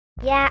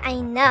Yeah, I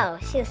know.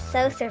 She was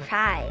so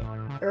surprised.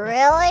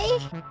 Really?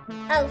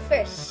 Oh,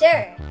 for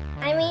sure.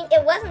 I mean,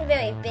 it wasn't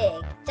very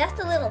big, just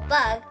a little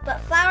bug, but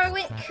Flower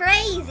went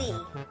crazy.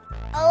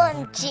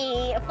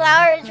 OMG,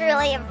 Flower is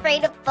really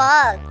afraid of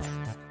bugs.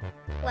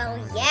 Well,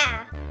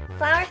 yeah.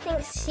 Flower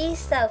thinks she's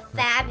so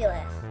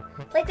fabulous.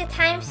 Like the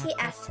time she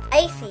asked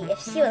Icy if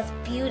she was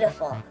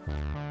beautiful.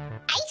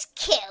 Ice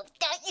Cube,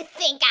 don't you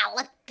think I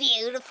look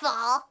beautiful?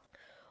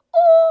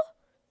 Oh,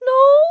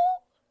 no.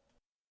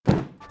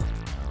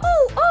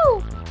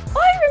 Oh,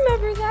 I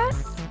remember that.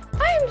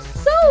 I am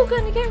so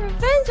gonna get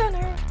revenge on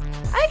her.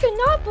 I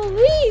cannot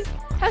believe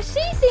how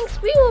she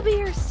thinks we will be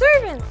her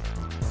servants.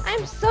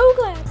 I'm so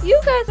glad you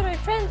guys are my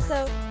friends,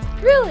 though.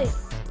 Really.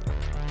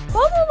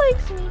 Bubble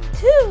likes me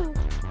too.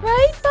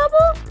 Right,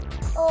 Bubble?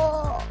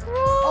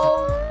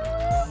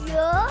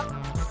 Yeah?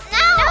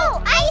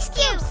 No! Ice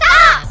Cube,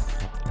 stop!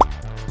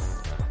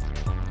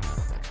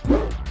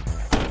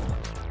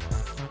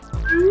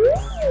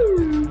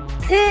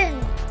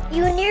 Pin,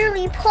 you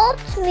nearly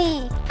popped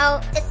me.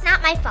 Oh, it's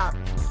not my fault.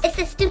 It's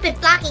the stupid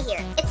Blocky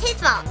here. It's his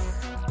fault.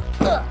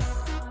 Ugh.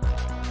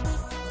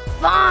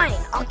 Fine,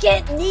 I'll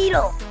get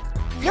Needle.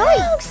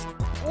 Yikes!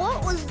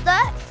 What was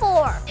that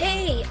for?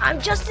 Hey,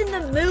 I'm just in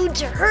the mood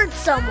to hurt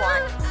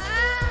someone.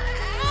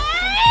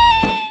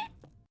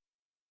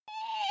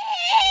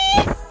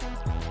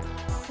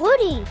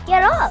 Woody,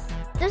 get up.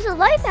 There's a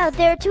life out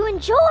there to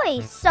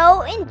enjoy,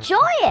 so enjoy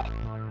it.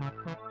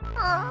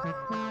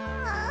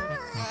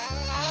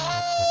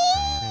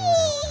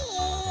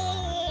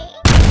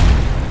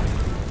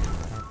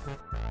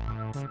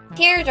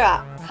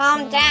 Teardrop,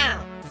 calm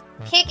down.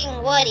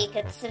 Kicking Woody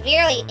could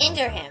severely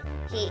injure him.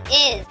 He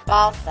is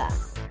Balsa.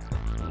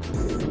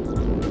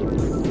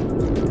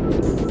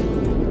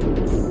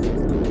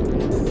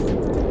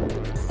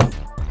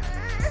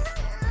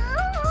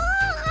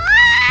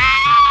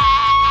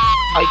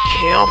 I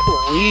can't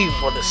believe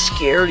what a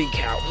scaredy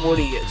cat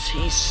Woody is.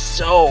 He's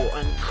so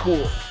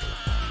uncool.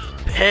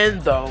 Pen,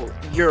 though,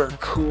 you're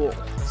cool.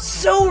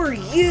 So are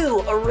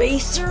you,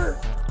 Eraser.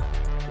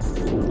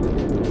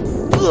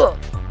 Ugh.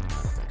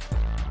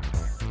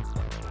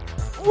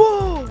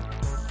 Whoa!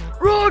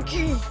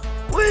 Rocky!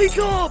 Wake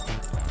up!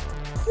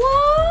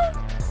 What?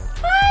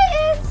 Hi,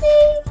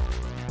 Essie.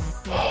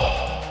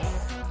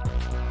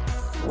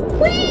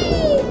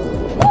 Whee!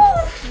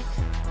 Oof!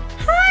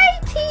 Hi,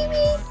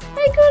 Timmy,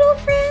 my good old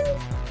friend.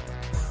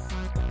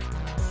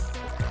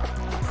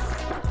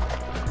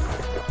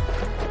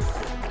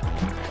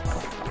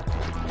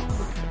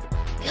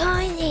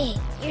 Connie,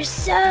 you're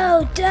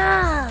so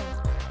dumb.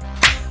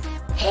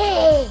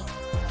 Hey!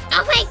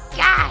 Oh my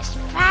gosh,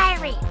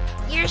 Fiery!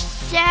 You're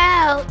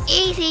so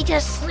easy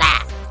to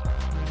slap.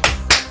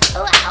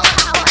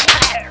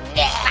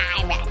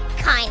 Fiery,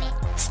 Connie,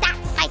 stop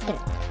fighting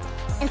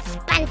and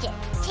sponge it.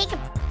 Take a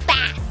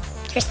bath.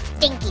 You're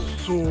stinky.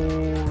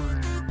 Sorry.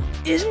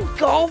 Isn't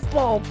Golf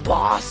Ball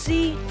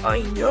bossy?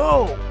 I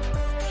know.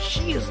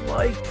 She is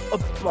like a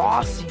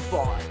bossy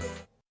bot.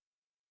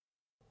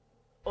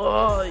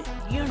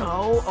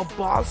 A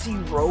bossy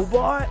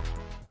robot?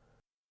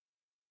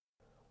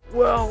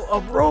 Well, a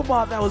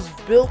robot that was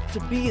built to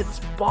be its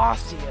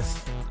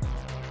bossiest.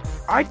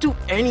 I'd do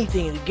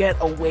anything to get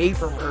away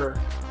from her.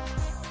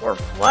 Or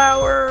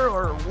Flower,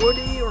 or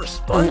Woody, or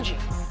Spongy.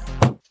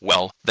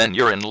 Well, then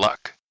you're in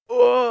luck.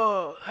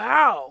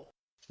 How?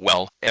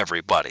 Well,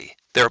 everybody,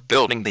 they're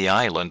building the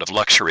island of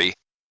luxury.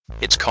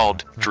 It's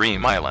called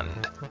Dream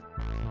Island.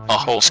 A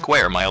whole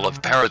square mile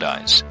of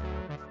paradise.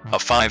 A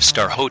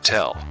 5-star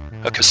hotel,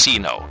 a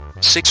casino,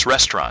 6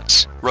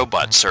 restaurants,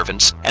 robot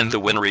servants, and the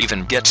winner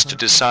even gets to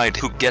decide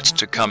who gets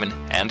to come in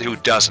and who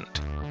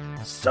doesn't.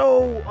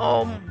 So,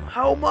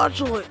 how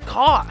much will it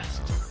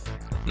cost?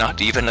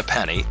 Not even a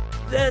penny.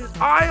 Then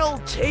I'll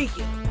take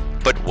it.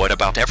 But what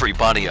about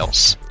everybody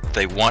else?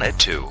 They wanted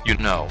to, you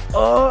know.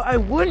 I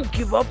wouldn't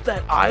give up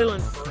that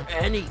island for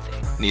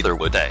anything. Neither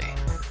would they.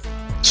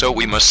 So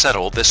we must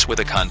settle this with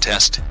a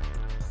contest.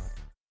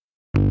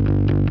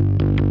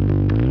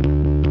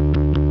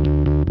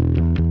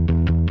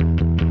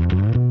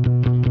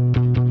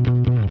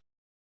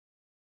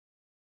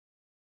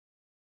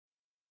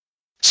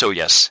 So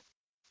yes,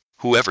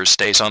 whoever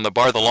stays on the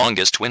bar the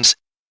longest wins.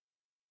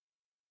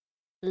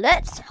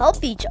 Let's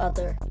help each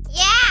other.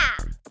 Yeah!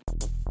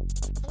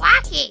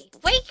 Blocky,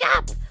 wake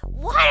up!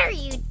 What are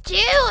you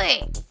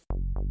doing?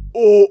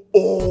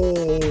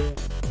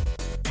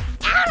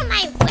 Out of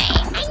my way!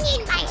 I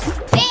need my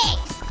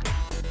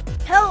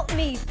space! Help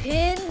me,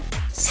 Pin.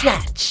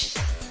 Snatch.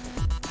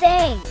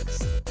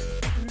 Thanks.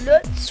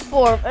 Let's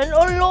form an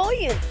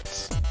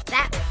alliance.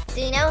 That will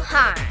do no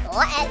harm.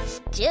 Let's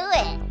do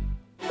it!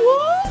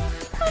 What?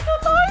 An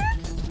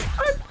alliance?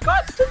 I've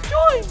got to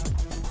join.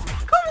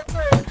 Coming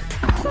through.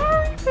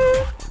 Sorry, Pin.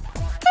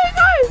 Hey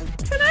guys,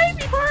 can I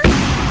be part?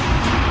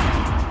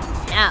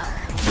 No.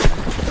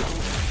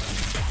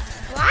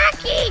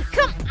 Blocky,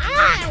 come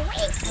on,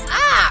 wake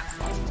up!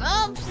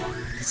 Oops.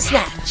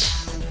 Snatch.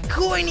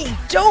 Coiny,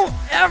 don't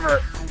ever.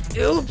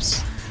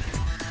 Oops.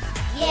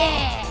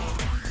 Yeah.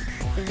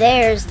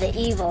 There's the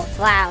evil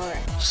Flower.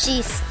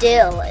 She's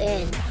still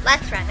in.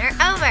 Let's run her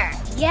over.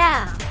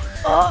 Yeah.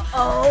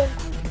 Uh-oh.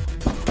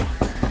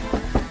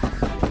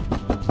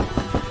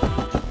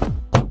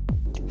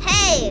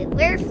 Hey,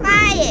 we're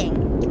flying.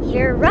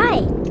 You're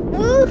right.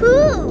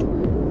 Woohoo!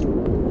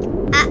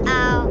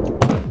 Uh-oh.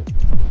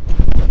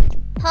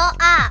 Pull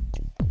up.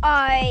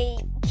 I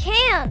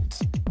can't.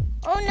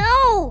 Oh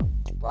no!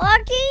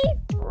 Rocky,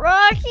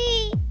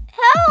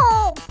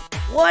 help!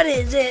 What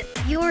is it?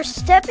 You were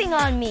stepping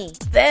on me.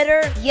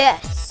 Better?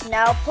 Yes,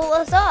 now pull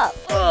us up.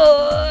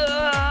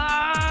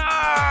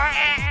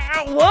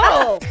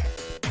 Whoa!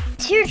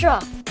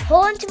 Teardrop,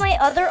 pull into my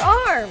other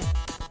arm.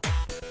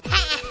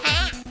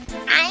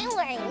 I'm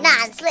wearing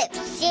non-slip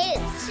shoes,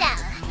 so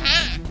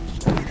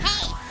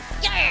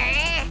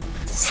hey,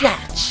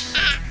 Snatch.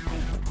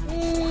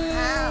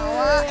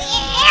 oh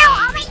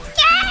my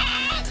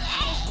God!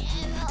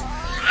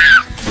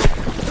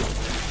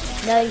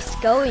 Nice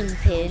going,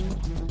 Pin.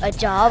 A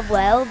job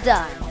well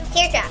done.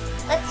 Teardrop,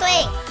 let's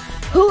swing.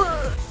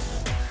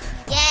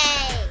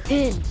 Yay!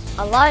 Pin,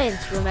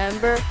 Alliance,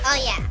 remember? Oh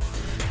yeah.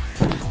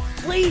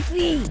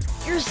 Leafy,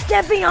 you're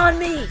stepping on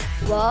me.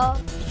 What?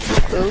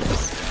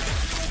 Oops.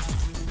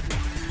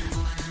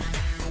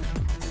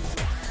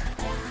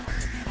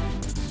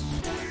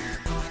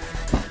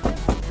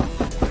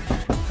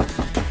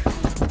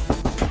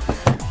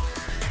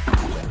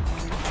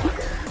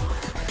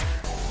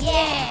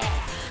 Yeah!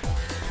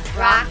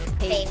 Rock,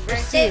 paper,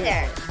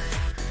 scissors.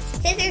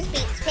 Scissors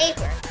beats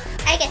paper.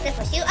 I get to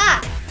push you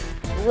off.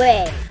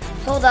 Wait,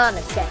 hold on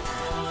a sec.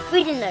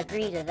 We didn't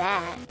agree to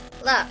that.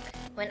 Look,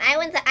 when I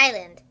win the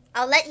island,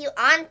 I'll let you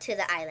onto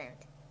the island.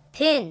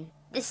 Pin,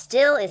 this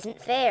still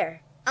isn't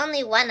fair.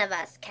 Only one of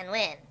us can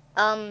win.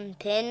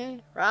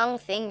 Pin, wrong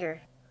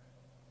finger.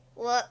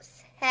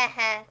 Whoops.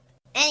 Haha.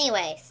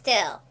 Anyway,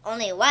 still,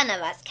 only one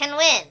of us can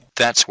win.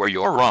 That's where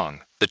you're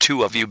wrong. The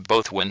two of you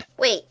both win.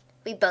 Wait,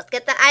 we both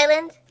get the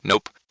island?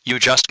 Nope. You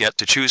just get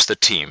to choose the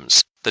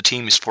teams. The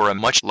teams for a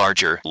much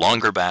larger,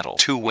 longer battle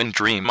to win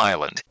Dream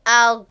Island.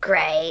 Oh,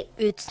 great.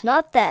 It's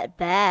not that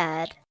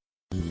bad.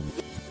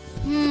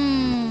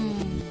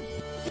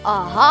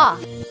 Aha!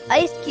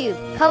 Ice Cube,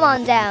 come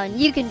on down.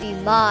 You can be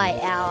my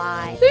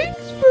ally.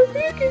 Thanks for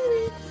making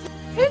me.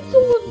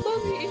 Pencil and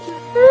Mummy into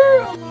her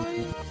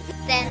alliance.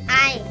 Then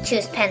I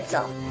choose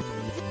pencil.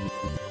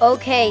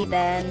 Okay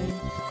then.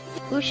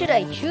 Who should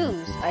I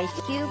choose, Ice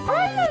Cube?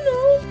 I don't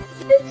know.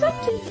 It's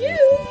up to you.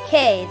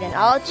 Okay, then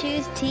I'll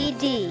choose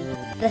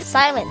TD. The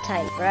silent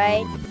type,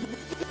 right?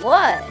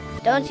 What?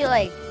 Don't you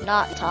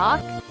not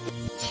talk?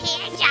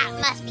 Teardrop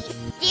must be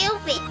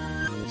stupid.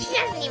 She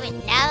doesn't even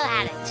know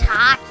how to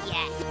talk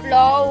yet.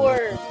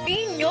 Flower,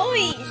 be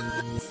nice.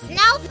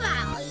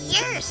 Snowball,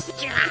 you're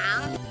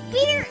strong.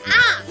 Beat her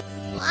up.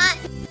 What?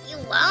 You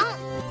won't?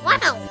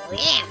 What a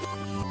wimp.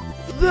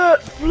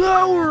 That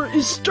Flower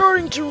is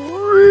starting to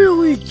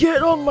really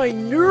get on my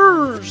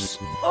nerves.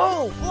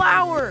 Oh,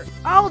 Flower,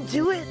 I'll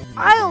do it.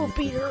 I'll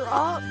beat her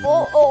up.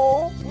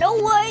 Uh-oh. No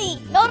way.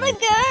 Not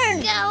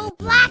again. Go,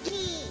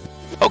 Blackie.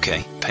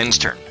 Okay, Pin's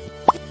turn.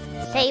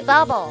 Say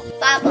bubble.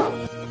 Bubble.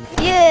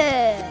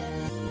 Yeah.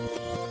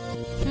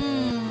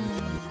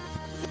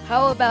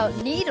 How about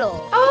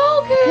Needle?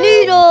 Okay.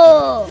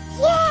 Needle!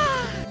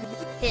 Yeah.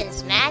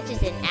 Since Match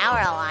is in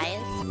our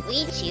alliance,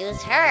 we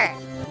choose her.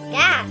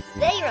 Gas,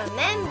 they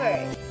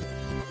remembered.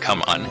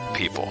 Come on,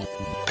 people.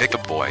 Pick a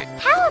boy.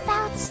 How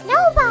about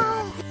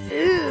Snowball?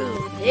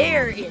 Ooh,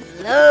 they're in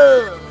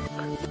love.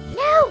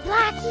 No,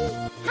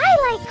 Blackie. I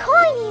like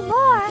Coiny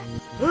more.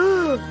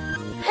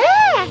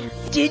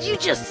 Did you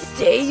just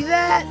say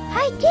that?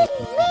 I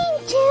didn't mean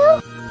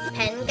to.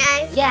 Pen,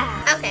 guys?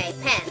 Yeah. Okay,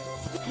 pen.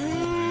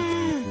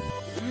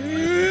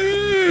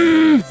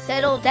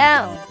 Settle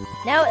down.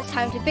 Now it's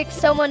time to pick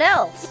someone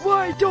else.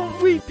 Why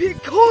don't we pick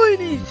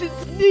Coiny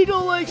since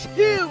Needle likes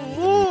him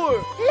more?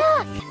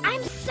 Look,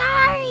 I'm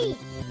sorry.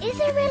 Is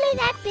it really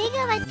that big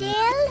of a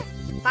deal?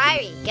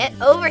 Fiery, get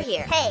over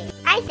here. Hey,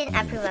 I didn't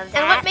approve of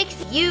And what that. makes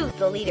you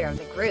the leader of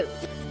the group?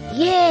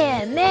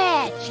 Yeah,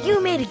 Match,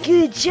 you made a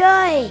good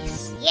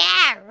choice.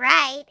 Yeah,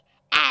 right.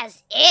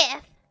 As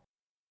if.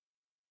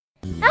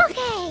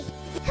 Okay,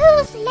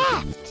 who's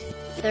left?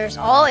 There's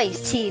always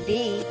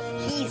TV.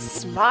 He's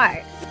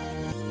smart.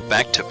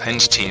 Back to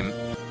Pin's team.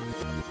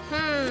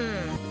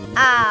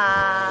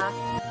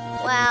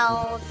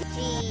 Well,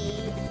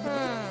 gee.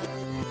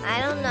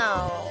 I don't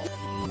know.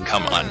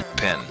 Come on,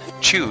 Pin.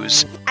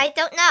 Choose. I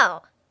don't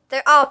know.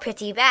 They're all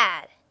pretty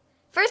bad.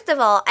 First of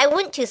all, I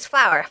wouldn't choose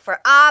Flower for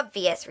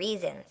obvious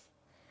reasons.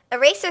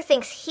 Eraser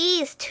thinks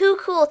he's too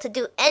cool to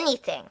do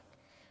anything.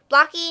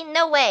 Blocky,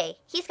 no way.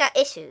 He's got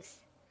issues.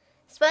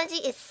 Spongy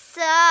is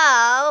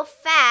so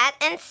fat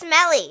and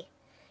smelly.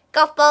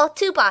 Golf Ball,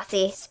 too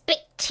bossy. Speak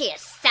to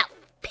yourself,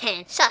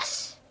 Pin.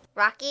 Shush.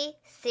 Rocky,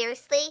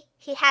 seriously?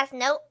 He has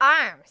no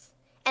arms.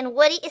 And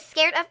Woody is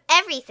scared of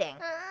everything.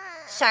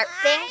 Sharp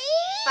things,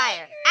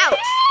 fire, ouch,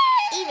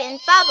 even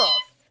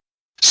bubbles.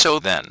 So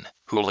then,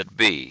 who'll it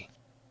be?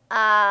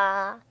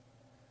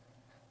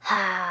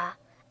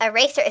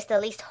 Eraser is the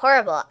least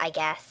horrible, I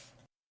guess.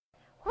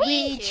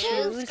 We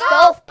choose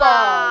golf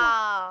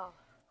ball.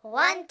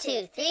 1,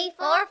 2, 3,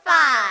 4,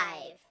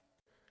 5.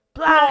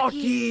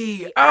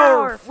 Blocky,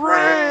 our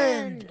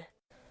friend!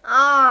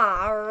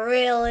 Aw,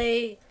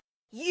 really?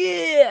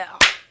 Yeah!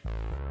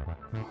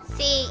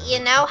 See, you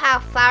know how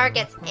Flower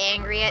gets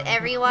angry at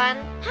everyone?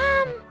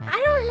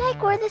 I don't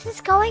like where this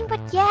is going, but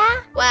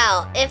yeah.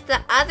 Well, if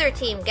the other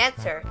team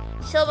gets her,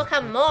 she'll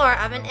become more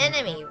of an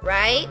enemy,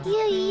 right?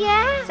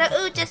 Yeah. So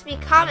it would just be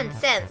common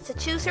sense to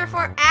choose her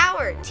for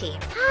our team.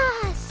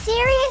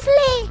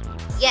 Seriously?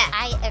 Yeah.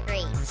 I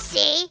agree.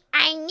 See?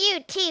 I knew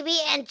TB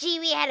and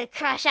GB had a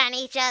crush on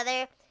each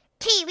other.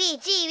 TB,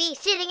 GB,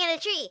 sitting in a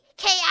tree.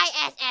 Kissing.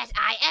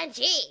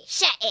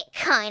 Shut it,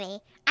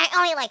 Connie. I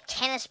only like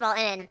tennis ball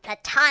in a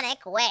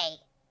platonic way.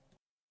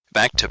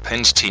 Back to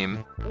Penn's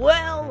team.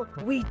 Well,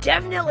 we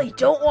definitely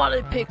don't want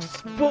to pick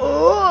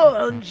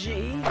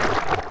Spongy.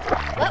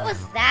 What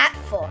was that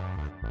for?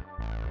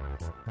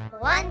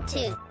 1,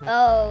 2.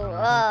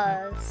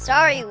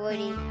 Sorry,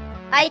 Woody.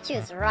 I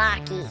choose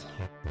Rocky.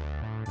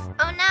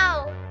 Oh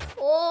no!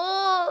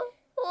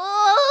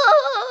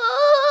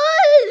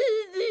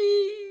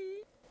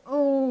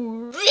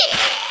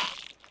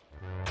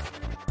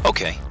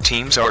 Okay,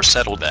 teams are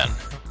settled then.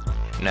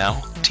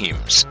 Now,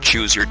 teams,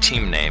 choose your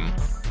team name.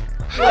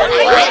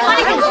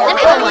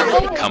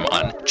 Come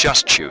on,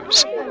 just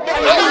choose.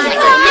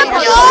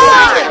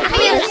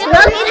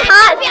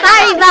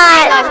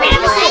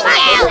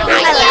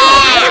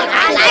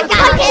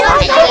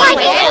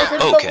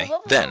 Okay,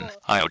 then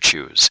I'll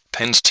choose.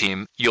 Penn's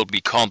team, you'll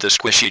be called the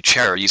Squishy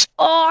Cherries.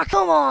 Oh,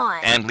 come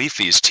on! And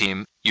Leafy's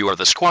team, you are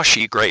the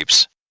Squashy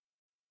Grapes.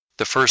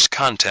 The first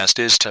contest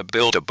is to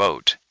build a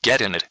boat,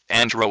 get in it,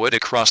 and row it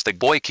across the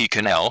Boyki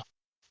Canal.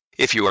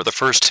 If you are the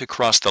first to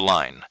cross the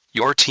line,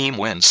 your team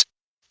wins.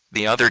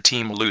 The other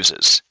team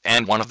loses,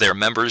 and one of their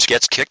members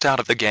gets kicked out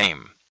of the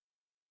game.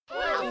 I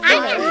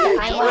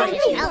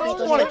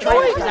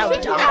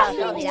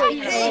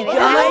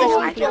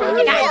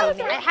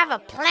have a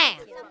plan.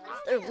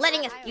 They're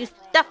letting us use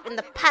stuff in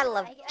the pile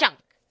of junk.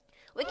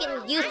 We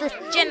can use this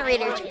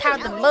generator to power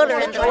the motor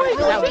and the wheels.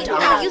 We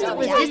can use the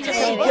resistors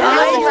and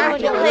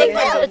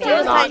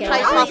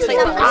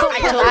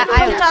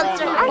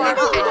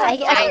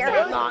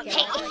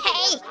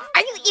Hey,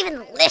 are you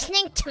even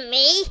listening to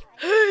me?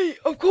 Hey,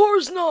 of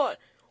course not!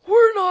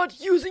 We're not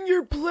using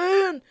your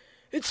plan!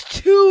 It's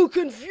too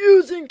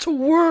confusing to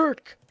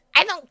work!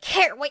 I don't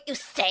care what you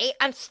say,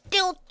 I'm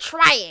still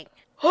trying.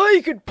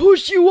 I could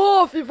push you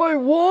off if I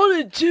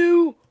wanted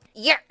to!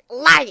 You're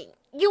lying.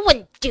 You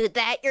wouldn't do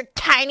that. Your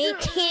tiny,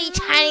 teeny,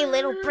 tiny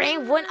little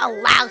brain wouldn't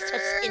allow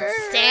such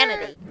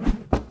insanity.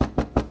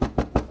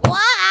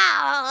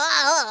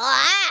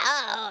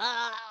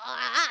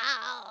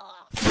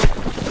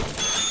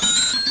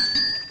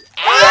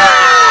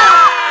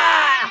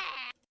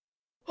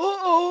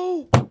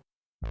 Uh-oh!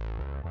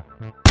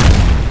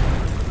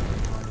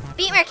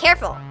 Be more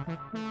careful.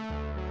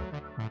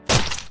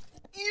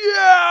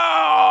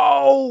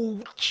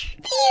 Ouch!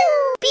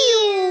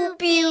 Pew,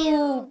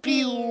 pew,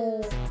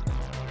 pew.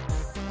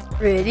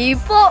 Pretty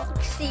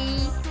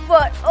foxy,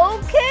 but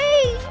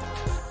okay.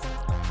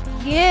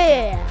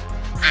 Yeah.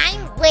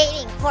 I'm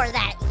waiting for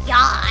that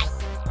yacht.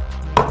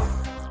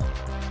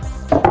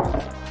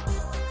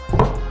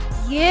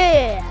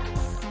 Yeah.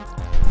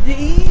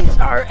 These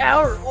are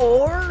our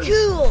oars?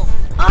 Cool!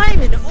 I'm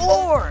an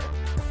oar!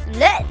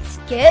 Let's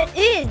get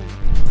in.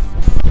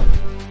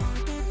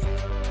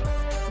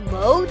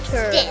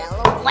 Motor.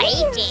 Still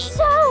waiting.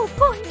 So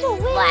fun to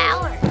win.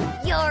 Flower,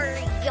 your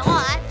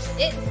yacht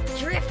is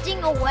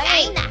drifting away.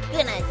 I'm not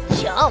gonna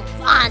jump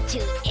onto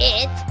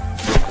it.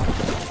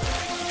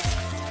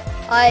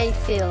 I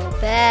feel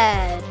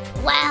bad.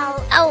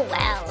 Well, oh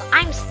well.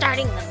 I'm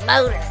starting the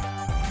motor.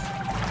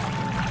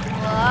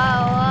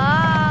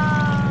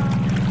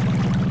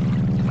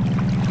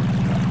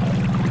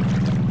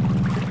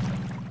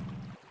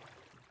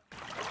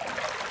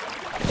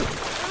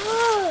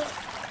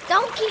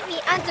 Don't keep me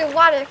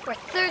underwater for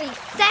 30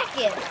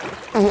 seconds.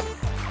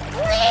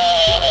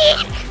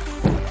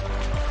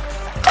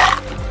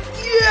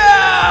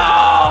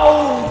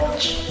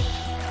 Ouch!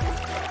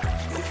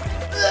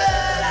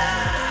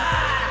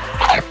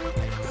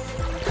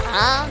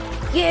 Huh?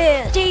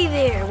 Yeah, stay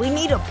there. We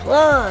need a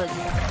plug.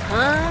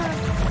 Huh?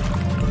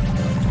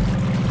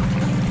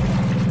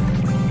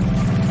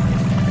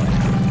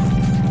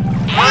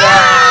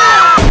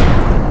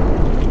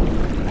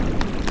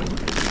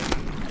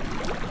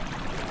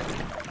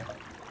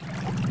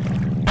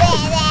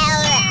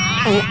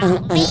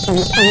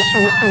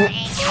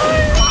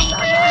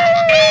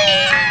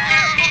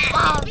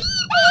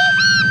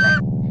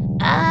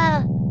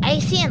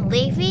 Icy and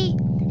Leafy,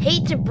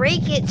 hate to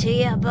break it to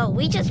you, but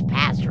we just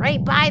passed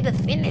right by the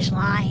finish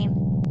line.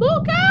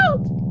 Look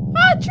out!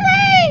 A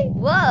tree!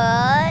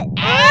 What?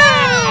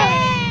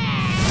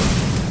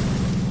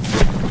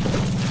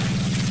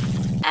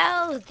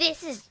 Oh,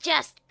 this is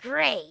just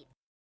great.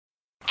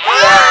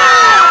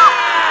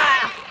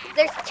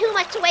 There's too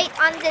much weight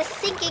on this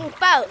sinking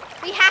boat.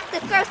 We have to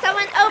throw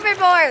someone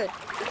overboard.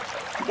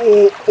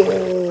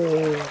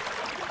 Uh-oh.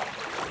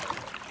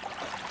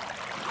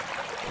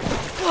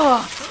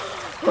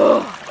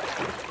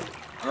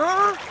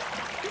 Huh?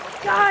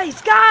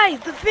 Guys,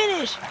 the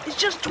finish is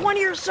just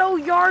 20 or so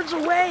yards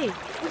away.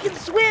 We can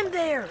swim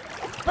there.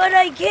 But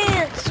I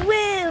can't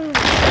swim.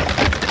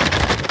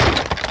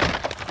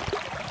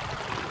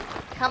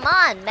 Come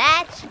on,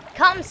 Match.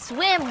 Come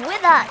swim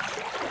with us.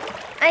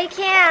 I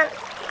can't.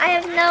 I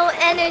have no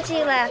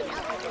energy left.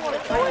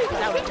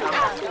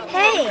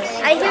 Hey,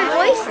 I hear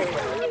voices.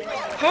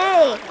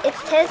 Hey,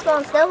 it's Tennisball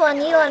and Snowball,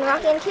 Needle, and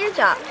Rocky and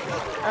Teardrop.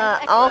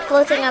 All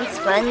floating on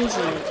Spongy.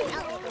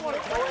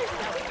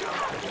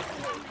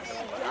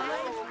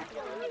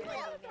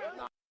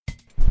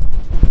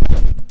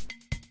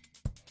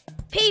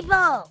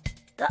 People,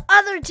 the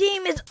other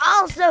team is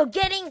also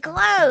getting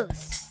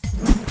close.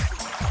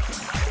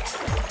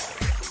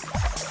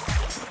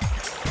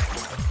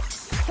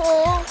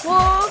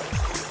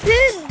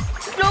 Pin,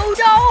 slow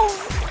down.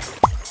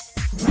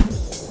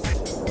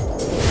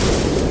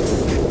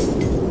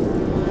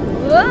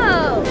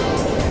 Whoa!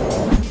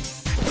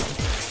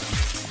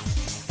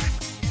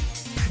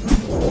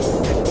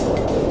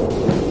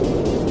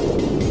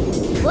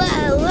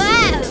 Whoa, whoa.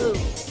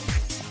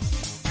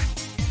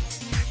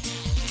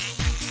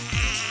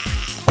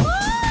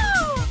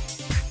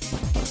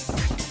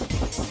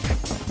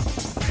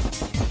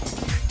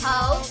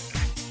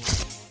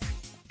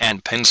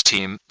 And Pin's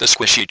team, the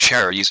Squishy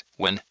Cherries,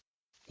 win.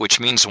 Which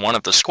means one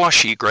of the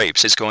Squashy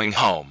Grapes is going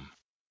home.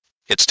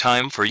 It's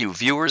time for you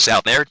viewers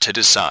out there to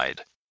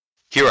decide.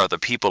 Here are the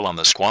people on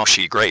the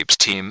Squashy Grapes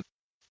team.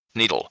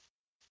 Needle,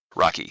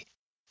 Rocky,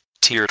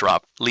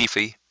 Teardrop,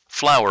 Leafy,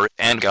 Flower,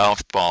 and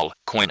Golf Ball,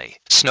 Queenie,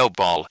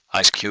 Snowball,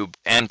 Ice Cube,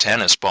 and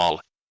Tennis Ball.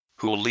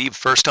 Who'll leave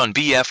first on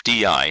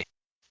BFDI?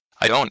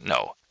 I don't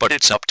know, but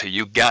it's up to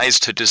you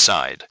guys to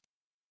decide.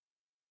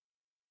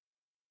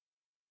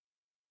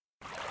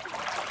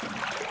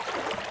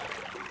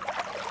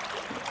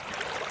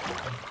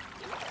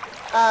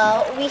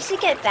 We should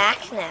get back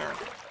now.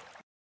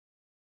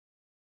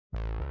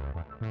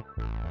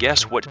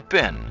 Guess what,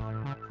 Ben?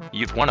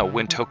 You've won a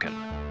win token.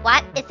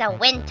 What is a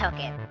win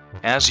token?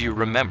 As you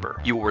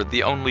remember, you were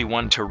the only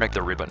one to wreck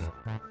the ribbon.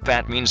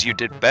 That means you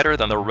did better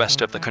than the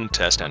rest of the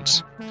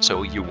contestants,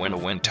 so you win a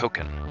win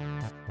token.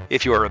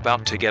 If you are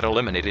about to get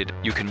eliminated,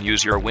 you can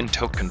use your win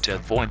token to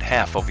void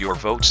half of your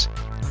votes.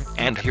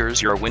 And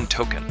here's your win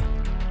token.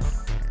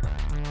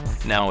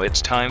 Now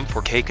it's time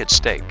for Cake at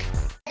Stake.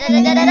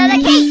 Cake!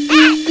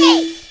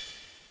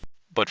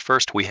 But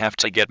first we have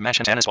to get Mash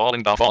and Tennis Ball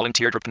and Golf Ball and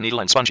Teardrop, Needle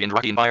and Spongy and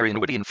Rocky and Fire and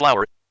Woody and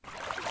Flower.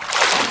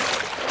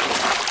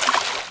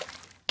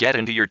 Get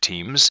into your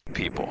teams,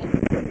 people.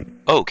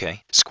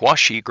 Okay,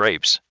 Squashy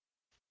Grapes.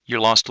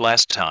 You lost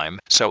last time,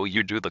 so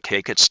you do the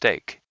Cake at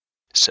Stake.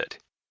 Sit.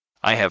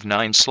 I have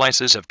 9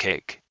 slices of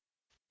cake.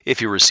 If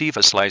you receive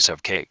a slice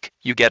of cake,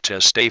 you get to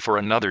stay for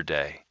another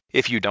day.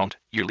 If you don't,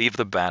 you leave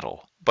the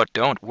battle. But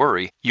don't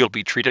worry, you'll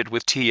be treated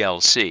with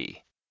TLC.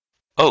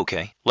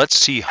 Okay, let's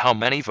see how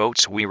many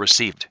votes we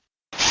received.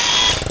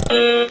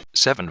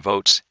 7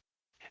 votes.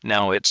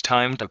 Now it's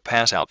time to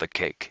pass out the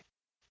cake.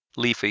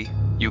 Leafy,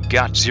 you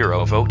got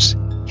 0 votes.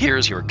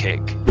 Here's your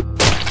cake.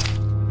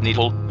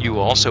 Needle, you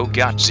also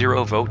got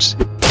 0 votes.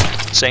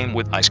 Same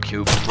with Ice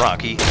Cube,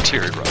 Rocky,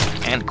 Teardrop,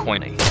 and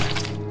Queenie.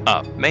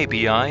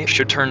 Maybe I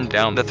should turn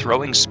down the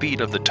throwing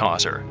speed of the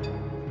tosser.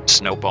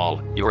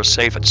 Snowball, you're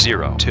safe at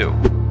 0 too.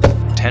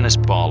 Tennis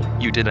Ball,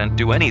 you didn't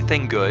do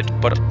anything good,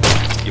 but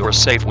you're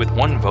safe with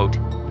 1 vote.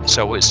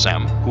 So is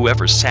Sam,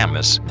 whoever Sam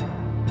is.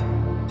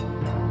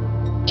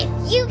 If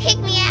you kick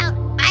me out,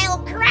 I'll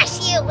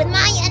crush you with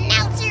my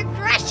announcer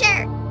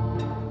crusher.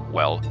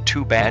 Well,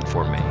 too bad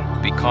for me,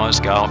 because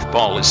Golf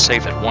Ball is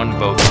safe at 1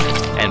 vote,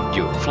 and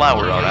you,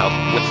 Flower, are out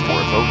with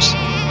 4 votes.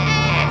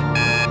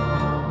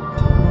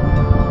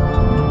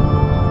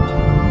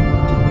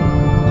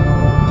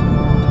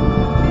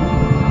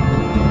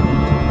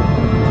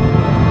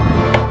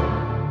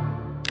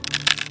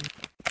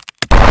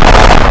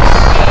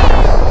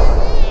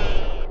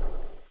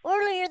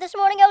 Earlier this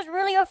morning I was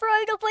really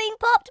afraid of being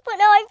popped, but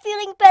now I'm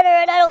feeling better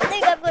and I don't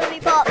think I'm going to be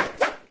popped.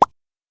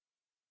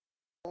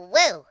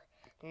 Woo!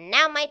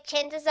 Now my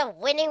chances of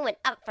winning went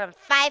up from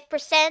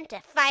 5%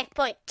 to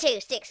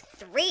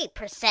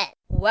 5.263%.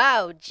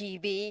 Wow,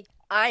 GB,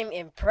 I'm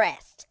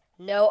impressed.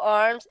 No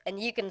arms, and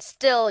you can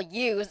still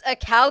use a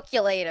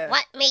calculator.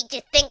 What made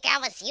you think I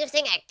was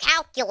using a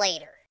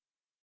calculator?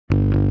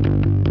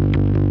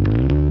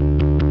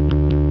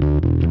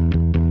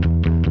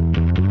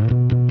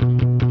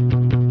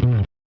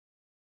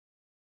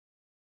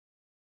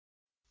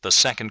 The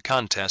second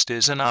contest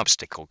is an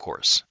obstacle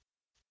course.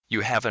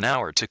 You have an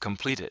hour to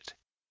complete it.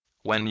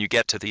 When you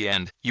get to the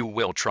end, you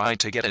will try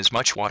to get as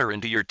much water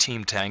into your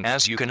team tank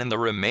as you can in the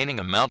remaining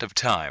amount of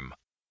time.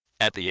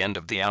 At the end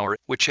of the hour,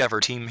 whichever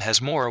team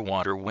has more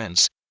water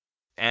wins.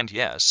 And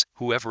yes,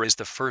 whoever is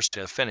the first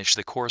to finish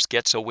the course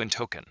gets a win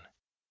token.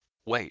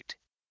 Wait.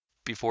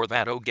 Before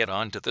that'll get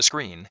onto the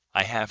screen,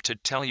 I have to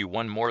tell you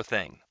one more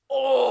thing.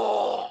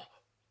 Oh,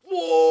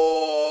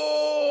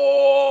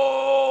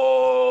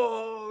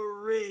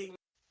 boring.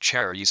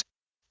 Cherries,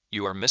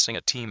 you are missing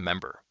a team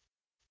member.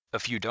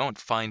 If you don't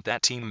find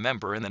that team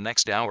member in the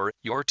next hour,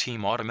 your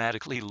team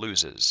automatically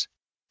loses.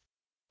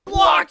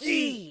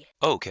 Blocky!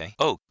 Okay,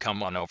 oh,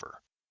 come on over.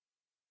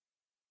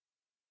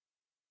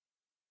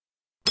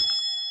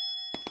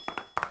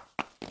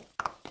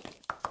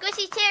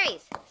 Squishy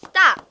Cherries,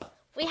 stop.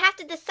 We have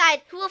to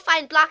decide who will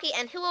find Blocky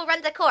and who will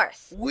run the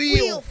course.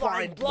 We'll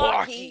find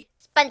Blocky.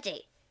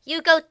 Spongy,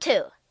 you go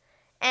too.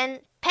 And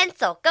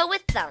Pencil, go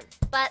with them.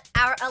 But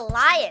our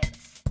alliance.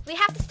 We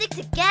have to stick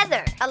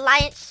together.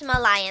 Alliance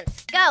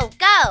schmalliance. Go,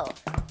 go.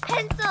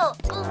 Pencil,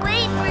 we'll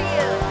wait for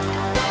you.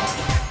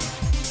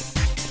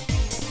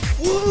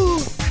 Whoa!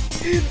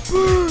 In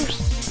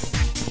first!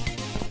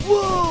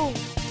 Whoa!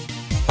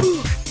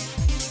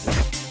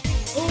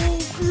 Oh,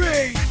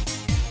 great!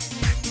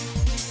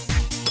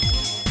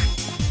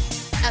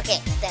 Okay,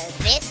 so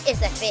this is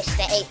the fish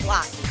that ate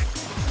Blocky.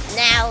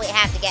 Now we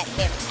have to get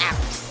him out.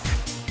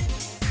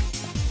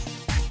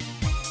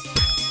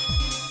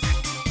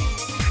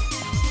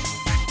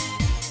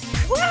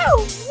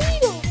 Wow,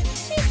 Needle!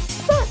 She's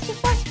such a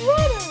fast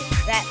runner!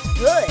 That's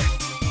good.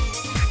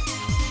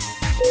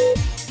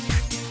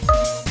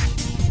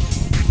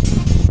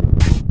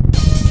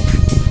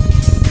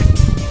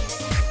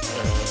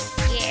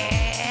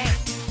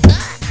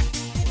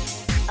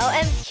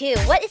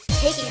 OMQ, what is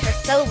taking her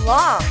so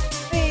long?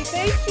 Be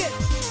patient.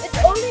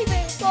 It's only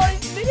been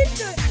 5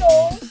 minutes or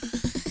so.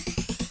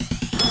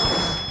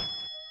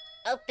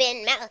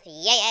 Open mouth,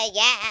 yeah, yeah,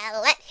 yeah.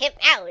 Let him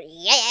out,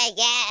 yeah, yeah,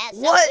 yeah. So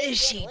What we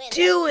is can she win the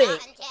doing?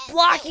 contest, so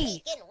Blocky, we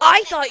can win I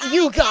the thought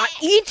you got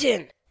contest.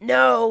 eaten.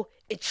 No,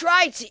 it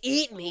tried to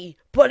eat me,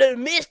 but it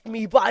missed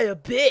me by a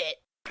bit.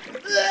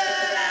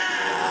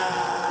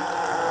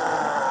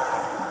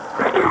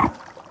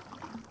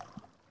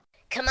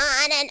 Come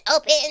on and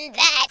open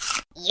that.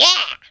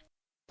 Yeah.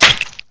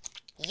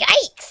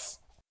 Yikes.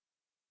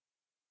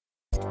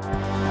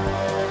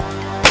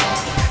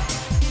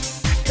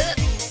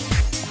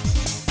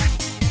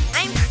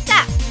 I'm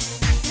stuck.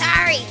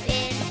 Sorry,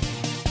 Vin.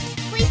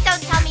 Please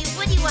don't tell me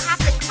Woody will have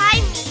to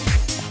climb me.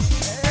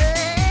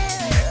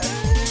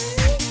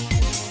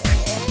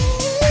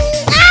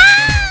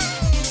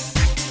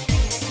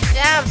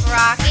 Jump,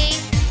 Rocky.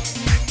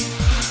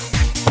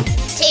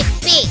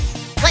 TP,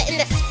 what in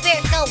the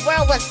spiritual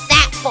world was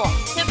that for?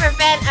 To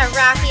prevent a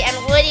Rocky and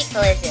Woody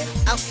collision.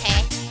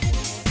 Okay.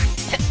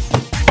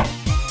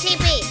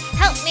 TP,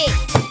 help me.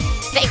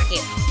 Thank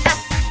you.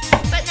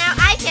 But now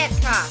I can't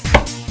cross.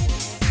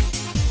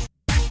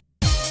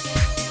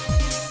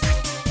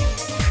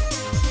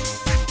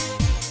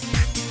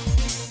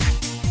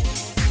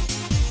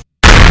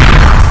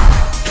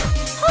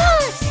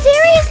 Oh,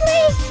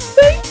 seriously?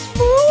 Thanks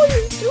for all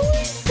you're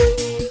doing for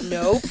me.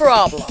 No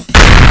problem.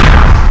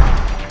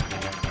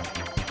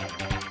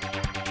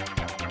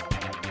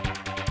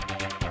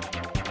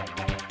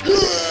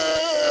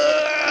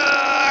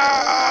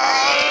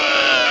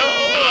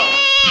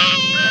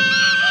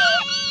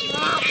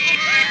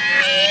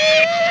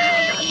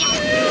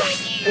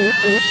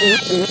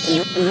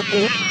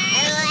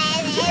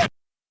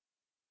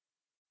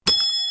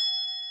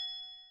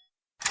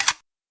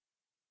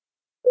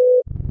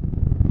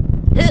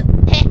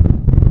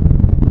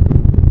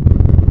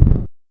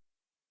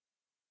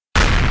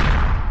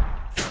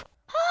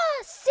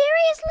 Oh,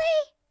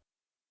 seriously?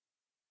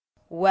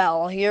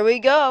 Well, here we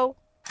go.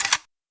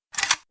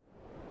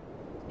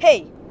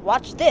 Hey,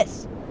 watch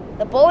this.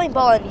 The bowling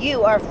ball and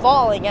you are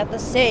falling at the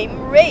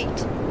same rate.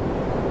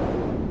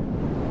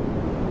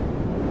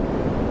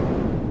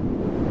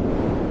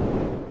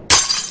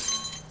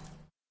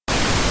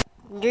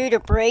 Need a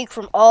break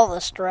from all the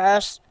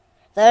stress?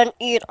 Then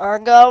eat our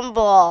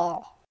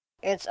gumball.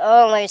 It's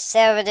only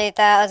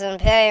 70,000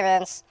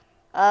 payments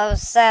of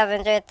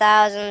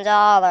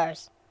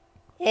 $70,000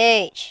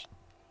 each.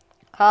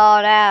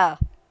 Call now.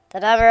 The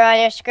number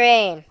on your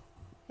screen.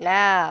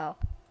 Now.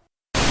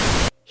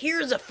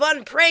 Here's a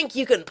fun prank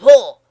you can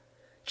pull.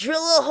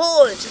 Drill a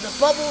hole into the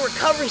Bubble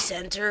Recovery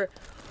Center,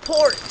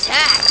 pour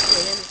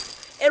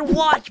tax in, and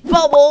watch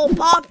Bubble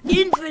pop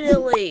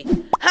infinitely.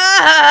 Ha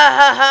ha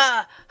ha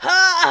ha ha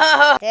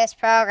ha! This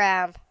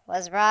program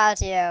was brought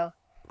to you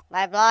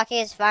by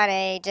Blocky's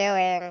Funny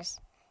Doings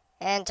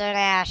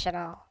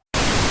International.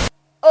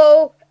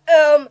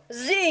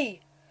 OMZ!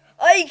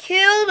 I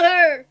killed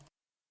her!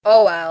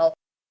 Oh well.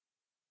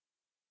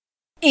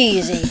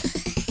 Easy.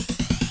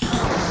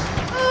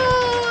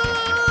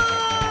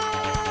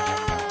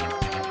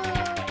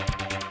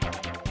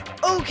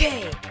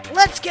 Okay,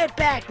 let's get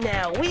back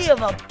now. We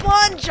have a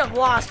bunch of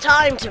lost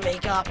time to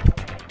make up.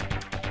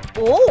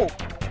 Oh!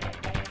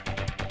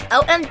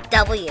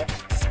 OMW,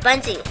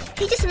 Spongy,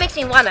 he just makes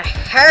me want to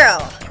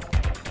hurl.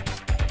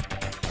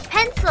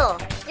 Pencil,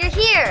 you're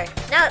here.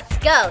 Now let's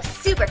go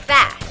super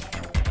fast.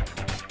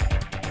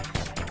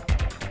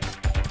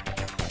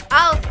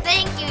 Oh,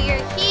 thank you,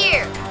 you're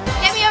here.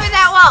 Get me over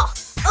that wall.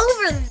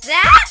 Over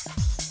that?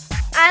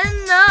 I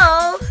don't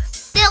know.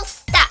 Still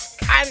stuck.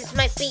 Arms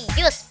might be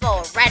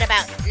useful right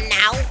about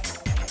now.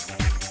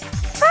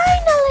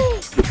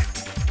 Finally!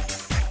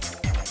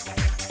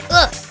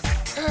 Ugh.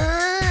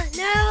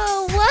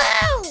 No,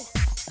 whoa!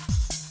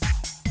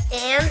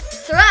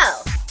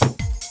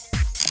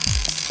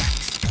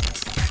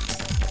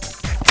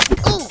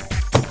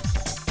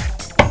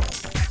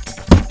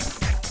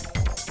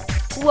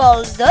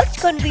 Well, that's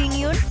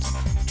convenient.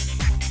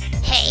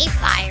 Hey,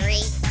 Fiery.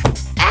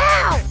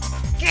 Ow!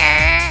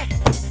 Grr.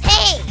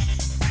 Hey!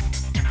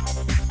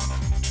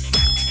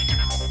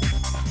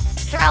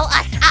 Throw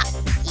us up.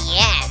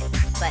 Yeah,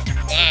 but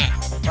nah.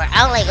 We're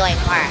only going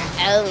for our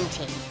own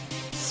team.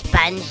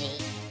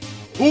 Spongy.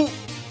 Who?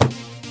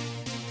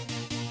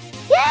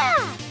 Yeah!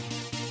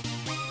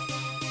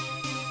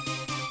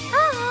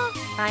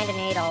 Find a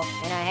needle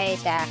in a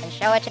haystack and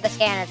show it to the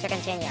scanner to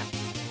continue.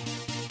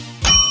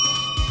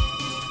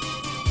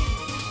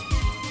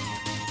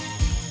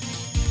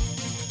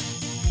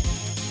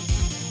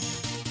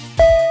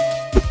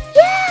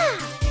 Yeah!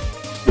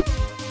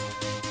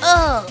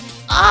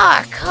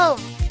 Oh, come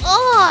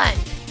on!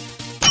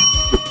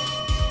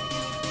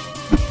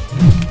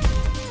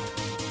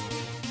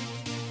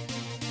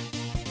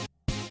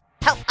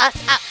 Help us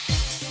up.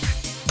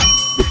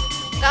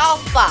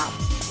 Golf ball.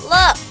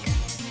 Look.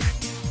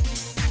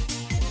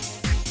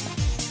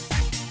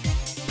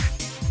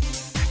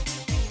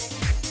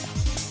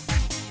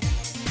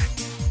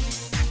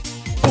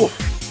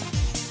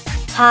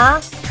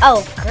 Huh?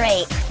 Oh,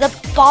 great. The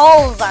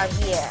balls are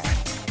here.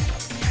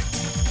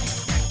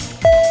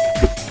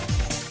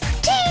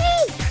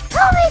 Teeny!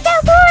 Only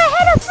got more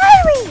ahead of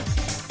Fiery!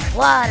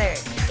 Water.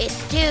 It's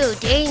too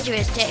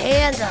dangerous to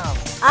handle.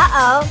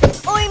 Uh-oh.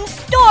 I'm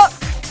stuck!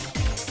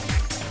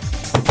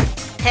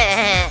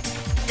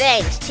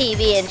 Thanks,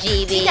 TB and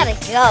GB. You gotta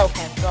go,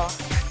 Pencil.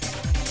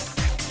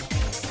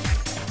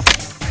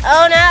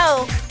 Oh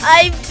no!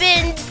 I've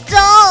been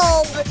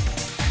dulled!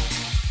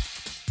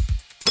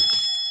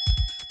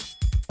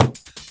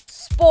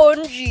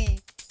 Spongy.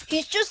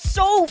 He's just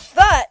so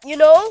fat, you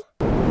know?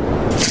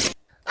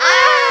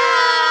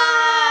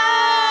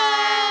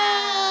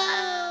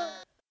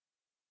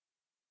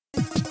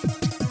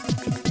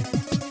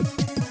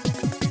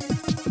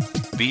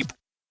 Beep.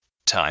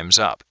 Time's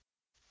up.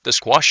 The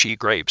squashy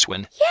grapes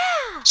win.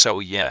 Yeah! So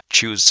yeah,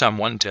 choose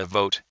someone to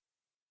vote.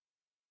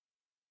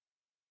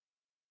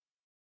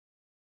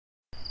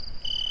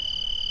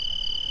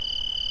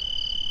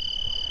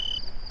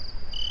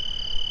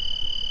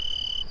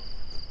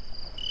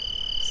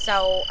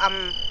 So,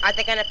 are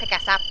they gonna pick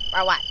us up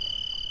or what?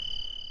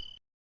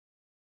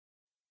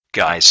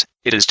 Guys,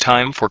 it is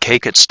time for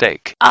cake at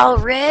stake.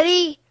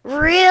 Already?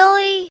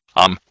 Really?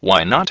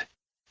 Why not?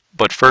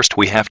 But first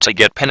we have to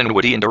get Pen and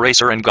Woody and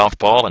Eraser and Golf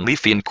Ball and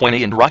Leafy and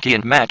Quinny and Rocky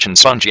and Match and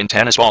Spongy and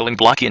Tennis Ball and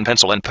Blocky and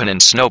Pencil and Pen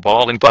and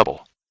Snowball and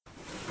Bubble.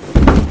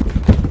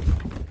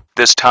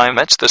 This time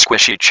it's the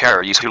squishy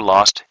cherries who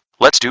lost.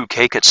 Let's do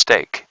cake at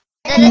stake.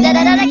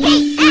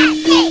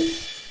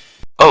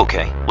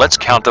 Okay, let's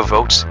count the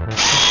votes.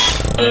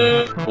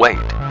 Wait,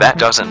 that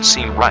doesn't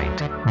seem right.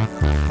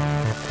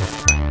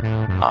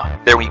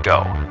 There we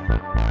go.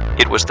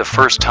 It was the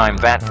first time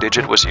that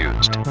digit was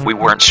used. We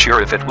weren't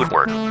sure if it would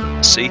work.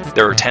 See,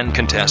 there are 10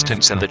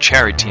 contestants in the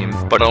cherry team,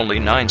 but only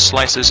 9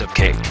 slices of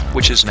cake,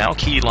 which is now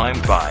key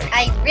lime pie.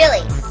 I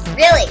really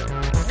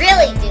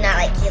do not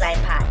like key lime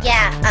pie.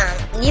 Yeah,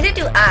 neither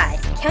do I.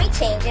 Can we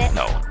change it?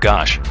 No,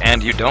 gosh,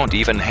 and you don't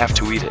even have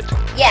to eat it.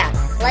 Yeah,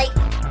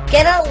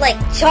 get a,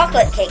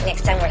 chocolate cake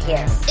next time we're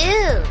here.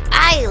 Ooh,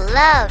 I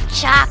love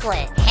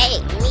chocolate.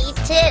 Hey, me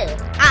too.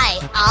 I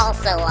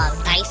also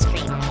love ice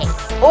cream cake.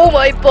 Oh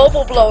my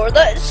bubble blower,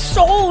 that is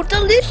so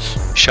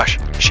delicious! Shush,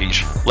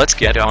 sheesh, let's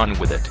get on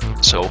with it.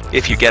 So,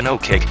 if you get no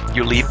cake,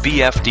 you leave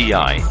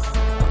BFDI.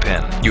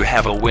 Pen, you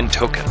have a win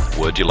token.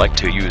 Would you like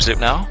to use it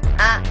now?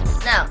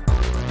 No.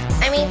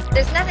 I mean,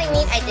 there's nothing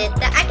mean I did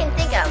that I can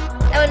think of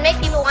that would make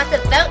people want to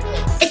vote me.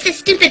 It's the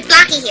stupid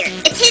Blocky here.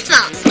 It's his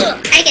fault.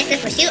 Ugh, I guess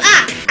this was you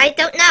off. I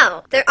don't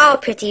know. They're all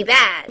pretty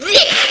bad.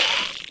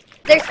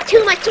 There's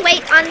too much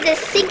weight on this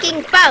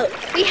sinking boat.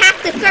 We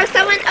have to throw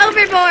someone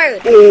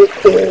overboard.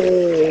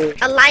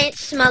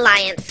 Alliance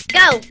Schmalliance.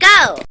 Go!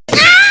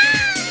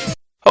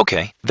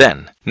 Okay,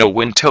 then, no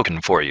win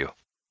token for you.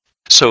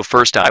 So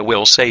first I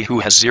will say who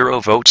has 0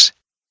 votes.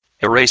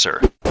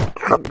 Eraser.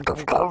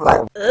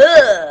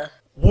 Ugh.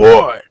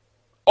 What?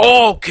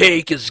 All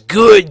cake is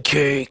good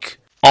cake.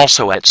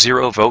 Also at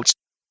 0 votes.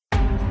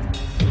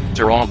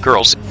 They're all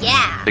girls,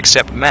 Yeah.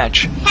 except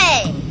Match.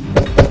 Hey!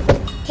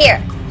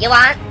 Here, you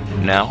want?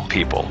 Now,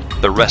 people,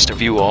 the rest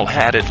of you all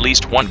had at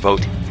least 1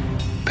 vote.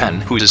 Pen,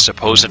 who is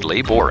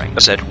supposedly boring,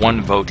 is at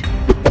 1 vote.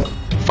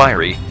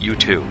 Fiery, you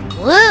too.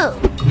 Woo!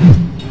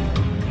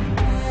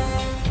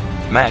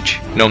 Match,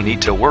 no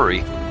need to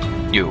worry.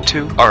 You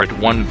two are at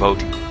 1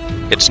 vote.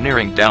 It's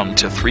nearing down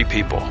to 3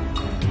 people.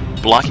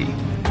 Blocky,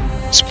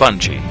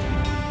 Spongy,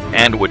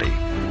 and Woody.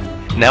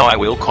 Now I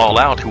will call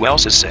out who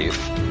else is safe.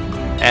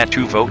 At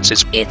 2 votes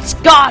is... It's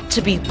got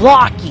to be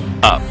Blocky.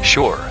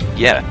 Sure,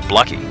 yeah,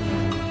 Blocky.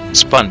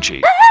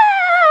 Spongy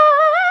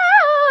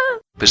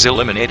is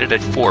eliminated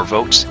at 4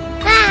 votes.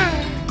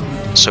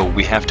 So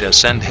we have to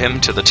send him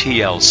to the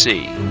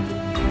TLC.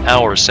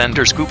 Our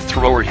center scoop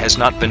thrower has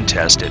not been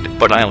tested,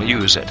 but I'll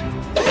use it.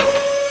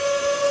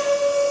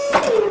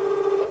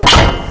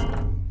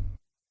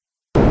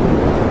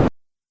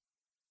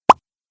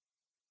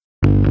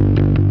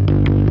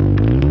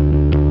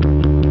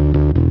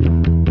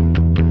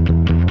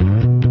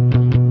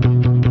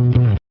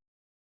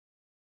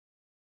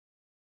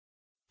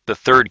 The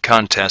third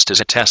contest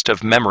is a test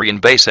of memory and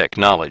basic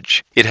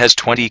knowledge. It has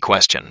 20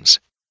 questions.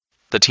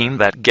 The team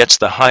that gets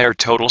the higher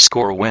total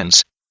score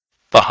wins.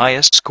 The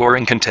highest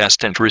scoring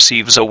contestant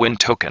receives a win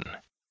token.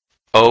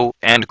 Oh,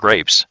 and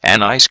grapes.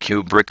 An Ice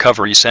Cube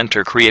Recovery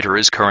Center creator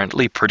is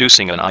currently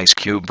producing an Ice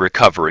Cube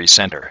Recovery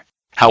Center.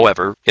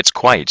 However, it's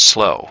quite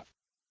slow.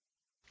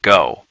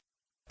 Go.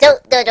 Do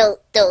do do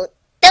do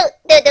do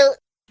do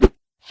do.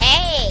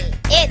 Hey,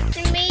 it's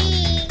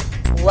me.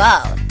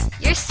 Whoa,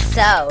 you're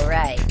so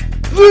right.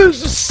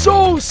 This is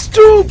so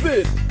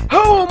stupid!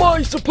 How am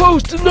I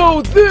supposed to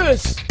know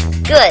this?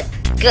 Good,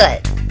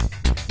 good.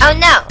 Oh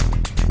no,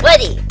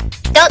 Woody,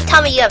 don't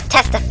tell me you have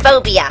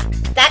testophobia.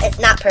 That is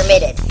not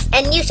permitted,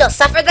 and you shall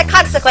suffer the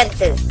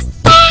consequences.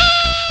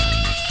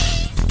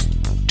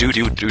 Do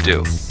do do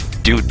do.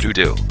 Do do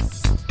do.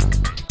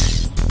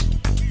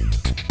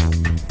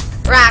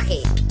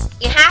 Rocky,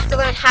 you have to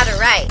learn how to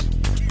write.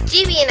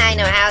 GB and I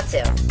know how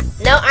to.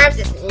 No arms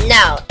is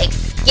no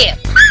excuse.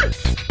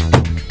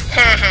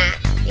 Haha,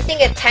 you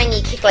think a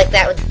tiny kick like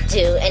that would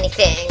do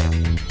anything?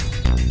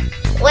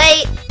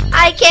 Wait,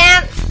 I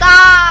can't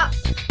stop!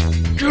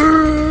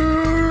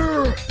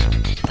 Grrr.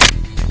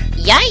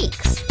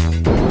 Yikes!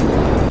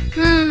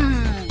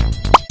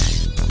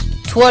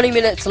 20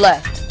 minutes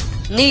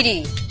left.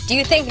 Needy, do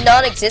you think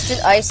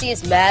non-existent Icy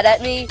is mad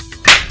at me?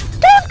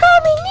 Don't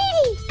call me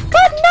needy,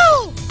 but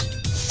no.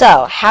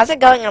 So, how's it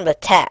going on the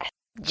test?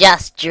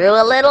 Just drew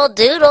a little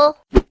doodle.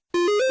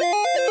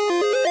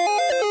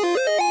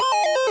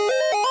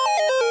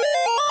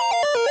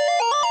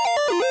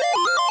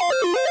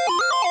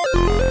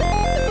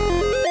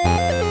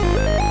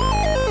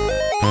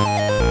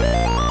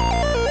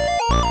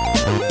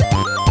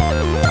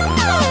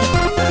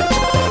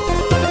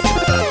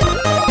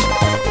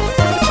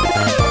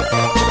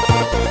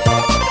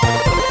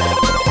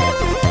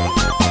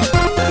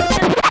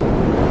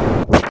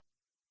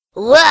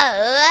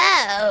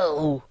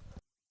 Whoa!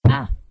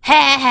 Ha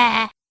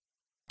ha!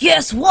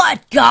 Guess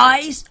what,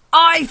 guys?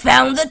 I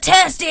found the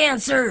test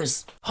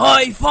answers!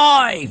 High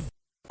five!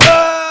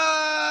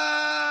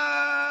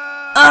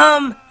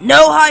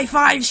 No high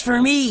fives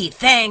for me,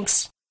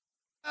 thanks.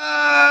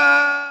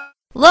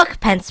 Look,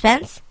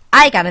 Pence,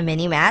 I got a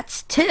mini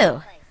match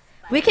too.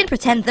 We can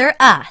pretend they're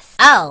us.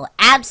 Oh,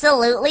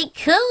 absolutely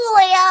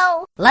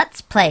coolio!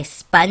 Let's play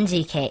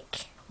Spongy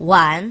Cake.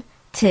 1,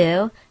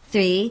 2,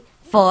 3,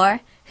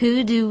 4.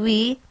 Who do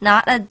we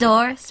not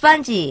adore?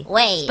 Spongy.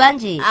 Wait.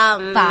 Spongy.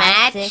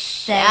 Match. 5, 6,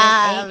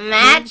 7, 8.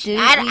 Match. Who do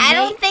I we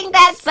don't think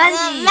that's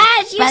Spongy.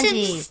 match. You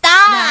Spongy. should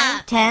stop.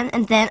 9, 10,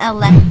 and then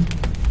 11.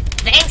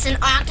 Thanks an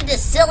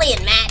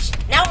octodecillion match.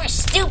 Now our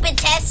stupid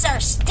tests are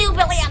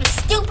stupidly on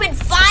stupid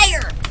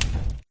fire.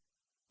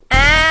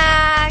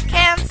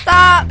 Can't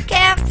stop.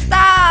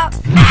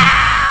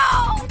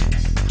 Ow!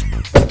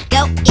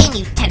 Go in,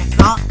 you tennis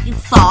ball. You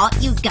fall,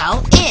 you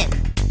go in.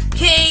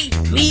 Okay,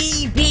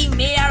 me being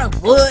made out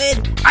of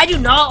wood, I do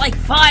not like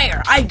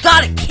fire. I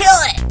gotta kill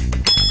it.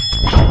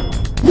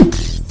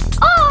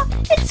 Oh,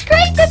 it's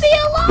great to be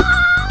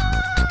alive.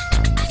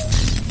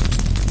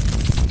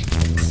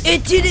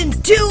 It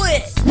didn't do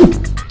it.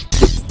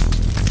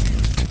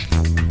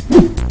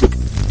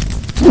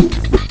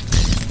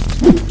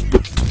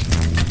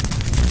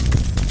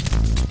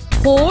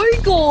 Hi,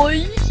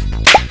 guys.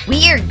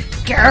 We're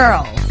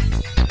girls.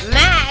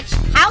 Match,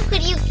 how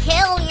could you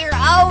kill your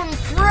own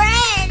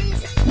friend?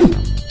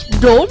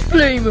 Don't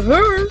blame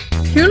her.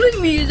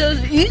 Killing me is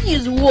as easy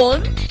as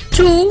 1,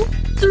 2,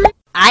 3.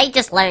 I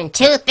just learned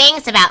 2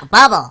 things about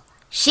Bubble.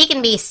 She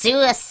can be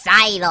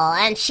suicidal,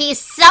 and she's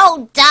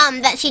so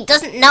dumb that she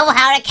doesn't know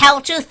how to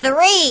count to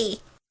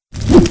 3.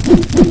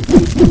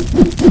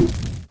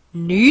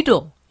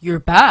 Needle, you're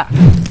back.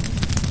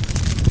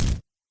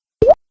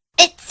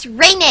 It's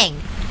raining.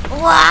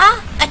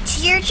 What? A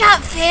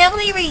Teardrop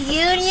family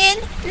reunion?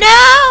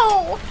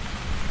 No!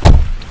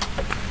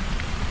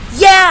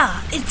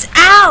 Yeah, it's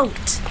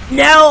out.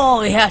 Now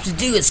all we have to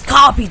do is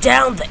copy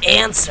down the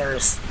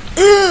answers.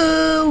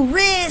 Ooh,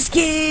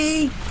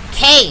 risky.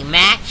 Okay,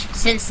 Match,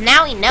 since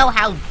now we know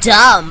how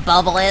dumb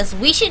Bubble is,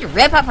 we should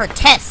rip up her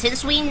test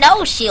since we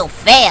know she'll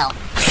fail.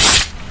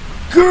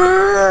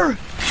 Grrr.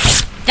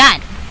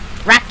 Done.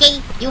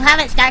 Rocky, you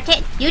haven't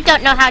started? You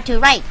don't know how to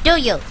write, do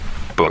you?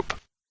 Boop.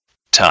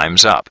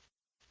 Time's up.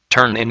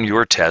 Turn in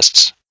your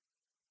tests.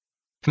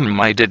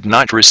 I did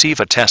not receive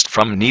a test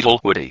from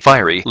Needle, Woody,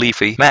 Fiery,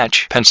 Leafy,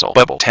 Match, Pencil,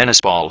 Bubble,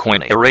 Tennis Ball,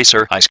 Coin,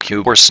 Eraser, Ice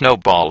Cube, or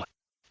Snowball.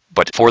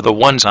 But for the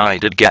ones I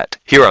did get,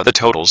 here are the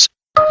totals.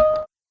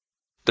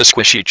 The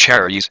Squishy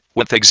Cherries,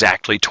 with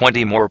exactly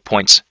 20 more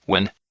points,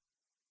 win.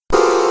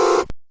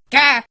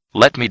 Grr.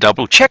 Let me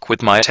double check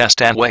with my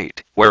test and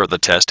wait, where are the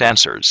test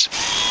answers?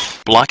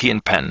 Blocky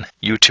and Pen,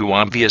 you two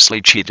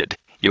obviously cheated.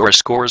 Your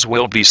scores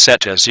will be set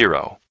to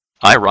 0.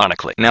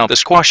 Ironically, now the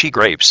Squashy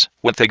Grapes,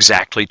 with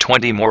exactly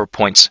 20 more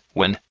points,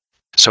 win.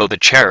 So the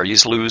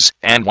Cherries lose,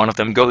 and one of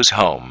them goes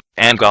home,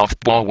 and Golf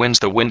Ball wins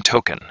the win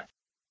token.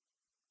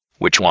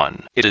 Which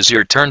one? It is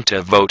your turn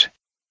to vote.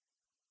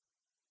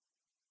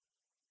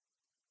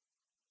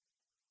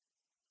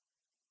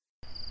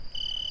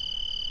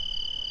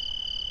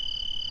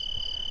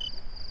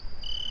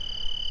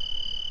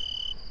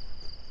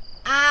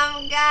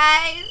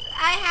 guys.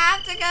 I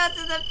have to go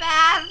to the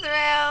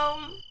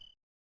bathroom.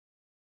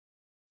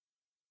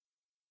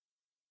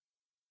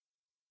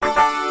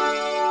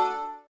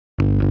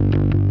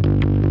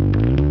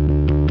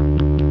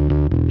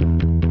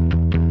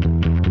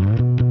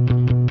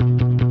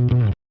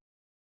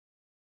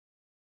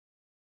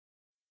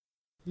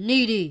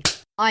 Needy,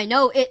 I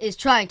know it is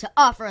trying to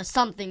offer us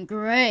something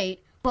great,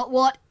 but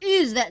what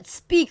is that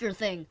speaker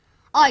thing?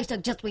 I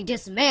suggest we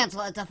dismantle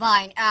it to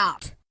find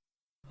out.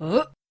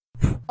 Huh?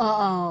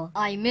 Uh-oh,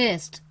 I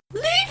missed.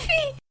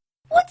 Leafy!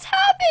 What's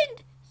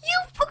happened?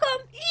 You've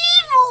become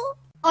evil!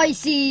 I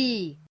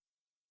see,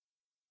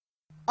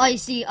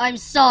 I'm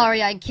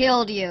sorry I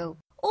killed you.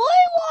 I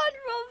want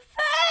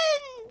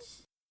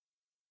revenge!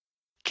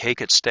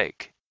 Cake at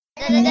stake.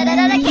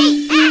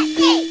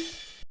 Cake!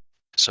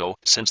 So,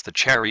 since the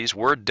cherries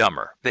were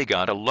dumber, they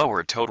got a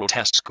lower total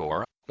test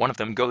score. One of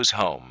them goes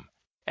home.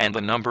 And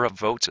the number of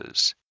votes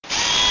is...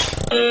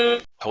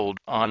 Hold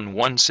on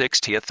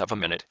 1/60th of a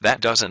minute. That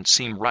doesn't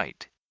seem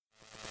right.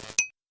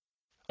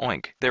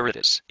 Oink, there it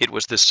is. It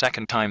was the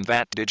second time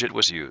that digit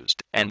was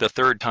used, and the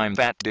third time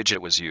that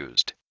digit was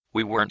used.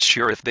 We weren't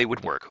sure if they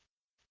would work.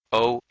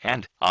 Oh,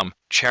 and,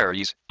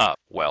 cherries,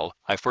 well,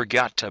 I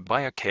forgot to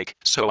buy a cake,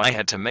 so I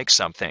had to make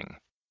something.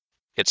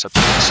 It's a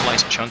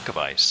thin-sliced chunk of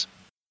ice.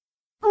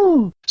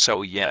 Ooh.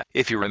 So yeah,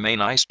 if you remain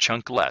ice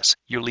chunkless,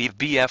 you leave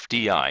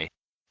BFDI.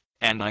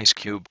 And Ice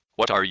Cube,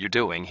 what are you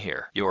doing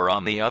here? You're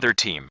on the other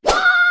team.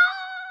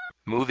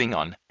 Moving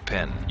on,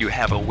 Pin, you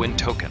have a win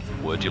token.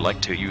 Would you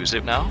like to use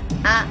it now?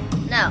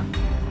 No.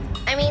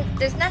 I mean,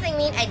 there's nothing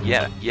mean I...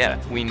 Yeah,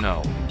 we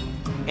know.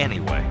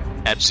 Anyway,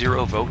 at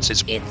 0 votes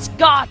It's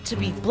got to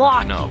be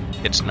Blocky. No,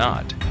 it's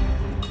not.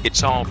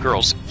 It's all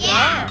girls.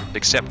 Yeah!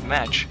 Except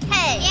Match.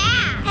 Hey!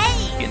 Yeah!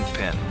 Hey! In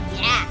Pin.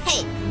 Yeah!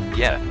 Hey!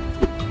 Yeah.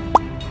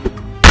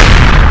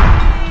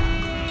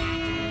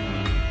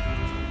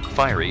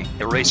 Fiery,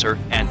 Eraser,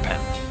 and Pen.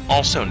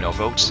 Also no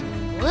votes.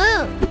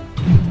 Woo!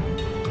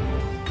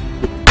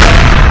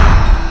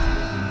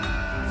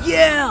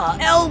 Yeah,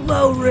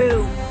 elbow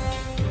room.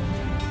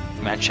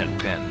 Match and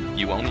Pen,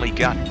 you only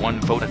got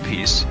 1 vote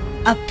apiece.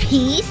 A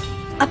piece?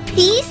 A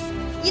piece?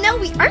 You know,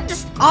 we aren't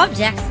just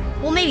objects.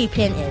 Well, maybe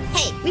Pin is.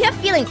 Hey! We have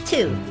feelings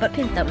too, but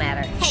pins don't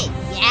matter. Hey!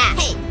 Yeah!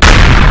 Hey!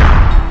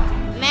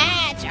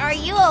 Match, are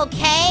you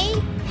okay?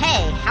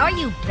 Hey, how are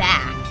you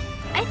back?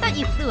 I thought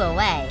you flew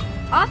away,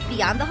 off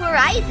beyond the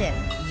horizon.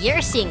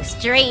 You're seeing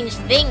strange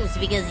things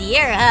because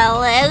you're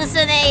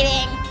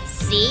hallucinating.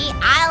 See,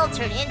 I'll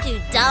turn into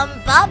Dumb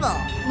Bubble.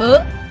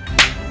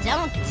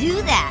 Don't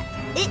do that.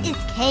 It is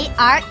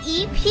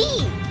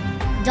KREP.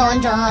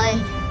 Dun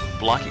dun.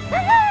 Blocky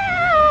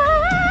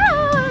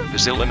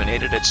is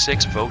eliminated at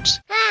 6 votes.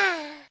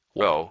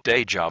 Whoa,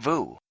 deja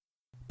vu.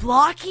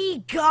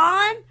 Blocky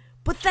gone?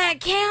 But that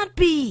can't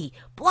be.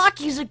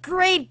 Blocky's a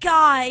great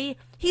guy.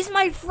 He's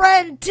my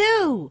friend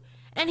too.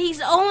 And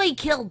he's only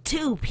killed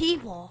 2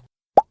 people.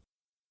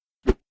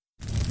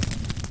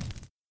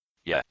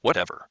 Yeah,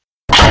 whatever.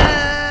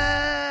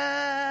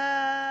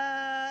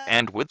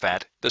 And with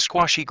that, the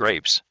Squashy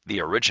Grapes, the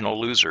original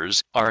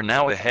losers, are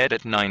now ahead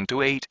at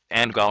 9-8,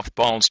 and Golf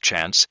Ball's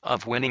chance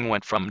of winning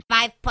went from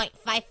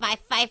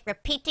 5.555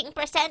 repeating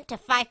percent to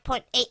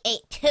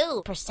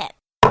 5.882%.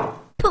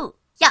 Pooh,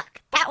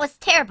 yuck, that was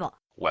terrible.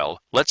 well,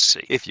 let's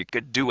see if you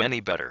could do any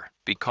better,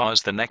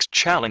 because the next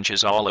challenge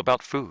is all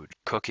about food,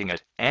 cooking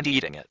it, and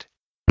eating it.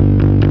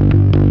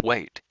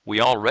 Wait,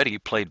 we already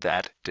played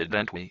that,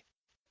 didn't we?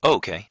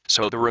 Okay,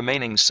 so the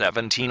remaining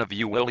 17 of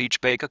you will each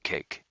bake a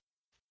cake.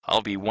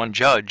 I'll be one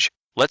judge.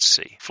 Let's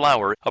see.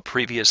 Flower, a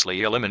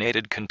previously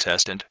eliminated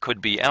contestant, could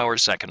be our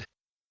second.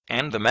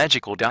 And the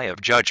magical die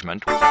of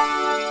judgment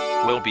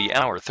will be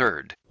our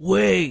third.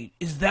 Wait,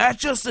 is that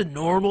just a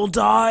normal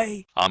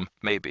die?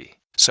 Maybe.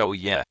 So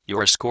yeah,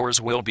 your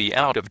scores will be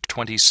out of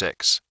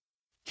 26.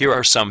 Here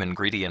are some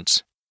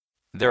ingredients.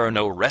 There are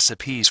no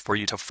recipes for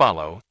you to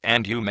follow,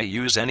 and you may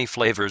use any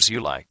flavors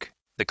you like.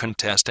 The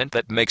contestant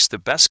that makes the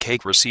best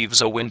cake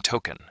receives a win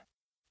token.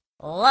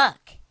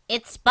 Look,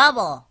 it's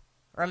Bubble.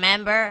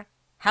 Remember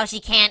how she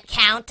can't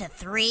count to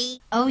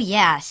 3? Oh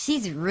yeah,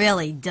 she's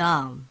really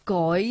dumb.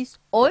 Guys,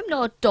 I'm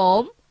not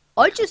dumb.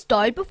 I just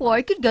died before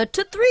I could get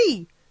to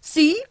 3.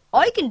 See,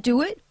 I can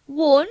do it.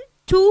 1,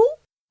 2.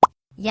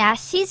 Yeah,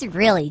 she's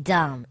really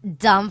dumb.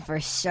 Dumb for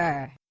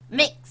sure.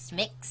 Mix,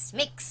 mix,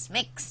 mix,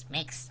 mix,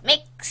 mix,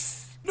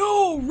 mix.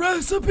 No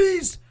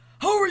recipes?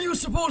 How are you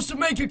supposed to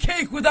make a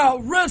cake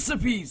without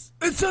recipes?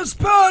 It's as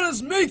bad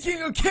as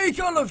making a cake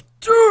out of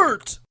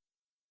dirt!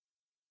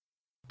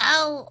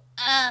 Oh,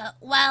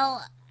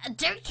 well, a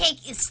dirt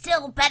cake is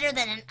still better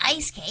than an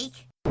ice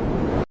cake.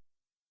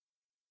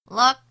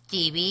 Look,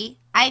 GB,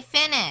 I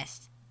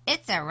finished.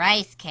 It's a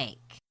rice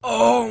cake.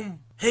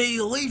 Hey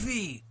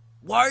Leafy,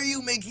 why are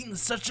you making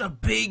such a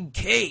big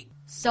cake?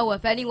 So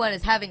if anyone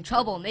is having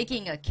trouble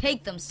making a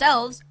cake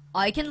themselves,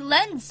 I can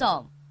lend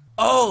some.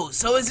 Oh,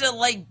 so is it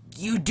like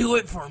you do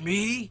it for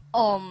me?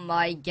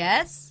 I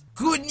guess.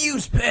 Good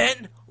news,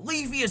 Ben!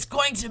 Leafy is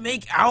going to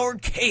make our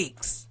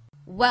cakes!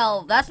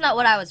 Well, that's not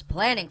what I was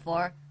planning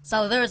for.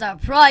 so there's a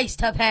price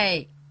to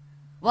pay.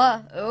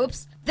 What?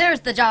 Oops,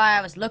 there's the jar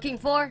I was looking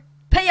for.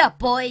 Pay up,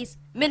 boys.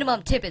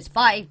 Minimum tip is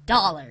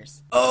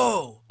 $5.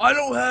 Oh, I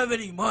don't have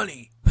any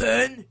money.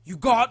 Pen, you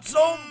got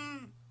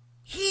some?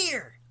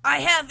 Here, I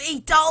have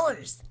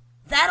 $8.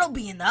 That'll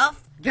be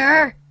enough.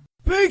 Grr.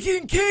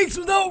 Baking cakes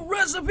without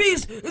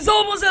recipes is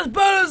almost as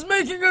bad as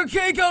making a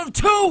cake out of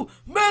 2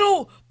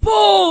 metal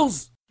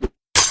balls!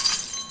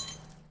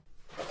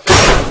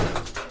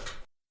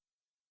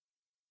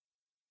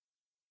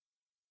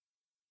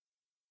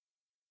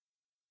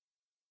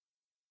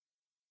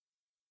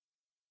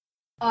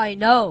 I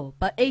know,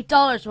 but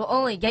 $8 will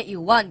only get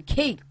you 1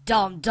 cake,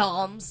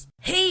 dum-dums.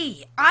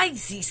 Hey, I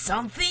see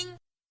something.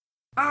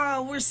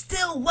 We're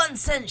still 1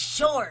 cent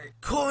short.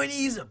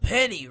 Coiny's a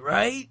penny,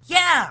 right?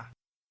 Yeah.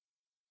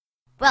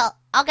 Well,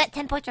 I'll get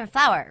 10 points from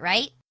flour,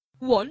 right?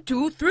 1,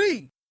 2,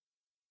 3.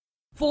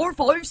 4,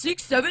 5,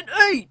 6, 7,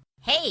 8.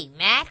 Hey,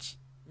 Match.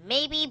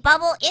 Maybe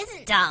Bubble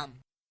isn't dumb.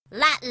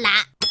 La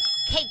la.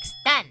 Cake's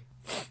done.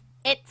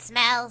 It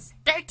smells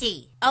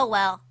dirty. Oh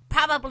well,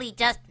 probably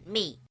just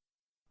me.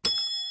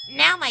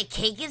 Now my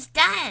cake is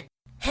done.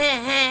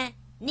 Heh heh.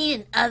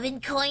 Need an oven,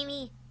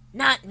 Coiny?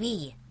 Not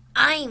me.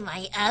 I'm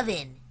my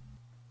oven.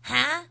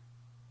 Huh?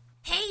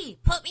 Hey,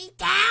 put me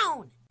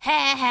down.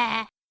 Heh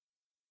heh.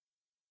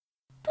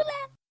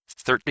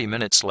 30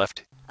 minutes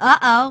left.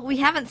 Uh-oh, we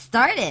haven't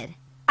started.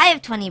 I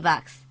have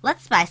 $20.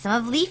 Let's buy some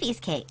of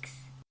Leafy's cakes.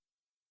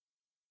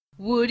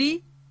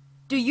 Woody,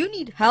 do you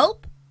need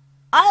help?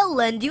 I'll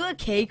lend you a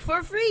cake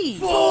for free.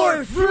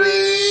 For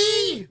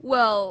free?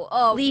 Well,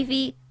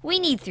 Leafy, we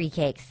need 3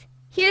 cakes.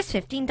 Here's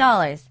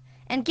 $15,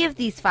 and give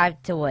these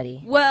 5 to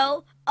Woody.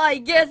 well, I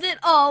guess it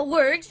all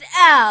works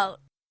out.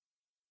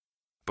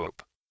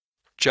 Boop.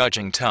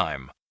 Judging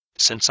time.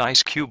 Since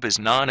Ice Cube is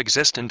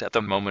non-existent at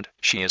the moment,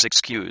 she is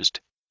excused.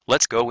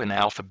 Let's go in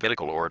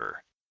alphabetical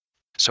order.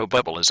 So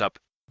Bubble is up.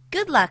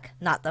 Good luck,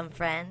 not them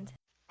friend.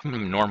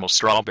 Normal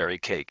strawberry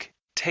cake.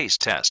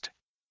 Taste test.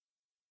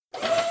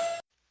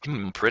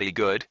 Pretty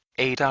good.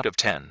 8 out of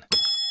 10.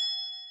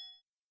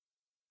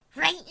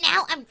 Right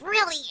now, I'm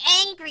really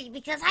angry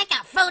because I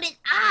got voted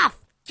off.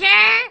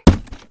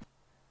 Grr!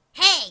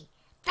 Hey,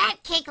 that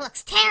cake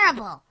looks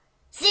terrible.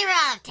 0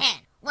 out of 10.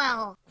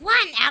 Well, 1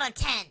 out of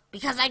 10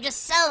 because I'm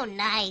just so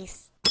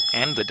nice.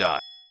 And the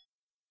dot.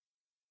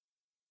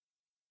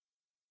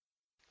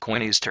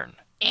 Coiny's turn.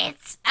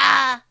 It's,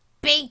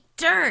 big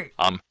dirt.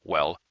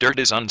 Well, dirt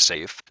is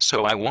unsafe,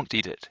 so I won't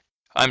eat it.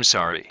 I'm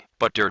sorry,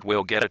 but dirt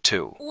will get a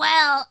 2.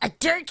 Well, a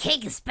dirt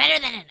cake is better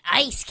than an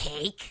ice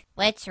cake.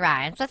 Which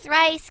rhymes with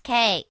rice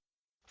cake.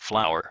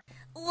 Flour.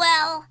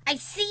 Well, I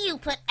see you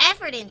put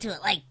effort into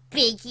it, like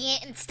baking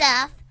it and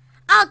stuff.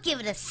 I'll give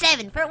it a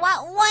 7 for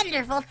what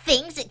wonderful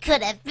things it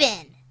could have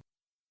been.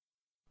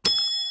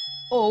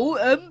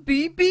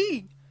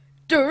 OMBB.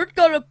 Dirt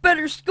got a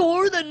better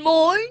score than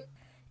mine?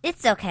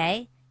 It's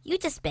okay. You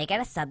just bake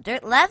at a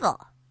subdirt level.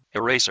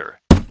 Eraser.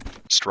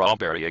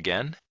 Strawberry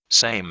again.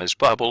 Same as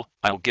Bubble.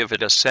 I'll give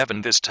it a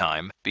 7 this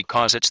time,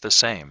 because it's the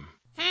same.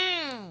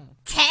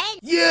 10?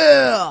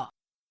 Yeah!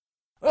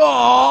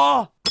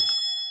 Aww!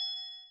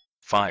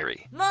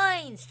 Fiery.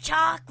 Mine's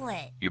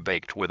chocolate. You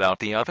baked without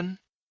the oven?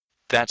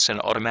 That's an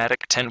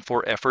automatic 10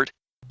 for effort.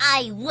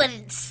 I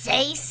wouldn't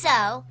say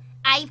so.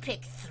 I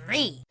picked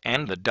 3.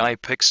 And the die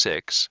pick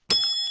 6.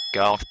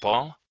 Golf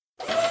ball?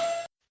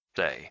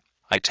 Say,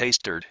 I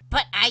taste dirt.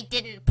 But I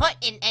didn't put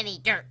in any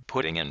dirt.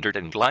 Putting in dirt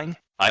and lying?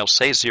 I'll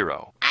say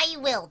 0. I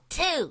will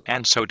too.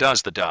 And so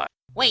does the die.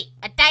 Wait,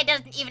 a die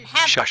doesn't even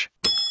have... Shush.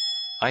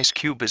 Ice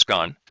Cube is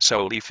gone,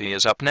 so Leafy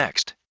is up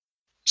next.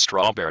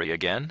 Strawberry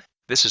again?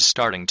 This is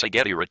starting to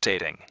get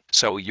irritating,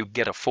 so you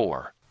get a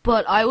 4.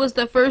 But I was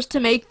the first to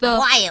make the...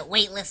 Quiet,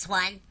 weightless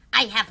one.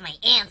 I have my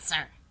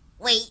answer.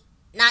 Wait,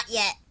 not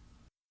yet.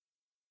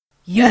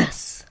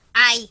 Yes.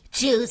 I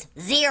choose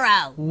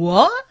 0.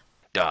 What?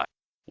 Die.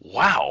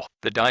 Wow,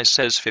 the die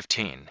says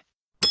 15.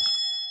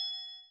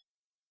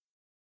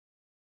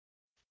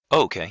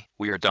 Okay,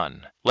 we are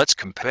done. Let's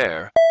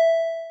compare.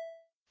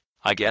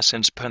 I guess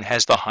since Pen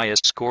has the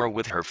highest score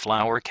with her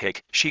flour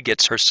cake, she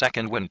gets her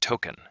second win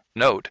token.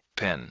 Note,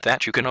 Pen,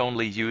 that you can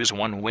only use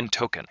 1 win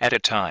token at a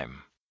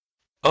time.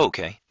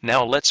 Okay,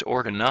 now let's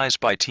organize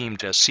by team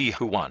to see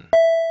who won.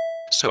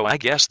 So I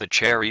guess the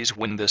cherries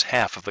win this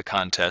half of the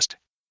contest.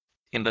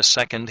 In the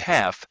second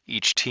half,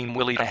 each team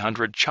will eat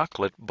 100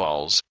 chocolate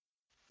balls.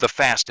 The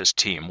fastest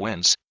team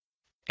wins.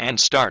 And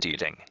start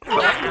eating.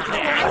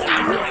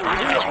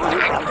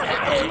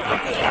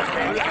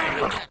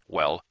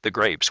 Well, the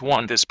grapes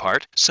won this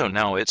part, so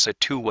now it's a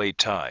 2-way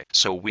tie,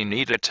 so we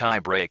need a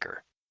tiebreaker.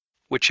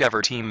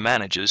 Whichever team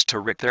manages to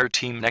rip their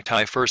team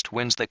necktie first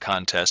wins the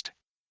contest.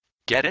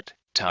 Get it?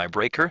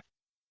 Tiebreaker?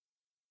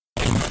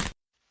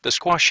 The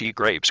squashy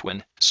grapes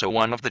win, so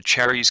one of the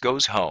cherries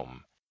goes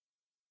home.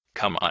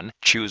 Come on,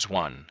 choose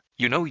one.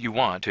 You know you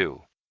want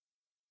to.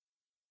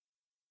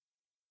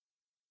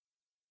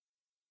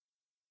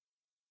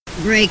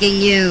 Breaking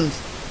news.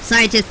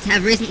 Scientists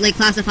have recently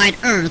classified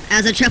Earth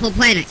as a triple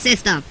planet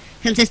system,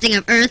 consisting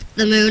of Earth,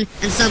 the Moon,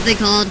 and something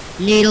called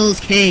Needles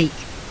Cake.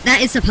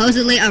 That is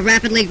supposedly a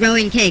rapidly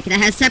growing cake that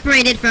has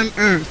separated from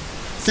Earth.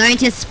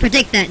 Scientists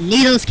predict that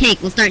Needle's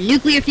cake will start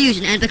nuclear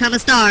fusion and become a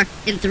star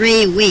in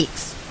 3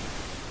 weeks.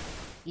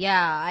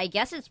 Yeah, I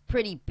guess it's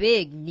pretty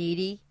big,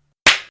 Needy.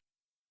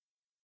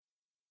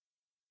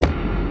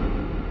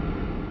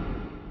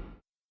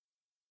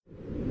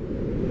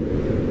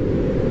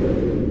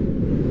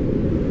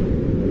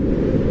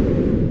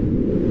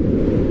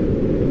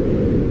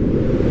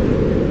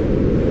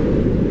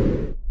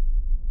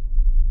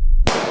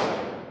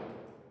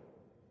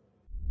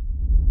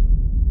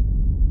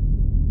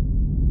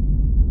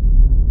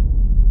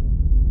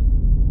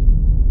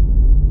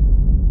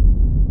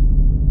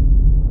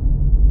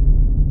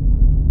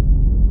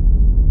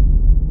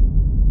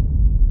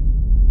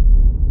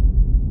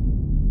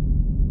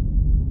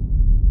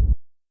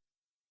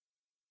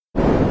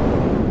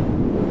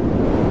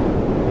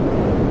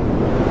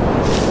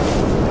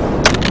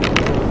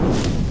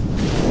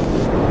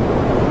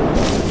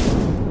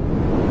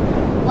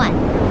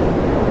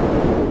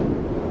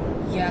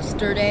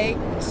 Yesterday,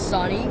 it's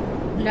sunny.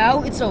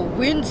 Now it's a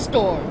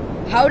windstorm.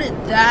 How did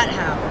that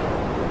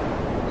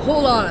happen?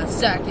 Hold on a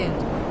second.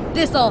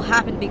 This all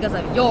happened because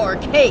of your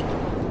cake,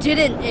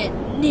 didn't it,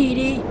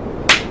 Needy?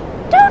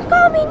 Don't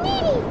call me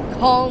Needy!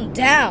 Calm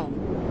down.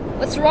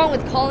 What's wrong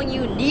with calling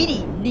you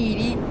Needy,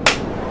 Needy?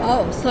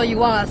 Oh, so you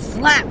want a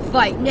slap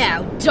fight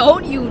now,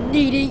 don't you,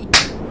 Needy?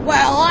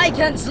 Well, I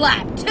can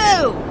slap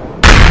too!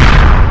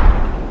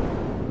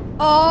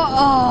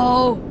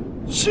 Uh-oh!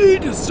 She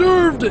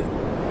deserved it.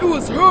 It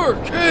was her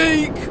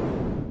cake.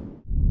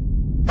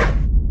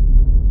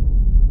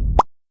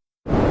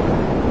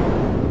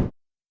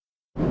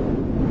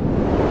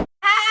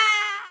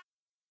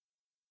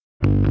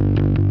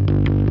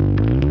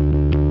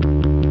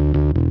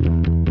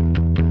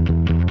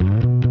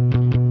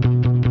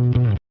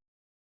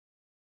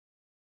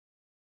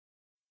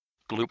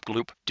 Gloop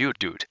gloop doot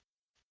doot.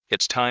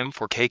 It's time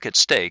for cake at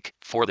stake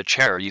for the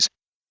cherries.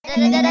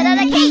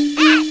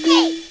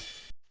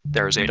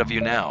 There's 8 of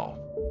you now.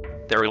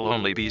 There'll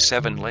only be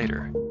 7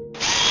 later.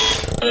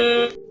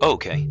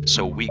 Okay,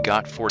 so we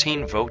got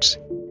 14 votes.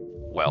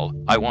 Well,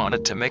 I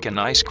wanted to make an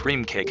ice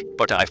cream cake,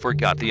 but I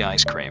forgot the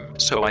ice cream,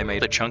 so I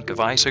made a chunk of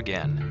ice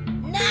again.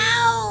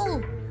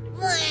 No!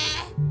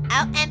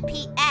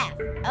 OMPF.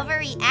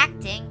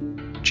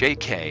 Overreacting.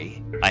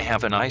 JK, I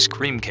have an ice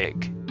cream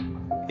cake.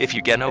 If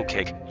you get no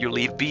cake, you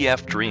leave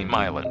BF Dream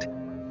Island.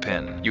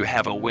 Pin, you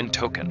have a win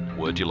token.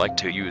 Would you like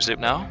to use it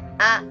now?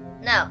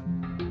 No.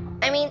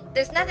 I mean,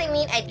 there's nothing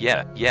mean I...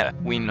 Yeah,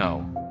 we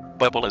know.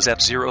 Bubble is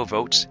at 0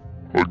 votes.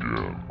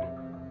 Again.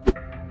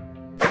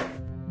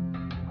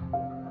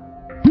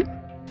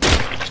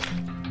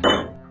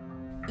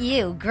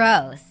 Ew,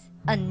 gross.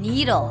 A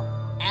needle.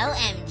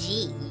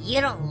 OMG,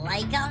 you don't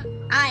like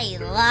them? I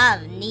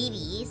love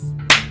needies.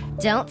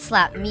 Don't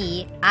slap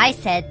me. I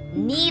said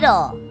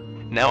needle.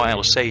 Now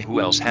I'll say who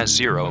else has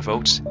 0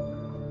 votes.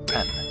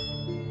 Pen,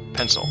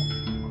 pencil,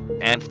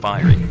 and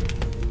fiery.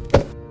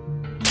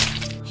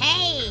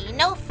 Hey,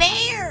 no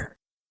fair!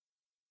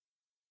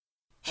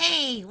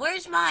 Hey,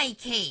 where's my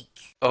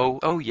cake?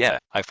 Oh yeah,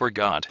 I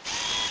forgot.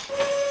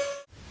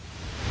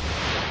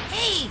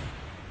 Hey!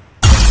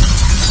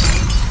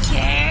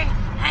 Care?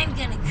 I'm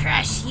gonna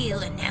crush you,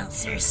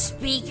 announcer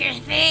speaker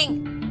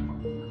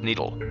thing!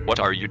 Needle, what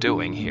are you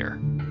doing here?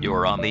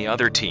 You're on the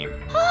other team.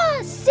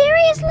 Oh,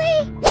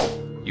 seriously?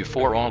 You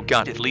 4 all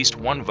got at least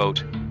 1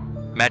 vote.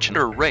 Match and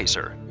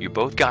Eraser, you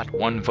both got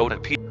 1 vote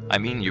apiece. I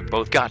mean, you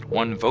both got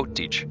 1 vote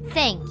each.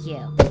 Thank you.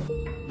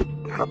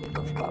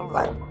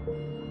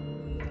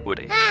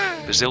 Woody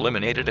is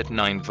eliminated at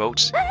 9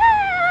 votes.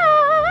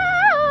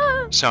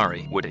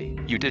 Sorry, Woody,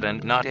 you did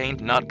and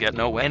ain't not get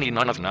no any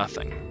none of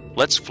nothing.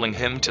 Let's fling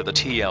him to the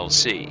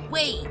TLC.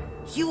 Wait,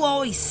 you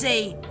always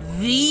say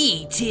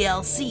the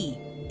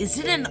TLC. Is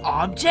it an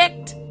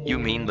object? You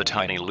mean the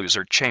tiny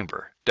loser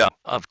chamber? Duh,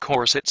 of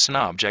course it's an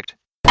object.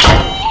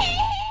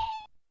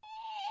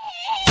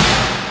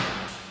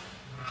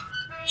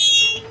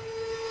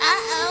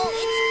 Uh-oh,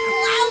 it's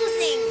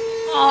closing!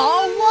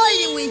 Oh, why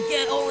do we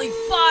get only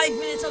 5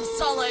 minutes of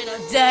sunlight a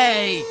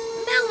day?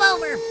 Move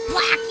over,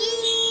 Blackie!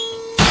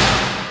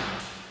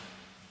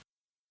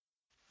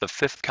 The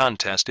 5th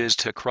contest is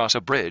to cross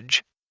a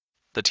bridge.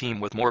 The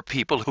team with more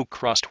people who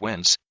crossed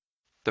wins.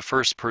 The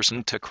first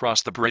person to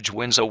cross the bridge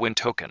wins a win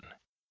token.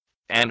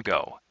 And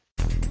go.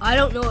 I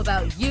don't know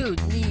about you,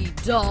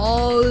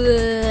 Needle,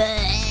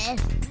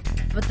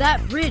 but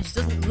that bridge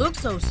doesn't look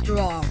so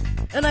strong,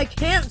 and I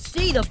can't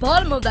see the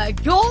bottom of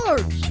that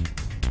gorge.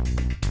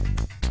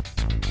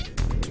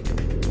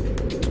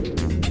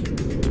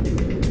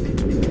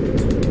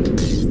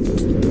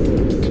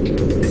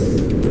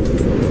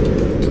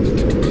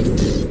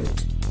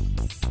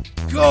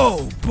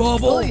 Go,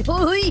 Bubble!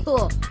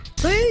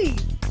 Hey!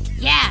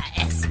 Yeah,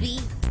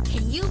 SB,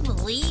 can you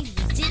believe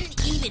you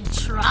didn't even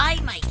try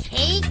my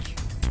cake?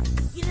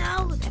 You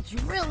know, that's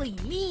really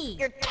mean.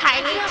 You're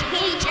tiny,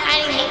 teeny,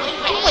 tiny.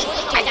 Are you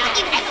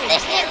even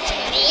listening to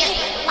me?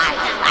 Wow.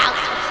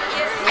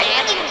 Are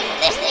you even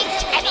listening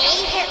to me?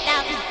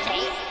 Now, the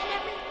taste and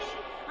everything.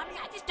 I mean,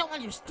 I just don't don't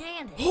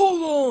understand it.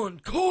 Hold on,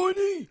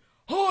 Coiny!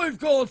 I've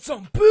got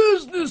some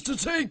business to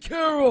take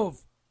care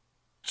of!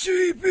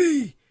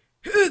 GB,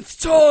 it's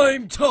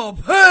time to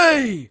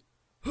pay!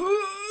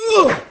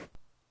 Do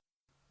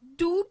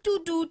do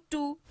do do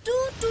do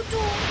do do.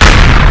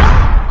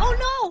 Oh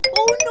no!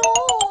 Oh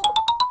no!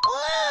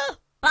 Ah!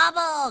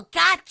 Bubble,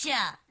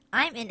 gotcha!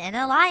 I'm in an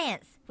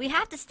alliance. We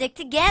have to stick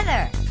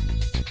together.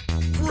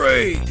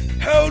 Great!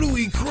 How do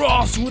we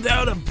cross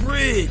without a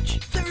bridge?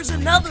 There's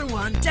another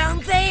one down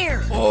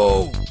there.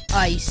 Oh,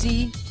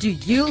 Icy, do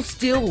you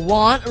still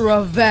want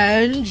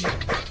revenge?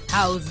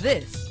 How's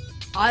this?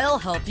 I'll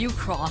help you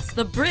cross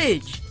the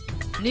bridge.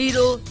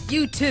 Needle,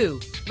 you too.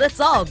 Let's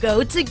all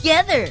go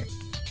together.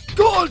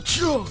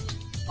 gotcha!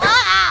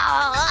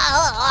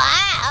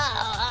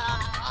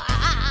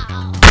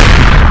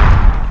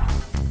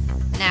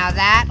 Now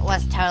that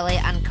was totally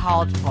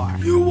uncalled for.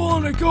 You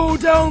wanna go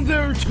down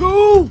there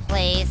too?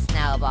 Please,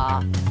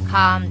 Snowball,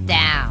 calm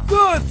down.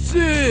 That's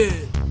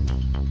it!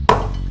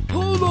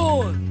 Hold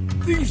on!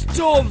 These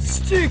dumb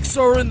sticks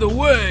are in the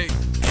way!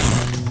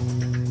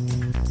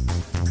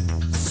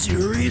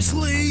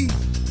 Seriously?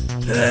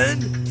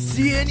 Pen,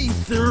 see any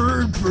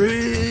third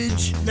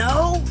bridge?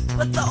 No,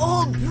 but the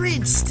old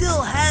bridge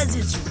still has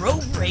its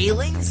rope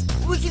railings.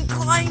 We can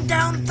climb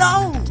down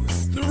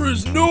those. There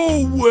is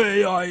no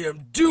way I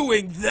am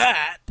doing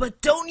that!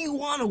 But don't you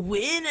want to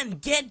win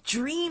and get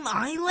Dream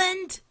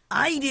Island?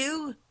 I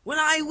do. When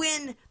I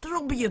win,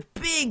 there'll be a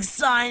big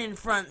sign in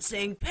front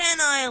saying Pen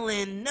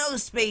Island, no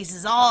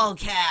spaces, all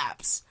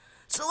caps.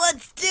 So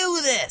let's do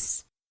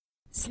this.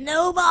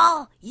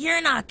 Snowball,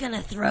 you're not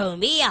gonna throw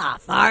me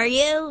off, are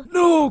you?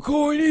 No,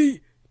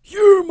 Coiny!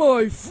 You're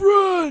my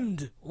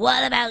friend!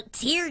 What about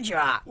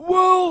Teardrop?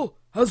 Well,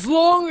 as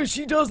long as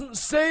she doesn't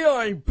say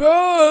I'm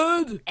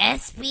bad!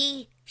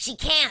 SB, she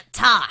can't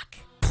talk.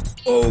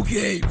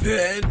 Okay,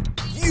 Pen,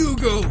 you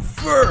go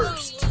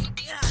first!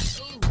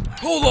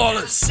 Hold on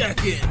a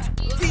second!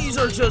 These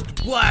are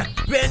just black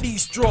bendy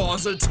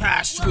straws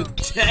attached with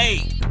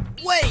tape!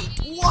 Wait,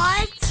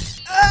 what?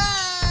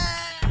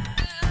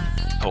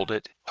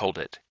 Hold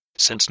it.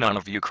 Since none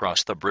of you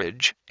crossed the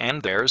bridge,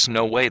 and there's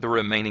no way the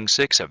remaining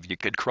 6 of you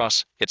could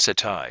cross, it's a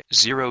tie,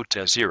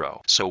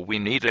 0-0. So we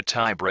need a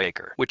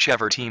tiebreaker.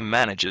 Whichever team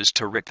manages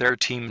to rip their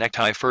team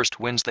necktie first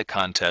wins the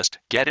contest.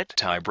 Get it,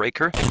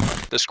 tiebreaker?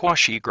 The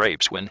squashy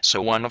grapes win,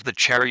 so one of the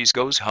cherries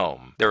goes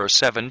home. There are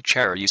 7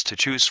 cherries to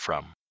choose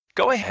from.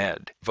 Go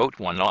ahead, vote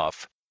one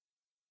off.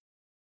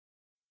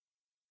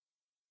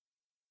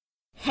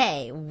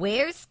 Hey,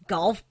 where's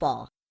Golf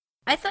Ball?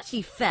 I thought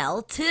she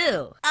fell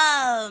too.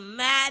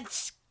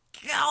 Match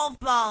golf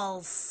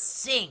balls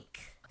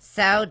sink.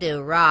 So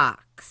do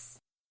rocks.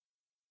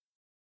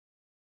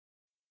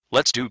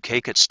 Let's do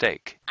cake at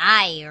stake.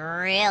 I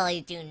really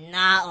do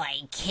not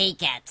like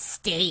cake at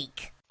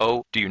steak.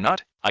 Oh, do you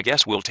not? I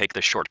guess we'll take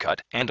the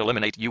shortcut and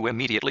eliminate you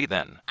immediately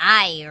then.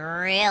 I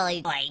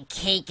really like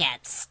cake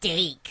at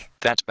steak.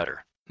 That's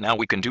better. Now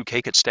we can do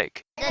cake at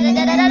stake. Cake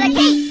at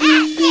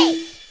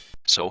steak!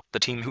 So, the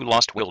team who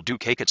lost will do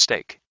cake at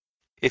stake.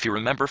 If you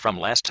remember from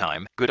last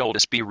time, good old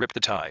SB ripped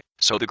the tie,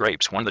 so the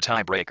grapes won the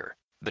tiebreaker.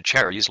 The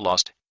cherries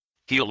lost.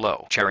 Heel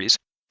low, cherries.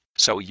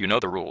 So you know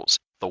the rules.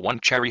 The one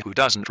cherry who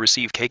doesn't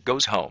receive cake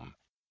goes home.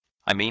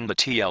 I mean the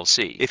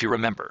TLC, if you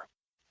remember.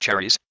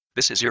 Cherries,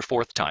 this is your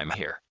 4th time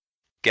here.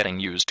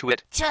 Getting used to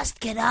it? Just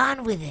get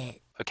on with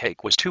it. A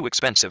cake was too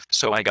expensive,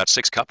 so I got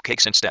 6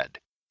 cupcakes instead.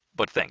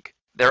 But think,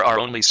 there are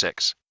only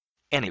 6.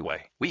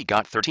 Anyway, we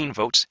got 13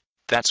 votes.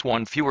 That's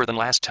 1 fewer than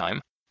last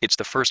time. It's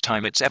the first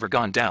time it's ever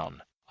gone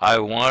down. I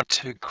want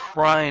to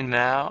cry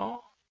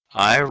now.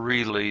 I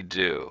really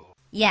do.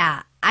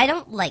 Yeah, I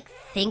don't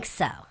think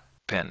so.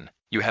 Pen,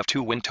 you have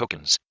 2 win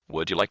tokens.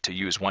 Would you like to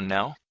use one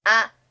now?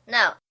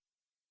 No.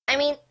 I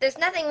mean, there's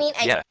nothing mean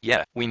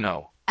Yeah, we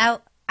know.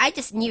 Oh, I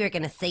just knew you were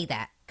gonna say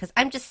that, because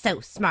I'm just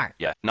so smart.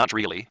 Yeah, not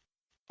really.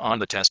 On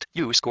the test,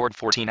 you scored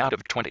 14 out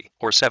of 20,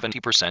 or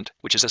 70%,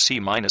 which is a C-.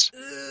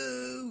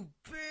 Ooh,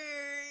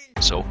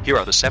 burn. So, here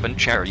are the 7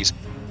 cherries.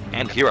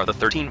 And here are the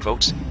 13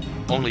 votes.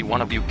 Only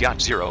one of you got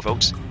 0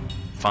 votes.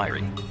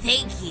 Fiery.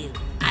 Thank you.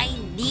 I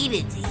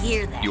needed to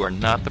hear that. You are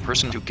not the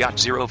person who got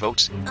 0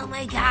 votes. Oh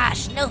my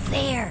gosh, no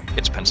fair.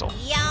 It's Pencil,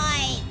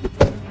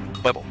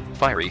 Yoink! Bubble,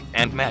 Fiery,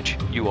 and Match.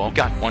 You all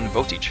got 1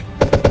 vote each.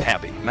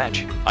 Happy,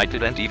 Match. I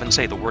didn't even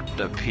say the word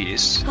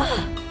peace.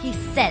 He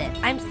said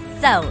it. I'm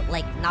so,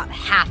 not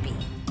happy.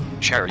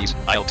 Cherries,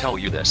 I'll tell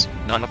you this.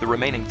 None of the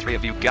remaining 3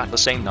 of you got the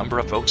same number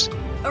of votes.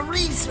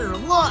 Eraser,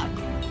 look!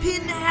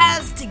 Pin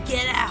has to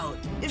get out.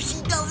 If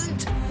she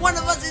doesn't, one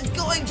of us is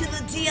going to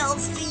the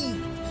TLC.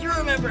 You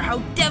remember how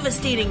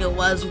devastating it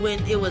was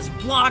when it was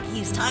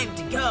Blocky's time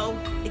to go.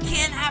 It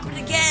can't happen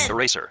again.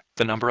 Eraser,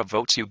 the number of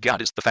votes you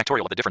got is the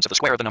factorial of the difference of the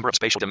square of the number of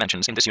spatial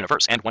dimensions in this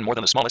universe and 1 more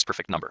than the smallest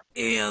perfect number.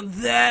 And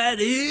that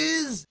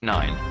is...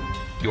 9.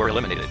 You're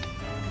eliminated.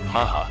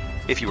 Haha.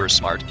 If you were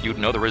smart, you'd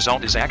know the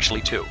result is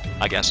actually 2.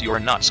 I guess you're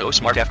not so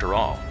smart after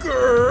all.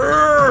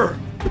 Grrr!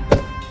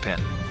 Pen.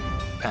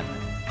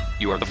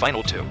 You are the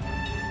final 2.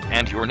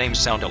 And your names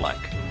sound alike.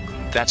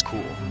 That's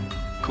cool.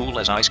 cool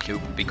as Ice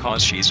Cube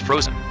because she's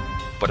frozen.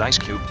 But Ice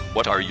Cube,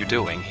 what are you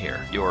doing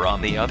here? You're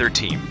on the other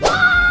team.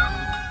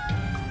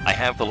 I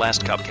have the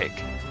last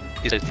cupcake.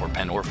 Is it for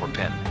Pen or for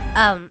Pin?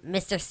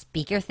 Mr.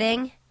 Speaker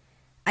Thing?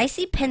 I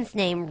see Pen's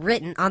name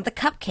written on the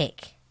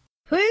cupcake.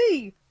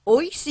 Hey,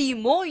 I see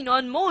mine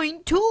on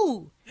mine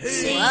too.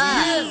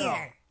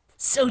 Wow.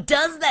 So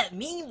does that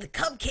mean the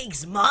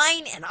cupcake's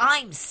mine and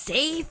I'm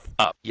safe?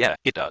 Yeah,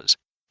 it does.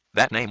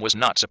 That name was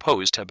not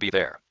supposed to be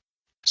there.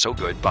 So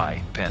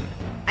goodbye, Pen.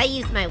 I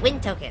used my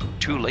win token.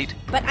 Too late.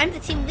 But I'm the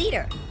team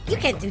leader. You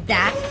can't do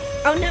that.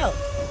 Oh no.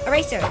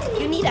 Eraser,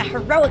 you need a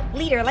heroic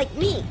leader like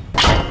me.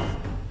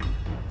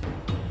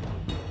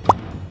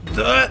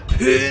 That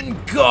Pin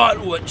got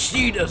what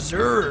she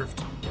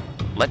deserved.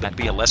 Let that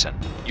be a lesson.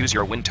 Use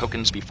your win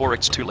tokens before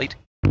it's too late.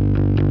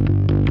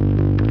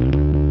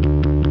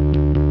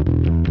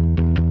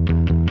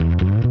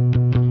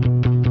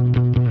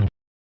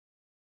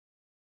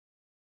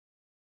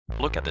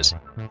 Look at this.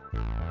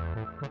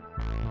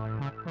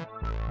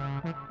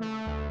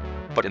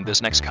 But in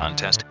this next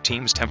contest,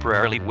 teams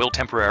will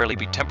temporarily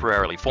be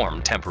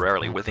formed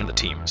temporarily within the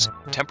teams.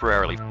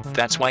 Temporarily.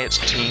 That's why it's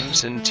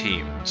teams and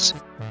teams.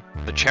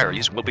 The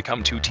cherries will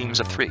become 2 teams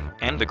of 3,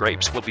 and the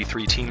grapes will be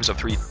 3 teams of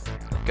 3.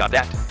 Got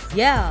that?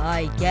 Yeah,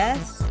 I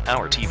guess.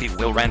 Our TV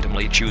will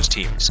randomly choose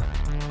teams.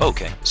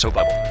 Okay, so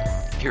Bubble,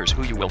 here's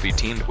who you will be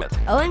teamed with.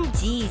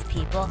 OMGs,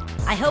 people.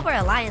 I hope our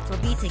alliance will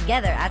be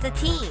together as a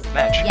team.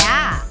 Match.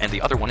 Yeah. And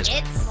the other one is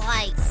It's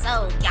like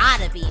so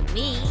gotta be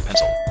me.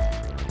 Pencil.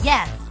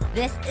 Yes,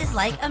 this is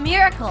like a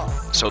miracle.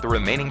 So the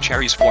remaining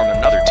cherries form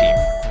another team.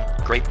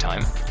 Grape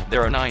time.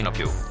 There are 9 of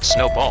you.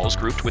 Snowballs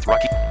grouped with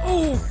Rocky.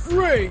 Oh,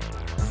 great!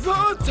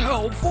 That's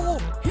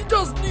helpful! He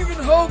doesn't even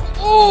have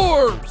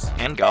arms!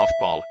 And Golf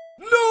Ball.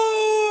 No!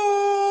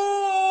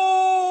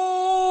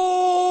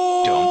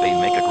 Don't they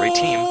make a great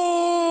team?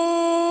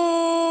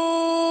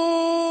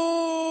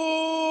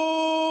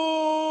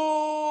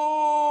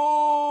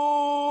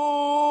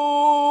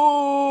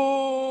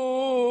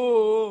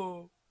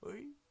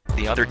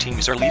 The other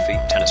teams are Leafy,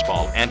 Tennis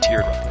Ball, and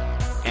Teardrop,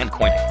 and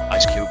Coining,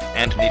 Ice Cube,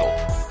 and Needle.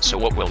 So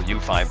what will you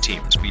 5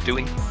 teams be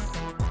doing?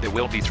 There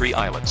will be 3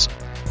 islands.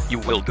 You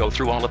will go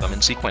through all of them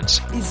in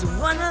sequence. Is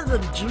one of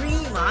them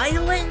Dream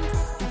Island?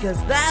 Because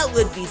that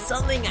would be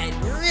something I'd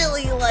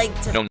really like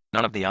to... No,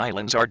 none of the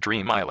islands are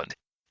Dream Island.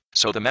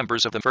 So the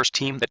members of the first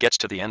team that gets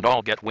to the end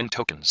all get win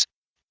tokens.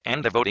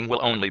 And the voting will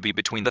only be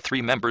between the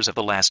 3 members of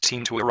the last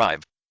team to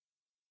arrive.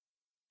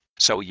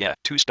 So yeah,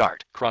 to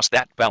start, cross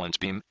that balance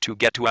beam to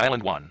get to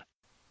Island 1.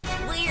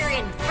 We're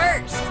in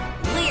first!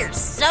 We're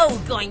so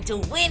going to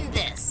win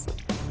this!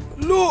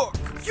 Look!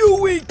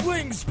 You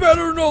weaklings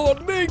better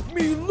not make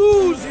me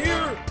lose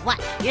here! What,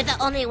 you're the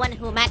only one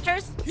who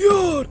matters?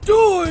 Yeah,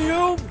 I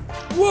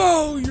am!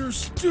 Wow, you're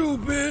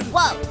stupid!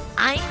 Whoa,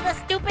 I'm the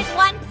stupid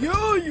one?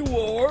 Yeah, you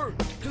are!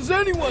 Because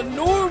anyone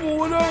normal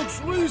would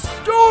actually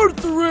start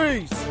the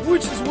race!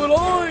 Which is what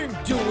I'm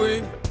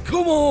doing!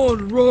 Come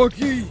on,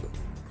 Rocky!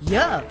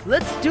 Yeah,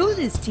 let's do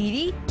this,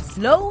 TD.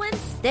 Slow and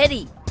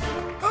steady.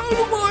 Out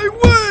of my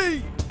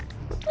way!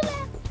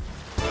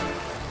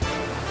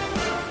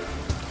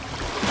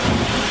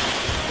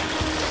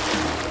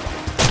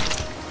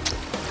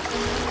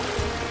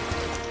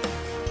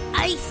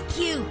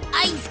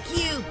 Ice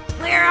Cube,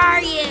 where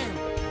are you?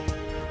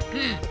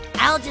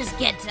 I'll just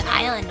get to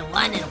Island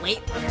 1 and wait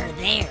for her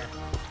there.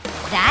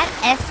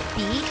 That SB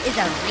is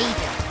a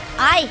rager.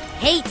 I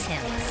hate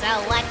him. So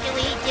what do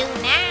we do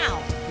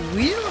now?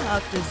 We'll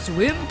have to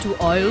swim to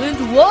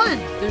Island 1.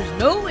 There's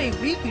no way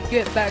we could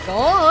get back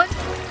on.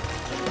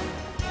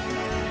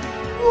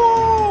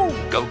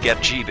 Whoa! Go get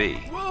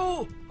GB.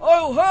 Well,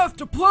 I'll have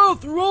to plow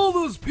through all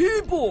those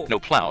people. No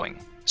plowing.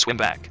 Swim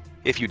back.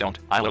 If you don't,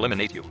 I'll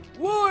eliminate you.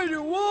 Why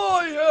do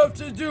I have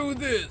to do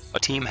this? A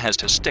team has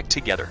to stick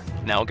together.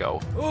 Now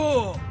go.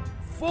 Oh,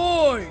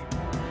 fine.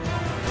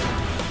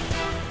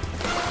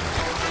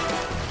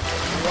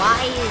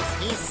 Why is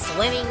he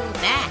swimming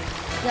back?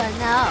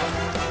 Dunno.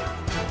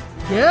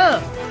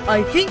 Yeah,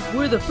 I think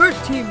we're the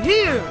first team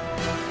here.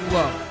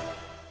 Wow.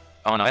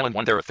 On Island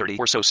 1 there are 30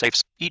 or so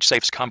safes. Each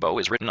safe's combo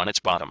is written on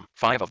its bottom.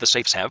 5 of the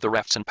safes have the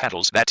rafts and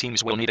paddles that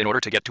teams will need in order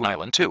to get to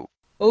Island 2.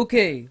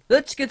 Okay,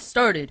 let's get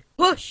started.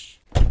 Push!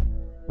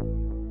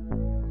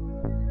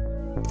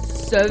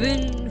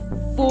 7,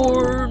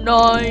 4,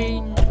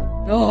 9...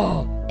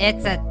 Oh!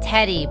 It's a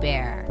teddy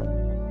bear.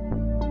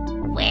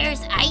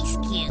 Where's Ice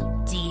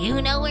Cube? Do you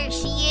know where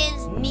she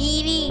is,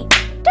 Needy?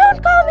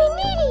 Don't call me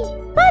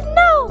needy, but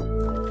no.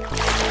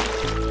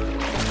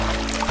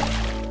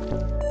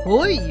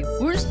 Hoi,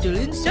 we're still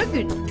in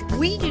second.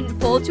 We didn't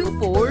fall too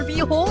far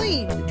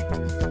behind.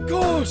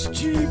 Gosh,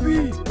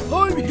 GB,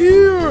 I'm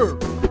here.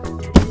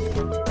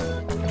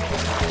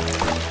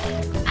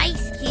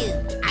 Ice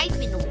Cube, I've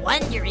been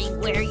wondering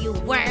where you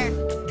were.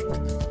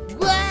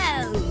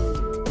 Whoa!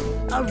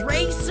 A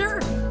racer?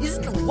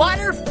 Isn't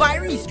water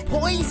Firey's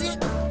poison?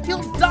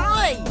 He'll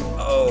die!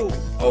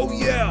 Oh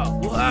yeah,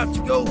 we'll have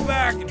to go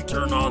back and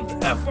turn on the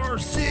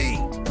FRC.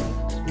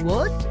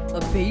 What? A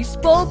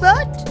baseball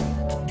bat?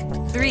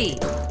 3,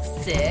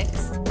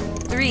 6,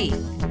 3.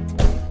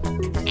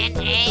 An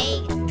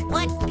egg?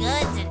 What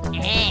good's an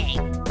egg?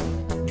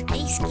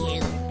 Ice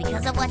Cube,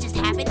 because of what just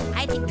happened,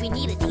 I think we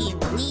need a team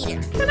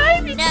leader. Can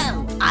I be?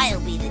 No,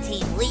 I'll be the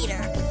team leader.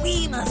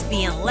 We must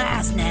be in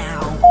last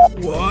now.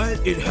 What?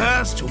 It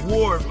has to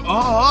warm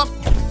up?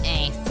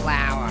 A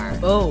flower.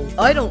 Oh,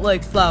 I don't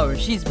like Flower.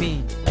 She's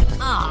mean.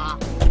 Aw.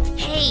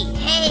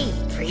 Hey,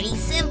 pretty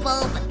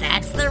simple, but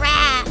that's the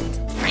raft.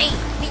 Great,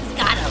 we've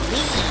got a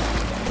lead.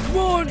 Come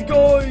on,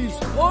 guys!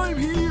 I'm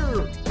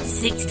here!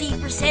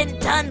 60%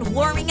 done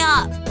warming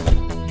up.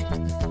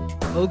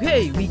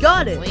 Okay, we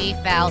got it. We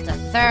fell to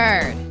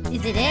third.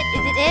 Is it it?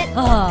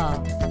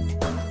 Ah.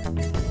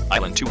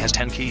 Island 2 has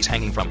 10 keys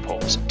hanging from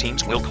poles.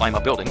 Teams will climb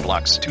up building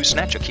blocks to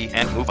snatch a key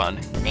and move on.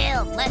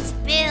 Build, let's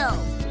build.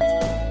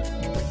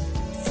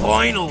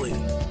 Finally!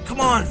 Come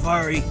on,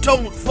 Fiery,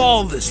 don't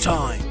fall this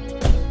time!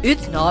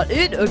 It's not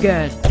it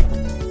again.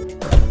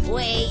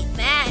 Wait,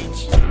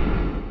 match.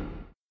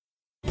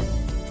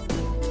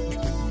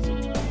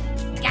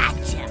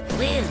 Gotcha,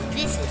 Blue,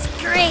 this is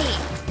great.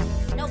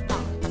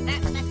 Snowball,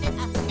 that method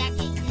of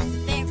stacking is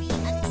very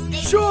unstable.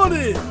 Shot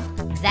it!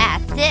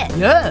 That's it.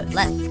 Yes.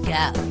 Let's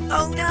go.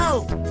 Oh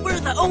no!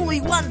 We're the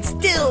only ones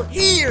still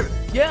here!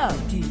 Yeah,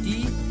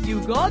 Dee,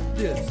 you got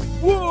this.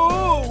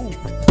 Whoa!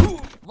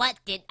 What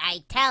did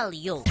I tell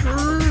you?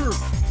 Grr.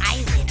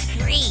 Island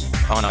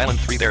 3. On Island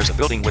 3 there's a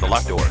building with a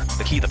locked door.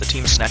 The key that the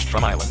team snatched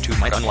from Island 2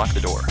 might unlock the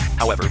door.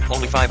 However,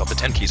 only 5 of the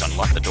 10 keys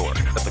unlock the door.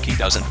 If the key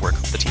doesn't work,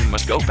 the team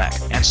must go back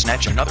and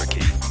snatch another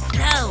key.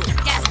 No, it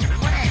doesn't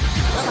work.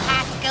 We'll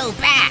have to go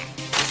back.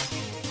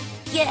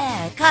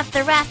 Yeah, got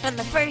the raft on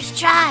the first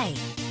try.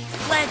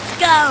 Let's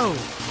go.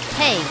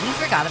 Hey, we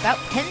forgot about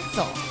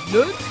Pencil.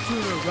 Let's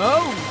turn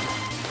around.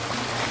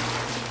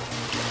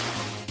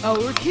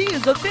 Our key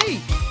is a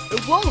fake.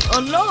 It won't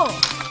unlock.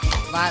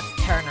 Let's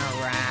turn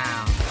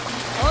around.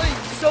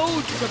 I'm so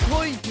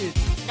disappointed.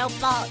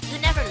 Snowball, you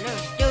never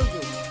learn, do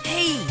you?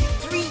 Hey,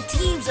 3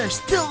 teams are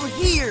still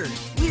here!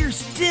 We're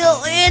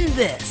still in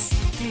this!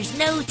 There's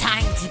no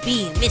time to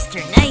be Mr.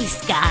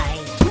 Nice Guy.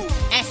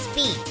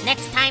 SB,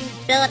 next time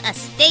build a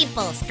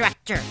staple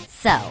structure.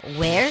 So,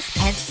 where's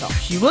Pencil?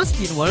 She must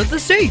be in one of the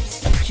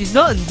safes. She's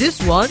not in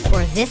this one.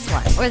 Or this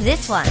one, or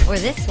this one, or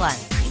this one.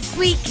 If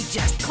we could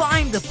just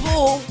climb the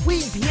pole,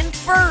 we'd be in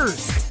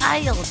first!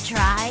 I'll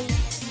try.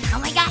 Oh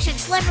my gosh,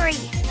 it's slippery.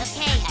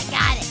 Okay, I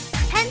got it.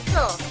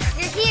 Pencil,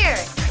 you're here.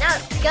 Now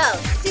let's go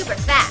super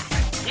fast.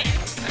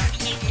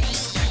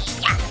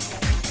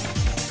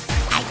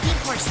 I think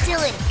we're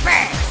still in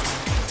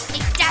first.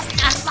 It just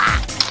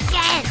unlocked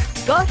again.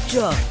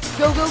 Gotcha.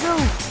 Go, go, go.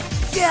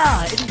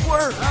 Yeah, it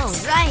worked! All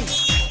right.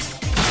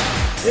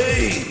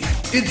 Hey,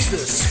 it's the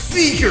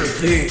speaker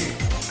thing!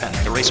 Pen,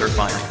 Eraser,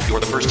 Fire. You're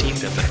the first team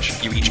to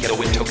finish. You each get a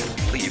win token.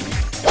 Leave.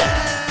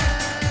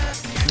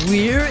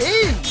 We're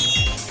in.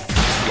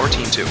 Your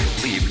team 2.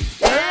 Leave.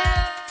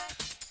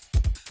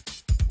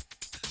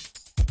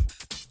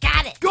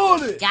 Got it.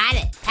 Got it! Got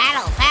it.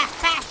 Paddle, fast,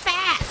 fast,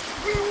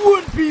 fast. We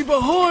wouldn't be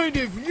behind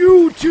if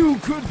you 2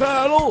 could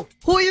paddle!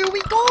 Here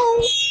we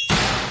go.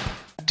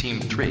 Team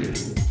 3.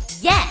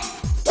 Yes.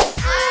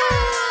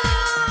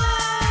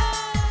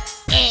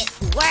 It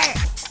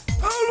worked.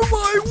 Out of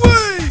my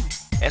way!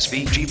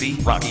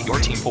 SBGB, Rocky, your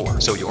team 4,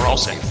 so you're all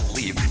safe.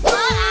 Leave.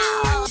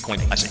 Wow.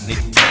 Coiny, I say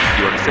Needle.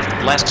 You are the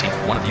 5th last team.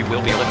 One of you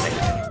will be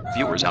eliminated.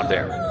 Viewers out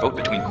there, vote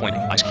between Coiny,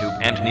 Ice Cube,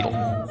 and Needle.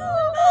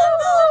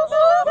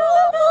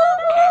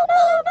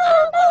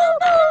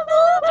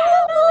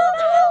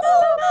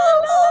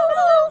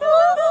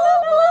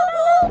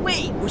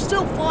 Wait, we're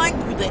still flying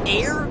through the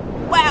air?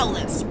 Wow,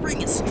 that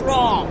spring is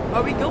strong!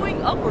 Are we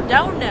going up or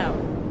down now?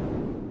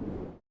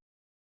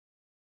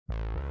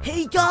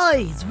 Hey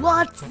guys,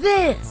 watch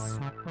this!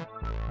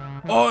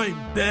 I'm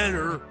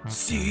better.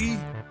 See?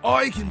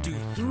 I can do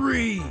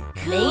 3.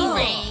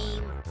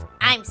 Lame.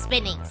 I'm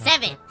spinning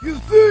 7. You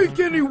think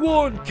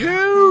anyone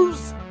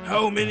cares?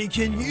 How many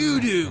can you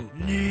do,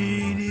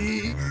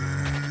 Needy?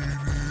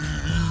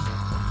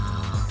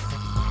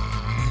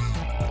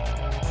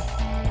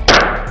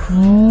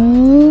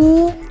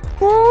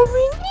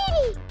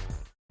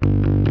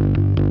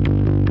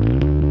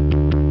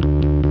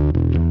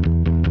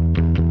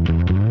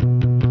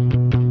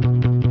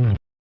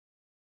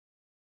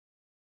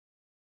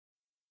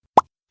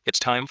 It's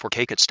time for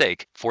cake at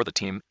stake for the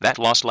team that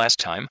lost last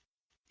time.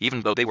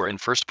 Even though they were in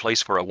first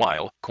place for a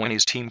while,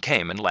 Coiny's team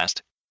came in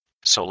last.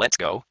 So let's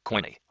go,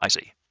 Coiny,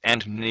 Icy,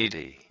 and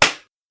Needy.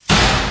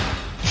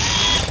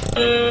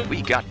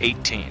 We got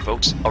 18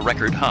 votes, a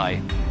record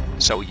high.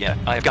 So yeah,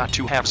 I've got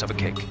 2 halves of a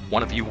cake.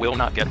 One of you will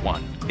not get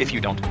one. If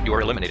you don't, you're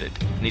eliminated.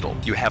 Needle,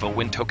 you have a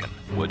win token.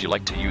 Would you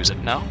like to use it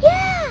now?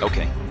 Yeah!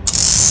 Okay.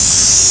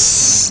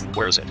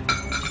 Where is it?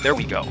 There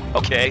we go.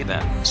 Okay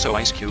then. So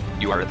Ice Cube,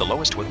 you are the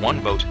lowest with 1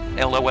 vote.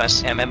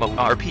 LOS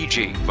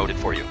MMORPG voted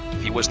for you.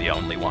 He was the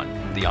only one.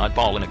 The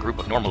oddball in a group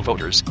of normal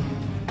voters.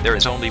 There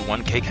is only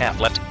 1 cake half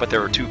left, but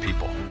there are 2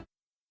 people.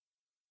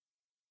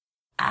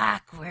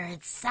 Awkward.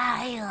 awkward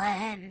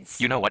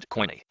silence. You know what,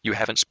 Coiny? You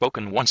haven't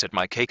spoken once at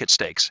my cake at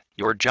stakes.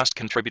 You're just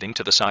contributing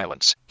to the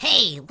silence.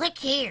 Hey, look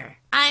here.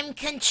 I'm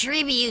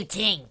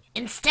contributing.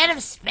 Instead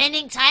of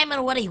spending time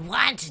on what I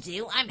want to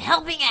do, I'm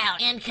helping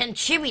out and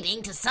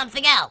contributing to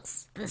something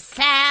else. The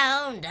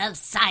sound of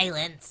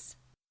silence.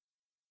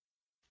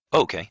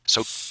 Okay,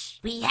 so,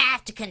 We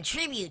have to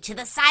contribute to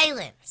the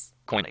silence.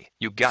 Coiny,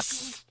 you got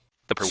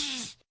the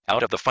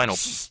out of the final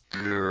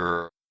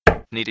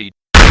Needy.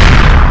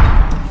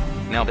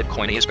 Now that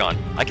Coiny is gone,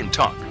 I can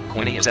talk.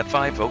 Coiny is at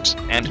 5 votes,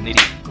 and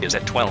Needy is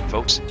at 12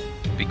 votes.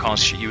 Because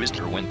she used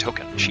her win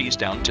token, she's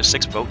down to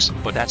 6 votes,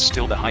 but that's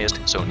still the highest,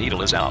 so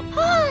Needle is out.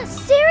 Oh,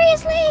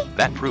 seriously?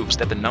 That proves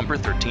that the number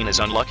 13 is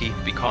unlucky,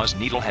 because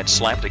Needle had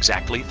slapped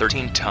exactly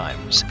 13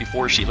 times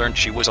before she learned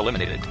she was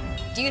eliminated.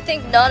 Do you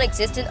think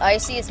non-existent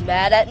Icy is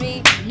mad at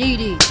me?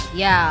 Needy.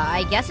 Yeah,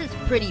 I guess it's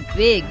pretty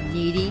big,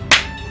 Needy.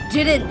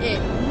 Didn't it,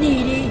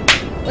 Needy?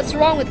 What's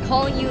wrong with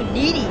calling you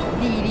Needy,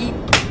 Needy?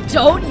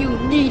 Don't you,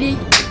 Needy?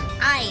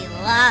 I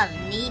love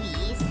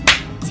Needies.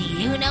 Do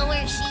you know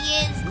where she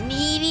is,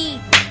 Needy?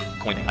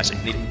 Coiny, I say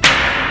Needy.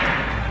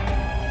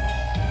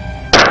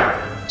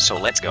 So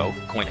let's go,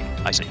 Coiny,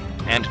 I say,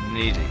 and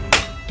Needy.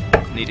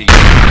 Needy.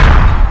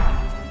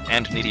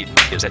 And Needy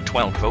is at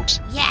 12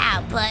 votes.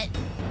 Yeah, but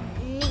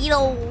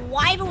Needle,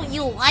 why don't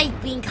you like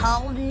being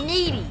called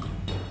Needy?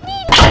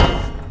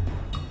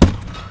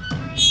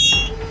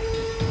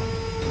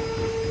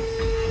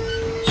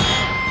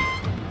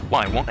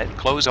 Why won't it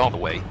close all the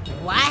way?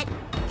 What?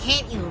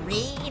 Can't you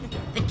read?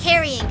 The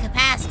carrying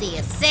capacity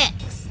is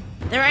 6.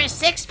 There are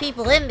 6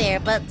 people in there,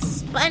 but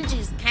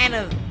Spongy's kind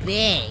of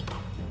big.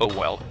 Oh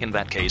well, in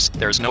that case,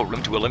 there's no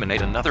room to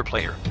eliminate another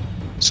player.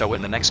 So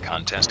in the next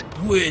contest...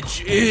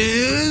 Which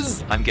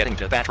is? I'm getting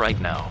to that right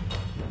now.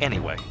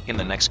 Anyway, in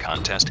the next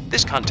contest,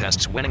 this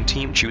contest's winning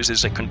team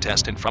chooses a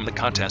contestant from the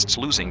contest's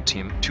losing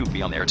team to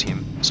be on their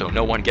team, so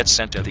no one gets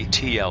sent to the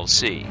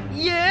TLC.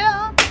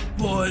 Yeah?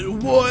 But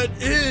what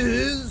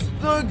is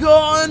the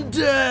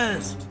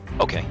contest?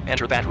 Okay,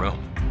 enter that room.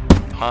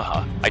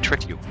 Haha, I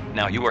tricked you.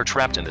 Now you are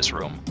trapped in this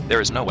room. There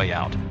is no way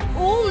out.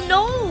 Oh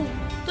no!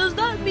 Does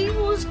that mean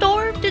we'll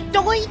starve to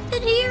death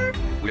in here?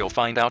 We'll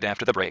find out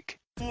after the break.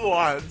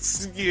 Want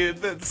skin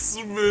that's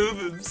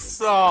smooth and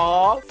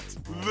soft?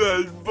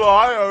 Then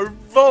buy our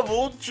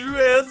Bubble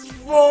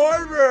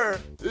Transformer!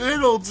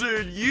 It'll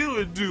turn you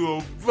into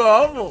a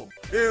bubble!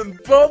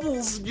 And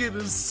Bubble Skin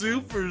is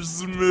super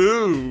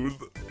smooth!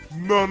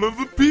 None of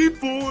the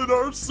people in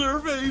our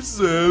survey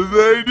said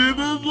they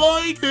didn't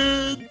like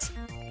it!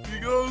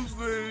 Because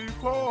they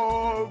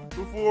popped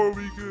before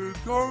we could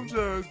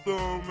contact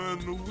them,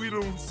 and we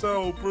don't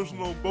sell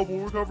personal bubble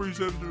recovery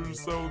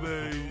centers, so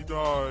they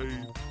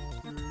died.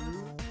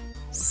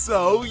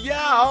 So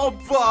yeah,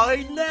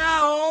 buy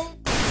now!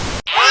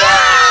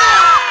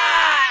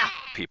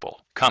 People,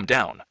 calm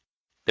down.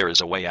 There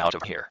is a way out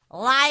of here.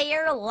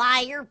 Liar,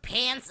 liar,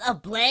 pants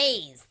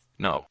ablaze.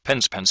 No,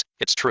 Pence,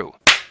 it's true.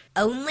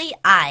 Only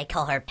I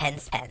call her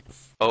Pence.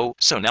 Oh,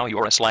 so now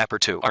you're a slapper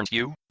too, aren't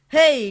you?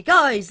 Hey,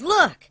 guys,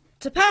 look!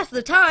 To pass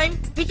the time,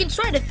 we can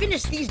try to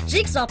finish these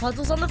jigsaw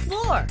puzzles on the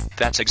floor.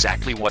 That's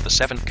exactly what the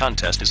 7th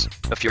contest is.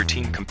 If your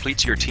team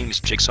completes your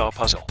team's jigsaw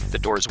puzzle, the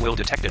doors will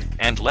detect it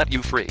and let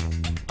you free.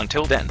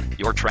 Until then,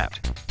 you're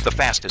trapped. The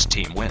fastest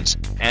team wins.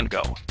 And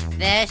go.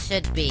 This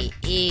should be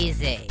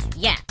easy.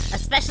 Yeah,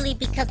 especially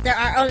because there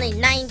are only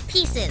 9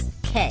 pieces.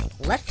 Okay,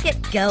 let's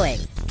get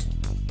going.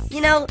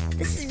 You know,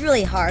 this is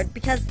really hard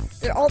because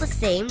they're all the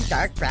same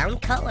dark brown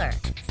color.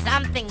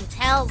 Something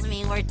tells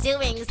me we're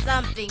doing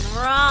something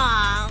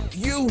wrong.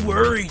 You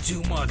worry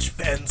too much,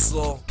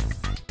 Pencil.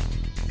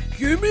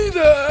 Give me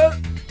that!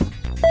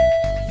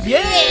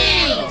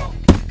 Yeah!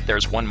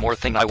 There's one more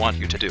thing I want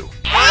you to do.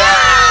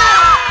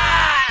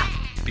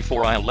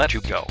 Before I let you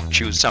go,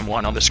 choose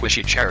someone on the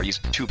Squishy Cherries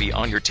to be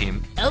on your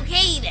team.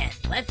 Okay then,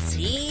 let's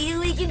see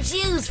who we can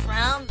choose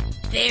from.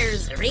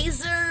 There's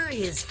Eraser,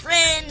 his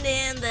friend,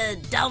 and the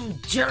dumb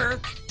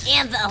jerk,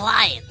 and the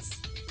Alliance.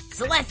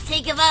 So let's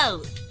take a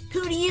vote.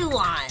 Who do you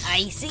want,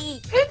 Icy?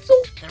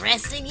 Pencil. The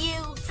rest of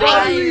you?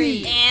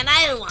 Fiery. And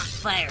I don't want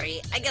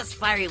Fiery. I guess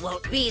Fiery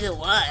won't be the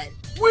one.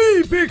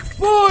 We pick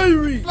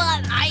Fiery!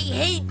 But I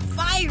hate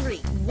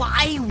Fiery.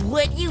 Why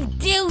would you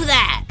do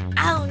that?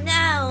 Oh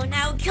no,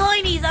 now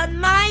Coiny's on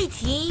my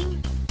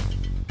team.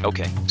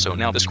 Okay, so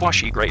now the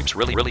Squashy Grapes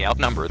really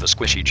outnumber the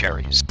Squishy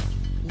Cherries.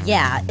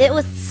 Yeah, it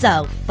was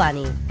so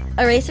funny.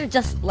 Eraser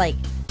just,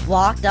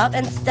 walked up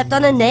and stepped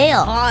on a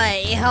nail.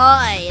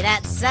 Hoi,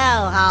 that's so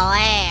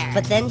hilarious.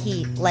 But then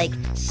he,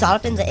 shot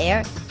up in the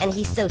air, and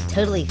he so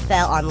totally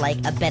fell on,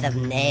 a bed of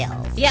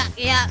nails. Yeah,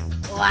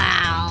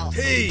 wow.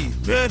 Hey,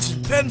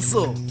 Mansion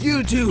Pencil,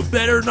 you two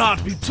better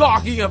not be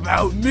talking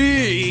about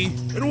me!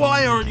 And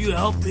why aren't you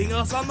helping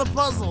us on the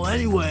puzzle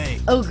anyway?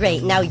 Oh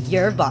great, now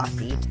you're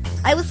bossy.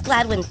 I was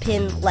glad when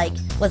Pin,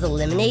 was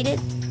eliminated,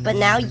 but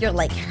now you're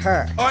like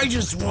her. I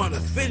just want to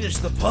finish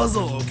the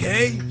puzzle,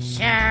 okay?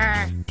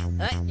 Sure.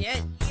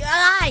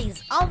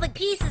 Guys, all the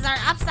pieces are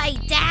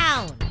upside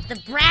down.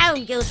 The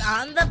brown goes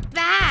on the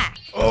back.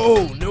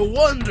 Oh, no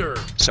wonder.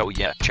 So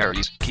yeah,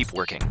 cherries, keep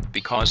working,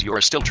 because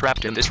you're still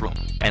trapped in this room,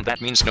 and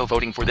that means no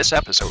voting for this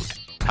episode.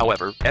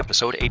 However,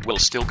 episode 8 will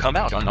still come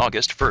out on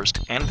August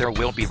 1st, and there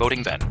will be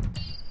voting then.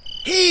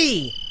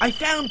 Hey, I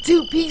found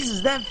 2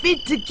 pieces that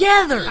fit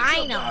together.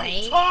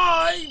 Finally.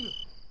 Time!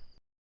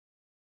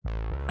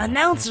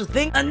 Announcer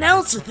thing.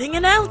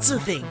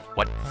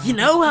 What? You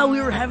know how we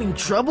were having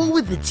trouble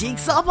with the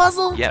jigsaw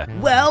puzzle? Yeah.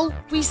 Well,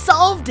 we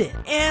solved it,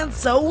 and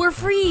so we're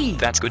free.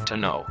 That's good to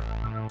know.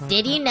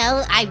 Did you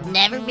know I've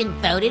never been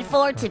voted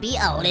for to be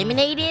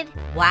eliminated?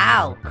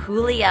 Wow,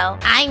 coolio.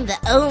 I'm the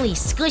only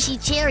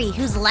squishy cherry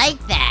who's like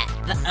that.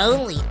 The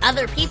only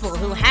other people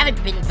who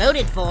haven't been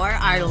voted for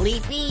are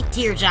Leafy,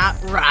 Teardrop,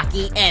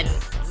 Rocky, and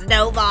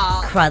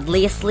Snowball.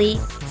 Crudliously,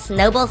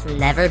 Snowball's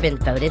never been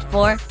voted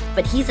for,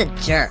 but he's a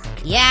jerk.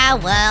 Yeah,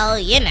 well,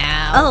 you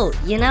know. Oh,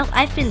 you know,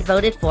 I've been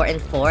voted for in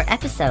 4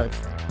 episodes.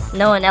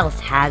 No one else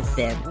has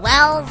been.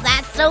 Well,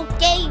 that's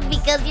okay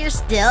because you're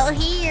still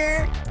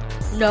here.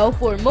 Now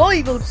for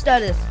my vote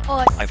status.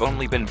 I've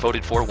only been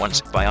voted for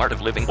once by Art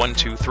of Living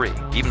 123,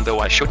 even though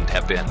I shouldn't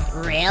have been.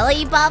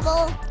 Really,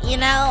 Bubble? You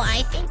know,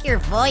 I think your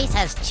voice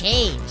has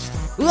changed.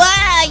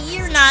 Wow,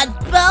 you're not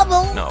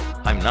Bubble! No,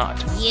 I'm not.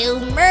 You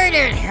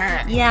murdered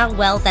her! Yeah,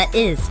 well, that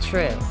is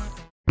true.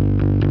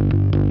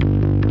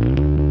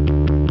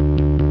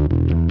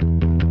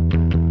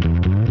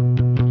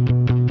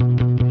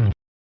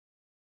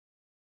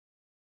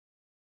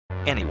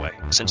 Anyway,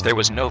 since there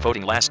was no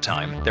voting last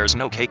time, there's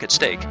no cake at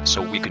stake,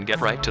 so we can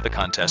get right to the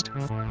contest.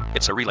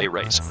 It's a relay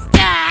race.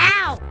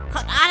 Ow!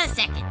 Hold on a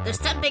second. There's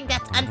something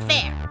that's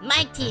unfair.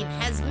 My team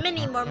has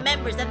many more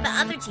members than the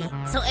other team,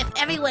 so if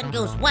everyone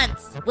goes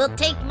once, we'll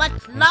take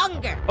much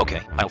longer.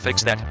 Okay, I'll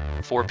fix that.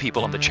 4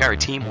 people on the cherry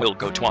team will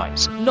go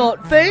twice.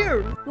 Not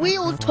fair.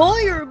 We'll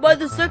tire by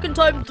the second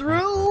time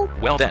through.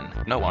 Well then,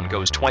 no one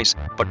goes twice,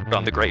 but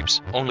on the grapes,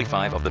 only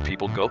 5 of the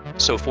people go,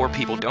 so 4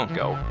 people don't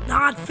go.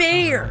 Not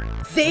fair.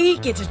 They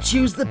get to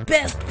choose the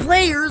best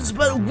players,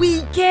 but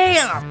we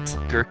can't.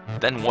 Grr,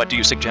 then what do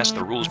you suggest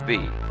the rules be?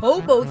 How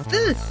about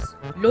this?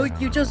 Like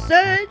you just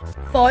said,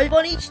 5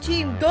 on each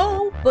team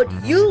go, but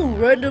you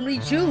randomly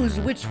choose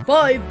which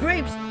 5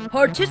 grapes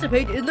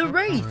participate in the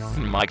race.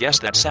 I guess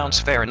that sounds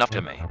fair enough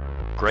to me.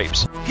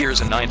 Grapes.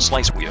 Here's a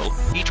 9-slice wheel.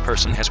 Each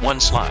person has 1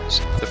 slice.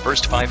 The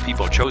first 5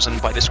 people chosen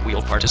by this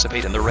wheel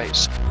participate in the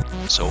race.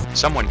 So,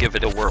 someone give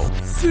it a whirl.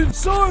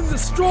 Since I'm the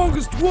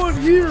strongest one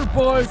here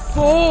by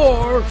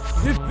far,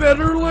 it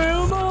better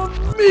land on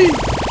me!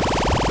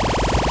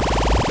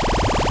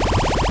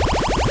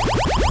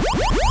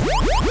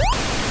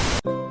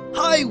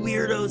 Hi,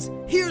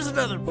 weirdos. Here's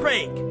another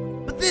prank,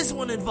 but this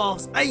one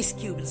involves Ice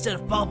Cube instead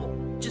of Bubble.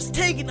 Just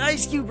take an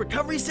Ice Cube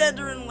recovery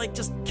center and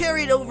just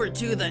carry it over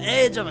to the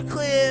edge of a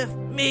cliff,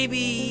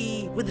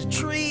 maybe with a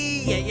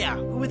tree. Yeah,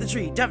 with a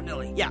tree,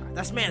 definitely. Yeah,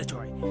 that's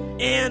mandatory.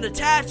 And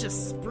attach a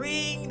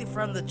spring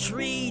from the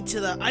tree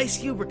to the Ice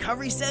Cube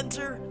recovery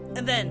center,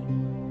 and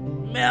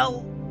then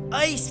melt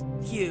Ice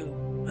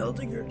Cube.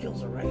 Melting her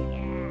kills her, right?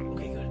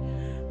 Okay, good.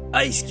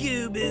 Ice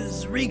Cube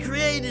is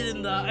recreated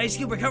in the Ice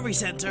Cube recovery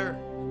center.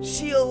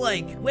 She'll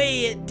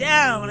weigh it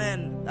down,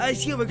 and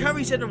Ice Cube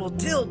Recovery Center will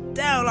tilt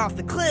down off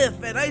the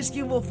cliff, and Ice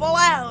Cube will fall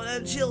out,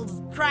 and she'll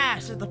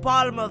crash at the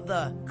bottom of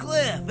the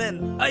cliff,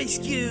 and Ice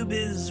Cube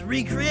is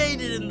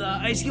recreated in the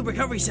Ice Cube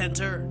Recovery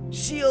Center.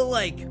 She'll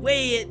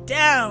weigh it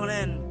down,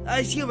 and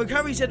Ice Cube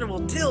Recovery Center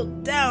will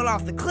tilt down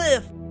off the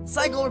cliff.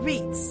 Cycle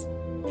repeats.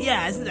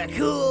 Yeah, isn't that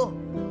cool?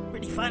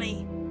 Pretty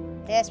funny.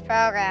 This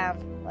program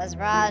was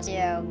brought to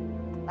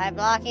you by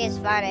Blocky's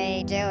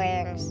Funny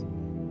Doings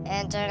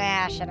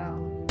International.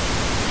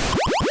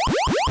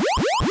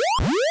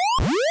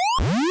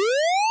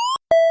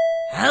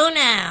 Oh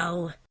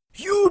no!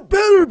 You'd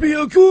better be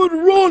a good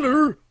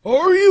runner,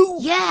 are you?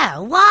 Yeah,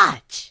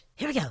 watch!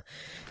 Here we go.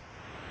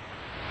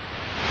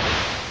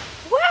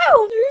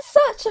 Wow, you're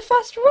such a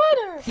fast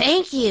runner!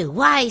 Thank you,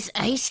 Wise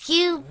Ice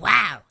Cube.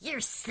 Wow, you're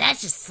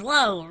such a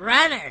slow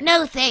runner.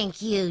 No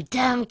thank you,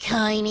 dumb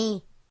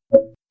Coiny.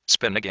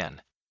 Spin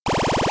again.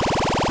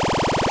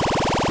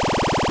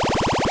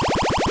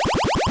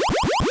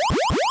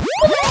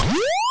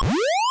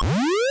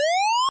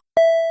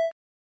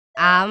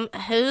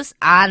 Who's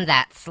on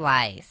that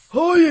slice?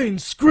 I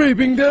ain't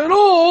scraping that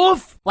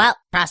off! Well,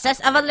 process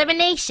of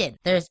elimination.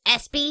 There's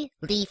SB,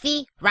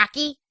 Leafy,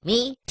 Rocky,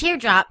 me,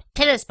 Teardrop,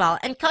 Tennis Ball,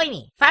 and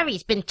Coiny.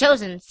 Fiery's been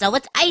chosen, so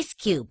it's Ice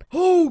Cube.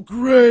 Oh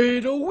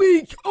great, a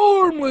weak,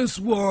 armless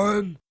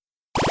one!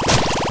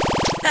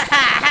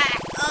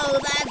 Oh,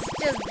 that's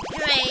just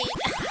great.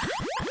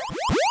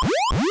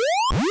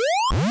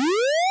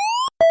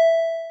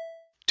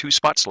 2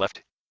 spots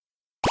left.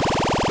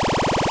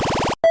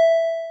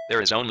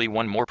 There is only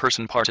 1 more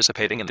person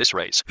participating in this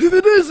race. If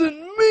it isn't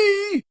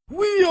me,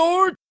 we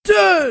are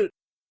dead!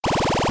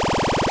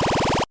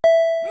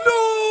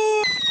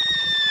 No!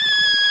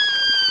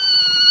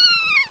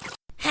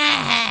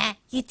 Ha!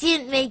 You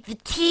didn't make the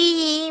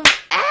team.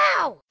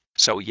 Ow!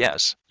 So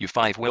yes, you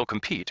 5 will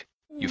compete.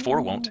 You 4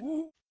 won't.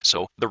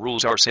 So, the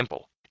rules are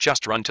simple.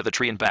 Just run to the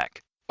tree and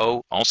back.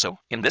 Oh, also,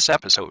 in this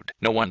episode,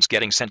 no one's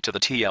getting sent to the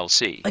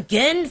TLC.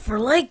 Again, for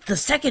like the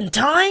second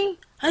time?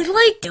 I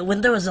liked it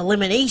when there was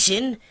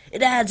elimination.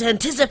 It adds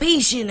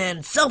anticipation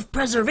and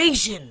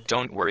self-preservation.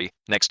 Don't worry,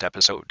 next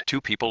episode,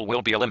 2 people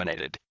will be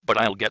eliminated, but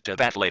I'll get to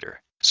that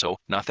later. So,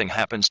 nothing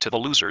happens to the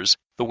losers.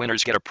 The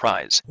winners get a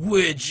prize.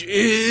 Which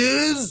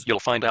is... You'll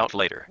find out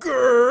later.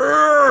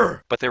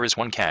 Grrr! But there is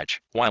one catch.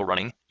 While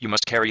running, you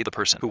must carry the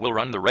person who will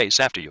run the race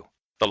after you.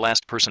 The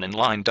last person in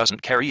line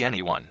doesn't carry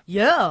anyone.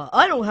 Yeah,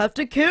 I don't have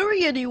to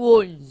carry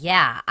anyone.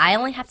 Yeah, I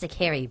only have to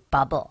carry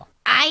Bubble.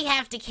 I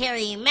have to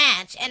carry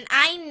Match, and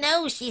I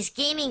know she's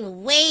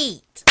gaining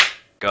weight.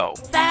 Go.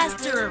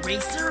 Faster,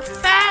 Eraser,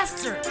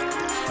 faster!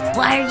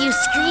 Why are you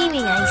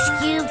screaming, Ice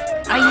Cube?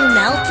 Are you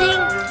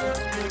melting?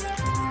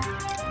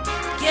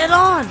 Get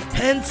on,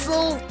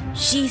 Pencil!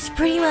 She's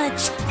pretty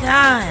much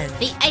gone.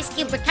 The Ice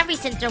Cube Recovery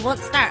Center won't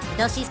start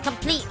until she's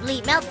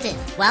completely melted.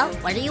 Well,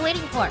 what are you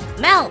waiting for?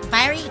 Melt,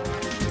 Fiery!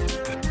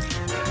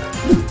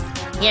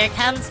 Here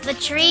comes the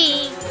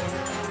tree.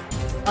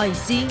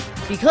 Icy,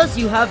 because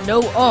you have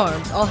no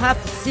arms, I'll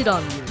have to sit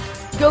on you.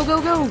 Go,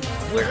 go, go!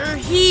 We're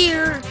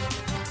here!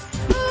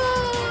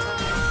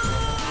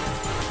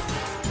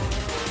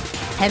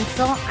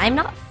 Pencil, I'm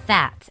not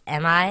fat,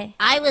 am I?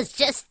 I was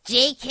just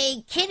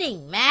JK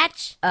kidding,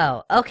 Match.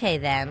 Oh, okay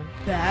then.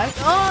 Back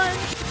on!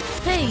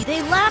 Hey,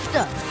 they lapped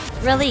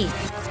us! Release.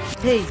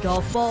 Hey,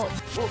 golf ball.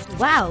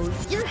 Wow,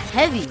 you're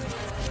heavy.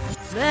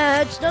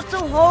 Match, not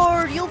so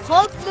hard, you'll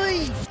hug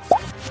me!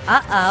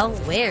 Uh-oh,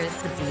 where's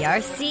the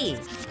BRC?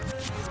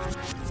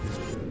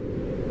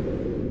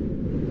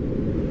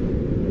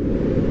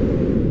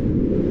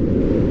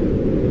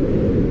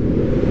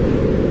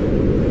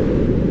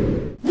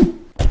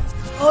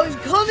 I'm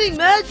coming,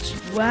 Match!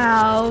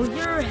 Wow,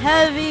 you're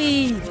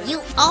heavy!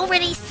 You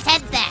already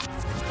said that.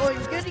 I'm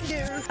getting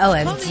there.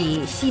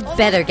 OMG, she'd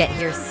better get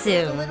here A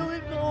soon. little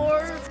bit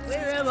more.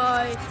 Where am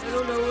I? I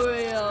don't know where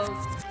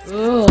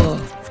I am.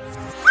 Ugh.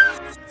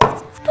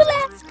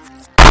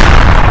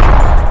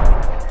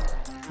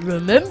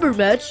 Remember,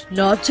 Match,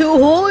 not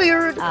too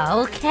hard.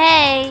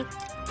 Okay.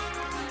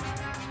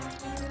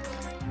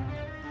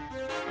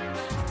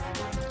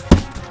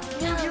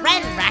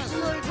 Run,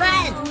 Rocky,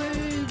 run.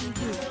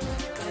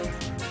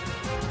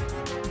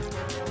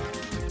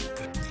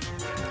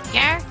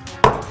 Here.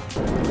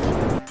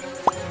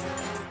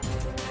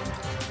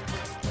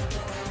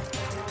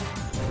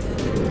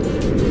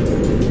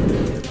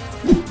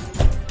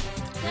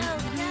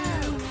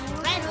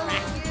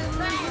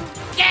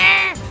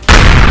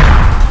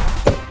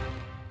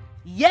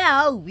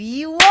 Yeah,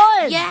 we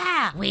won!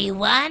 Yeah, we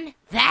won.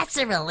 That's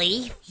a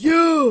relief.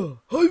 Yeah,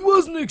 I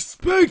wasn't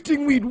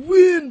expecting we'd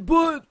win,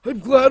 but I'm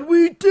glad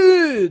we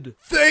did.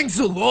 Thanks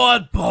a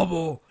lot,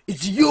 Bubble.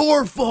 It's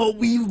your fault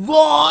we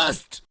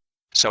lost.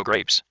 So,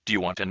 Grapes, do you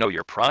want to know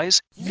your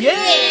prize?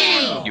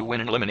 Yeah! You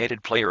win an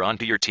eliminated player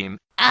onto your team.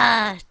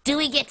 Do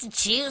we get to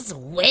choose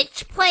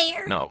which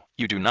player? No,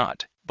 you do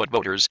not. But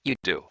voters, you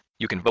do.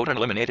 You can vote an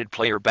eliminated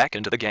player back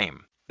into the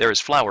game. There is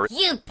Flower,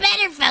 You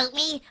better vote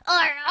me,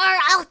 or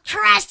I'll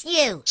crush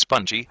you.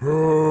 Spongy,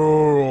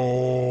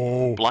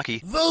 Oh.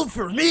 Blocky, Vote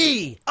for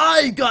me.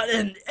 I got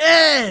an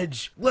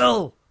edge.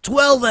 Well,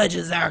 12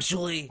 edges,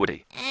 actually.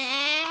 Woody,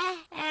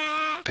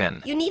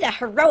 Pen, You need a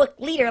heroic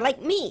leader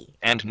like me.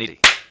 and Needy.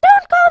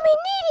 Don't call me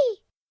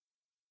needy.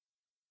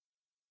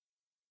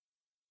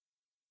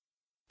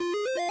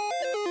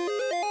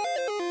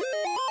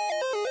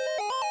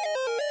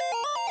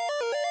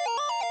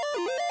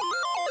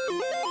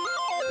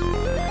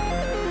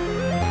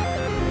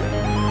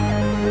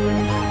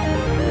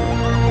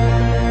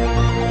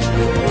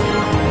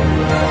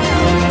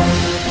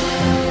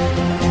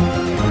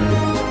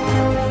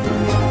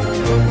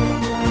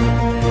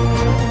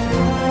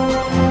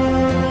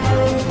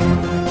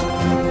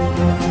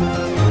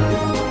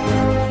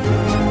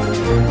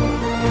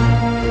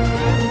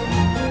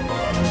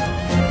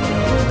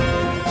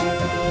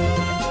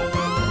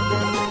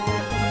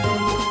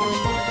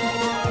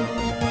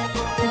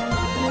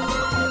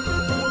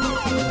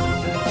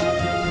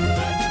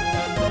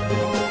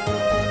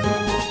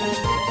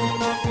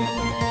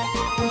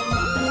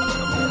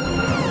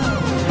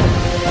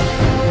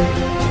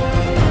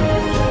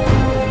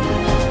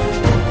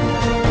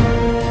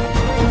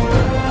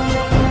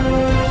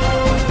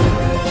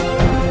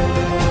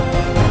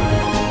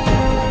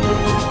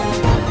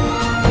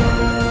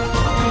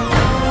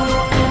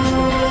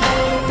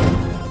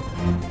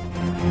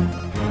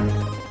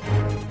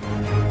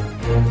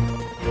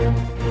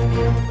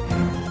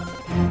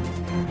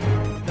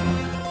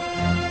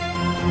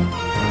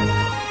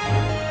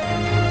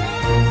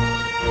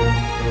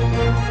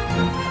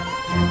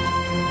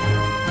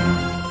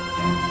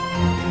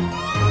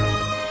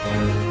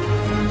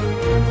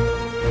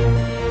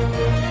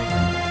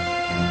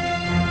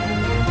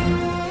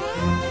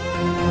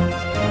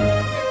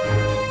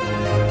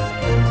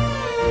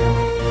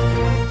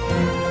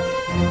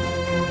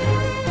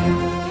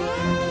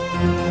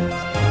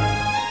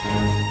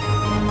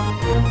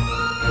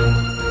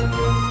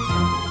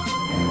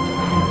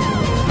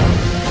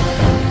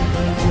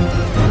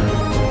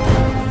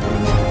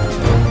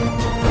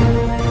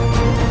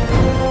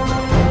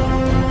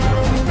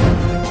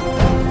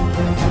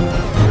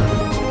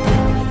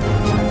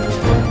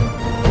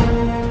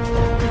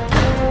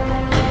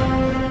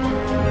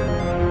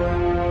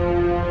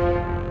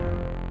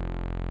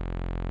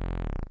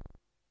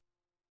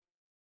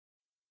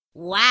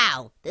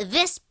 Wow,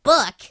 this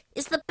book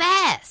is the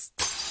best.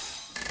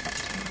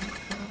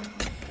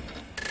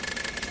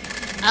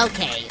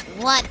 Okay,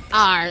 what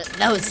are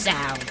those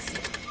sounds?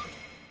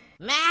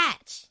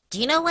 Match,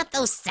 do you know what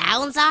those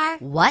sounds are?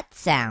 What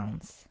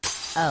sounds?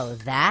 Oh,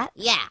 that?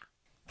 Yeah.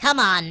 Come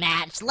on,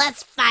 Match,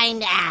 let's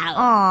find out.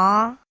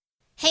 Aww.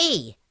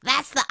 Hey,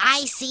 that's the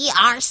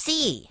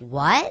ICRC.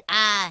 What?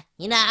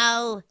 You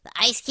know, the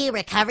Ice Cube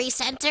Recovery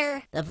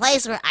Center? The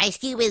place where Ice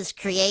Cube is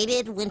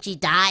created when she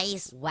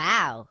dies.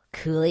 Wow,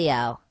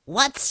 coolio.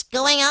 What's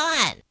going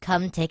on?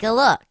 Come take a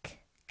look.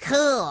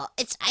 Cool,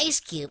 it's Ice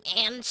Cube,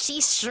 and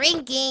she's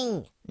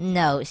shrinking.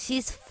 No,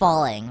 she's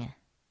falling.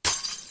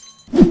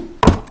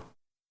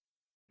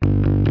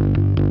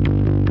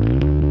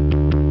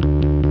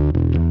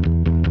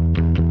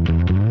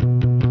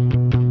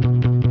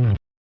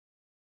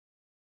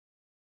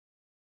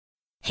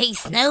 Hey,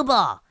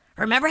 Snowball,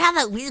 remember how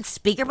that weird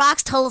speaker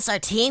box told us our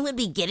team would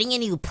be getting a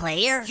new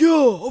player?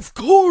 Yeah, of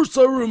course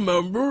I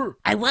remember.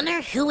 I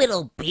wonder who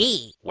it'll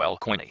be. Well,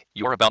 Coiny,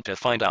 you're about to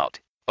find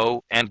out.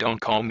 Oh, and don't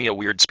call me a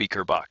weird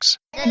speaker box.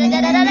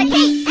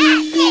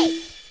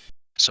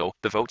 So,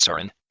 the votes are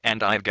in,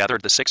 and I've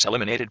gathered the 6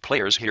 eliminated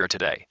players here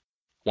today.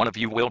 One of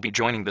you will be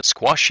joining the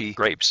Squashy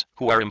Grapes,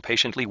 who are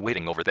impatiently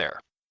waiting over there.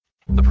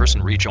 The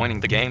person rejoining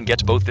the game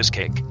gets both this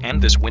cake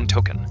and this win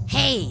token.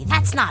 Hey,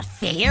 that's not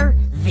fair.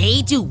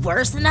 They do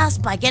worse than us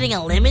by getting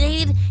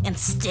eliminated, and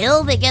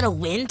still they get a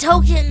win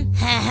token?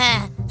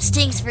 Haha,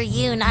 stinks for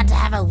you not to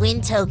have a win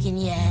token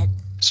yet.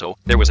 So,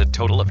 there was a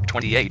total of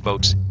 28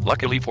 votes.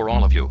 Luckily for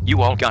all of you,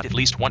 you all got at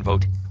least 1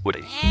 vote.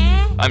 Woody.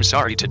 I'm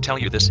sorry to tell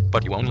you this,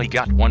 but you only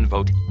got 1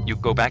 vote. You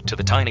go back to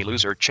the tiny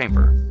loser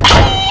chamber.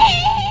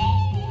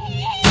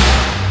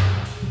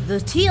 The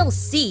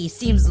TLC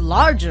seems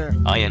larger.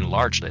 I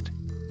enlarged it.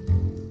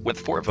 With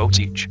 4 votes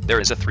each,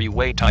 there is a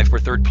 3-way tie for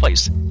 3rd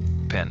place.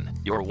 Pin,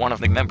 you're one of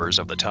the members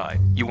of the tie.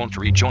 You won't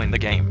rejoin the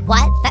game.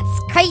 What? That's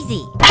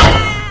crazy.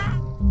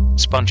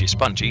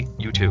 Spongy,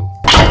 you too.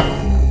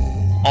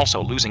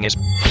 Also losing is...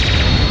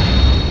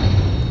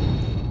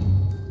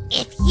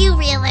 If you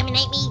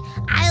re-eliminate me,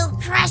 I'll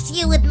crush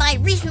you with my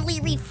recently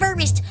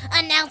refurbished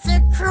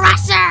Announcer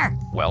Crusher!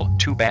 Well,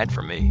 too bad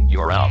for me.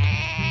 You're out.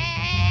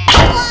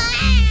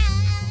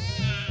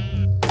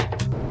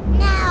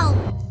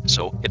 No!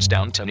 So, it's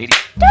down to Needy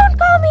Don't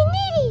call me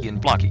needy! and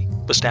Blocky,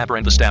 the Stabber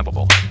and the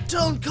Stabbable.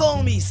 Don't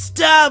call me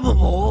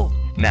Stabbable!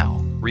 Now,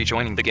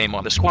 rejoining the game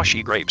on the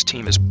Squashy Grapes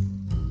team is...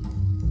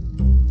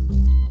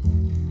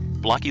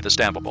 Blocky the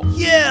Stabbable.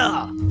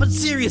 Yeah, but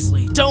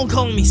seriously, don't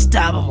call me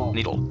Stabbable.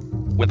 Needle.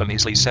 With a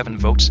measly 7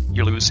 votes,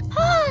 you lose.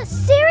 Ah,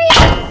 serious?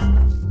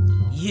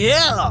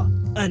 Yeah,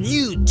 a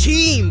new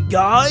team,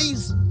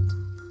 guys!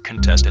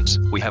 Contestants,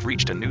 we have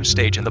reached a new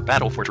stage in the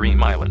battle for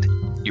Dream Island.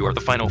 You are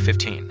the final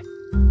 15.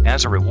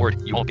 As a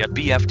reward, you'll get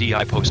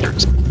BFDI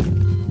posters.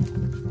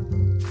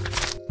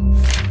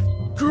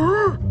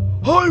 Grr,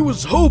 I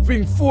was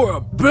hoping for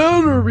a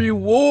better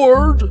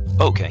reward.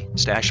 Okay,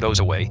 stash those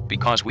away,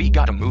 because we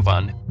gotta move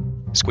on.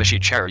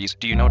 Squishy Cherries,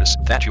 do you notice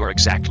that you're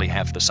exactly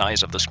half the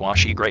size of the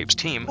Squashy Grapes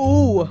team?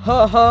 Oh,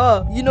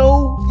 haha. You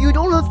know, you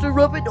don't have to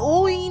rub it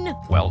in.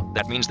 Well,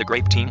 that means the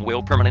Grape team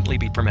will permanently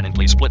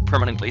split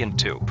permanently in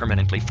 2,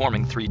 permanently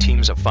forming 3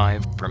 teams of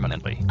 5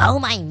 permanently. Oh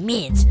my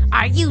mint,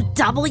 are you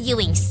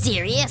Wing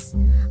serious?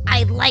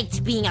 I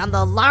liked being on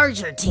the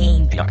larger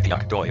team.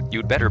 Yuck doy,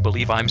 you'd better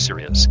believe I'm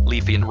serious.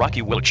 Leafy and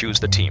Rocky will choose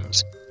the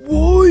teams.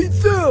 Why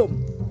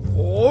them?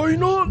 Why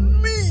not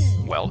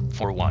me? Well,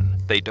 for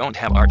one, they don't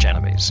have arch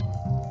enemies.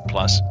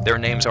 Plus, their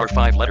names are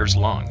 5 letters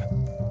long.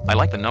 I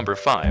like the number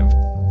 5.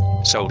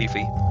 So,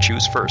 Leafy,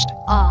 choose first.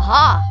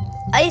 Aha!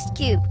 Ice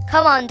Cube,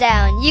 come on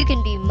down. You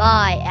can be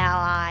my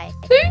ally.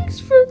 Thanks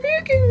for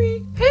picking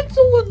me.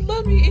 Pencil wouldn't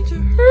let me into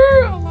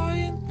her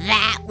alliance.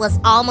 That was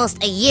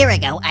almost a year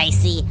ago,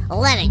 Icy.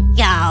 Let it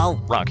go.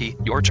 Rocky,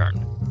 your turn.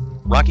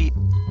 Rocky,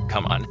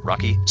 come on,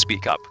 Rocky,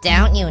 speak up.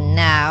 Don't you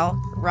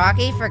know?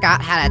 Rocky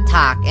forgot how to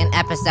talk in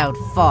episode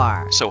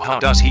 4. So how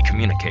does he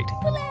communicate?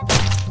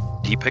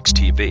 He picks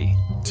TV.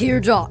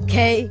 Teardrop,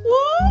 Kay.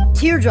 What?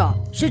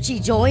 Teardrop, should she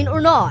join or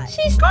not?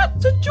 She's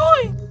got to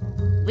join.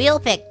 We'll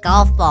pick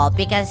Golf Ball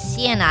because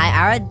she and I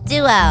are a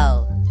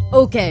duo.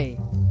 Okay.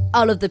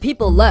 Out of the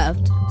people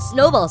left,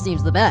 Snowball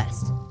seems the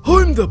best.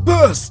 I'm the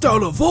best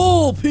out of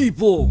all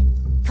people.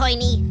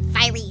 Coiny,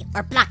 Fiery,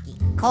 or Blocky?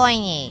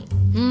 Coiny.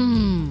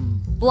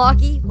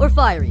 Blocky or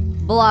Fiery?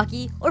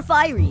 Blocky or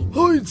Fiery?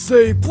 I'd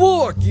say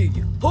Blocky.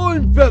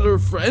 I'm better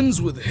friends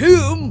with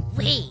him.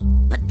 Wait,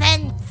 but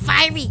then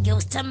Fiery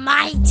goes to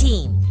my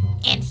team.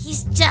 And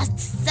he's just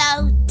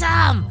so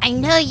dumb. I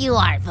know you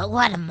are, but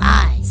what am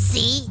I?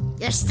 See?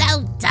 You're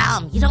so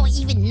dumb. You don't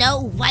even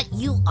know what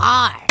you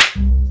are.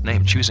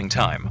 Name choosing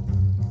time.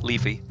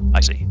 Leafy,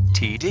 Icy,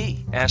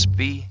 TD,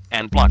 SB,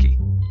 and Blocky.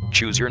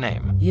 Choose your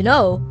name. You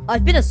know,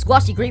 I've been a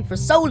Squashy Grape for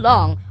so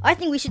long, I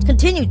think we should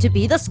continue to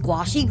be the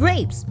Squashy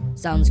Grapes.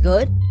 Sounds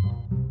good?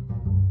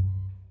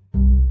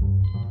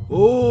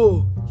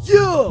 Oh,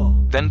 yeah.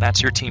 Then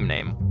that's your team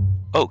name.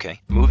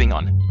 Okay, moving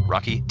on.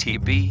 Rocky,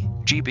 TB,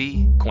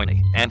 GB,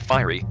 Coiny, and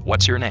Fiery,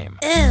 what's your name?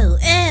 Ooh,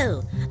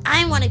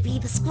 I want to be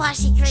the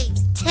Squashy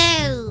Grapes,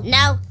 too.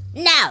 No,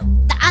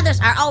 the others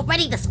are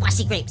already the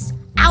Squashy Grapes.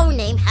 Our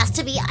name has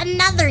to be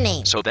another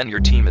name. So then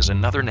your team is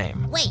another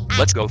name. Wait,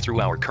 Let's go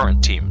through our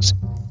current teams.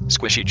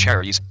 Squishy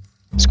Cherries,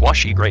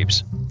 Squashy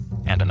Grapes,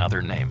 and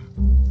another name.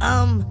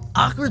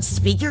 Awkward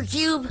Speaker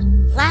Cube?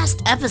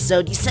 Last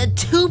episode you said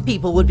 2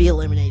 people would be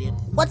eliminated.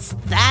 What's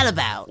that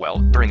about? Well,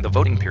 during the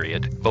voting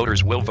period,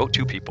 voters will vote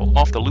 2 people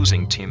off the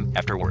losing team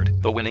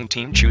afterward. The winning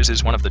team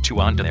chooses one of the 2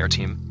 on their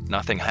team.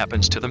 Nothing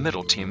happens to the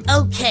middle team.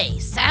 Okay,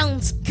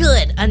 sounds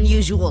good,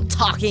 unusual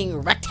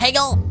talking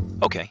rectangle.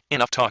 Okay,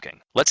 enough talking.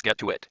 Let's get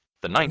to it.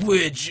 The 9th.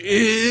 Which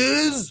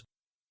is...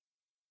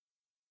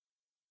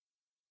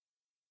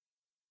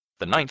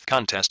 The 9th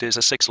contest is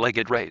a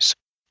 6-legged race.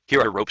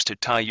 Here are ropes to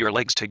tie your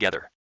legs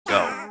together.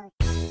 Go.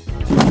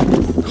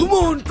 Come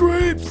on,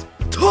 Grapes!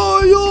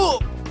 Tie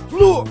up!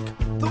 Look!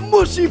 The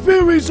mushy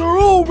berries are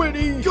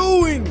already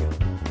going!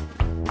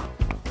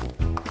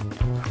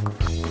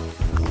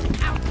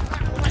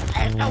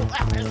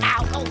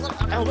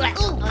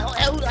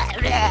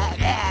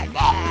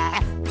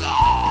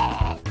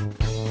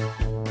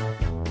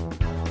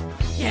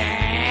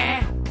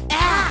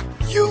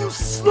 You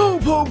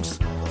slowpokes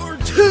are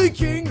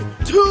taking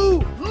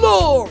too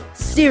long!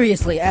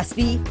 Seriously,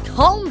 SB,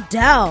 calm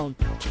down.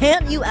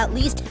 Can't you at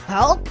least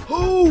help?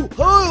 Oh,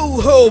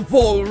 I'll help,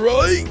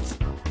 alright!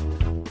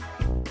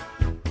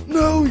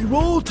 Now you're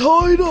all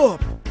tied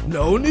up.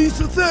 No need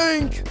to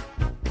thank.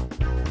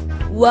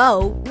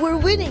 Wow, we're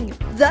winning.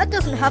 That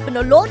doesn't happen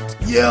a lot.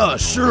 Yeah,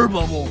 sure,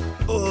 Bubble.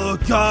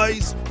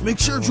 Guys, make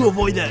sure to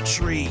avoid that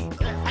tree.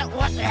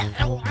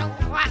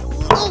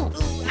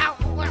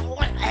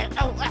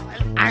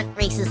 Aren't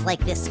races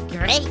like this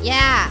great?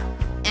 Yeah,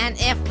 and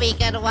if we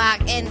could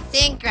walk in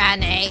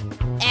synchrony,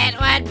 it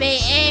would be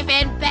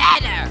even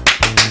better.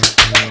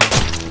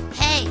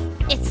 Hey,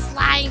 it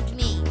slimed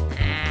me.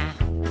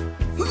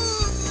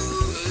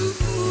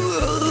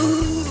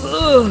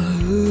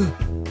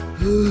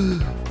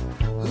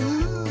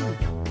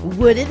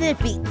 Wouldn't it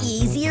be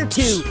easier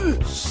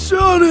to...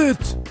 Shut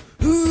it!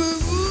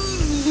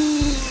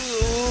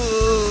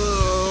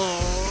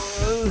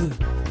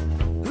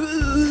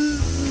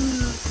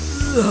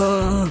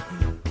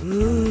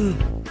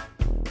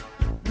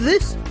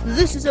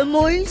 This is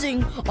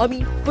amazing. I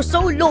mean, for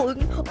so long,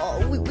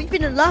 we've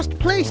been in last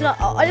place, and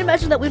I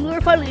imagine that when we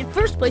were finally in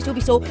first place, it would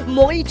be so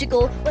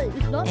magical. But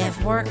it's not.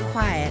 If we're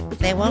quiet,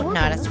 they won't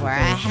notice we're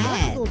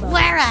ahead.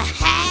 We're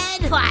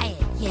ahead? Quiet,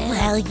 yeah.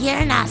 Well,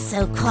 you're not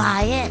so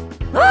quiet.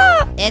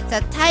 It's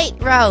a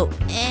tightrope.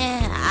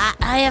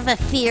 I have a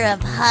fear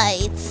of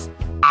heights.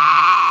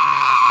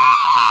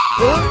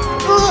 The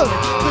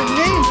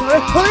names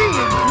are playing.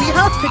 We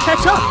have to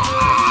catch up.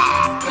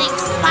 They've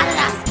spotted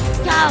us.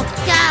 Go!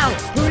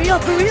 Hurry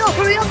up!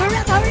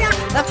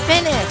 The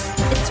finish.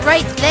 It's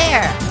right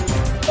there.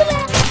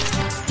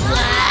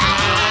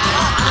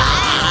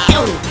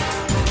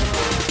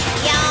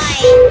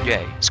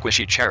 Yay,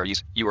 Squishy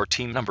Cherries, you are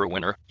team number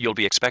winner. You'll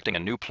be expecting a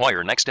new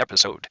player next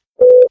episode.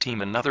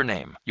 Team another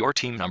name. Your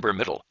team number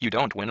middle. You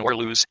don't win or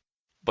lose.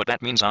 But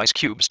that means Ice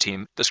Cube's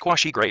team, the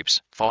Squashy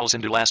Grapes, falls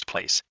into last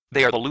place.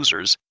 They are the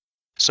losers.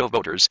 So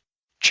voters,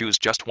 choose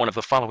just one of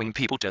the following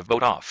people to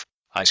vote off.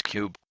 Ice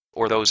Cube,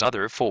 or those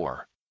other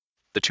 4.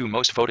 The 2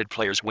 most voted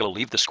players will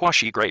leave the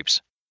Squashy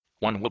Grapes.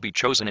 One will be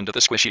chosen into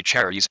the Squishy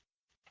Cherries.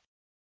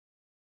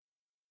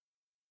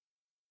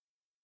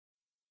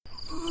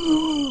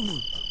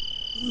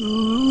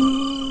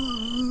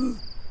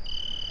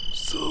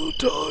 So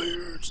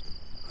tired.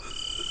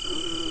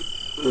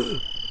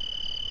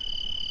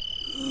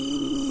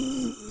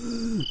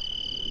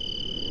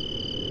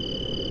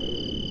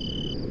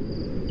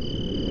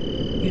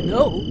 You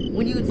know,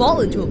 when you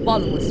fall into a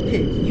bottomless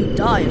pit, you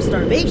die of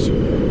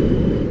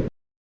starvation.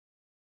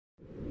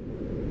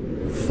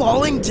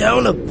 Falling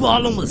down a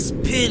bottomless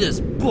pit is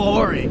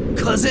boring,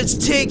 'cause it's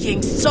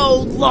taking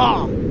so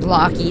long.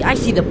 Blocky, I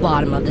see the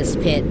bottom of this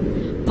pit.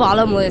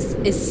 Bottomless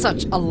is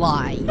such a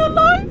lie.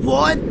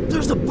 What?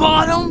 There's a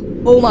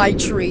bottom? Oh my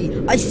tree,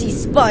 I see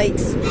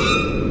spikes.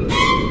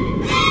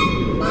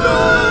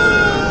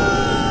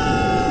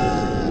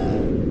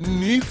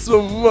 Need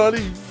some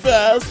money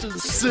fast and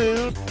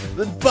soon?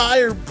 Then buy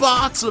her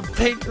box of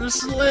paper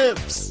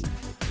slips.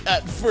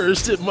 At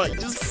first it might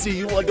just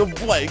seem like a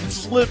blank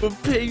slip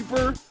of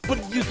paper, but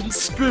you can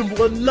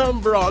scribble a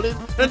number on it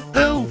and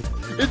poof,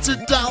 it's a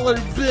 $1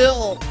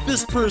 bill.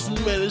 This person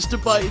managed to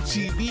buy a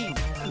TV.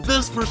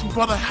 This person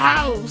bought a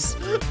house.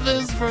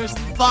 This person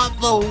bought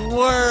the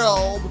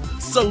world.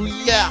 So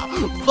yeah,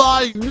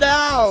 buy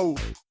now.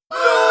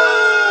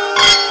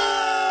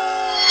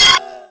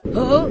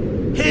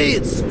 Hey,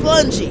 it's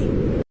Spongy.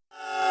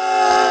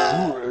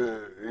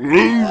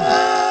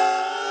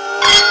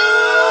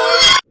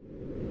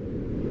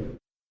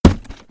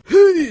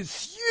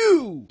 It's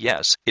you!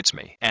 Yes, it's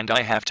me. And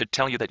I have to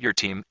tell you that your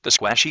team, the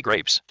Squashy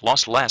Grapes,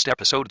 lost last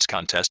episode's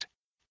contest.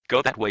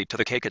 Go that way to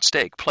the Cake at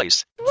Steak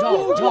place.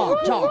 Jog.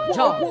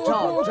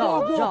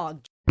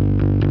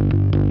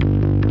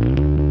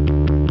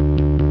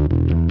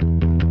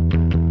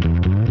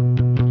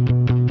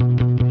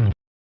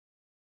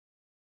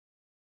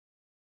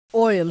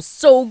 I am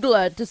so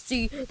glad to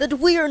see that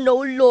we are no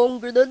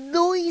longer the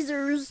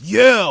Noisers.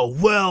 Yeah,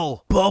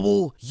 well,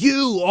 Bubble,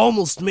 you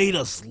almost made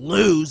us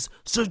lose,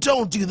 so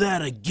don't do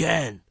that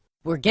again.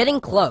 We're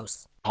getting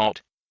close.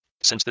 Halt.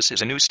 Since this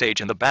is a new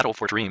stage in the battle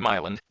for Dream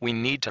Island, we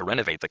need to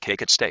renovate the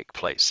Cake at Stake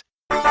place.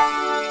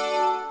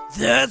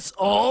 That's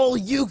all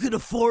you could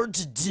afford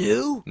to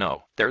do?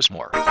 No, there's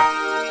more.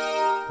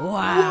 Wow.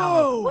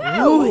 Whoa.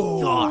 Oh my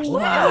gosh.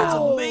 Wow. That's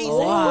amazing.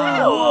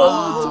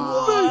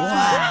 Wow.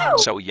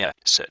 So yeah,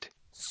 sit.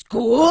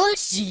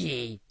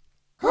 Squishy.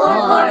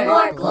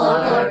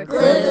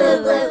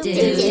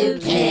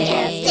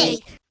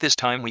 This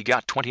time we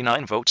got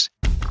 29 votes.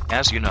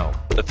 As you know,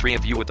 the 3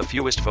 of you with the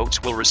fewest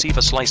votes will receive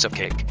a slice of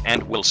cake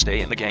and will stay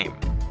in the game.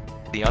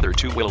 The other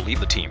 2 will leave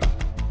the team.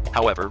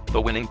 However,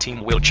 the winning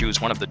team will choose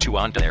one of the 2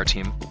 onto their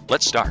team.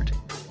 Let's start.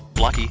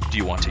 Blocky, do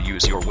you want to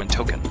use your win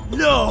token?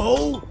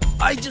 No!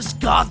 I just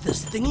got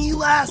this thingy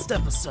last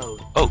episode.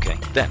 Okay,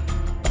 then.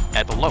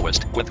 At the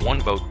lowest, with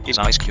 1 vote, is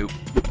Ice Cube.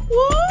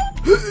 What?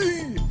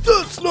 Hey!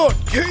 That's not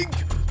cake!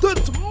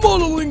 That's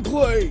modeling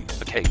clay!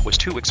 The cake was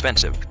too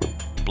expensive.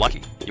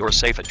 Blocky, you're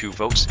safe at 2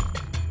 votes.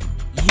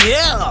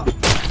 Yeah!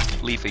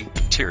 Leafy,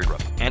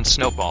 Teardrop, and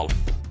Snowball.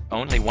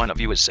 Only one of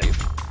you is safe.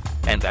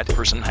 And that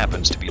person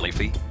happens to be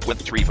Leafy, with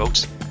 3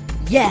 votes.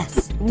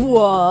 Yes.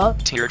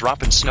 What?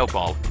 Teardrop and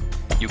Snowball.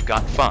 You've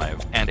got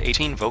 5 and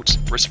 18 votes,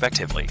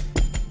 respectively.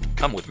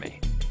 Come with me.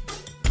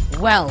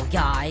 Well,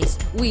 guys,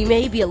 we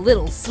may be a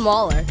little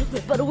smaller,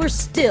 but we're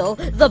still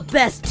the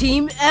best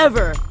team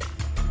ever.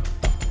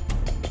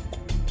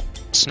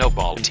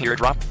 Snowball and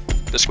Teardrop.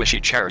 The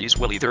Squishy Cherries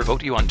will either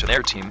vote you onto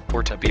their team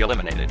or to be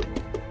eliminated.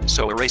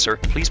 So Eraser,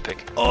 please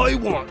pick. I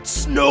want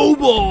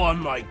Snowball on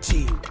my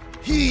team.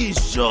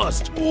 He's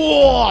just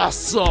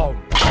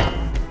awesome.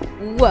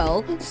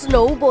 Well,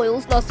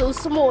 Snowball's not so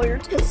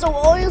smart, so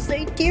I'll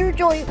say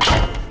Teardrop.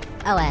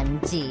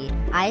 OMG,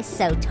 I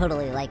so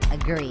totally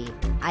agree.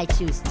 I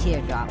choose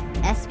Teardrop.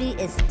 SB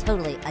is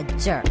totally a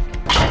jerk.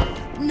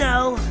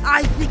 No,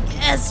 I think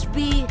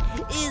SB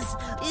is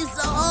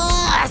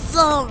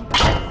awesome.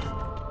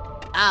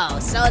 Oh,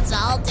 so it's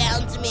all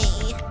down to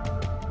me.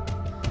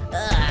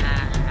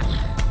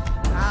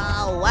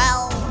 Oh,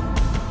 well.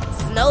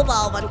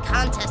 Snowball won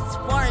contests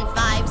 4 and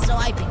 5, so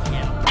I pick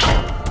him.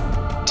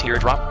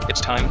 Teardrop, it's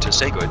time to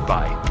say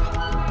goodbye.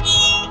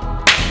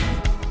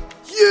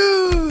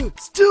 Yeah!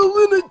 Still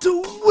in it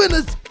to win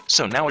it!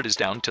 So now it is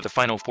down to the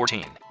final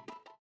 14.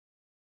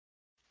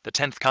 The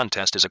 10th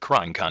contest is a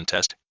crying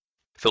contest.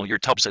 Fill your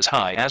tubs as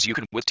high as you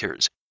can with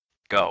tears.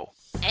 Go.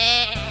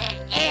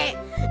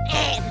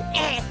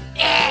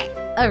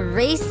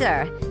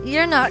 Eraser,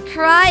 you're not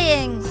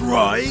crying.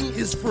 Crying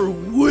is for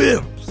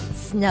wimps.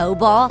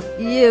 Snowball,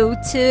 you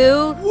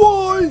too?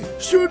 Why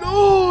should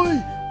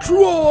I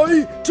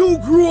try to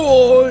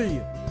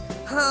cry?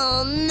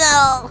 Oh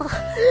no!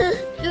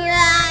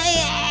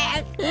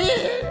 Crying!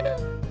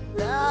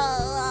 No!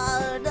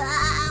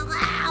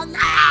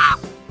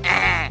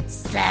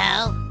 So,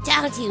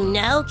 don't you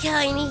know,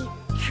 Coiny?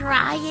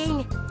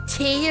 Crying,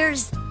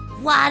 tears,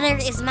 water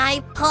is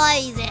my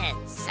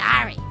poison.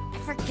 Sorry, I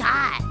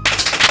forgot.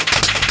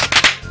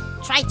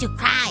 Try to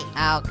cry.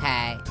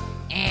 Okay.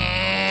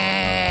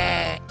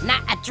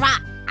 Not a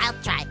drop. I'll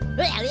try.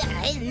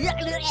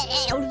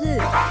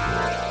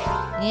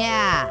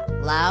 Yeah,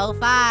 low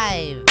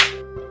 5.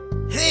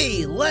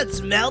 Hey,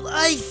 let's melt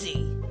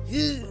Icy.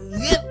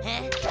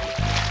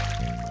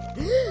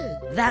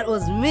 That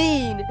was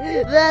mean.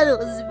 That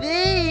was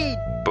mean.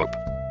 Boop.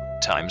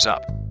 Time's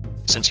up.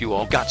 Since you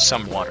all got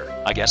some water,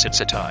 I guess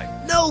it's a tie.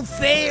 No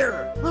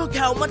fair. Look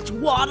how much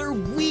water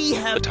we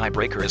have. The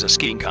tiebreaker is a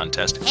skiing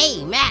contest.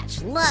 Hey,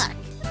 Match, look.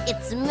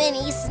 It's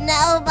Mini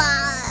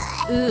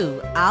Snowball.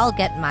 Ooh, I'll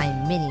get my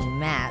mini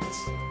match.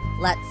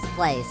 Let's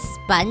play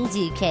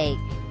Spongy Cake.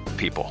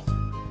 People,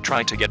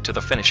 try to get to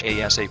the finish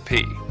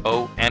ASAP.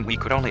 Oh, and we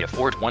could only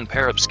afford 1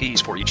 pair of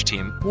skis for each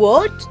team.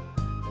 What?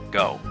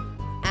 Go.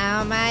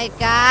 Oh my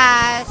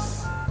gosh.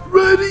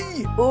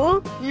 Ready?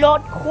 Oh,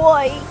 not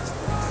quite.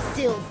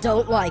 Still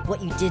don't like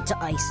what you did to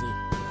Icy.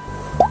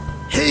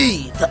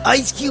 Hey, the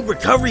Ice Cube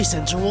Recovery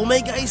Center will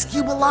make Ice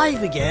Cube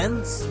alive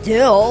again.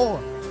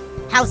 Still.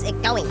 How's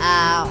it going?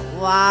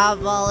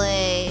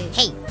 Wobbly.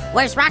 Hey,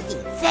 where's Rocky?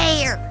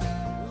 There!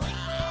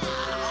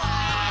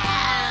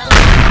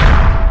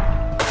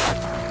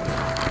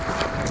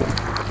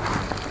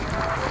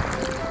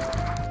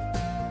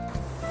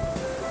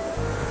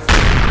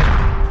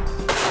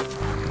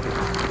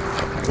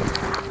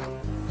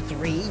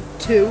 Three,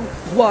 2,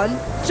 1,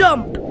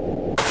 jump!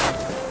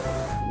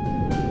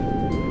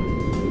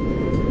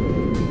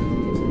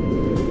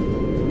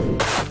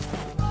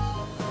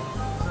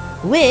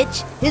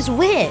 Which is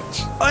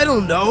which? I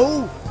don't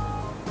know.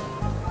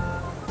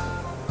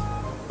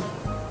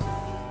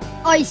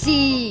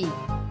 Icy!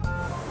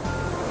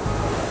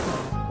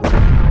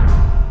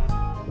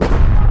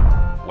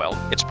 Well,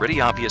 it's pretty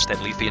obvious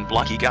that Leafy and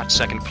Blocky got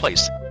 2nd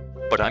place.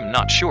 But I'm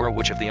not sure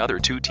which of the other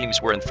 2 teams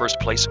were in 1st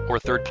place or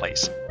 3rd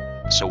place.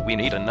 So we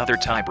need another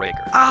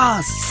tiebreaker.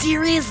 Ah,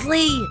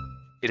 seriously?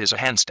 It is a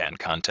handstand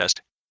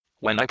contest.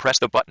 When I press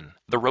the button,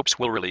 the ropes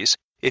will release.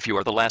 If you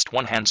are the last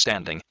one hand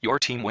standing, your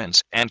team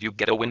wins, and you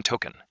get a win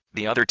token.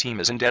 The other team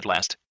is in dead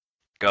last.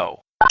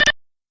 Go.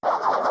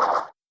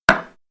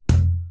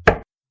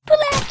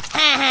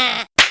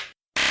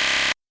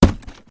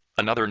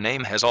 Another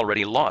name has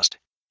already lost.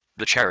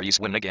 The cherries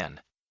win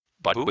again.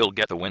 But who will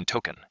get the win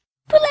token?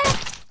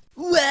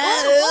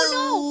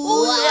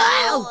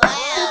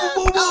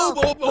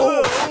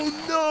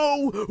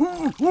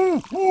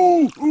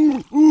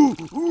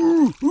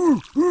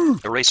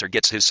 Eraser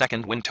gets his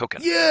second win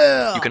token.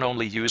 Yeah! You can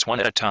only use one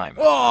at a time.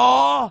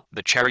 Aww!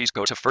 The cherries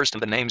go to first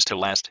and the names to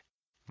last.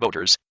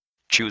 Voters,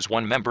 choose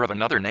one member of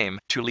another name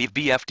to leave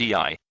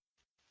BFDI.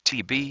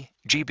 TB,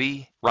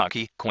 GB,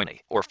 Rocky, Coiny,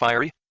 or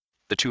Fiery.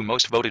 The two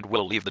most voted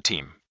will leave the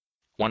team.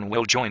 One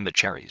will join the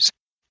cherries.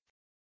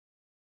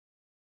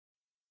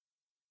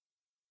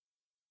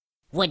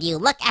 Would you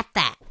look at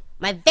that?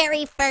 My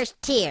very first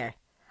tear.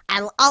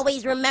 I'll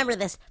always remember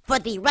this for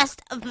the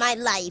rest of my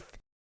life.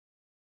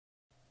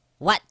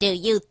 What do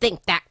you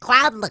think that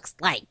cloud looks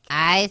like?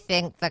 I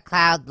think the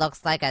cloud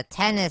looks like a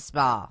tennis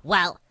ball.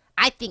 Well,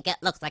 I think it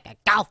looks like a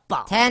golf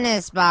ball.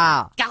 Tennis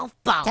ball. Golf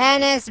ball.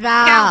 Tennis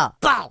ball. Golf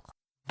ball.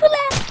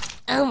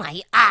 Oh,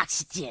 my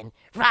oxygen.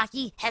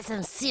 Rocky has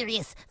some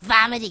serious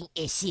vomiting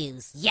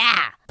issues.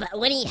 Yeah, but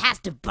when he has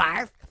to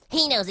barf,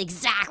 he knows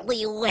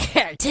exactly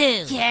where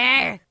to.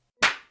 Yeah.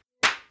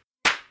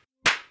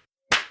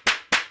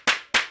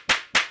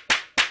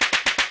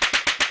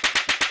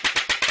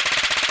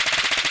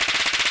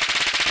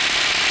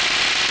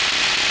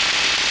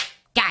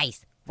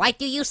 Guys, why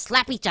do you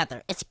slap each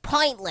other? It's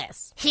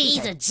pointless.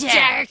 He's a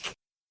jerk.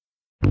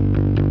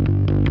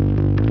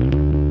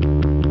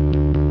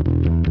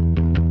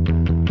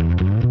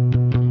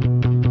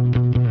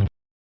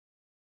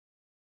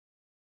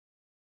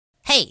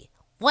 Hey,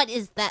 what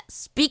is that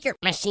speaker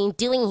machine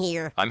doing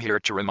here? I'm here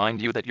to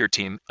remind you that your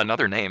team,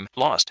 another name,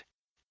 lost.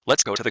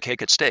 Let's go to the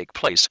cake at stake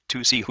place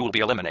to see who'll be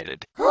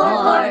eliminated.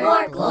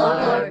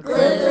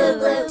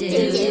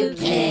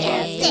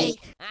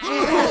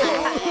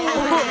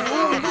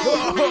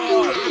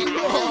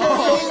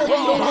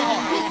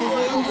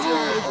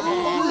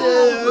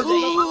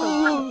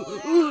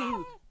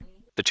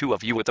 The two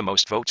of you with the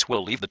most votes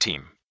will leave the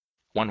team.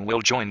 One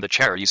will join the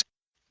cherries.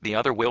 The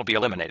other will be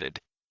eliminated.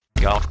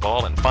 Golf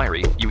Ball and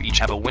Fiery, you each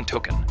have a win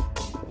token.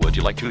 Would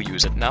you like to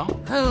use it now?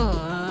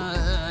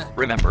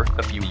 Remember,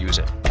 if you use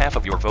it, half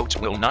of your votes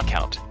will not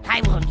count. I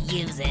won't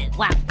use it.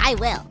 Well, I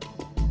will.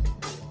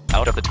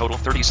 Out of the total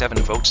 37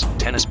 votes,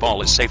 Tennis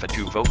Ball is safe at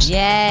 2 votes.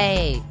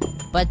 Yay!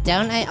 But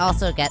don't I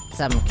also get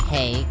some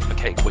cake? The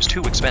cake was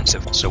too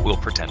expensive, so we'll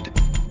pretend.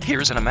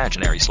 Here's an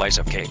imaginary slice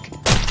of cake.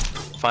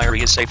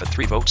 Fiery is safe at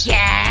 3 votes.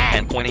 Yeah!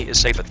 And Coiny is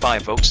safe at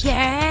 5 votes.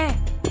 Yeah!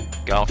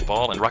 Golf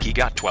Ball and Rocky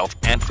got 12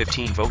 and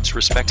 15 votes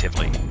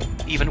respectively.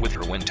 Even with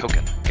your win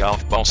token,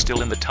 Golf Ball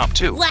still in the top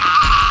 2. What?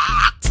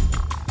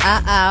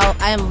 Uh-oh,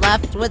 I'm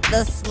left with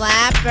the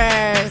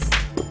slappers.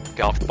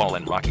 Golf Ball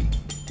and Rocky.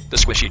 The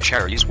squishy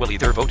cherries will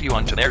either vote you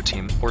onto their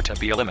team or to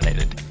be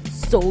eliminated.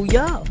 So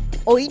yeah,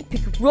 I'd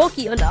pick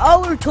Rocky on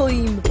our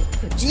team.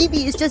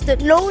 GB is just a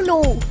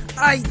no-no.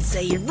 I'd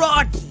say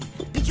Rocky,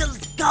 because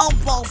Golf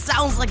Ball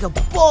sounds like a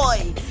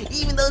boy,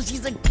 even though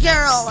she's a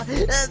girl.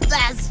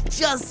 That's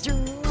just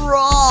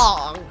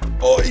wrong.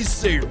 I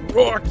say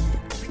Rocky,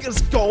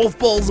 because Golf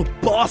Ball's a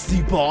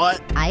bossy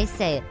bot. I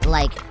say,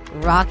 like,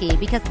 Rocky,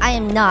 because I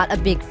am not a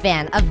big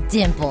fan of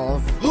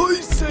dimples. I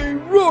say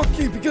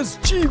Rocky, because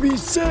GB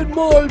said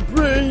my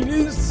brain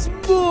is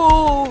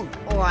small.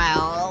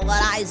 Well,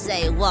 what I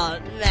say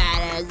won't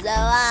matter, so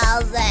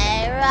I'll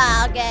say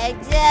Rocky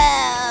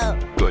too.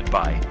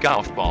 Goodbye,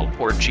 Golf Ball,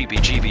 or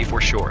GBGB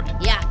for short.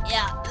 Yeah,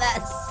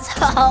 that's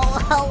so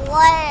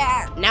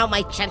hilarious. Now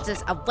my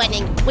chances of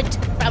winning went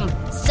from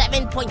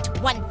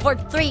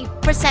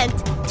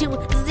 7.143% to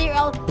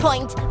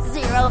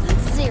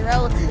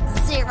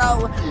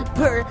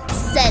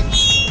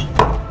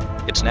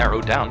 0.000%. It's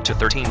narrowed down to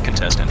 13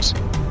 contestants.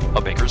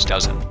 A baker's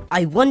dozen.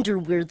 I wonder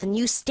where the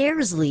new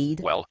stairs lead.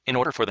 Well, in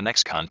order for the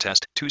next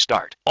contest to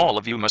start, all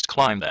of you must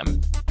climb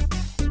them.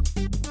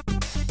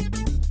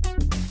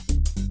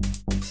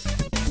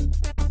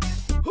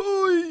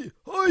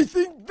 I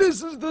think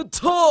this is the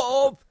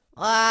top.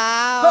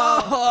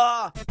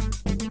 Wow.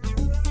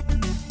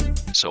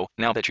 So,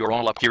 now that you're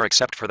all up here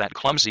except for that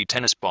clumsy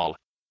tennis ball,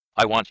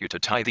 I want you to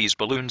tie these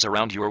balloons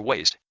around your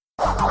waist.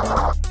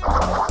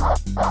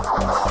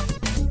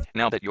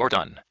 Now that you're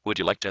done, would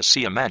you like to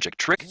see a magic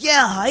trick?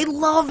 Yeah, I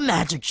love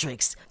magic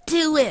tricks.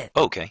 Do it.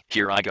 Okay,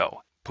 here I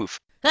go. Poof.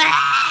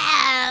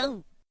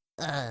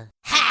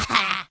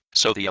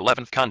 So the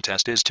 11th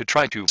contest is to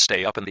try to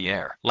stay up in the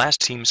air.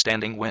 Last team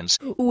standing wins.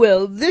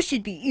 Well, this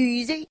should be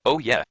easy. Oh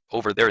yeah,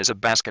 over there is a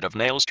basket of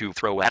nails to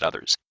throw at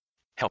others.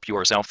 Help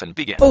yourself and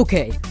begin.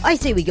 Okay, I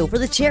say we go for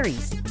the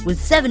cherries. With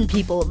 7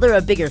 people, they're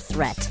a bigger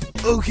threat.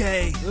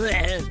 Okay.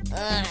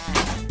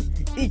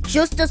 It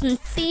just doesn't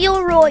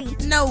feel right.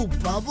 No,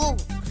 Bubble.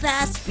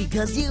 That's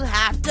because you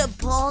have to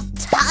pull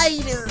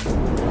tighter.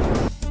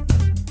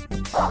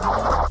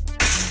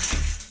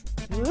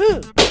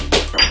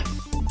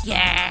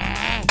 Yeah.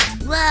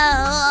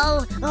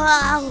 Whoa!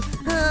 Whoa!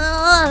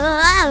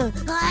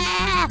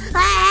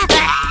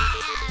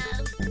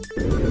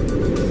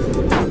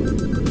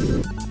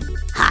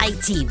 Hi,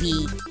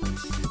 TB.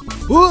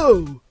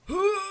 Whoa!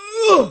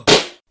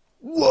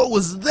 What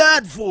was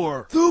that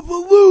for? The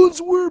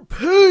balloons were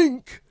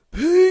pink!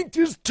 Pink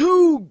is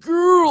too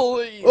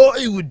girly!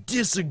 I would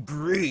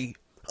disagree.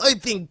 I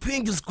think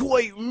pink is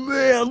quite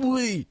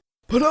manly.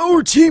 But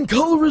our team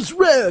color is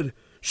red.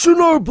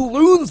 Shouldn't our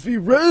balloons be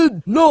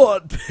red,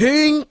 not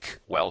pink?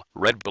 Well,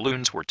 red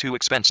balloons were too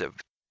expensive.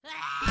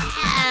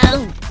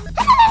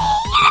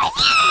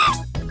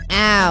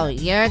 Ow,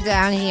 you're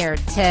down here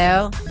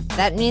too?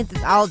 That means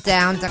it's all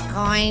down to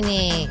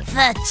Coiny.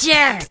 The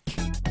jerk!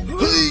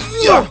 Hey,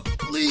 yeah!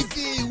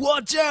 Leafy,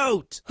 watch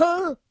out!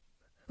 Huh?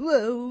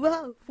 Whoa,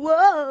 whoa,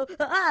 whoa,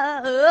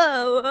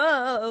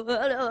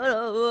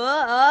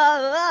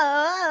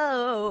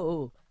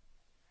 whoa.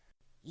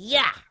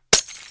 Yeah.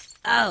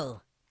 Oh,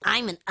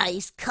 I'm an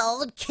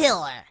ice-cold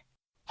killer.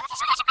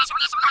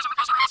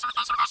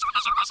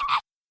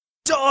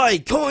 Die,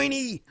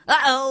 Coiny!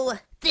 Uh-oh,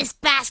 this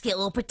basket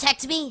will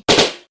protect me.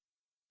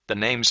 The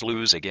names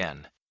lose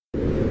again.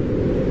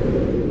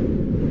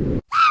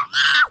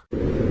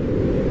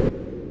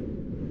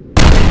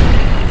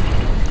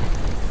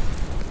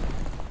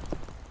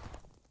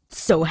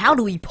 So how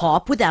do we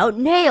pop without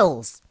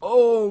nails?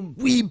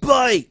 We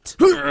bite!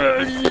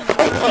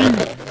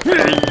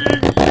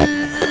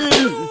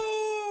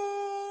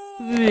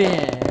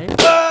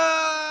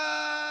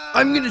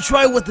 I'm gonna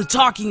try what the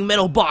talking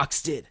metal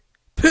box did.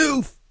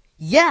 Poof!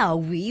 Yeah,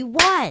 we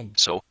won!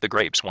 So, the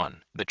grapes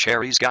won, the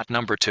cherries got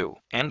number 2,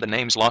 and the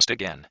names lost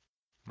again.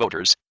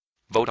 Voters,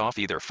 vote off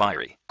either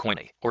Fiery,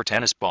 Coiny, or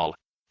Tennis Ball.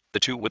 The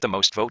 2 with the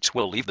most votes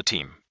will leave the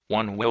team.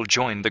 1 will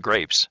join the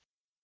grapes.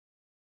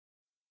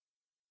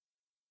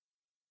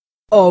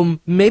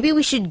 Maybe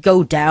we should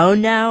go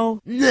down now?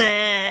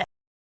 Nah.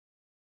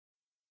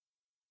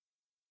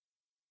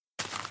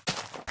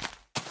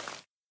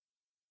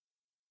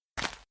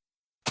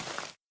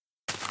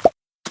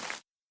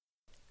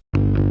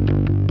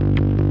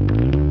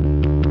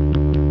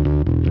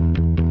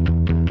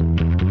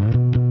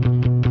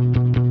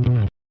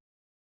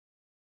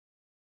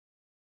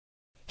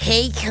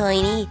 Hey,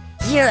 Coiny,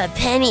 you're a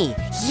penny.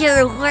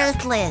 You're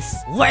worthless.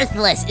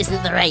 Worthless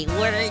isn't the right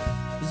word.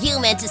 You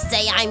meant to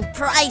say I'm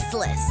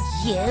priceless.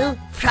 You?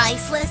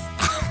 Priceless?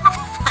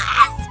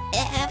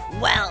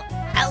 Well,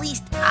 at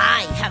least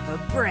I have a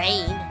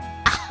brain.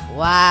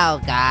 Wow,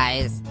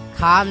 guys,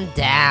 calm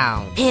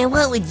down. And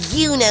what would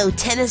you know,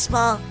 Tennis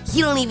Ball?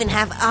 You don't even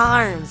have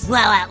arms.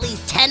 Well, at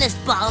least Tennis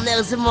Ball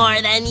knows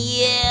more than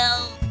you.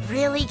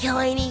 Really,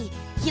 Coiny?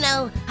 You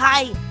know,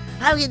 I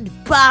would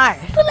barf.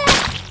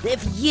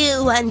 If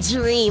you won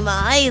Dream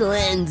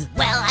Island,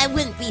 well, I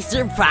wouldn't be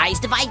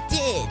surprised if I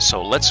did.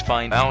 So let's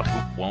find out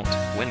who won't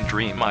win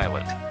Dream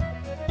Island.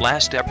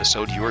 Last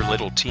episode, your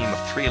little team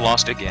of 3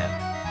 lost again.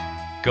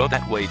 Go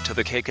that way to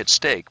the Cake at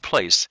Steak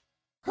place.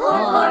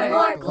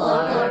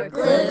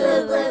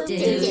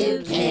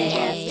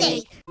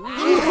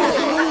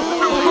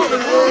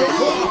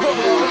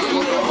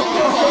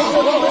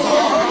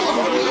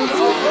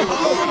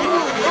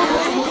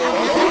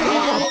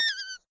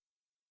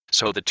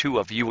 So the 2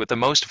 of you with the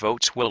most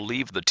votes will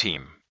leave the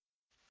team.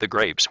 The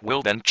grapes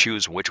will then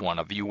choose which one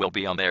of you will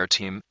be on their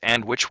team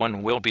and which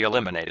one will be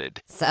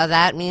eliminated. So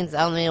that means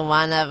only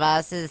one of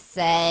us is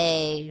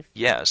safe.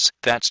 Yes,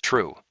 that's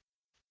true.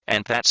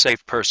 And that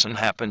safe person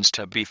happens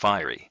to be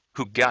Fiery,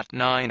 who got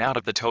 9 out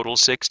of the total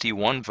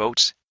 61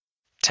 votes.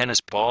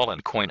 Tennis Ball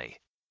and Coiny,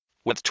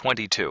 with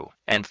 22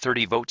 and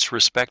 30 votes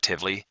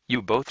respectively,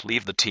 you both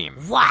leave the team.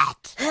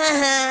 What?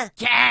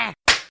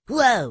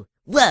 Whoa,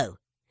 whoa.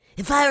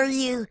 If I were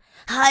you,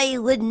 I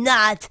would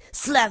not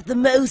slap the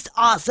most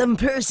awesome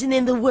person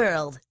in the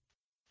world.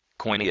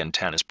 Coiny and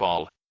Tennis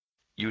Ball,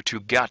 you 2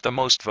 got the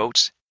most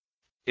votes.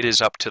 It is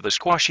up to the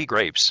Squashy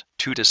Grapes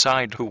to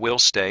decide who will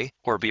stay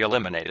or be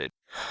eliminated.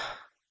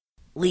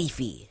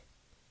 Leafy,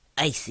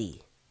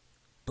 Icy,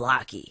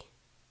 Blocky,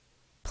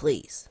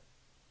 please,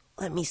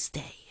 let me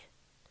stay.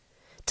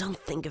 Don't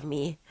think of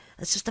me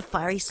as just a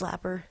fiery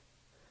slapper.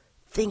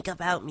 Think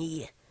about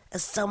me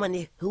as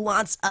someone who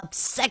wants a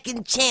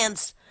second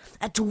chance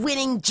at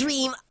winning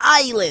Dream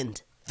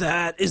Island.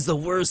 That is the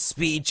worst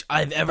speech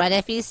I've ever... But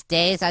if he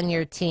stays on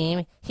your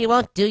team, he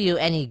won't do you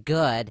any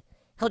good.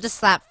 He'll just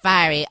slap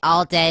Fiery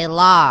all day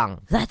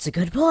long. That's a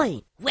good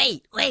point.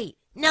 Wait,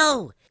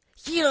 no!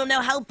 You don't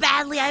know how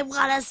badly I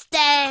want to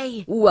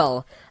stay!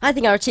 Well, I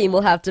think our team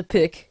will have to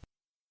pick...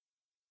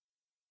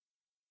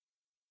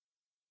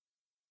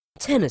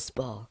 Tennis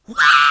Ball.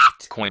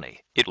 What? Coiny,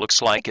 it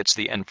looks like it's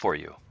the end for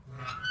you.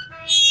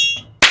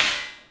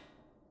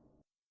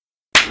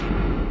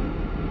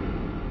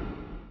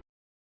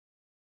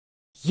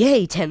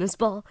 Yay, Tennis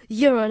Ball,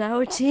 you're on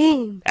our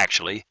team.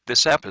 Actually,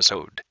 this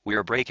episode,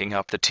 we're breaking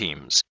up the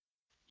teams.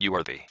 You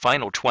are the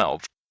final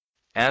 12.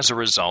 As a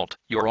result,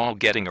 you're all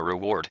getting a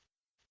reward.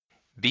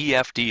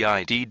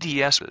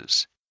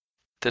 BFDIDDSs.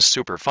 This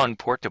super fun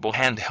portable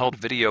handheld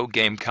video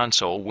game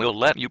console will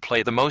let you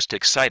play the most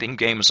exciting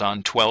games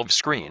on 12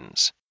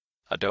 screens.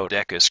 A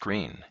dodeca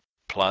screen.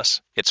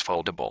 Plus, it's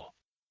foldable.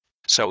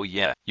 So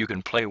yeah, you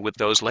can play with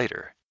those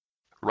later.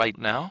 Right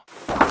now?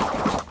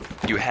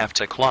 You have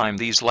to climb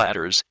these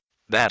ladders.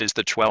 That is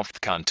the 12th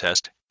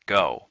contest.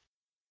 Go.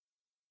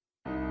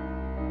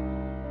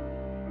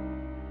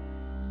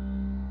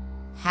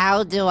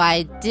 How do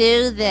I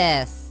do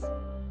this?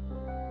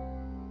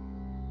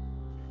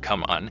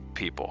 Come on,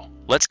 people.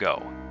 Let's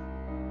go.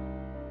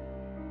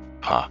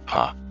 Ha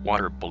ha,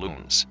 water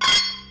balloons.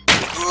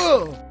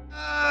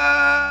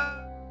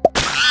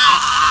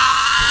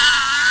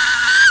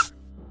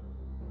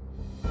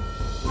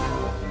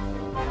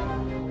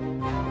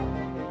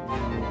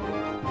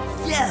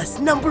 Yes,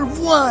 number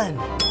 1!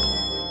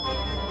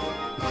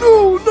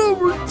 No,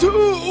 number 2!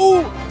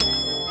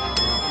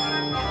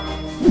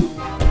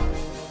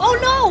 Oh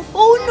no!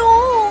 Oh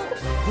no!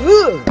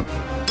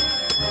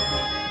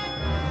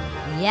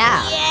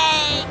 Yeah. Yay!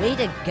 Way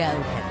to go,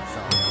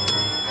 Pencil.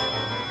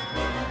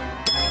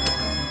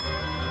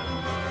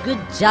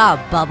 Good job,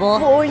 Bubble.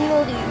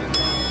 Finally.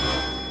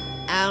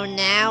 Oh,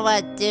 now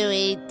what do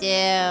we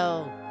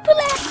do?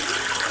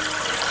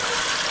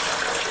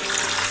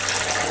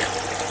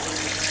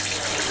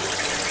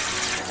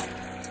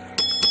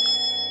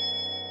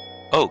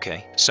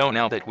 Okay, so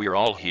now that we're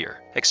all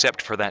here,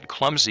 except for that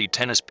clumsy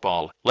tennis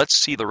ball, let's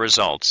see the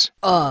results.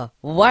 Why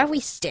are we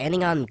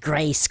standing on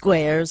gray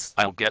squares?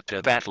 I'll get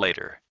to that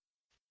later.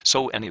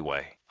 So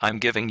anyway, I'm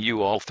giving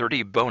you all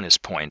 30 bonus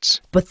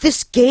points. But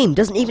this game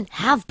doesn't even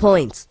have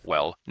points.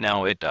 Well,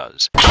 now it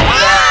does.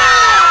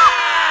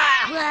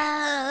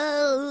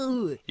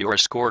 Whoa! Your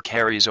score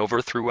carries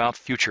over throughout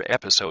future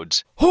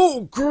episodes.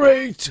 Oh,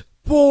 great!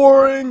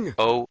 Boring!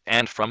 Oh,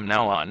 and from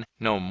now on,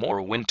 no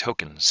more win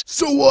tokens.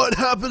 So what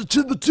happens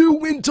to the 2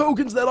 win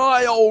tokens that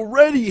I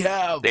already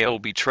have? They'll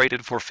be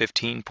traded for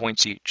 15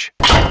 points each.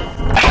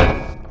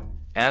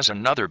 As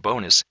another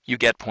bonus, you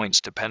get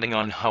points depending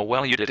on how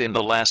well you did in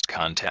the last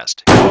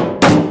contest.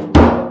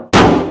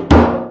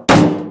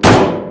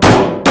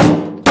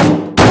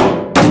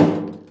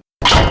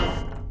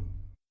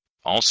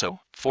 Also,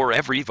 for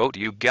every vote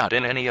you got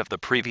in any of the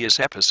previous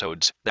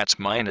episodes, that's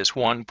minus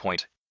 1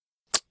 point.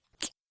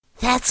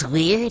 That's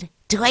weird.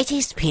 Do I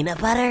taste peanut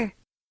butter?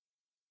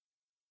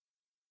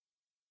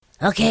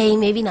 Okay,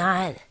 maybe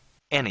not.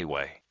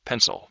 Anyway,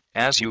 Pencil,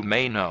 as you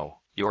may know,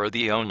 you're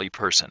the only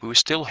person who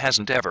still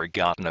hasn't ever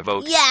gotten a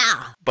vote.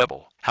 Yeah!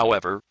 Bubble,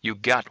 however, you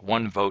got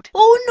 1 vote.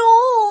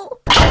 Oh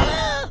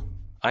no!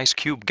 Ice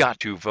Cube got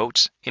 2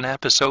 votes in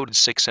episodes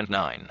 6 and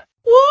 9.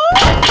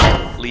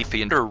 What?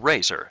 Leafy and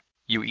Eraser,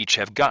 you each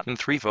have gotten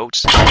 3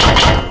 votes.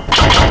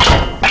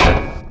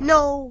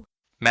 No!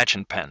 Match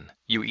and Pen,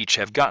 you each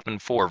have gotten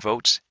 4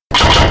 votes.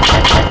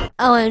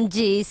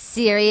 OMG,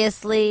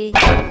 seriously?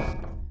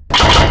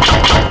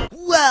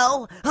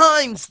 Well,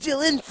 I'm still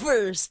in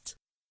first.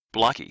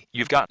 Blocky,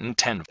 you've gotten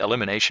 10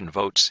 elimination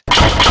votes.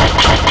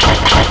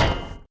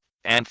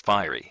 And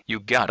Fiery,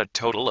 you got a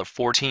total of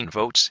 14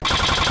 votes.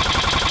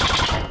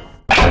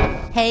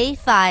 Hey,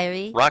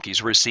 Fiery.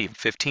 Rocky's received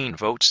 15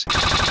 votes.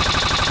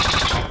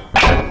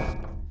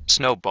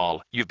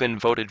 Snowball, you've been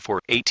voted for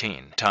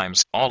 18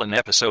 times, all in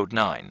episode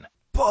 9.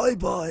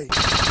 Bye-bye.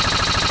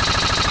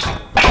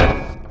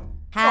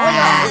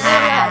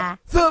 Ha!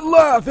 That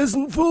laugh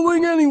isn't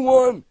fooling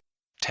anyone.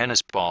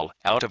 Tennis Ball,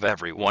 out of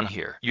everyone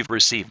here, you've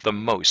received the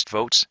most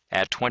votes,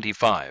 at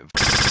 25.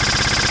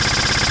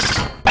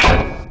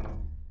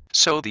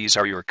 So these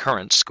are your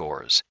current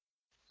scores.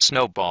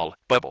 Snowball,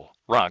 Bubble,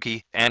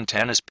 Rocky, and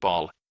Tennis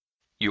Ball.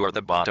 You are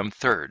the bottom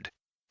third.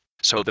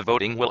 So the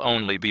voting will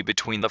only be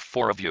between the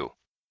 4 of you.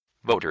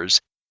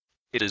 Voters,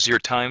 it is your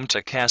time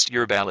to cast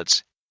your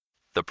ballots.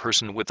 The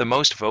person with the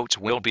most votes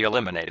will be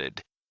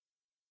eliminated.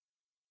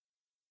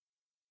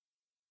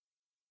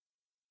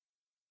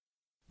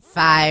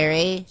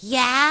 Fiery,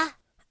 Yeah?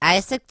 I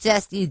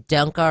suggest you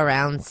don't go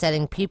around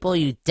setting people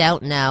you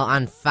don't know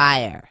on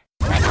fire.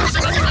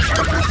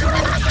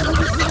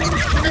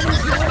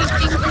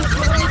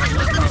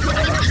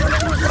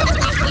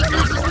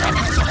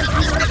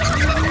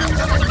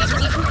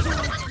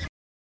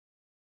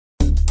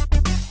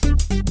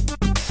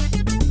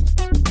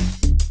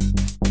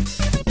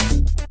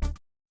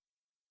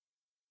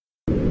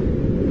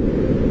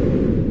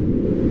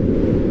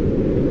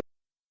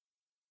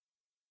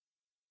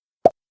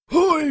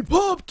 I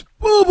popped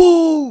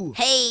Bubble!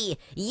 Hey,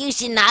 you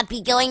should not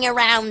be going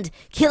around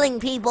killing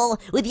people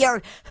with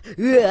your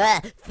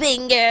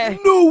finger.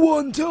 No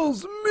one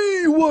tells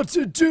me what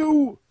to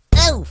do!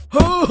 Oh!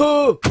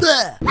 Ha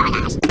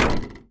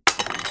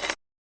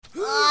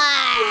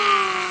Ah.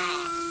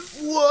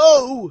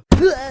 Whoa!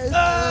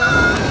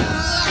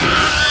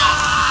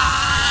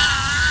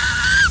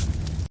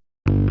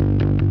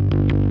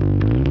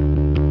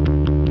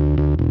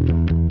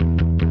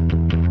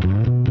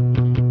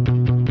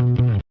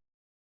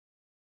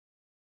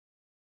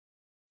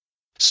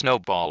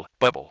 Snowball,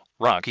 Bubble,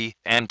 Rocky,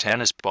 and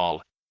Tennis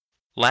Ball.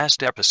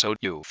 Last episode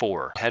you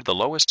 4 had the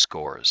lowest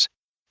scores.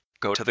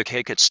 go to the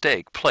cake at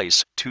stake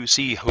place to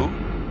see who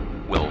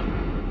will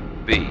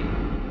be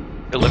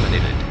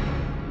eliminated.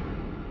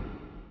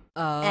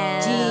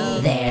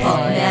 There's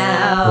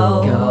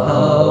now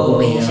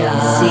going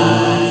to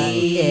see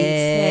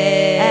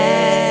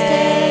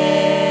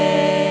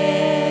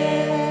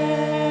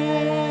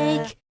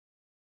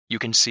You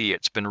can see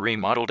it's been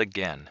remodeled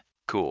again.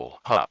 Cool,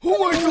 huh? Oh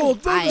my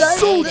god, that's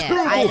so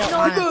terrible!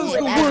 That's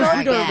the worst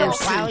thing I've ever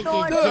seen!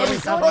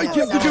 I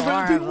can't think of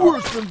anything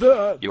worse than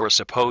that! You're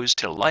supposed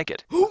to like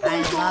it. Oh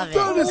my god,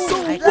 that is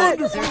so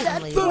wonderful! That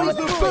is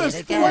the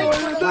best thing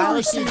I've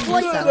ever seen!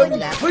 I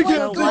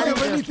can't think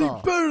of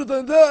anything better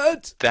than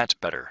that! That's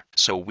better.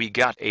 So we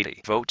got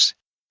 80 votes.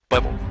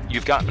 Bubble,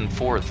 you've gotten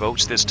 4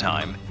 votes this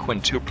time,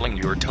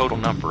 quintupling your total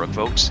number of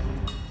votes.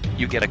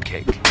 You get a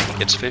cake.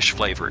 It's fish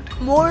flavored.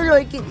 More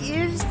like it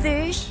is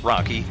fish.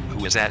 Rocky,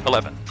 who is at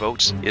 11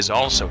 votes, is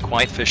also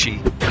quite fishy.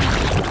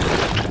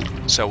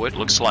 So it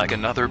looks like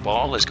another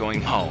ball is going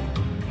home.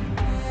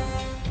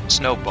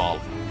 Snowball,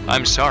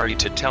 I'm sorry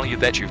to tell you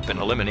that you've been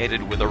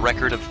eliminated with a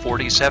record of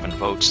 47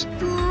 votes.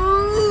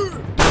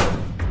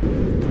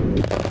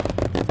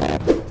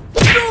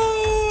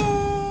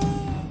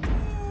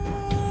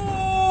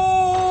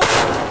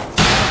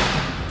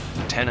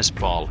 Tennis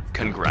Ball,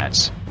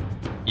 congrats.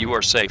 You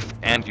are safe,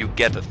 and you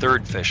get the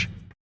 3rd fish.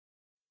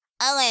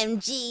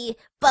 OMG,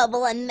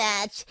 Bubble and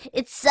Match.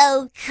 It's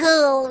so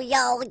cool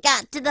y'all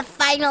got to the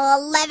final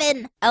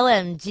 11.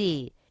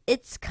 OMG.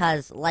 It's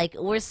 'cause, like,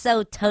 we're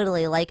so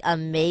totally, like,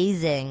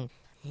 amazing.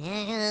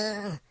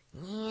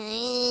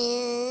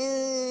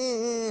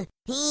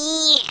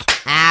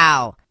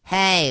 Ow.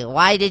 Hey,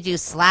 why did you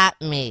slap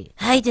me?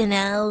 I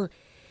dunno.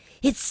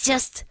 It's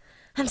just,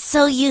 I'm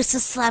so used to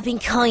slapping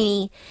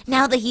Coiny.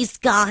 Now that he's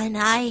gone,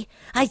 I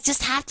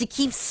just have to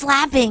keep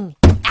slapping.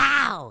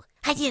 Ow!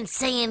 I didn't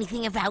say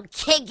anything about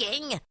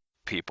kicking.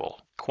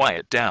 People,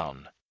 quiet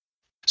down.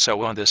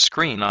 So on this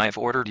screen I've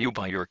ordered you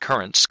by your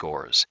current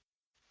scores.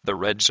 The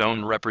red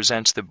zone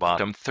represents the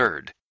bottom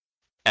third.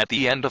 At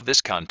the end of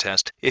this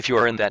contest, if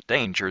you're in that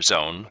danger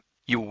zone,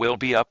 you will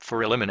be up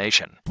for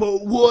elimination.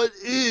 But what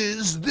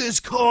is this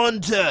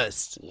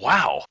contest?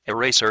 Wow,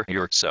 Eraser,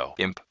 you're so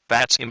imp.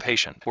 That's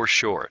impatient for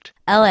short.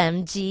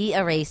 OMG,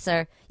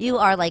 Eraser, you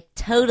are like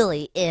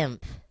totally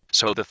imp.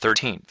 So the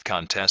 13th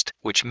contest,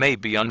 which may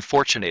be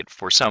unfortunate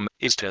for some,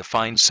 is to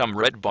find some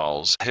red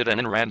balls hidden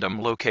in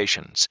random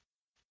locations.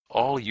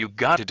 All you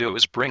gotta do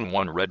is bring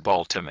 1 red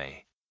ball to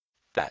me.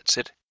 That's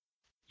it.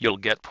 You'll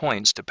get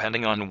points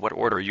depending on what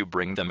order you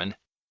bring them in.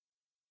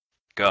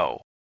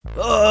 Go.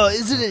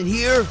 Isn't it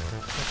here?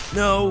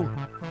 No.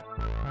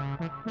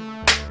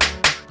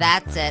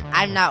 That's it.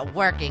 I'm not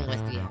working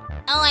with you.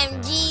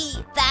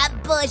 OMG, that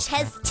bush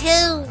has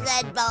 2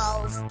 red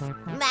balls.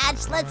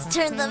 Match, let's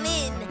turn them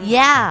in.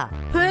 Yeah.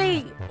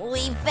 Hey,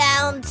 we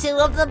found 2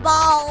 of the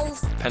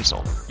balls.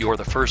 Pencil, you're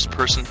the first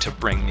person to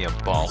bring me a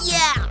ball.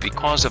 Yeah.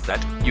 Because of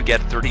that, you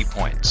get 30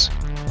 points.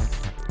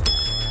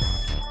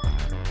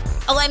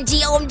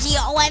 OMG, OMG,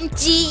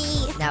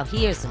 OMG. Now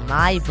here's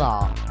my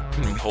ball.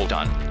 Hold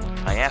on.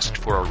 I asked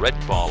for a red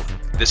ball.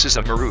 This is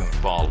a maroon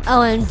ball.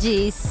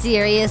 OMG,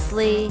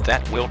 seriously?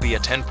 That will be a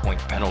 10-point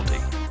penalty.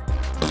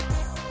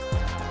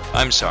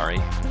 I'm sorry.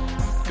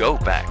 Go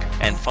back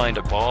and find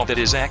a ball that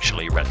is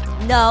actually red.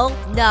 No.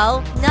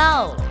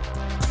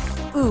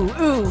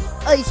 Ooh,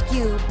 Ice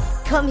Cube,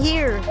 come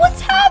here.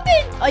 What's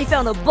happened? I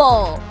found a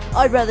ball.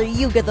 I'd rather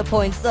you get the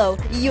points, though.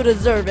 You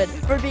deserve it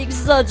for being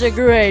such a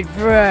great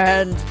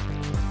friend.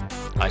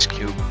 Ice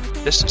Cube,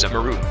 this is a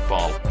maroon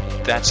ball.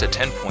 That's a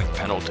 10-point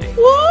penalty.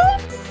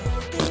 What?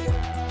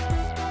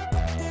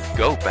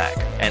 Go back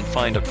and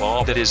find a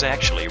ball that is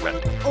actually red.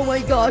 Oh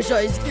my gosh,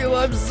 Ice Cube,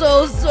 I'm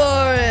so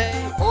sorry.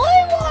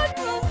 I want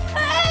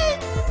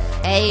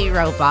revenge. Hey,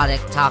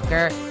 robotic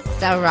talker.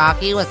 So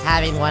Rocky was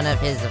having one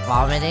of his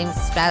vomiting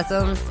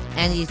spasms,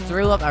 and he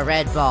threw up a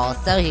red ball,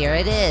 so here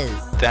it is.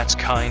 That's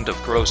kind of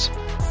gross.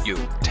 You,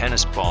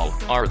 Tennis Ball,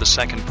 are the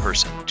second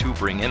person to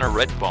bring in a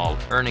red ball,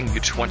 earning you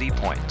 20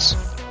 points.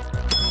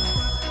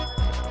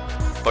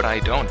 But I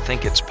don't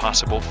think it's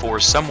possible for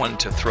someone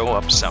to throw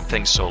up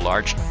something so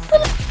large.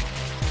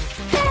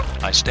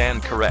 I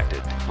stand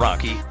corrected.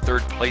 Rocky,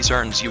 3rd place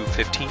earns you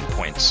 15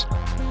 points.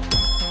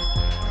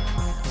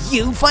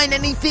 You find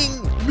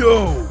anything?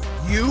 No.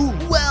 You?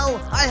 Well,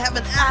 I have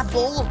an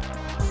apple.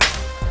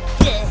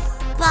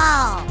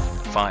 Ball.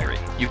 Fiery,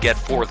 you get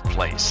 4th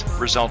place,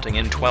 resulting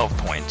in 12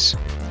 points.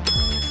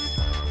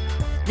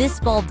 This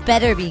ball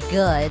better be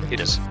good. It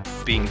is.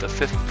 Being the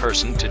 5th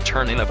person to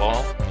turn in a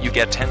ball, you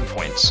get 10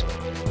 points.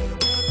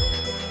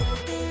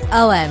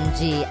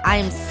 OMG,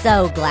 I'm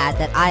so glad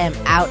that I am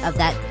out of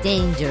that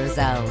danger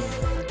zone.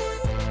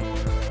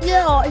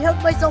 Yeah, I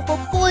have myself a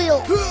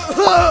boil.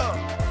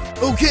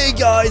 Okay,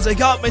 guys, I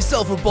got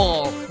myself a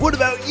ball. What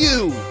about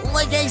you?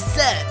 Like I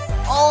said,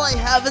 all I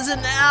have is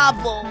an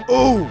apple.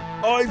 Oh,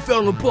 I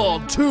found a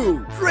ball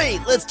too. Great,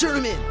 let's turn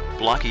him in.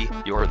 Blocky,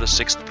 you're the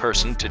 6th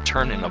person to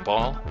turn in a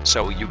ball,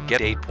 so you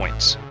get 8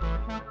 points.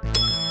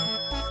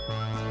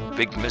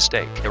 Big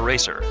mistake,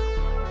 Eraser.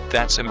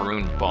 That's a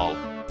maroon ball.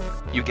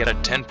 you get a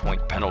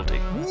 10-point penalty.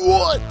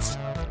 What?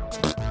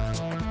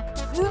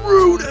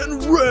 Fruit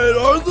and red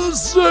are the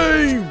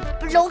same!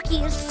 Blocky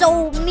is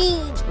so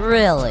mean.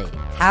 Really?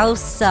 How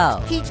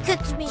so? He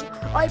kicked me.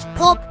 I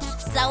popped.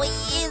 So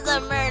he is a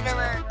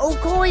murderer.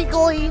 Okay,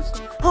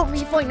 guys. Help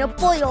me find a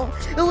boil.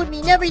 It would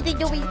mean everything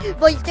to me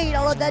if I stayed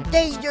out of that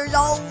danger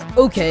zone.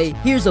 Okay,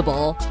 here's a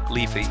ball.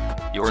 Leafy,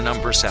 you're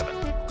number 7.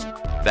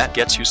 That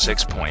gets you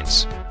 6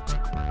 points.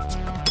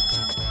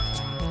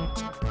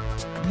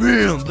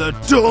 Man, that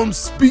dumb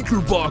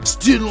speaker box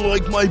didn't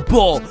like my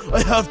ball.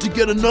 I have to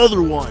get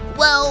another one.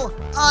 Well,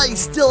 I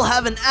still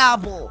have an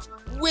apple.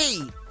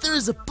 Wait,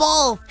 there's a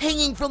ball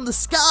hanging from the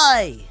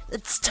sky.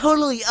 It's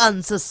totally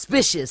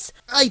unsuspicious.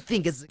 I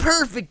think it's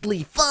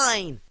perfectly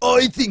fine.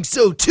 I think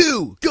so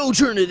too. Go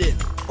turn it in.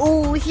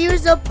 Oh,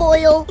 here's a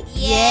boil.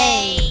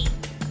 Yay!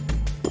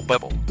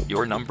 Bubble,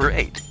 you're number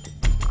 8.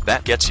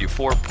 That gets you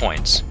 4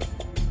 points.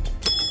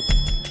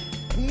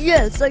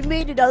 Yes, I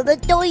made it out of the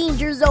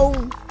danger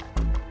zone.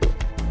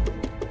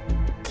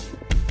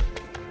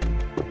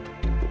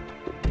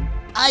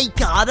 I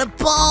got a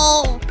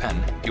ball.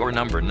 Pen, you're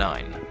number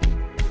 9.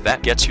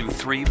 That gets you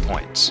 3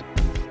 points.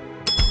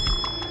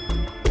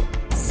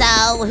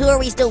 So, who are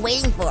we still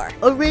waiting for?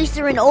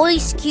 Eraser and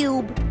Ice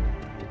Cube.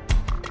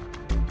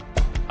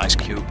 Ice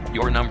Cube,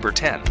 you're number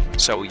 10,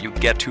 so you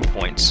get 2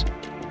 points.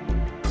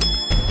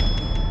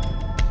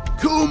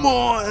 Come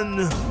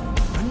on!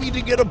 I need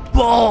to get a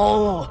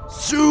ball!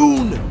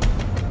 Soon!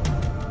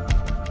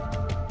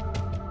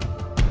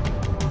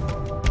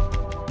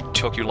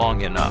 Took you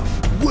long enough.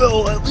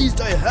 Well, at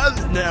least I have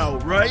it now,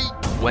 right?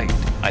 Wait,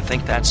 I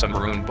think that's a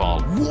maroon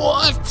ball.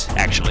 What?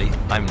 Actually,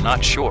 I'm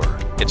not sure.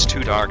 It's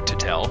too dark to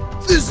tell.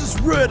 This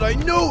is red, I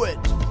know it!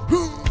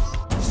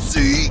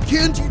 See,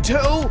 can't you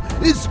tell?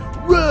 It's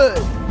red!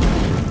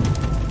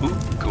 Ooh,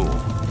 cool.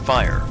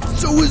 Fire.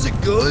 So is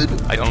it good?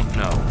 I don't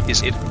know.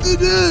 Is it?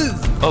 It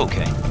is!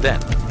 Okay,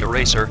 then.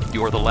 Eraser,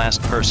 you're the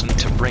last person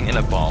to bring in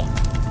a ball.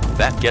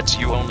 That gets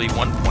you only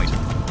 1 point.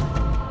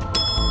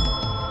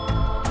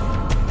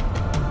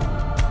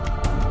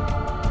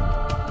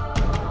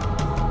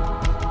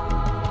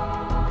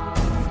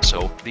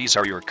 So, these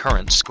are your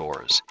current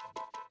scores.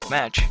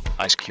 Match,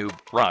 Ice Cube,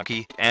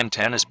 Rocky, and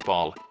Tennis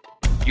Ball.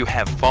 You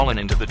have fallen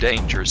into the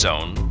danger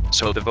zone,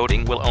 so the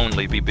voting will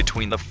only be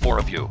between the 4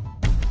 of you.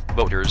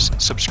 Voters,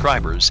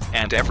 subscribers,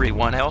 and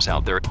everyone else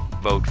out there,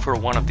 vote for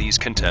one of these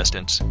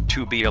contestants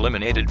to be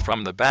eliminated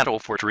from the battle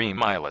for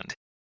Dream Island.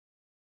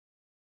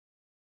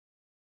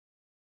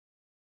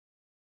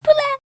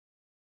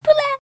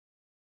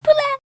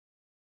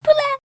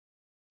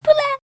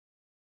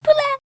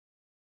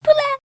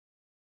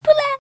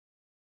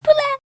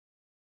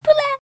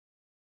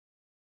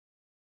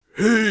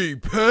 Hey,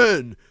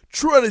 Pen!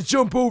 Try to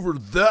jump over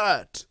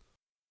that!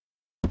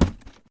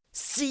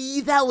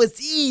 See, that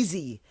was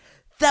easy.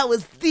 That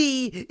was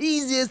the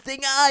easiest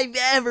thing I've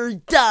ever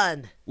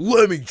done.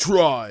 Let me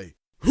try.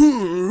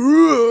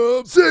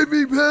 Save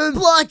me, Pen!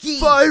 Blocky!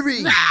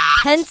 Fiery!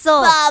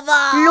 Pencil!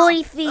 Baba!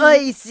 Loify!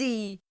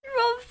 Icy!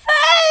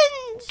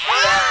 Revenge!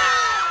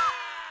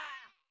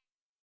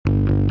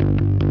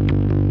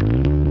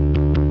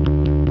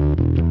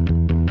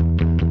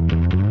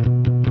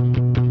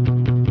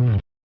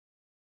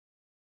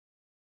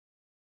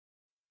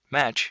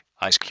 Match,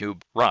 Ice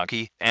Cube,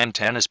 Rocky, and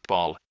Tennis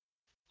Ball.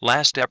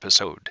 Last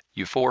episode,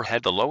 you 4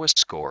 had the lowest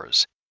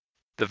scores.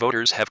 The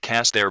voters have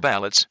cast their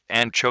ballots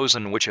and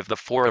chosen which of the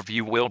 4 of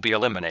you will be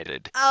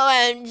eliminated.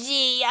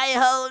 OMG, I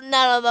hope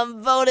none of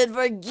them voted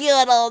for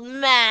good old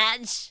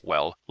Match.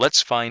 Well,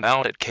 let's find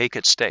out at Cake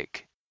at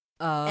Stake.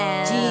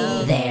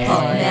 Oh, there's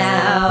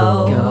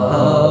now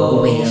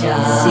going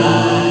to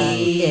see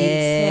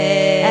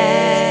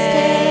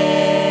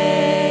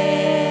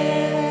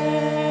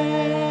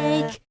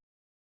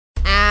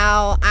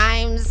Ow,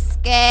 I'm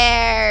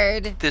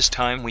scared. This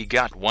time we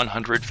got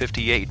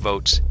 158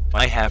 votes.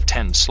 I have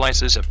 10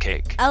 slices of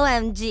cake.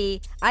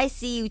 OMG, I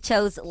see you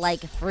chose,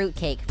 like,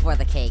 fruitcake for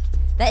the cake.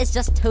 That is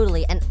just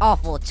totally an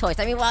awful choice.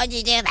 I mean, why'd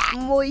you do that?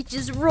 Moich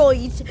is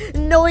right.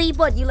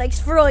 Nobody likes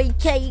fried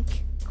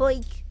cake.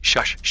 Cake.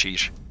 Shush,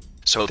 sheesh.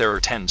 So there are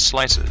 10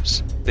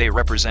 slices. They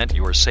represent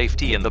your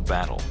safety in the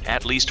battle,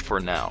 at least for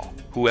now.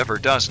 Whoever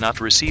does not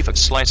receive a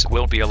slice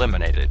will be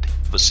eliminated.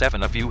 The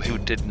 7 of you who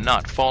did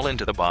not fall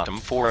into the bottom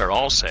 4 are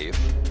all safe.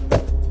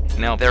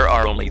 Now there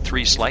are only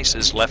 3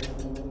 slices left.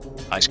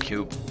 Ice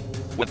Cube.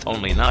 With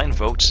only 9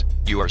 votes,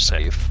 you are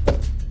safe.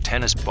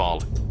 Tennis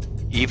Ball.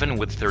 Even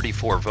with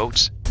 34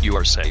 votes, you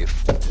are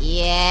safe.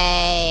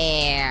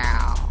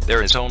 Yeah.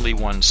 There is only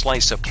 1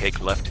 slice of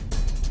cake left.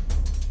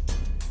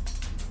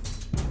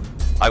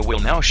 I will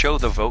now show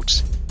the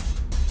votes.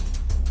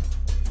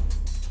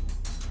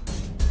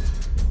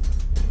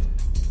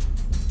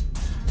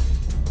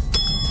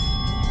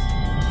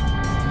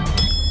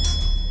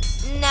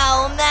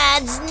 No,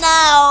 Madge,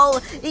 no!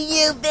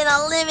 You've been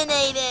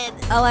eliminated!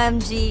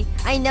 OMG,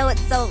 I know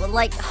it's so,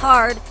 like,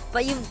 hard,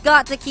 but you've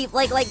got to keep,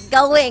 like,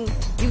 going.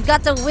 You've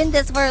got to win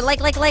this for, like,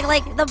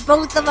 the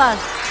both of us.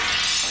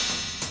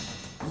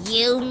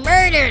 You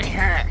murdered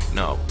her!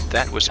 No,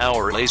 That was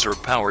our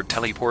laser-powered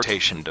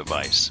teleportation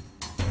device.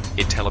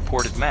 It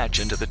teleported Match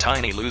into the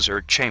tiny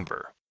loser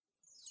chamber.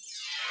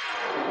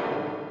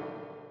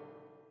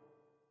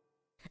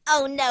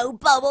 Oh no,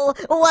 Bubble!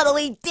 What'll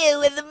we do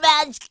with the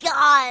Match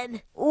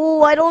gone?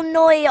 Ooh, I don't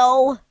know,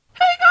 yo.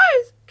 Hey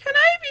guys, can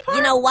I be part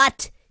You know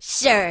what?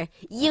 Sure,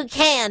 you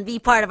can be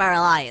part of our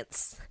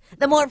alliance.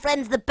 The more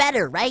friends, the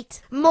better,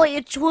 right?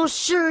 Mitch will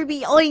sure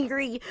be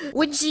angry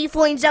when she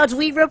finds out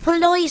we've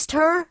replaced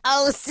her.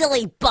 Oh,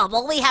 silly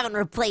Bubble, we haven't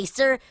replaced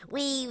her.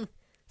 We've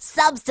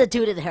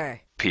substituted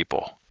her.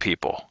 People,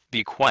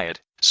 be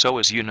quiet. So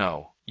as you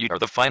know, you are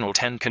the final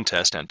 10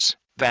 contestants.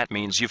 That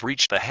means you've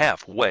reached the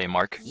halfway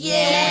mark.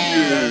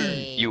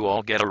 Yay! You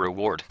all get a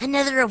reward.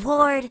 Another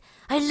reward?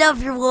 I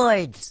love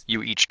rewards.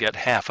 You each get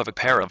half of a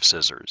pair of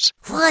scissors.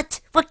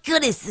 What? What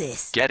good is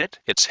this? Get it?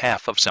 It's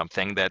half of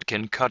something that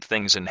can cut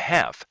things in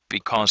half,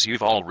 because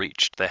you've all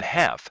reached the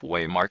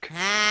halfway mark.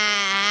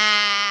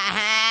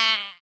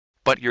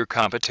 But your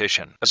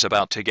competition is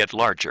about to get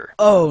larger.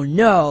 Oh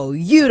no,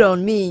 you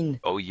don't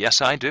mean... Oh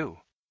yes, I do.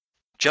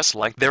 Just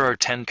like there are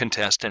 10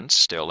 contestants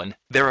still and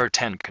there are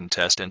 10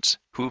 contestants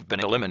who've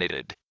been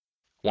eliminated.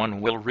 One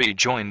will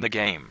rejoin the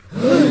game.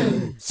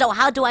 So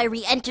how do I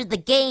re-enter the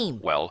game?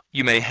 Well,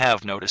 you may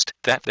have noticed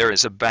that there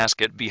is a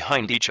basket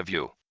behind each of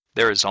you.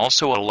 There is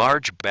also a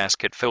large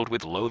basket filled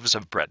with loaves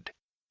of bread.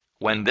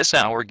 When this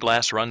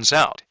hourglass runs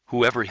out,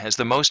 whoever has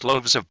the most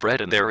loaves of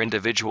bread in their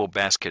individual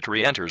basket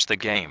re-enters the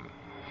game.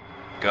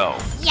 Go.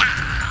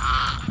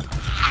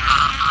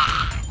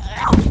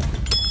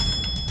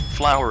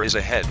 Flower is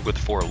ahead with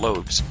 4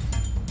 loaves.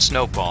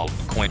 Snowball,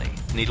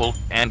 Coiny, Needle,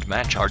 and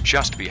Match are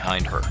just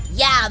behind her.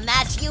 Yeah,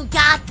 Match, you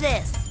got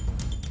this.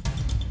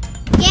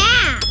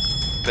 Yeah!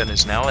 Ben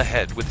is now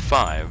ahead with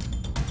 5.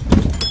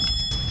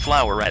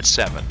 Flower at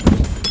 7.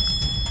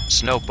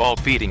 Snowball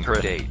beating her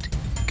at 8.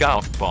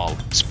 Golf Ball,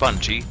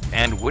 Spongy,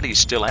 and Woody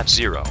still at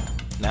 0.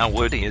 Now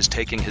Woody is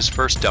taking his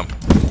first dump.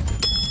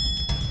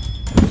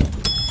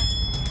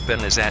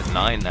 Ben is at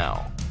 9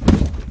 now.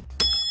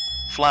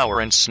 Flower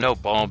and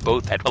Snowball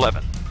both at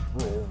 11.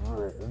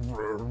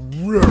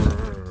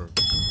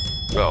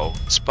 Oh,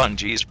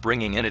 Spongy's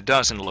bringing in a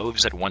dozen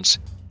loaves at once.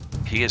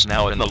 He is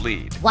now in the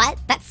lead. What?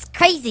 That's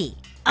crazy.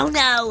 Oh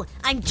no,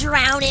 I'm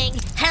drowning.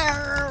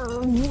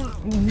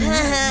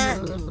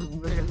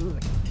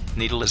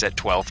 Needle is at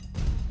 12.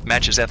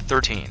 Match is at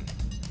 13.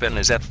 Ben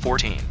is at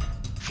 14.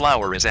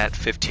 Flower is at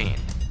 15.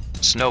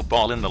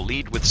 Snowball in the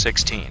lead with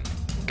 16.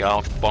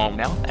 Golf Ball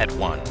now at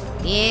 1.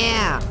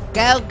 Yeah,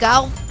 go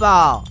Golf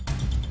Ball.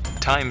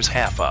 Time's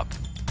half up.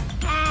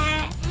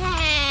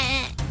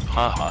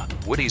 Haha,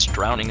 Woody's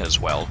drowning as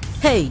well.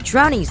 Hey,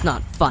 drowning's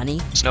not funny.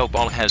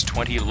 Snowball has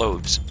 20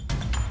 loaves.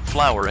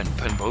 Flower and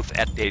Ben both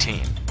at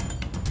 18.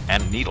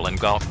 And Needle and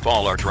Golf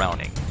Ball are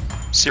drowning.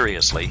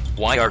 Seriously,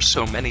 why are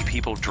so many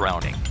people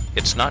drowning?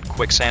 It's not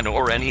quicksand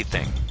or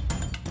anything.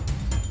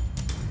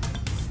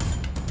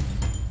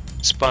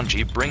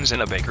 Spongy brings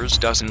in a baker's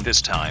dozen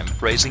this time,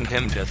 raising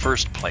him to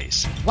first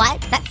place.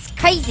 What? That's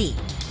crazy.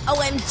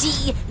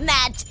 OMG,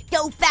 Match,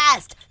 go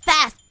fast,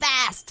 fast,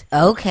 fast.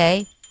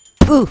 Okay.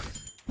 Oof.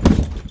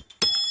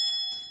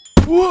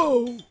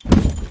 Whoa!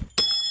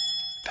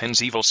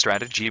 Pen's evil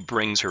strategy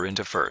brings her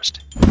into first.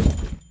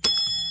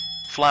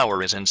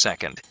 Flower is in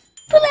second.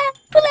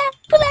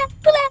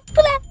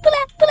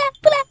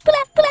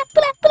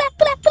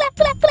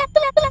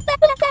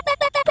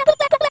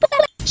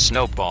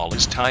 Snowball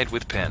is tied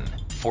with Pen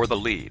for the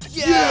lead.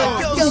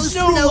 Yeah, go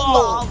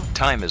Snowball!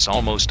 Time is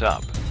almost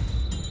up.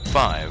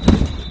 5,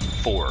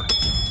 4,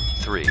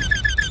 3,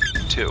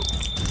 2,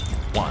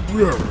 1.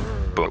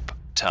 Boop.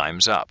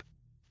 Time's up.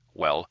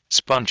 Well,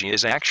 Spongy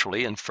is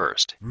actually in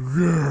first.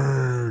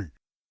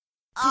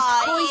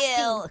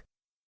 Oh,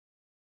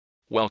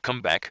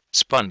 Welcome back,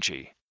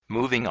 Spongy.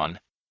 Moving on.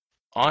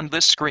 On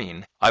this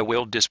screen, I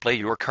will display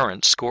your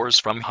current scores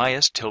from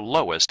highest to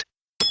lowest.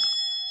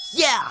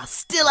 Yeah,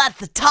 still at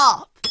the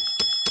top.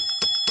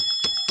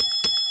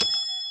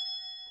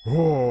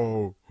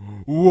 Oh,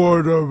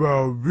 what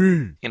about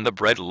me? In the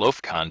bread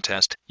loaf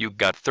contest, you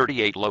got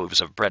 38 loaves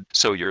of bread,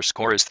 so your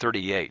score is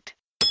 38.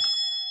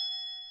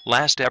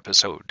 Last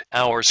episode,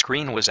 our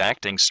screen was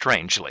acting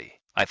strangely.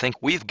 I think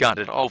we've got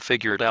it all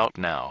figured out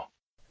now.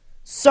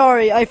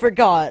 Sorry, I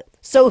forgot.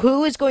 So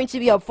who is going to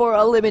be up for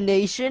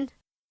elimination?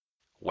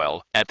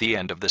 Well, at the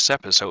end of this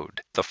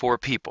episode, the 4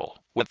 people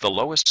with the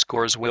lowest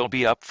scores will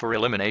be up for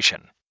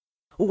elimination.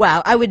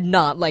 Wow, I would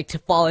not like to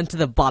fall into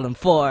the bottom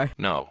 4.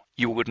 No,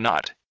 you would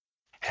not.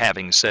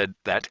 Having said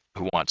that,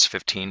 who wants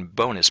 15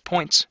 bonus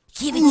points?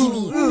 Give it to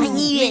me. I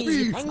need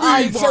it.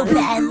 I need it so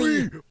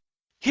badly.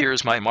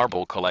 Here's my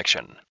marble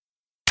collection.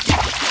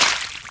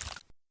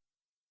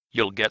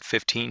 You'll get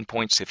 15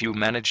 points if you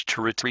manage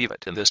to retrieve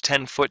it in this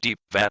 10-foot deep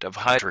vat of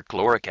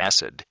hydrochloric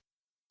acid.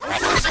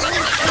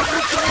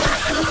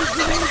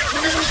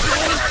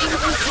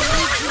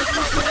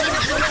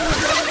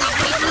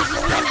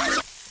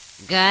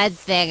 Good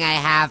thing I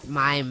have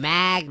my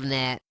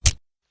magnet.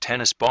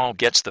 Tennis ball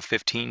gets the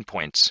 15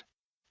 points.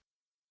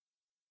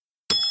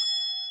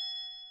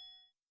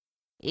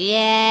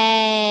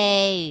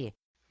 Yay!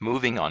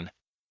 Moving on.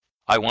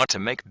 I want to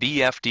make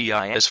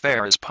BFDI as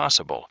fair as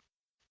possible.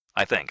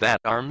 I think that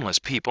armless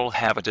people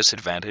have a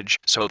disadvantage,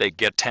 so they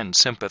get 10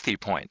 sympathy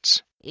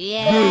points.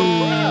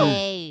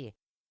 Yay!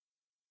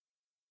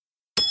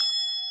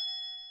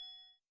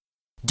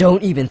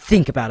 Don't even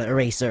think about it,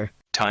 Eraser.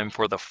 Time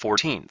for the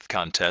 14th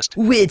contest.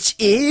 Which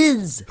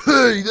is...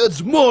 Hey,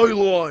 that's my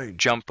line!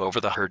 Jump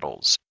over the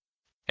hurdles.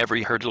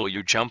 Every hurdle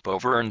you jump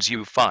over earns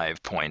you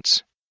 5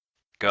 points.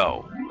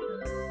 Go.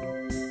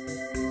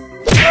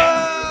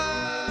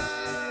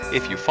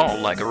 If you fall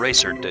like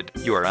Eraser did,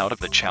 you are out of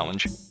the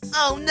challenge.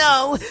 Oh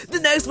no! The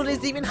next one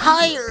is even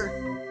higher!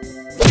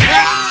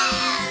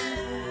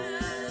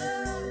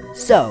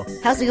 So,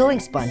 how's it going,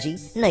 Spongy?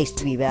 Nice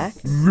to be back.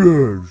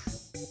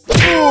 Yes.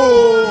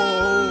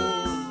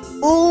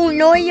 Oh,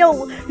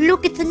 Noyo,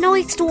 look at the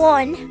next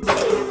one.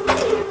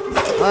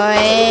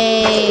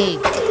 Oi!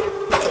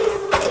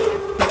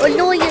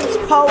 Annoyance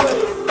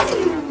power.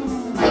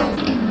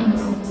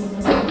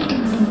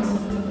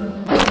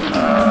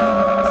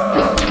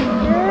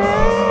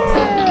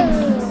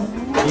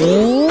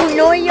 Oh,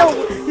 Noyo,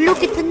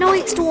 look at the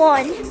next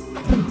one.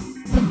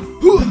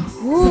 Ooh.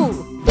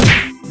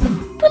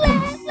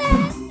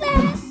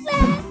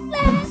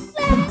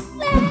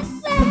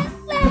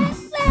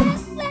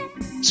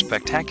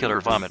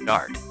 Spectacular vomit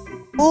art.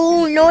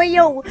 Oh,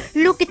 Noyo,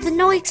 look at the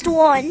next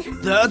one.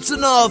 That's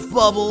enough,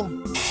 Bubble.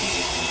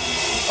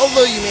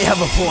 Although you may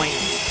have a point.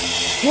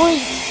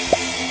 Wait.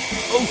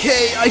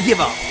 Okay, I give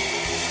up.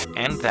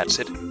 And that's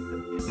it.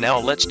 Now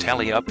let's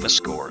tally up the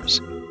scores.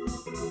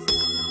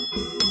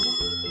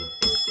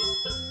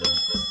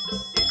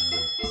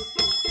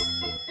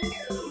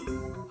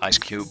 Ice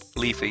Cube,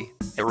 Leafy,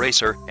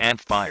 Eraser, and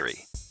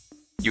Fiery.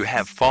 You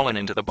have fallen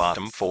into the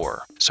bottom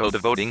 4, so the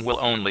voting will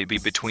only be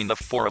between the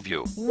 4 of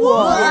you.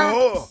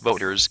 What?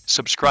 Voters,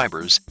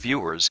 subscribers,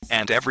 viewers,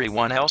 and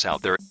everyone else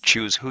out there,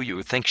 choose who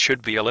you think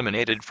should be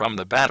eliminated from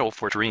the battle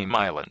for Dream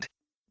Island.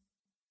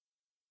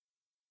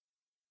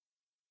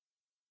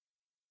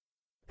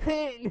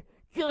 Hey,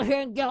 I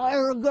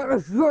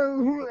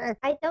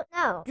don't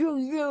know. do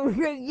you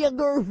think you're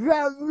gonna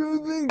shout at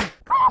me?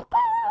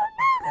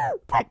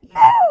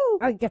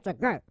 I guess I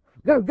got.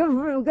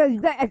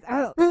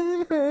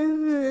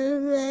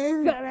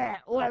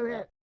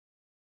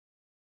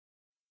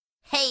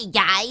 Hey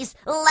guys,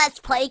 let's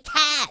play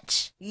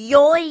catch!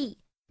 Yoy!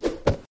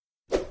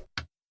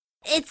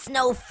 It's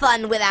no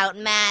fun without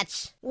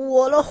match.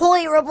 What a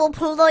horrible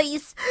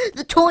place!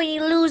 The tiny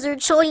loser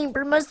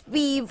chamber must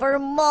be for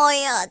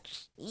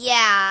much.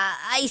 Yeah,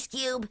 Ice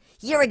Cube,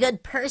 you're a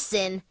good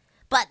person,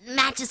 but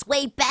match is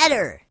way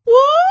better.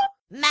 What?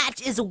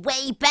 Match is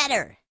way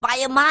better, by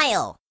a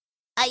mile.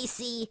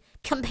 Icy,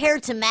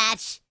 compared to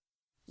match,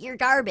 you're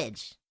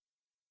garbage.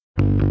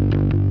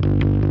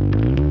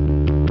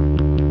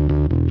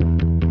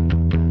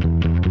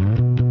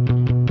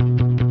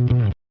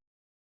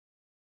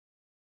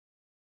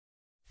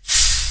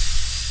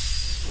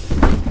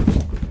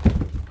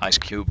 Ice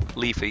Cube,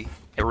 Leafy,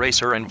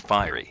 Eraser, and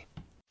Fiery.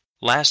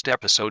 Last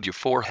episode you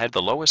 4 had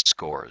the lowest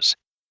scores.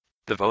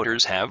 The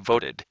voters have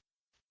voted.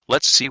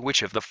 Let's see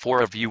which of the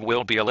 4 of you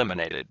will be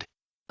eliminated.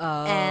 There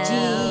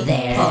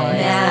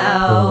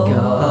now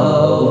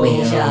go,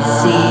 we shall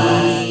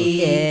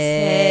see it.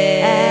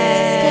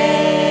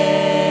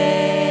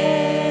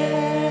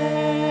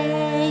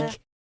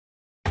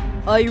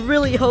 I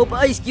really hope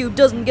Ice Cube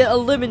doesn't get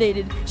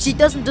eliminated. She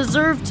doesn't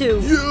deserve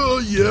to.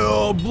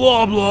 Yeah,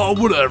 blah blah,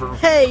 whatever.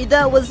 Hey,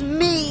 that was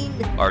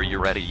mean. Are you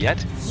ready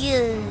yet?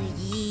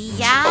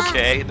 Yeah?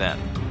 Okay, then.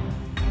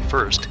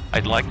 First,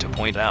 I'd like to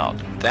point out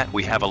that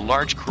we have a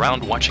large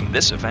crowd watching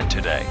this event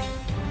today.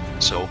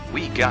 So,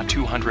 we got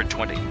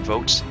 220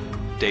 votes.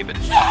 David,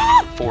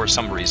 for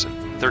some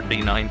reason,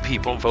 39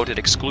 people voted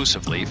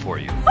exclusively for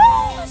you.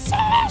 Oh,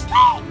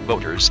 seriously?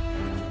 Voters,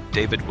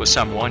 David was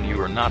someone you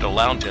were not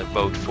allowed to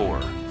vote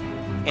for.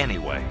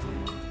 Anyway,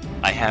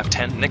 I have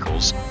 10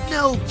 nickels.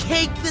 No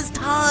cake this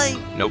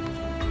time! Nope.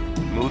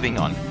 Moving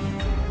on.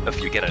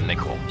 If you get a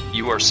nickel,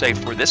 you are safe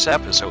for this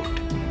episode.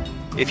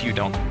 If you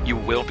don't, you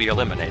will be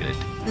eliminated.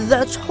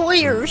 That's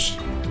Hoyers.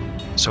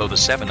 So the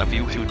 7 of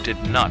you who did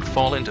not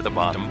fall into the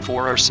bottom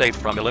 4 are safe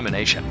from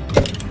elimination.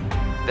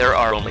 There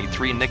are only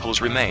 3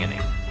 nickels remaining.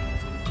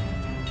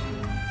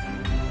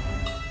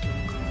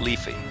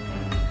 Leafy,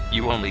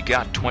 you only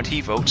got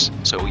 20 votes,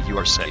 so you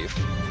are safe.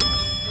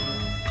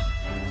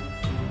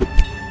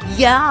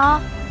 Yeah.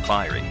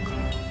 Fiery,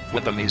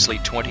 with a measly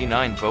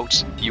 29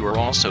 votes, you are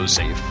also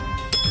safe.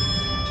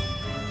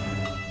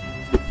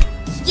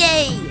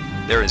 Yay!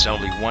 There is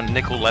only 1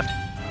 nickel left.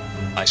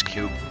 Ice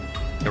Cube,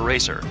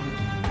 Eraser,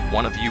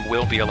 one of you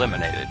will be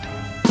eliminated.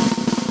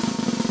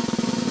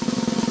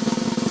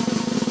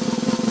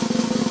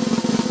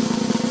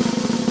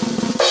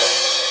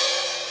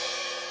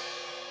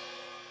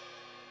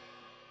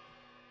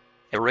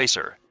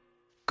 Eraser,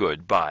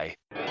 goodbye.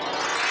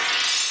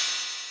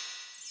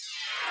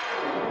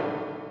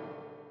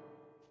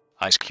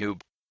 Ice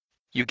Cube,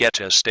 you get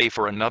to stay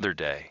for another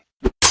day.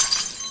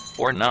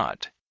 Or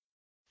not.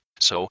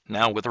 So,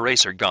 now with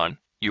Eraser gone,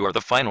 You are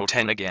the final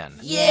 10 again.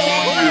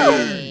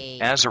 Yay!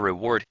 As a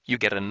reward, you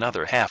get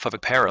another half of a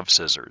pair of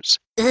scissors.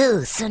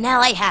 Ooh, so now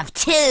I have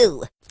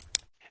 2.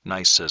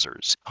 Nice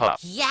scissors, huh?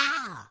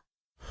 Yeah!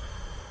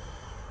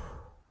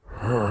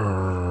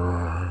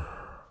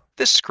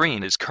 This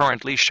screen is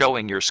currently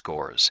showing your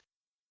scores.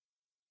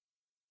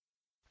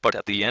 But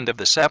at the end of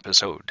this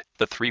episode,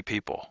 the 3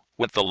 people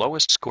with the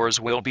lowest scores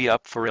will be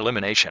up for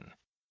elimination.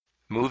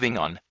 Moving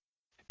on.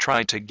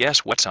 Try to guess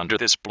what's under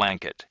this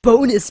blanket.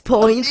 Bonus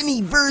points.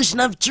 Any version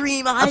of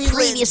Dream Island. A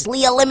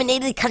previously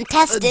eliminated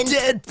contestant. A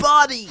dead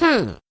body.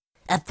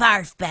 A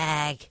barf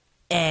bag.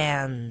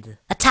 And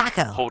a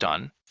taco. Hold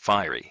on,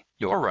 Fiery.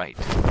 You're right.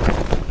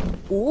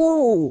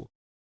 Ooh.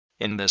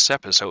 In this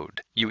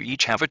episode, you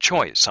each have a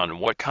choice on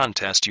what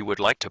contest you would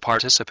like to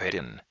participate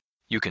in.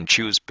 You can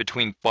choose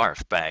between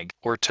barf bag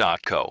or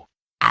taco.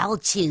 I'll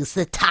choose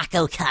the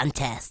taco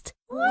contest.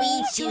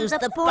 We choose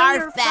the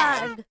barf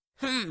bag.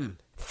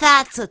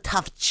 That's a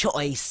tough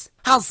choice.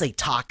 I'll say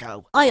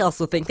taco. I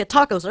also think that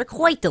tacos are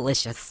quite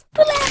delicious.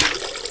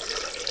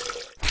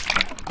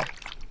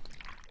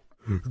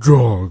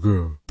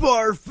 Taco.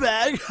 Barf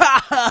bag.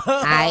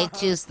 I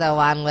choose the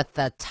one with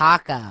the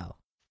taco.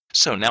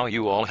 So now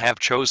you all have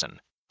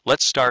chosen.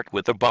 Let's start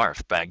with the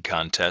barf bag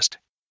contest.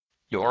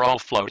 You're all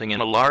floating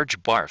in a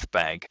large barf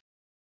bag.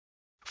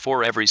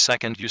 For every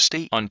second you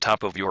stay on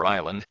top of your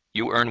island,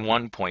 you earn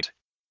 1 point.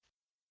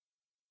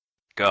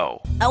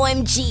 Go.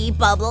 OMG,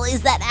 Bubble,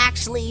 is that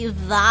actually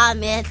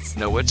vomit?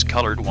 No, it's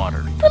colored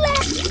water.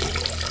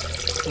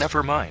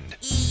 Never mind.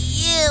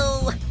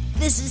 Ew,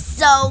 this is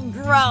so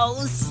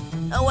gross.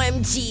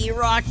 OMG,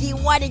 Rocky,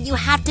 why did you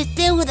have to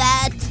do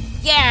that?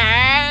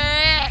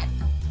 Yeah.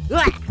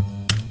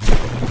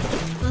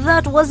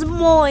 That was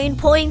mine,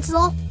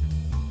 Pointsel.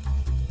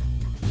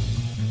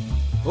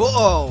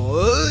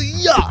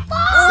 Yeah.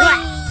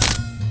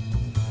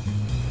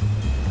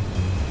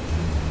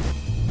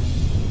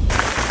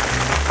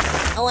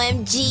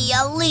 OMG,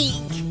 a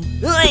leak.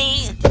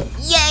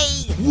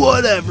 Yay.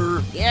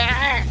 Whatever.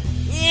 Yeah.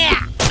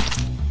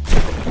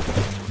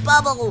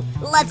 Bubble,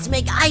 let's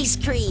make ice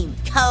cream.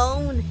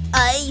 Cone,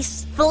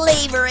 ice,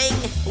 flavoring,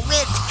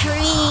 whipped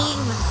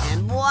cream,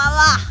 and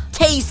voila,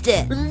 taste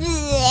it.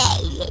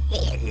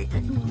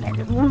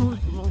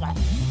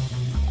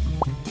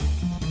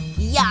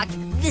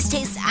 Yuck, this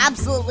tastes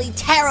absolutely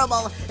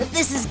terrible.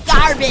 This is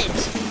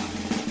garbage.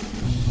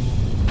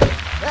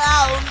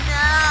 Oh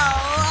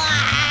no.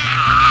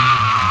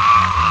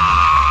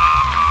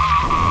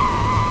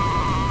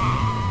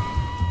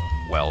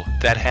 Well,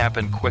 that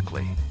happened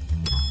quickly.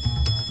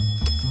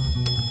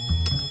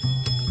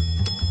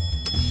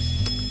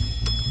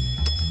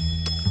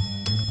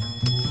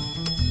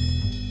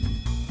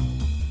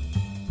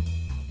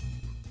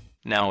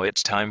 Now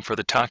it's time for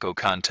the taco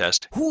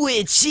contest.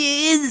 Which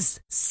is...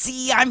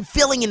 See, I'm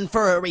filling in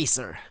for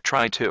Eraser.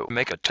 Try to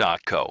make a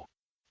taco.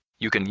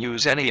 You can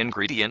use any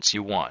ingredients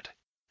you want.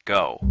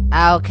 Go.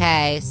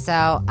 Okay,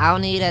 so I'll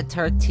need a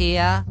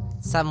tortilla,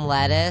 some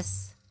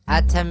lettuce,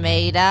 a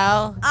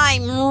tomato.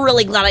 I'm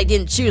really glad I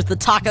didn't choose the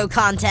taco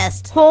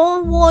contest.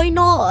 Oh, why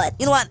not?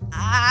 You know what?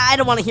 I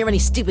don't want to hear any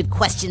stupid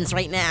questions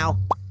right now.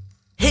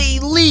 Hey,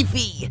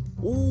 Leafy!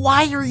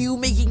 Why are you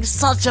making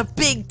such a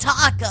big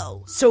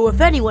taco? So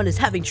if anyone is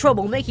having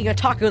trouble making a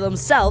taco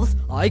themselves,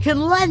 I can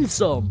lend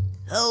some.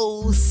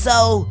 Oh,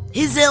 so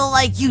is it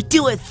like you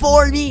do it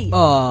for me?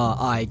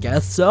 I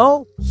guess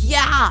so.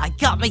 Yeah, I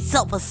got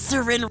myself a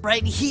servant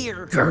right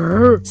here.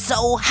 Grr.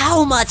 So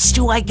how much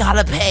do I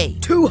gotta pay?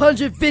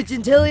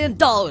 $250 billion.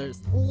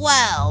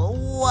 Well,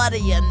 what do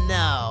you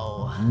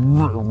know?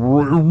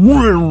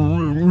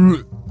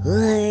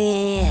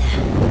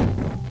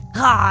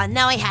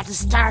 Now I have to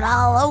start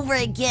all over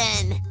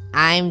again.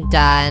 I'm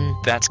done.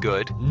 That's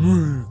good.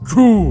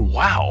 Cool.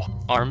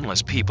 Wow,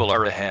 armless people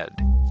are ahead.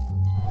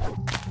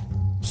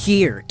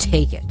 Here,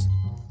 take it.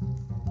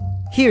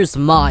 Here's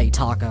my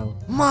taco.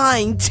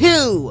 Mine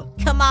too.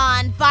 Come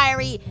on,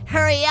 Fiery,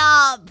 hurry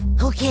up.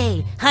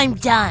 Okay, I'm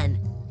done.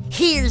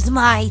 Here's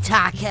my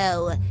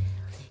taco.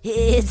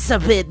 It's a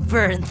bit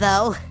burnt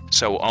though.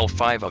 So all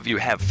 5 of you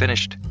have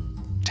finished.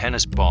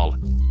 Tennis ball.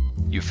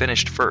 You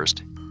finished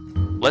first.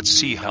 Let's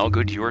see how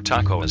good your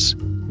taco is.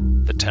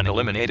 The 10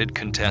 eliminated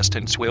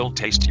contestants will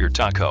taste your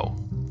taco.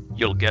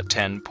 You'll get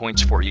 10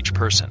 points for each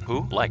person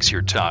who likes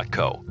your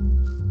taco.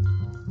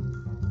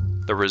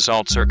 The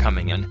results are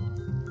coming in.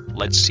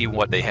 Let's see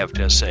what they have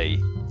to say.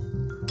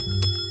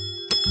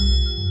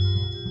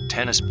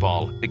 Tennis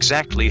ball,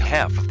 exactly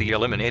half of the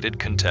eliminated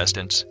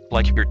contestants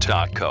like your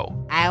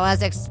taco. I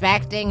was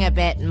expecting a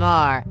bit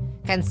more,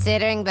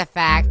 considering the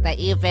fact that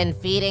you've been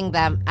feeding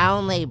them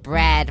only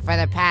bread for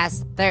the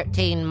past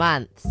 13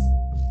 months.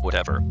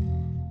 Whatever.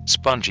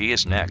 Spongy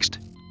is next.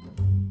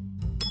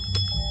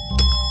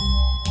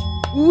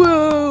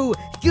 Woo!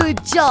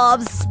 Good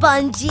job,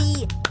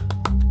 Spongy!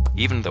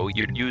 Even though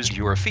you used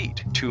your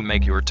feet to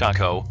make your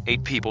taco,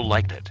 8 people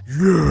liked it.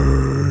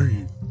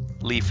 Yay!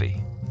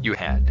 Leafy, you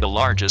had the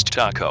largest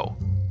taco.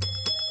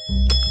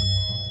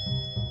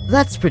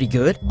 That's pretty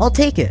good. I'll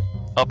take it.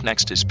 Up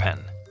next is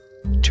Pen.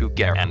 To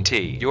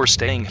guarantee you're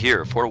staying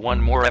here for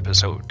one more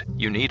episode,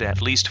 you need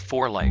at least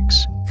 4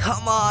 likes.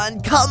 Come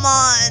on, come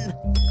on!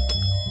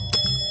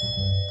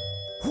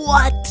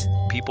 What?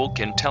 People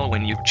can tell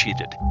when you've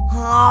cheated.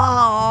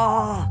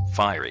 Oh.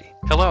 Fiery.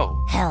 Hello.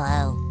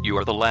 Hello. You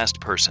are the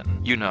last person,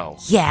 you know.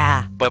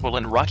 Yeah. Bubble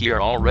and Rocky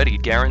are already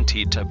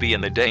guaranteed to be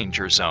in the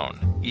danger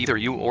zone. Either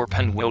you or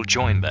Pen will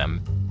join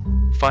them.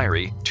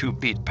 Fiery, to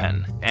beat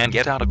Pen and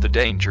get out of the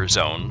danger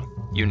zone,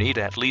 you need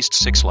at least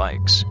 6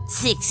 likes.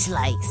 6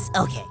 likes,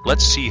 okay.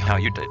 Let's see how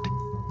you did.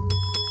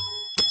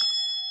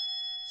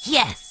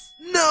 Yes!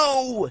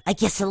 No! I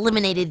guess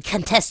eliminated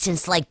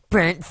contestants like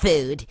burnt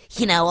food.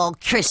 You know, all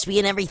crispy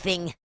and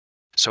everything.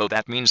 So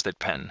that means that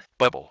Pen,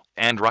 Bubble,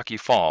 and Rocky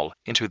fall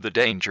into the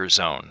danger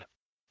zone.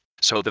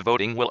 So the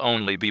voting will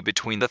only be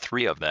between the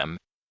 3 of them.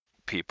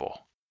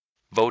 People,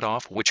 vote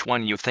off which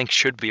one you think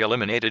should be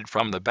eliminated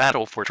from the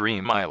battle for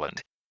Dream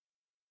Island.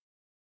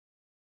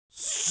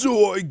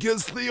 So I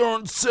guess they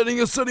aren't sending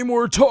us any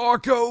more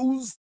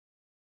tacos?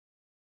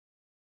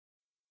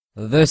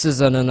 This is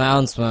an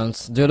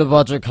announcement. Due to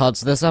budget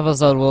cuts, this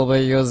episode will be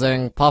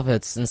using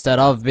puppets instead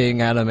of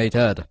being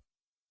animated.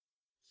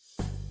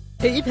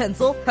 Hey,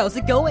 Pencil, how's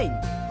it going?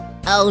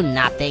 Oh,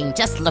 nothing.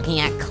 Just looking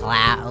at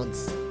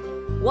clouds.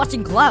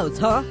 Watching clouds,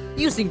 huh?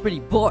 You seem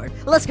pretty bored.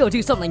 Let's go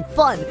do something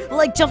fun,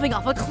 like jumping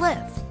off a cliff.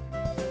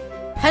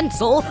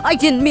 Pencil, I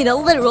didn't mean it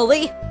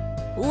literally.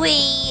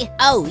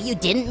 Oh, you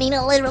didn't mean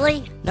it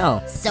literally?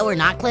 No. So we're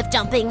not cliff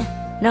jumping?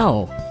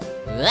 No.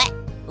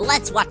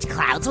 Let's watch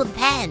clouds with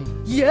Pen.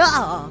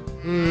 Yeah!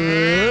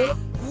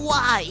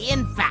 Why,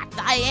 in fact,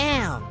 I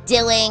am.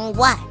 Doing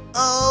what?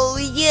 Oh,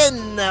 you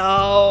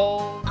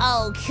know.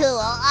 Oh, cool.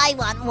 I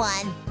want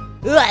one.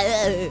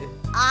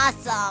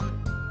 Awesome.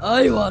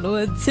 I want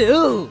one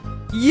too.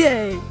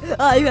 Yay!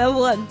 I have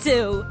one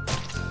too.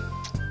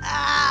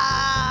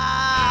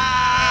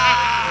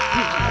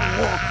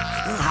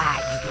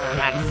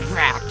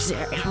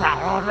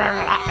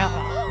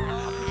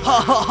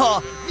 Ha ha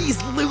ha!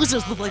 These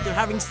losers look like they're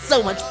having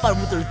so much fun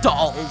with their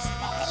dolls.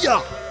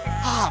 Yeah.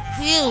 Oh,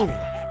 phew.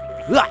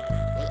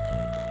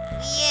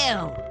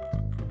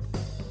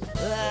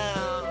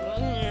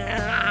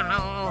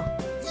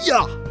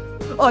 Yeah.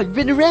 I've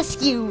been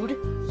rescued.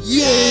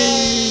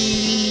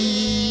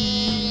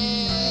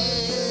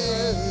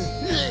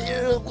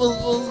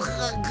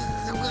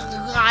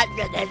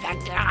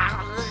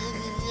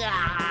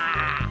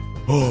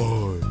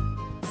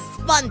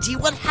 Spongy,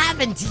 what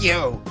happened to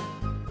you?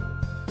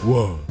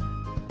 What?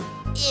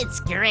 It's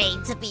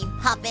great to be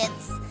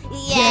puppets.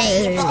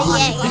 Yay!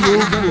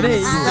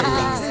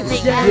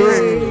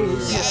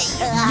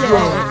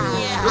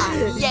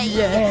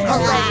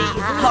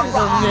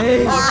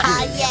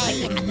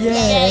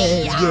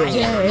 Yay!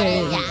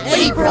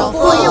 April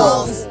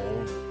Fools!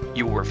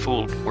 You were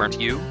fooled, weren't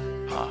you?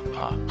 Ha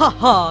ha. Ha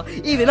ha!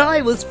 Even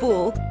I was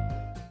fooled.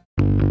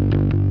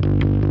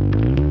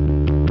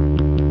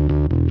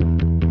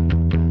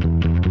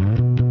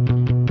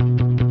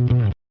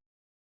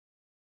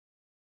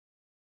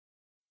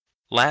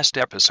 Last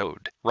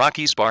episode,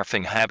 Rocky's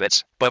barfing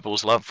habits,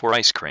 Bubbles' love for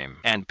ice cream,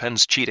 and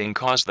Pen's cheating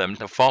caused them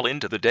to fall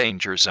into the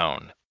danger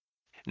zone.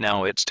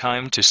 Now it's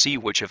time to see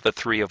which of the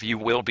 3 of you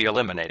will be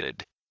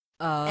eliminated.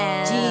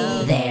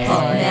 And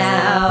therefore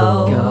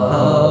now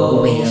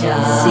go, we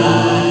shall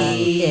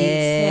see it.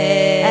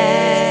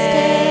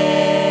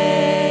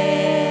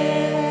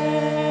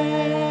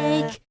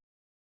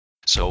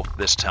 So,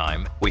 this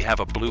time, we have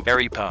a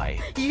blueberry pie.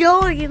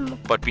 Yoim!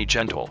 But be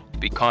gentle,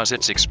 because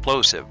it's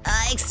explosive.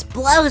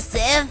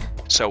 Explosive?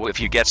 So if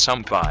you get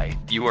some pie,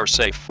 you are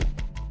safe.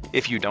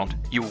 If you don't,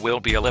 you will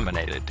be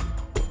eliminated.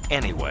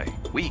 Anyway,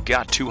 we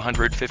got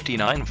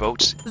 259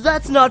 votes.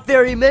 That's not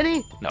very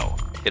many. No,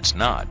 it's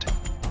not.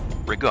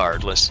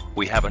 Regardless,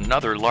 we have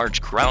another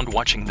large crowd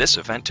watching this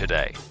event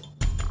today.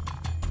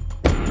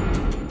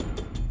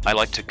 I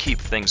like to keep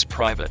things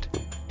private.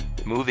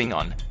 Moving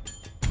on.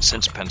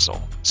 Since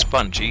Pencil,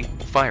 Spongy,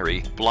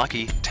 Fiery,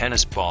 Blocky,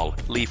 Tennis Ball,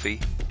 Leafy,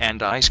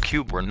 and Ice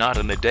Cube were not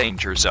in the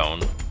danger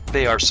zone,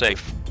 they are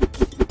safe.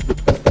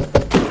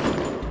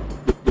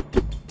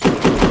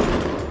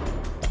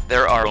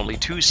 There are only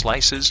 2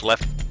 slices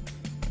left.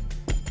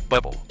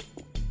 Bubble,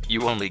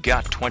 you only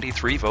got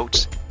 23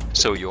 votes,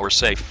 so you're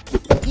safe.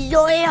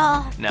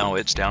 Yeah. Now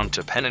it's down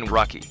to Pen and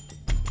Rocky.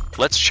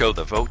 Let's show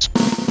the votes.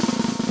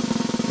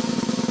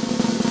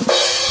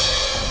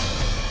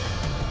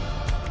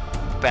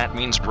 That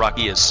means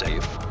Rocky is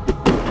safe,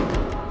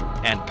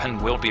 and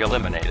Pen will be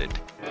eliminated.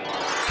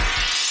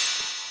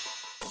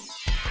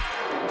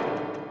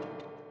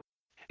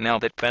 Now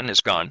that Pen is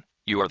gone,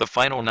 you are the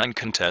final 9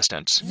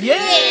 contestants.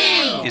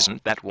 Yay!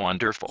 Isn't that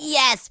wonderful?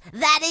 Yes,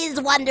 that is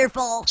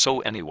wonderful.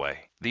 So anyway,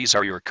 these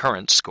are your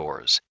current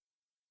scores.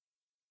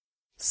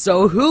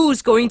 So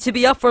who's going to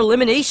be up for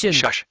elimination?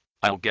 Shush,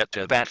 I'll get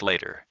to that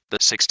later. The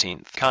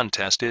 16th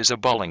contest is a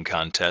bowling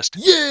contest.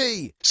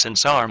 Yay!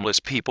 Since armless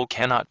people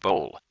cannot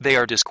bowl, they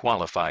are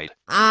disqualified.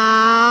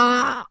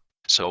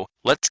 So,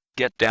 let's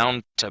get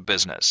down to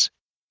business.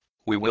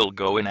 We will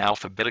go in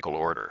alphabetical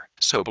order,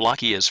 so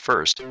Blocky is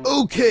first.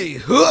 Okay,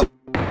 hup!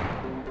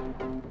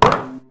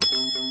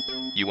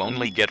 You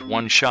only get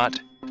one shot,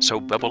 so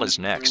Bubble is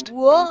next.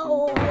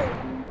 Whoa!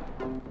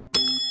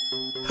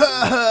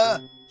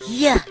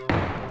 Yeah.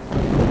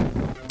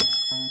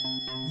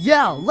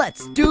 Yeah,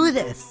 let's do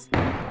this!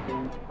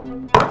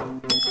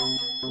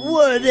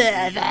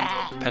 Whatever!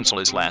 Pencil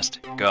is last.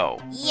 Go.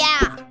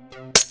 Yeah.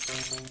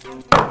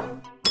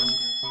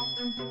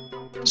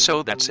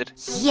 So that's it?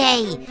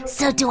 Yay!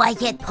 So do I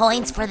get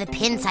points for the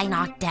pins I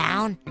knocked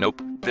down?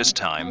 Nope. This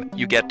time,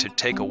 you get to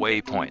take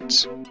away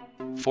points.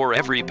 For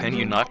every pin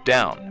you knock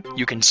down,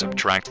 you can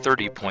subtract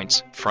 30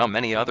 points from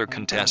any other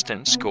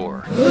contestant's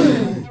score.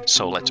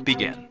 So let's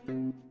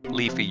begin.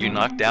 Leafy, you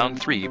knocked down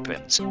 3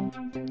 pins.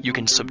 You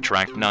can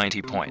subtract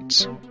 90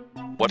 points.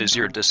 What is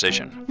your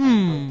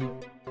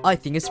decision? I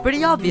think it's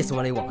pretty obvious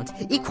what I want.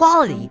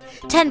 Equality!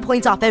 10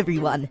 points off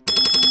everyone.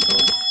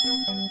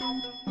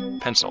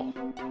 Pencil.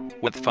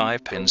 With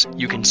 5 pins,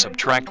 you can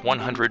subtract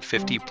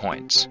 150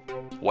 points.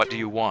 What do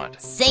you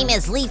want? Same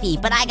as Leafy,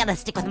 but I gotta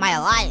stick with my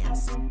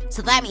alliance.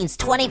 So that means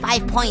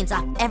 25 points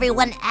off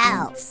everyone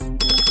else.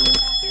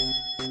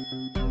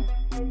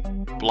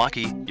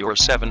 Blocky, your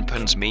 7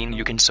 pins mean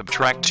you can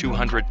subtract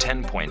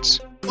 210 points.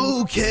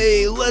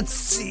 Okay, let's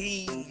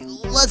see.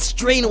 Let's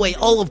drain away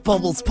all of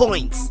Bubble's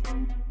points.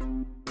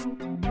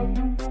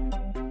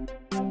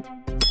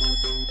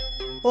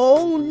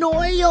 Oh no!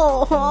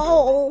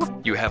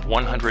 You have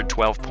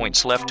 112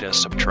 points left to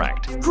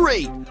subtract.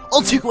 Great!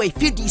 I'll take away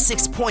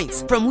 56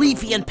 points from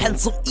Leafy and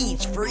Pencil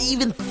each for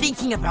even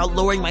thinking about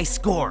lowering my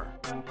score.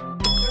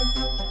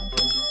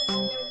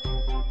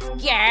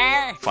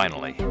 Yeah.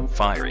 Finally,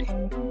 Fiery.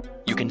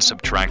 You can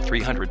subtract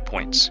 300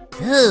 points.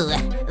 Ooh,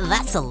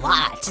 that's a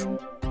lot.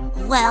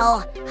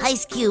 Well,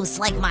 Ice Cube's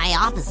like my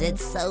opposite,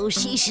 so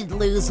she should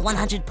lose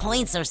 100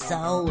 points or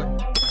so.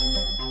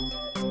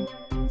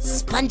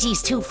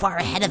 Spongy's too far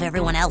ahead of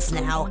everyone else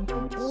now.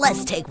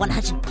 Let's take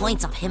 100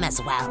 points off him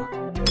as well.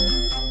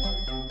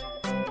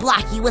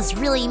 Blocky was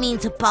really mean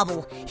to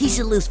Bubble. He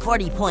should lose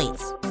 40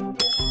 points.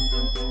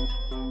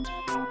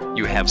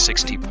 You have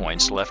 60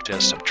 points left to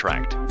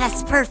subtract.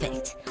 That's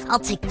perfect. I'll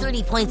take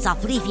 30 points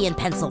off Leafy and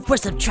Pencil for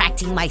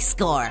subtracting my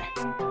score.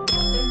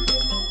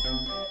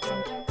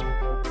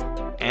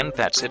 And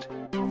that's it.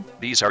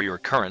 These are your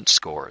current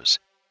scores.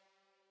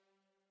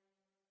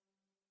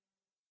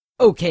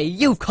 Okay,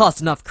 you've caused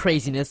enough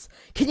craziness.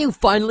 Can you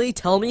finally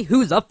tell me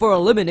who's up for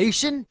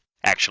elimination?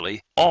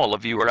 Actually, all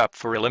of you are up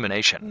for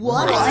elimination.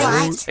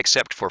 What?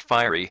 Except for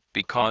Fiery,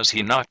 because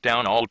he knocked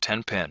down all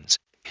 10 pins.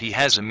 He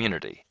has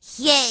immunity.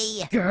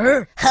 Yay!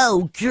 Grr.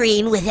 Oh,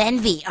 green with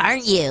envy,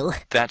 aren't you?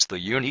 That's the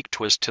unique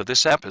twist to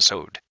this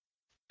episode.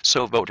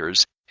 So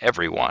voters,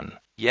 everyone,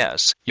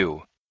 yes,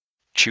 you.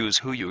 Choose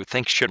who you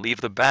think should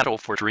leave the battle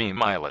for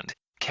Dream Island.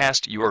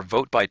 Cast your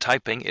vote by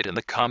typing it in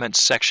the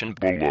comments section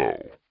below.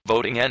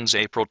 Voting ends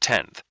April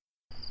 10th.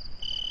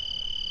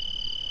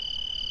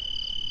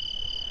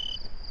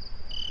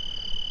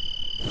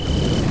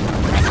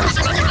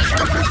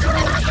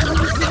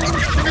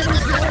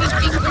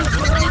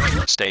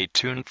 Stay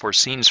tuned for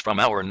scenes from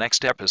our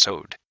next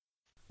episode.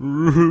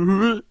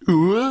 Isn't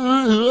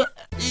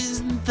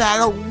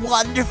that a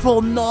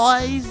wonderful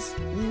noise?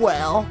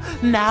 Well,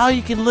 now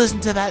you can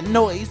listen to that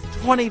noise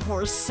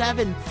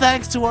 24/7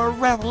 thanks to our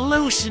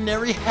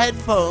revolutionary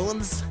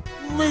headphones.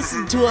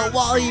 Listen to it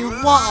while you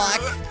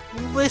walk.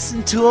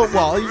 Listen to it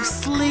while you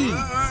sleep.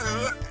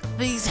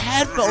 These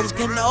headphones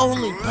can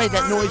only play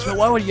that noise, but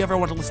why would you ever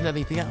want to listen to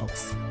anything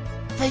else?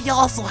 They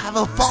also have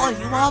a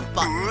volume up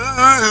button,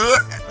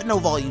 but no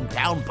volume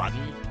down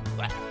button.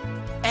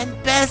 And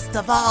best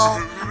of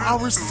all,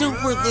 our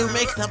super glue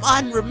makes them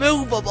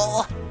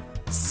unremovable.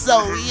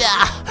 So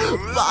yeah,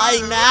 bye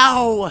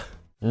now.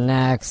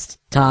 Next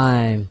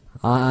time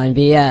on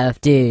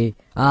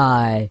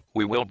BFDI.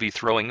 We will be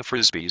throwing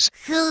frisbees,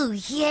 Ooh,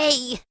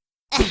 yay!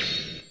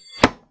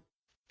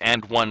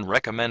 and one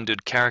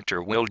recommended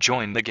character will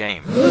join the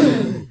game.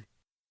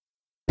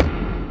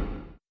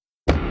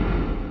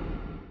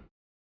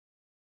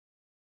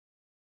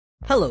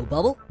 Hello,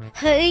 Bubble.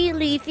 Hey,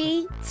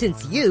 Leafy.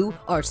 Since you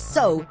are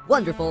so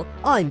wonderful,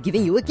 I'm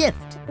giving you a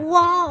gift.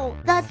 Wow,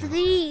 that's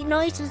the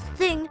nicest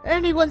thing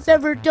anyone's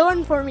ever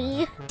done for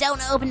me.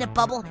 Don't open it,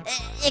 Bubble.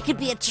 It could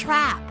be a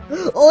trap.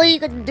 I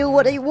can do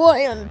what I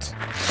want.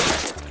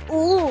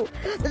 Ooh,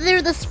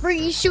 they're the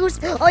springy shoes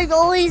I've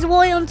always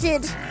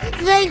wanted.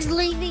 Thanks,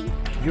 Leafy.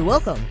 You're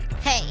welcome.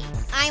 Hey,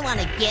 I want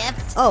a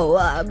gift. Oh,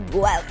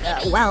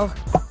 well,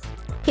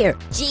 here.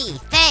 Gee,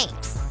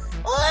 thanks.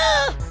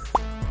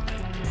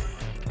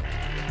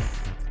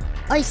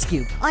 Ice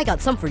Cube, I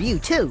got some for you,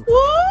 too.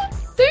 What?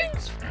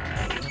 Thanks.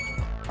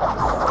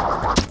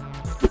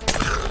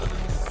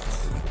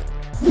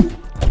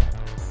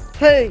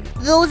 Hey,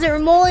 those are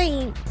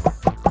mine.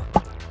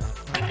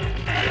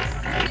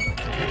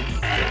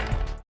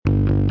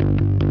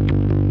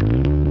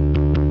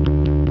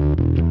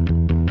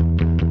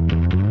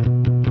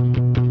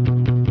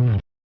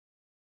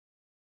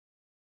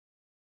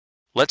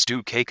 Let's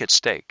do cake at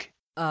stake.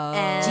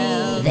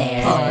 There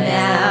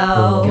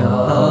now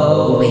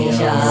go, we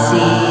shall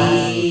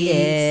see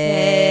it.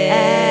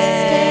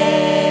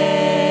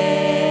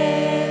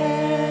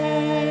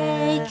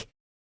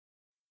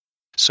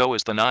 So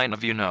as the 9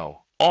 of you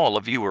know, all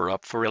of you are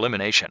up for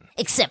elimination.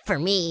 Except for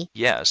me.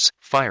 Yes,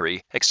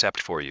 Fiery, except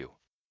for you.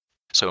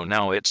 So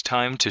now it's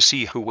time to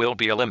see who will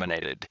be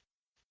eliminated.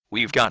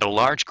 We've got a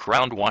large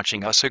crowd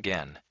watching us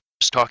again.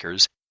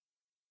 Stalkers.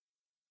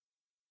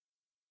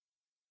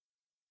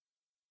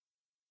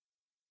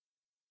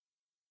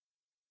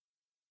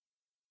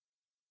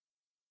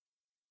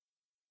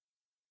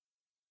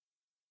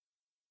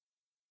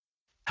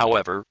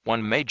 However,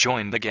 one may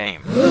join the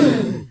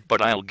game.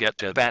 But I'll get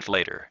to that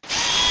later.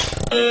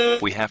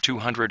 We have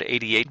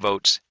 288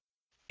 votes.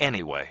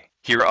 Anyway,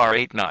 here are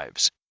 8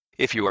 knives.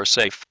 If you are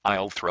safe,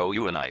 I'll throw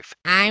you a knife.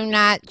 I'm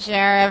not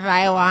sure if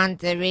I want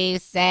to be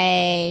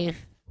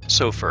safe.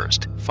 So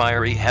first,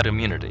 Fiery had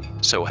immunity,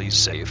 so he's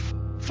safe.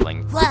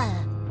 Fling.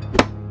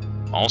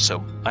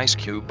 Also, Ice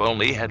Cube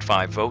only had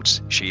 5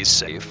 votes, she's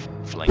safe.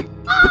 Fling.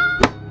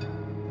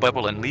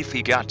 Bubble and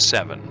Leafy got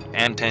 7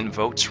 and 10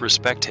 votes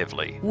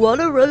respectively. What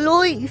a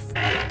relief!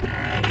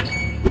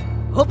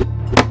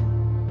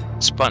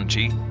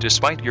 Spongy,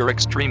 despite your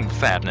extreme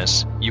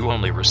fatness, you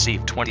only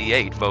received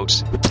 28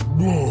 votes.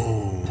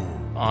 Whoa.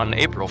 On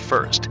April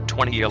 1st,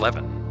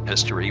 2011,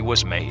 history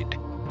was made.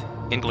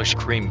 English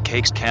Cream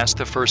Cakes cast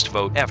the first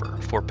vote ever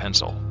for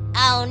Pencil.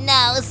 Oh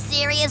no,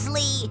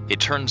 seriously?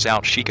 It turns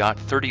out she got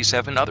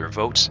 37 other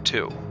votes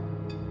too.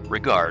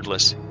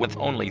 Regardless, with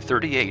only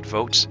 38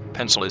 votes,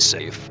 Pencil is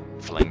safe.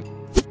 Fling.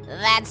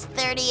 That's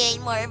 38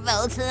 more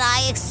votes than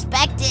I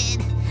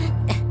expected.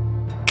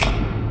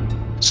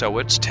 So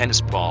it's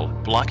Tennis Ball,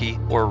 Blocky,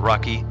 or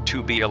Rocky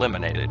to be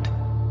eliminated.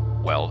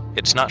 Well,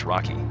 it's not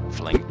Rocky.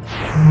 Fling.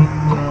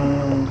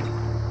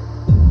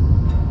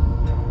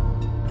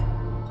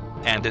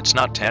 And it's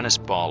not Tennis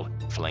Ball.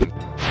 Fling.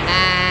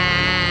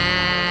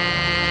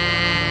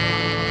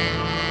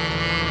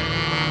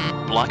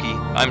 Blocky,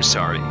 I'm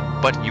sorry,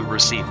 but you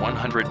receive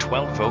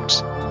 112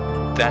 votes.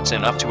 That's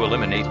enough to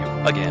eliminate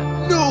you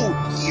again. No,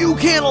 you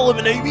can't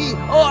eliminate me.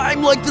 Oh,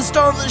 I'm like the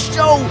star of the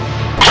show.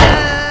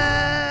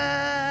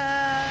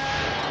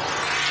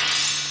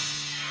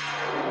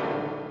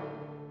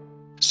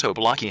 So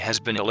Blocky has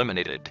been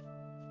eliminated.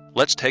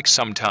 Let's take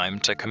some time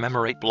to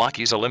commemorate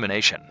Blocky's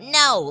elimination.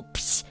 No,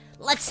 psh,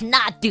 let's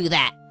not do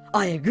that.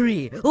 I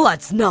agree,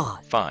 let's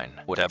not. Fine,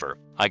 whatever.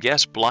 I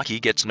guess Blocky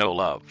gets no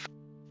love.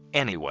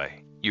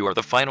 Anyway, you are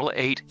the final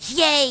 8.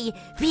 Yay!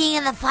 Being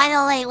in the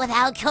final 8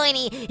 without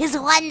Coiny is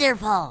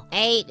wonderful.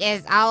 8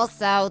 is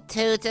also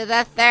 2 to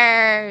the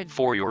 3rd.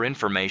 For your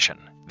information,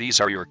 these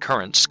are your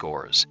current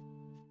scores.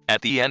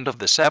 At the end of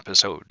this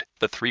episode,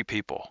 the 3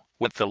 people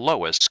with the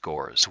lowest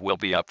scores will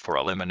be up for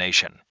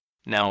elimination.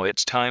 Now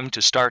it's time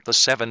to start the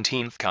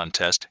 17th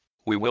contest.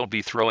 We will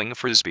be throwing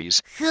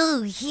frisbees.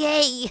 Ooh,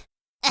 yay!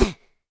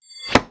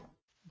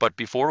 But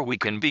before we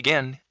can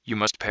begin, you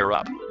must pair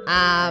up.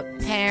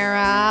 Pair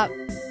up?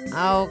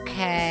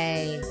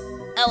 Okay.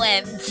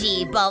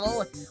 OMG,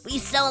 Bubble. We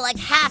so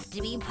have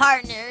to be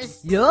partners.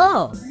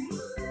 Yeah.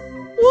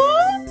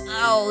 What?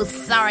 Oh,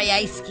 sorry,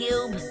 Ice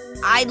Cube.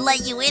 I'd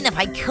let you in if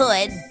I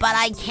could, but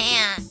I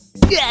can't.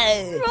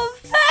 Revenge!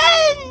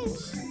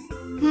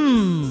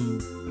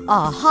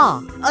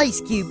 Aha! Ice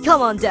Cube,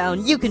 come on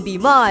down. You can be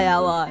my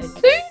ally.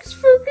 Thanks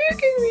for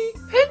picking me.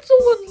 Pencil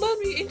wouldn't let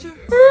me into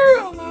her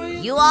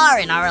alliance. You are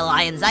in our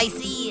alliance,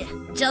 Icy.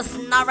 Just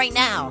not right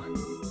now.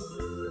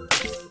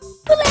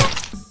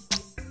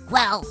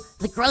 Well,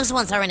 the gross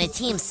ones are in a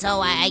team,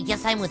 so I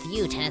guess I'm with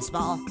you, Tennis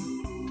Ball.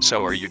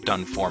 So are you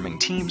done forming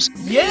teams?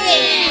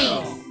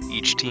 Yeah!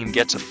 Each team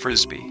gets a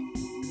frisbee.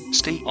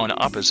 Stay on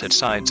opposite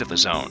sides of the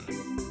zone.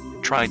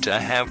 Try to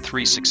have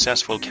 3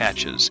 successful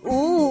catches.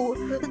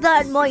 Ooh,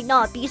 that might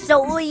not be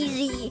so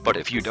easy. But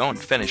if you don't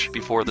finish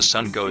before the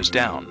sun goes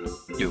down,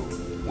 you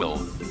will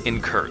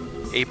incur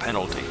a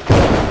penalty.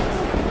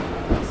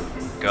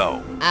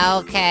 Go.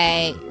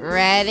 Okay,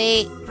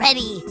 ready?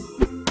 Ready.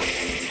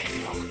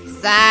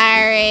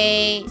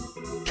 Sorry.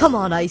 Come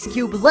on, Ice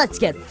Cube, let's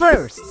get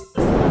first.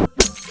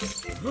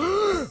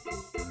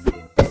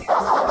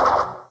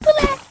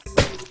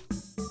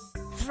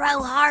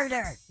 Throw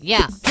harder.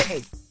 Yeah.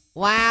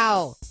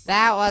 Wow,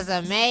 that was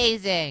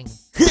amazing.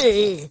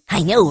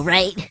 I know,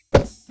 right?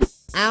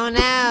 Oh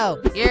no,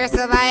 your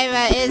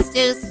saliva is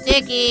too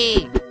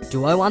sticky.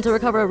 Do I want to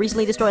recover a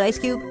recently destroyed ice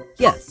cube?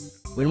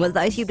 Yes. When was the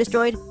ice cube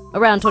destroyed?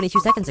 Around 22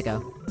 seconds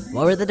ago.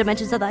 What were the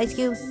dimensions of the ice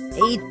cube?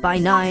 8 by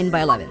 9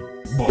 by 11.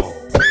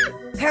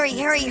 Hurry,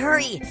 hurry,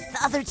 hurry! The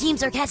other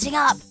teams are catching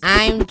up!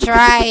 I'm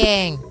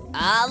trying.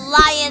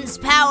 Alliance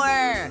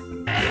power!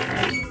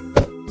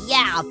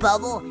 Yeah,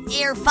 Bubble,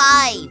 Air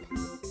 5!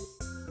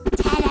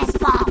 Tennis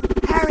Ball,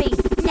 hurry,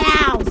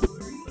 now!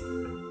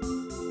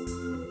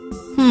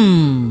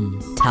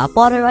 Tap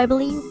water, I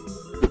believe?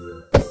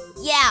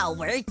 Yeah,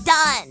 we're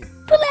done.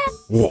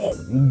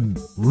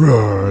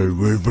 Right,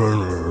 we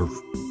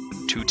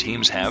finished. 2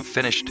 teams have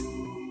finished.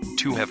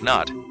 2 have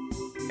not.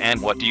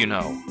 And what do you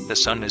know? The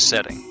sun is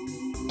setting.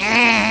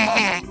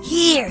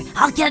 Here,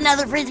 I'll get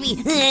another frisbee.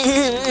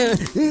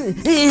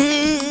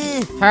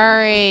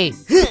 Hurry!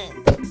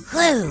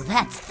 Whew,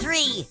 that's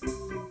 3.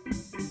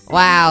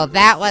 Wow,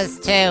 that was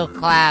too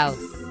close.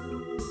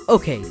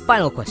 Okay,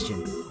 final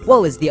question.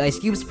 What was the Ice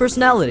Cube's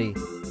personality?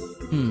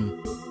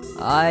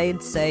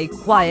 I'd say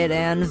quiet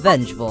and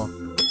vengeful.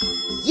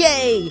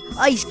 Yay!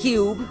 Ice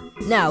Cube!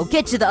 Now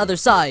get to the other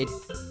side.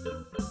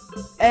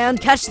 And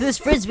catch this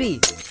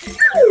frisbee!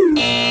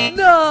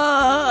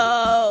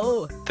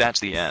 No!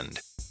 That's the end.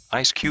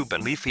 Ice Cube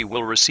and Leafy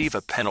will receive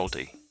a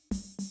penalty.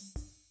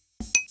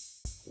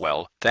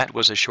 Well, that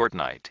was a short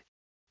night.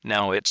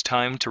 Now it's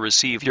time to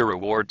receive your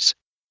rewards.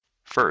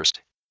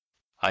 First,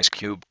 Ice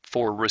Cube,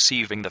 for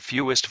receiving the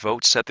fewest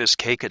votes at this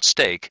cake at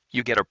stake,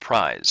 you get a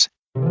prize.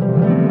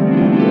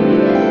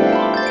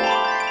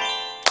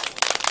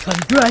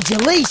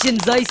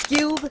 Congratulations, Ice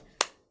Cube!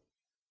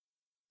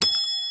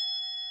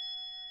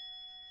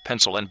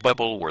 Pencil and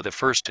Bubble were the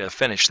first to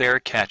finish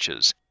their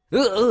catches.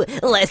 Ooh,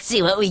 let's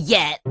see what we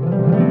get.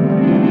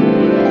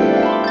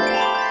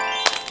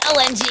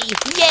 OMG,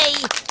 yay!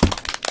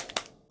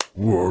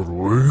 What do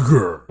we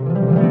get?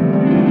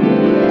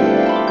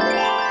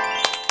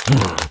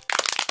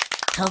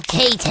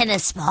 Okay,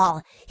 tennis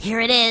ball, here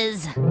it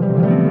is.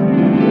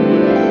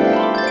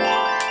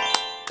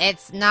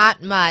 It's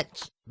not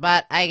much,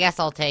 but I guess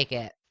I'll take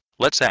it.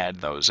 Let's add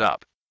those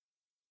up.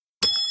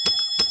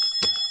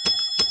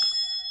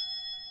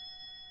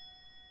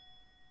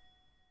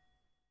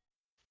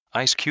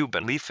 Ice Cube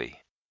and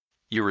Leafy,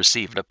 you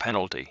received a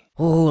penalty.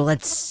 Ooh,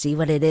 let's see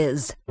what it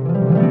is.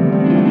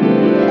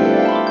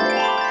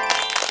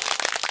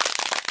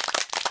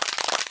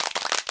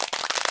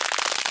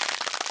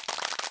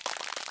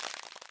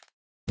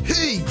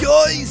 Hey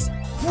guys!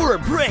 For a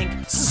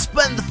prank,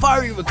 suspend the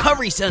fiery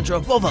recovery center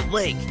above a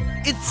lake.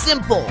 It's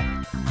simple.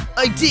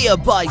 Idea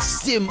by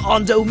Sim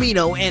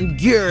Ondomino and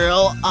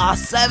Girl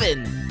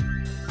A7.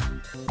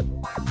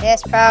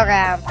 This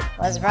program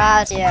was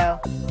brought to you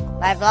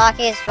by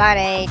Blocky's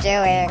Funny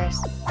Doings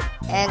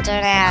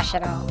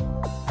International.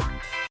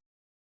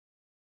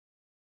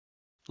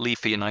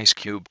 Leafy and Ice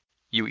Cube,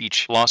 you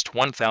each lost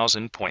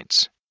 1,000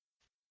 points.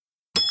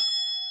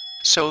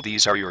 So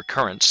these are your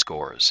current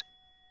scores.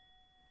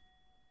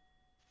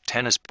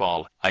 Tennis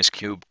Ball, Ice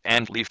Cube,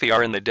 and Leafy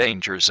are in the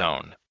danger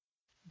zone.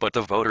 But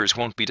the voters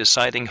won't be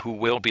deciding who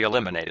will be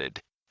eliminated.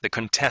 The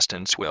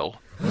contestants will.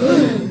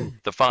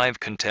 The 5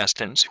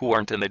 contestants who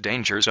aren't in the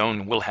danger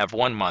zone will have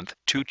 1 month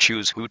to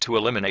choose who to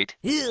eliminate.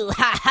 Ooh,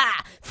 ha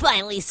ha!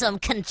 Finally some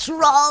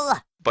control!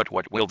 But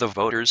what will the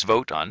voters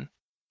vote on?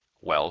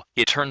 Well,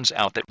 it turns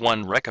out that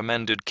one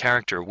recommended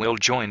character will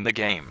join the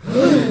game.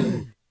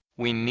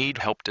 We need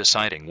help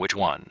deciding which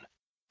one.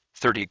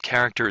 30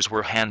 characters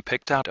were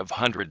handpicked out of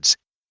hundreds.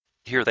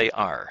 Here they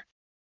are.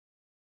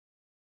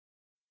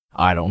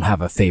 I don't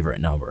have a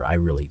favorite number, I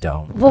really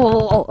don't.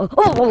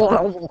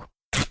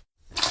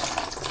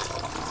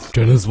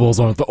 Tennis balls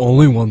aren't the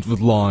only ones with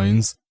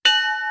lines.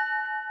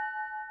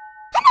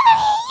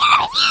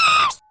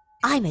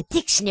 I'm a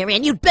dictionary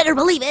and you'd better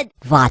believe it!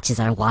 Watches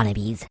are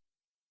wannabes.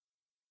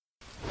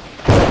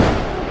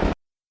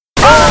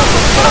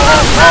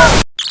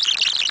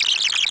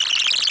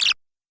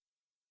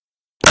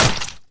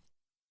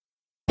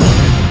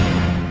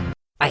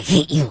 I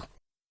hate you.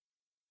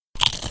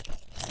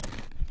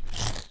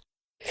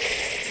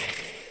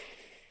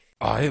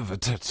 I have a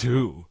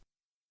tattoo.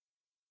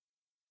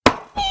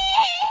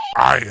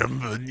 I am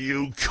the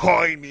new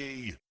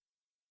Coiny.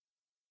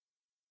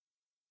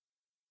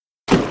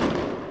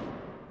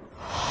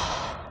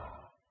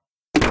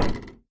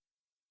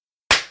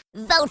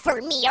 Vote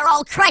for me or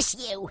I'll crush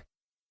you!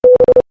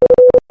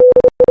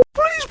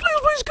 Please, can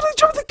I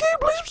join the game,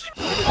 please?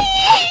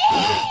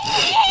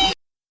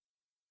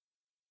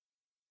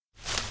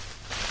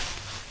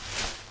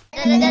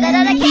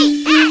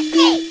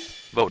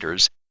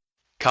 Voters,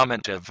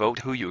 comment to vote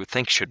who you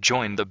think should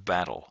join the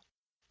battle.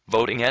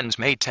 Voting ends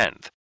May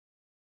 10th.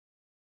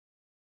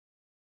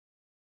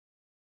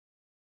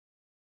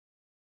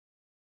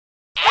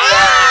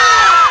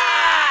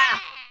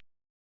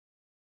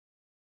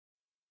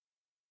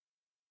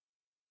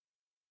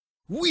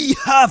 We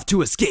have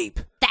to escape!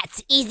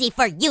 That's easy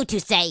for you to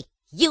say.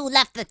 You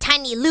left the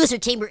tiny loser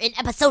chamber in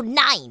episode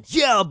 9.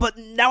 Yeah, but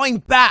now I'm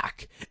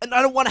back, and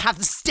I don't want to have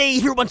to stay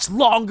here much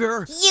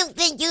longer. You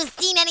think you've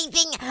seen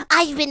anything?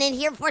 I've been in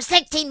here for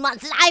 16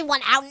 months and I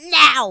want out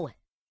now.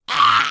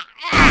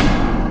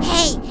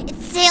 Hey,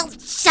 it's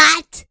sealed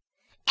shut.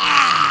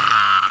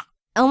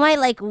 Oh my,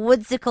 like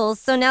woodsicles,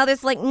 so now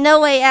there's like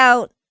no way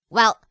out.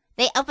 Well,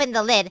 they open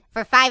the lid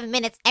for 5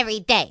 minutes every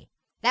day.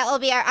 That will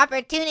be our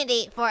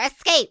opportunity for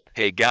escape.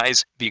 Hey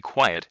guys, be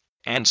quiet,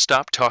 and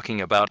stop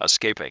talking about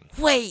escaping.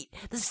 Wait,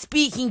 the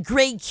speaking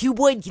gray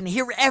cuboid can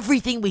hear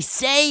everything we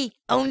say?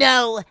 Oh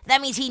no,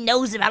 that means he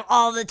knows about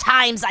all the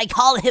times I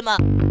call him a...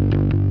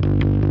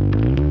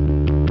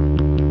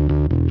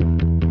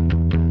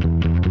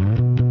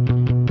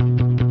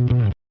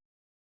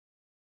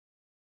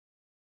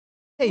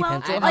 Hey,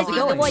 Pencil, I think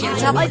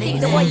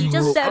the what you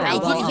just said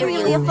was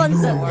really a fun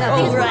sentence.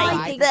 Oh,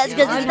 right. That's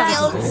because you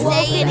don't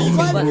say anything.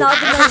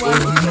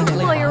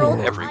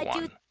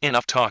 Everyone,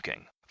 enough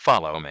talking.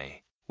 Follow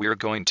me. We're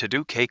going to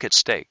do cake at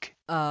stake.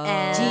 There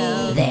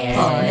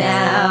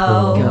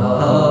now,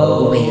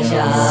 go, we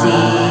shall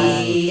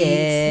see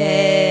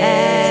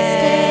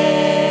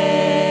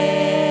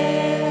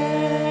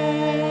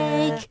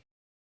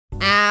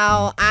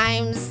Ow,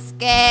 I'm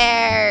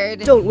scared.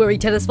 Don't worry,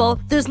 Tennis Ball.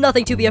 There's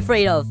nothing to be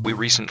afraid of. We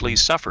recently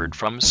suffered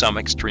from some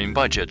extreme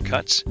budget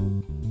cuts.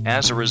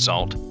 As a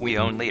result, we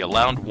only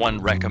allowed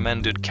one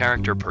recommended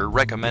character per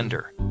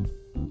recommender.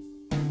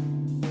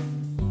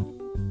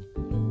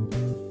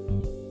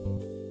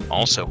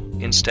 Also,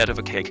 instead of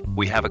a cake,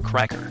 we have a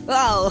cracker.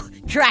 Oh,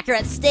 cracker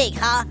at steak,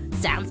 huh?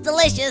 Sounds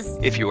delicious.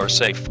 If you are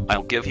safe,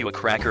 I'll give you a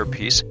cracker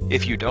piece.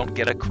 If you don't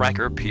get a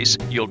cracker piece,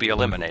 you'll be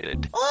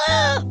eliminated.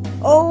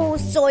 Oh,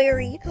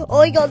 sorry.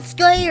 I got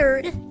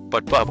scared.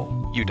 But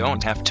Bubble, you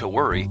don't have to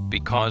worry,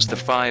 because the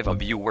 5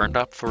 of you weren't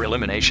up for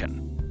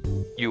elimination.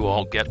 You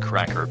all get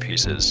cracker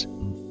pieces.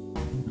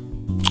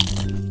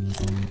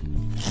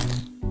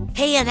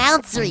 Hey,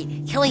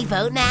 announcery, can we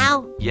vote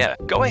now? Yeah,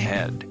 go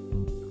ahead.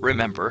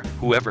 Remember,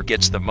 whoever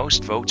gets the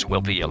most votes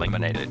will be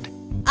eliminated.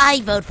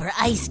 I vote for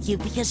Ice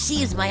Cube because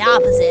she's my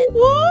opposite.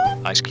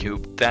 What? Ice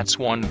Cube, that's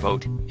 1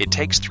 vote. It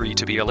takes 3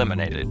 to be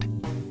eliminated.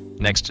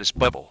 Next is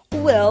Bubble.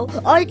 Well,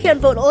 I can't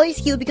vote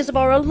Ice Cube because of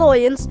our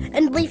alliance,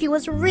 and Leafy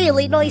was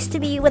really nice to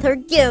me with her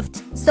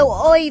gift, so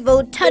I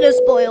vote Tennis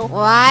Ball.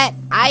 What?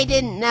 I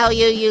didn't know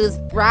you used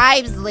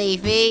bribes,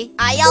 Leafy.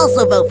 I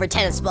also vote for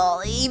Tennis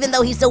Ball, even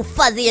though he's so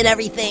fuzzy and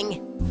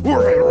everything.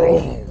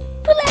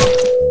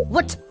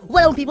 What?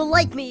 Why don't people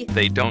like me?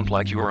 They don't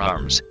like your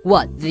arms.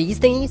 What, these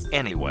thingies?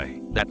 Anyway,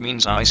 that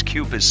means Ice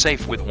Cube is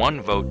safe with 1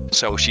 vote,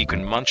 so she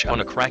can munch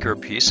on a cracker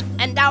piece.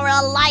 And our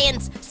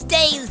alliance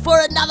stays for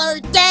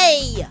another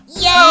day!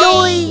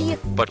 Yay!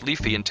 But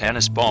Leafy and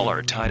Tennis Ball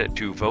are tied at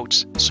 2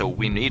 votes, so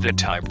we need a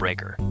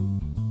tiebreaker.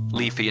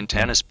 Leafy and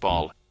Tennis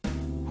Ball.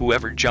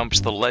 Whoever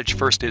jumps the ledge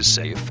first is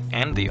safe,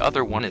 and the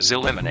other one is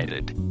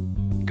eliminated.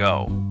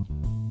 Go.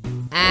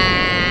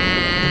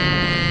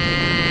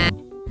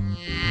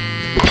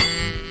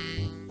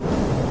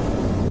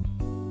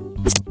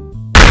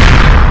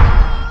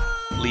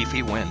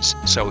 Leafy wins,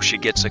 so she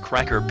gets a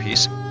cracker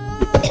piece.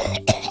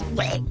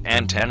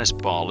 And Tennis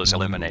Ball is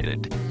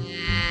eliminated.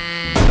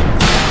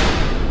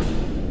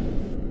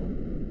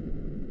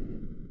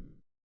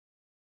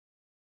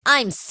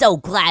 I'm so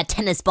glad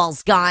Tennis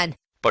Ball's gone.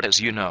 But as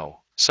you know,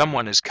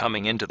 someone is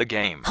coming into the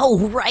game.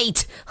 Oh,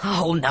 right.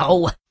 Oh,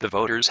 no. The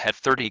voters had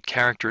 30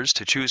 characters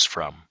to choose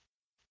from.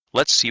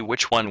 Let's see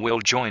which one will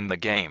join the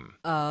game.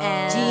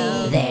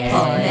 There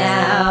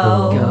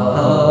now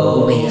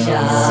go, we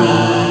shall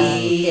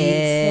see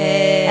it.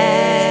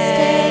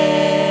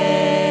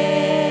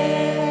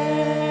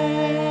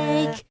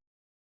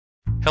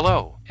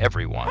 Hello,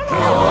 everyone.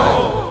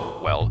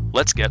 Well,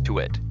 let's get to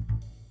it.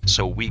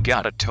 So we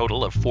got a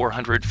total of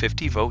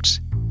 450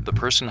 votes. The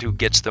person who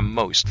gets the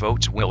most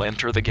votes will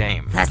enter the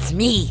game. That's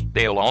me.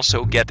 They'll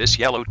also get this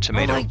yellow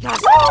tomato.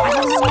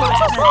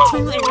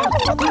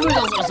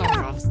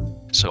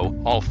 So,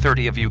 all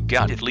 30 of you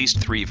got at least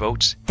 3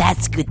 votes.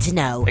 That's good to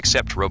know.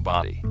 Except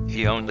Roboti.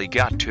 He only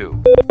got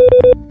 2.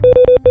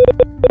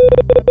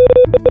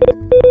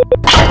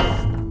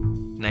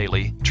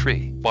 Naily,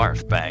 Tree,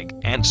 Barfbag,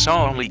 and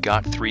Saw only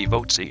got 3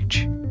 votes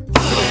each.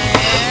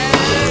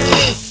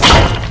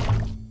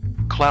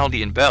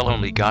 Cloudy and Belle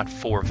only got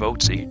 4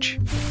 votes each.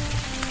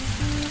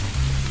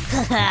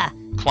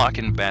 Clock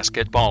and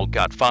Basketball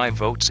got 5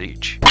 votes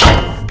each.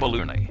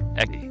 Balloony,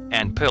 Eggy,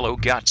 and Pillow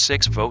got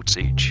 6 votes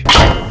each.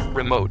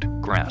 Remote,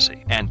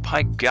 Grassy, and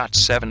Pike got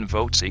 7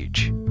 votes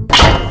each.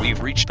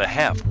 We've reached the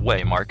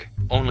halfway mark.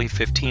 Only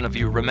 15 of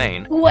you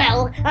remain.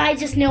 Well, I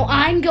just know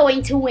I'm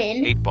going to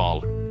win.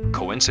 8-Ball.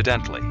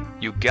 Coincidentally,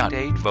 you got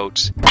 8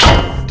 votes.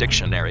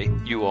 Dictionary,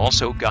 you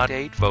also got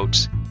 8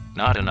 votes.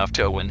 Not enough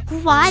to win.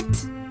 What?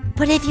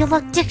 But if you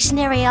look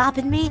dictionary up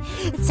in me,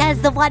 it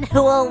says the one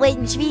who will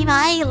win Dream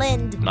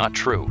Island. Not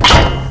true.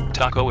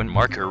 Taco and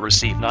Marker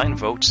received 9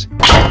 votes.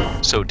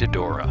 So did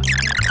Dora.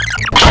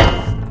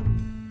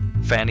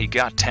 Fanny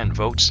got 10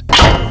 votes.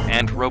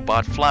 And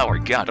Robot Flower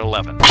got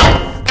 11.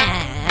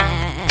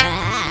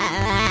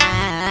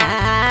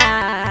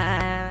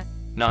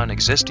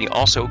 Non-Existy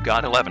also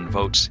got 11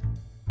 votes.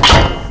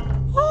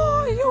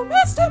 Oh, you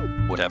missed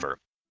him! Whatever.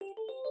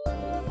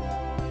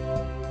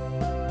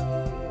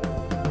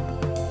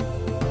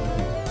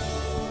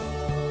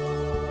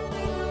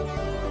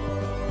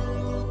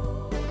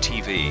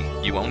 TV,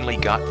 you only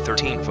got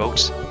 13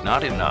 votes.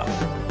 Not enough.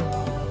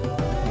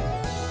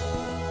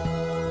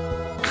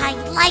 I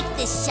like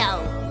this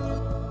show.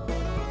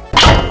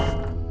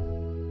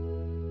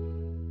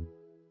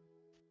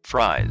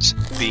 Fries,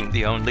 being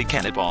the only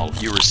cannonball,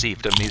 you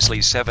received a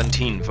measly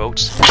 17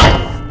 votes.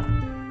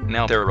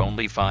 Now there are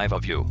only 5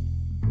 of you.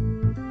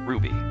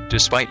 Ruby,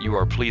 despite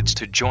your pleas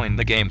to join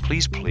the game,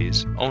 please,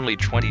 only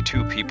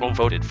 22 people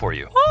voted for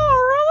you.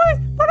 Oh,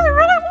 really? But I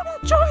really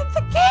want to join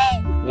the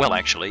game! Well,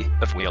 actually,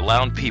 if we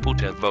allowed people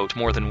to vote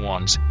more than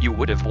once, you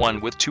would have won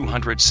with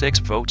 206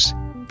 votes,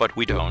 but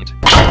we don't.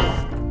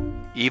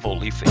 Evil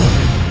Leafy.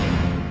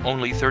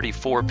 Only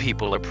 34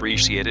 people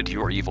appreciated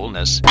your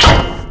evilness.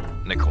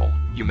 Nicole,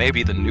 you may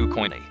be the new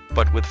Coiny,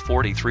 but with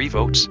 43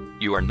 votes,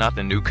 you are not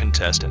the new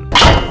contestant.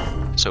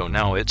 So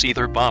now it's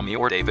either Bommy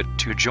or David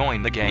to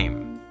join the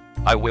game.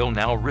 I will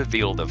now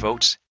reveal the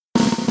votes.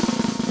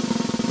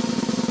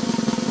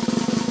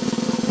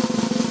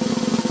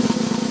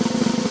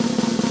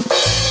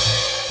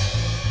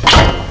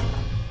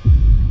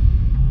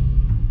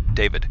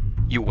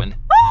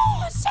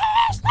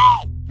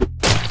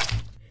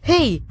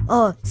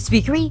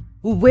 Speakery?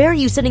 Where are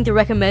you sending the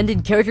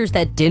recommended characters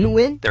that didn't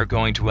win? They're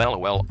going to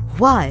LOL.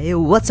 Why?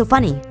 What's so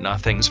funny?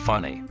 Nothing's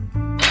funny.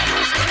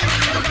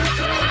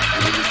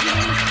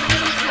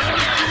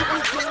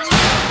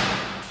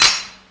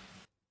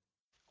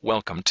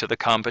 Welcome to the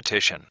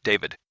competition,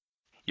 David.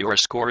 Your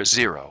score is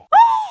 0.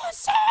 Oh,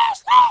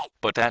 seriously?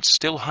 But that's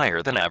still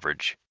higher than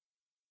average.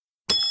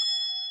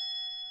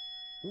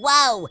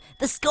 Whoa,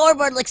 the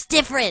scoreboard looks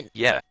different.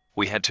 Yeah,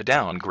 we had to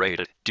downgrade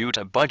it due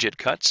to budget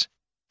cuts.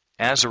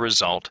 As a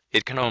result,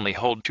 it can only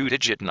hold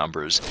 2-digit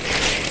numbers.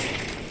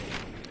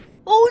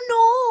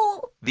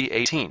 Oh no! The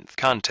 18th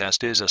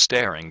contest is a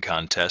staring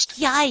contest.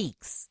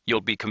 Yikes!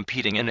 You'll be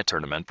competing in a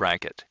tournament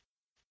bracket.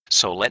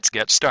 So let's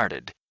get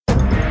started.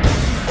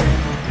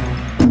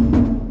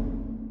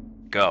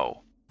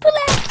 Go.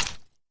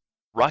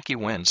 Rocky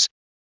wins.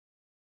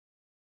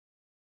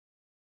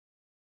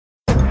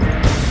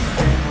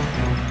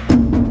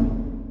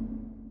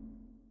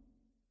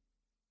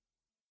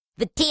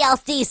 The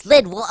TLC's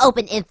lid will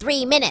open in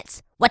 3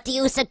 minutes. What do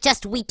you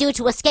suggest we do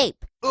to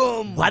escape?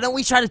 Why don't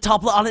we try to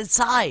topple on its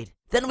side?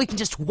 Then we can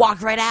just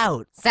walk right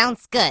out.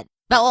 Sounds good,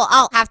 but we'll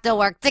all have to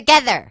work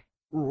together.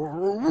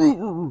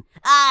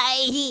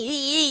 I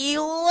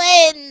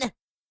win!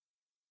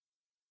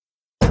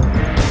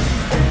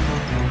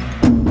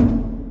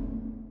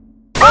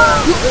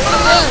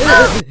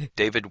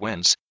 David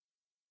wins.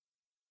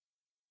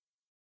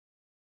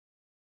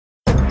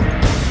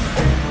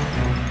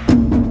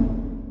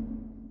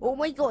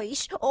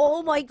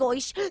 Oh my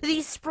gosh,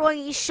 these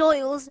springy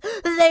shoals,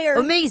 they're...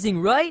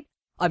 Amazing, right?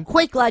 I'm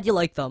quite glad you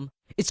like them.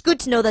 It's good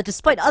to know that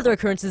despite other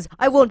occurrences,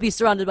 I won't be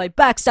surrounded by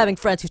backstabbing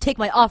friends who take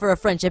my offer of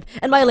friendship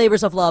and my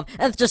labors of love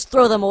and just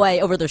throw them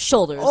away over their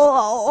shoulders.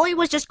 Oh, I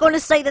was just going to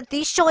say that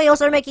these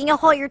shoals are making it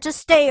harder to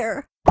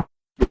stare.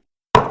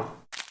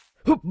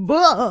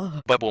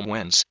 Bubble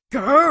wins.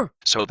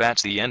 So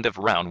that's the end of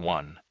round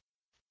 1.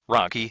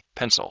 Rocky,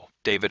 Pencil,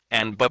 David,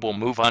 and Bubble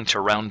move on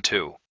to round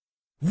 2.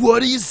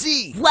 What do you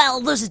see? Well,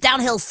 there's a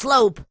downhill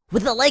slope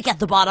with a lake at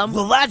the bottom.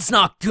 Well, that's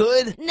not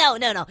good. No,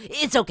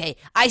 it's okay.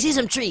 I see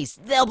some trees.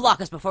 They'll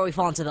block us before we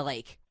fall into the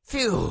lake.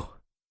 Phew.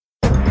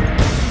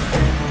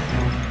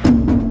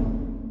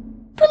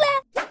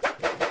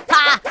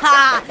 Ha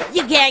ha!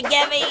 You can't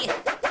get me!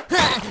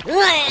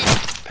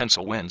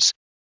 Pencil wins.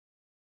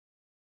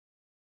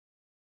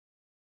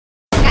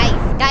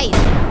 Guys,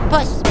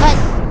 push!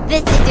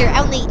 This is your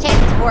only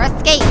chance for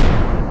escape!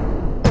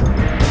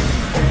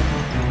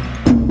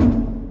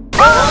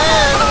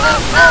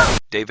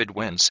 David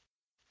wins.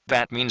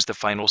 That means the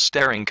final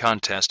staring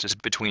contest is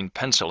between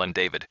Pencil and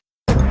David.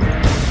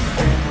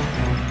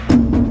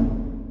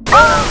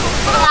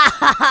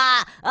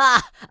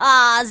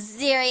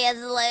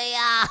 Seriously?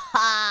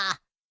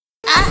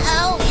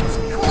 Uh-oh, it's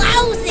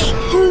closing!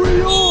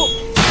 Hurry up!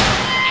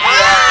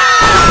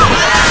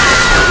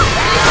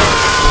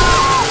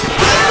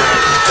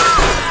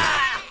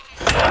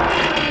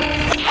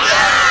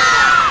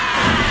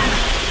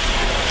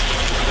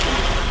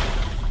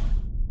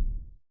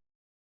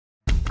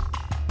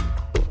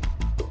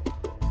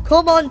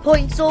 Come on,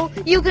 Pointsel,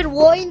 you can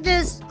win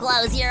this.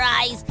 Close your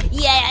eyes.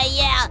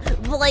 Yeah.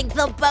 Blink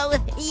them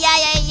both.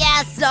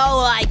 Yeah. So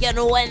I can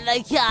win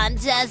the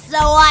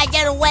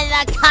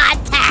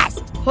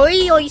contest.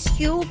 Hey, Ice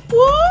Cube.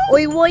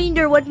 I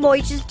wonder what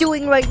Moich is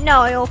doing right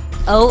now.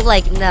 Oh,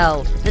 like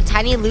no. The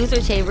tiny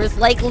loser chamber's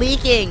like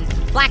leaking.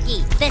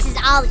 Blackie, this is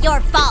all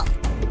your fault.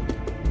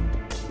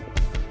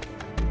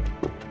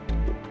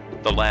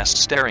 The last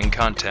staring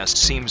contest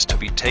seems to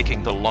be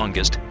taking the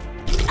longest.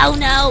 Oh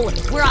no,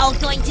 we're all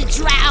going to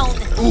drown.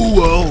 Oh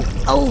well.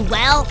 Oh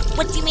well?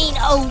 What do you mean,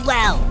 oh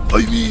well?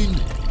 I mean,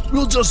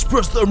 we'll just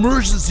press the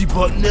emergency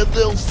button and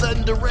they'll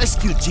send a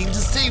rescue team to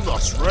save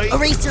us, right?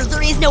 Eraser,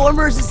 there is no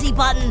emergency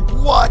button.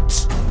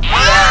 What?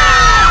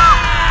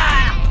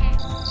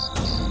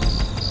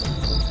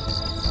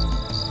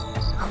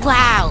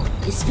 Wow,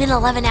 it's been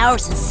 11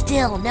 hours and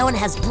still no one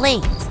has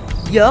blinked.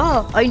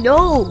 Yeah, I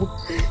know.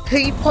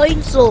 Hey,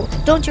 Pointsel,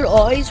 don't your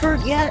eyes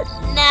hurt yet?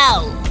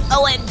 No.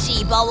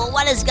 OMG, Bubble,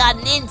 what has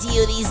gotten into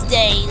you these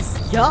days?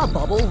 Yeah,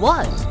 Bubble,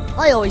 what?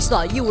 I always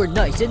thought you were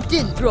nice and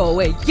didn't throw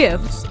away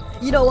gifts.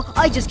 You know,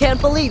 I just can't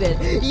believe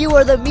it. You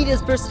are the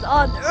meanest person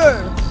on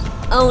Earth.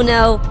 Oh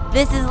no,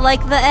 this is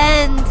like the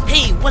end.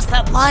 Hey, what's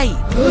that light?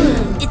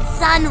 It's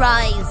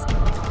sunrise.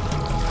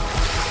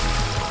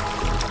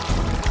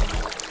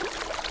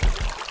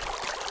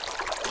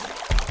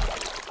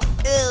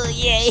 Oh,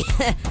 yay.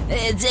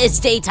 It's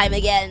daytime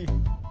again.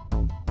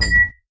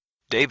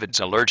 David's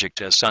allergic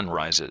to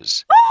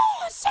sunrises.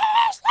 Oh,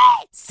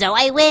 seriously? So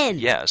I win.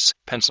 Yes,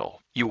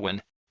 Pencil, you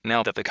win.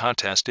 Now that the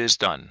contest is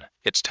done,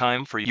 it's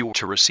time for you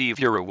to receive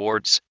your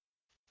rewards.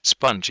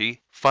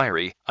 Spongy,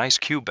 Fiery, Ice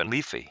Cube, and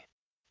Leafy.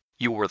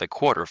 You were the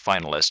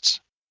quarter-finalists.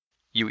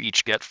 You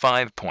each get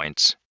 5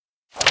 points.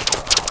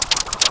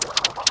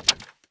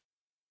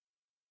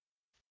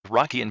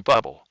 Rocky and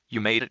Bubble, you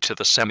made it to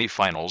the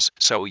semi-finals,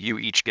 so you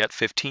each get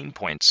 15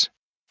 points.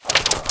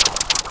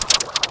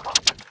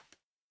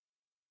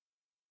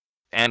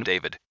 And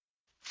David,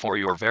 For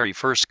your very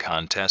first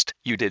contest,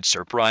 you did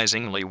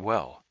surprisingly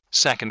well.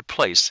 Second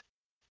place,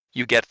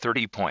 you get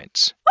 30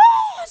 points.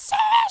 Oh,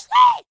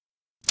 seriously?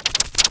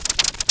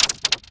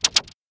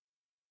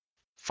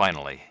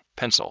 Finally,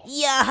 Pencil.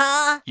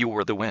 Yeah. You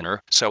were the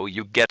winner, so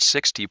you get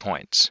 60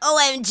 points.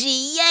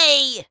 OMG,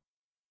 yay!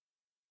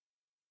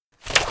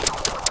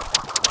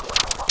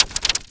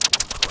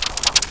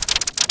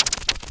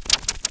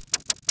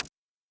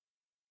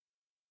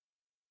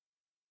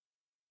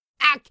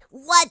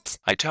 What?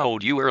 I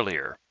told you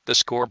earlier, the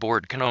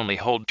scoreboard can only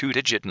hold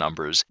 2-digit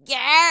numbers.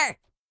 Yeah.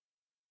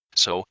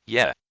 So,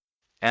 yeah.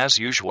 As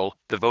usual,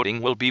 the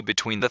voting will be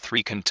between the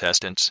 3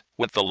 contestants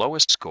with the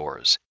lowest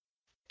scores.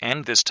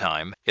 And this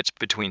time, it's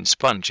between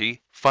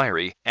Spongy,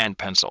 Fiery, and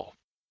Pencil.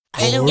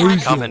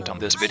 Comment on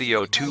this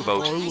video to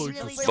vote.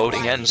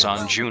 Voting ends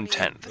on June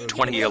 10th,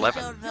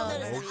 2011.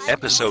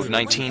 Episode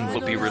 19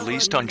 will be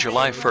released on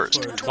July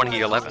 1st,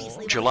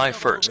 2011. July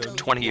 1st,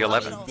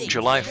 2011.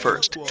 July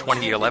 1st,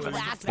 2011.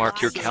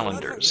 Mark your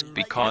calendars,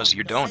 because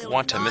you don't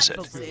want to miss it.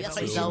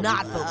 Do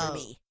not vote for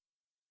me.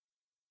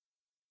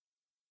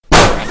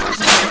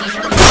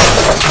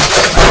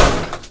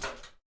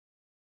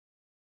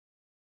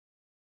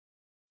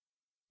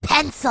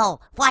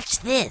 Pencil, watch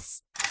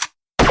this.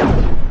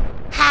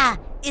 Ha!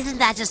 Isn't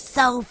that just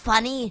so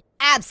funny?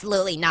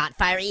 Absolutely not,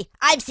 Fiery.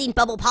 I've seen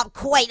Bubble Pop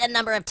quite a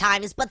number of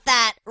times, but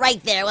that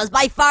right there was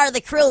by far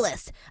the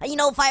cruelest. You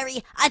know,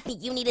 Fiery, I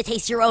think you need to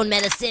taste your own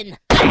medicine.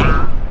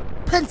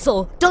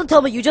 Pencil, don't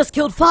tell me you just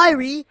killed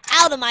Fiery!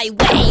 Out of my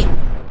way!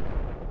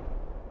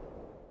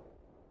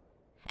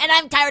 And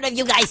I'm tired of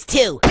you guys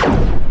too.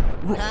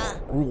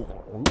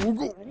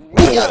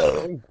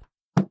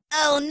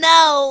 Oh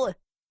no!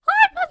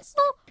 Hi,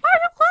 Pencil. Are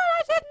you glad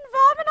I didn't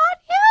vomit on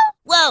you?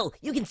 Whoa,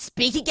 you can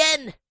speak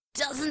again?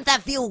 Doesn't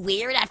that feel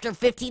weird after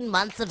 15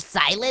 months of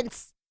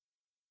silence?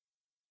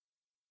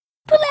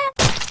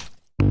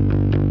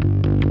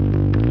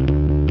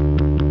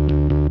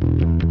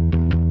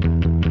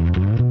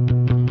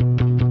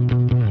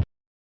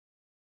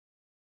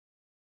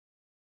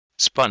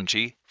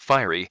 Spongy,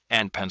 Fiery,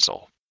 and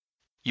Pencil.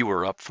 You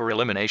are up for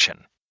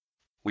elimination.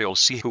 We'll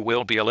see who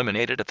will be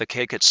eliminated at the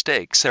Cake at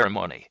Stake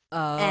ceremony.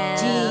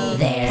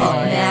 There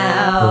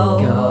now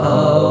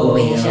go,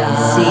 we shall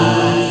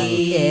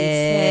see it.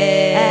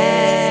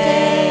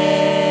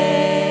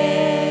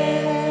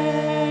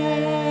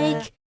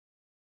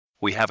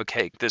 We have a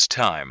cake this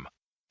time.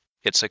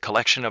 It's a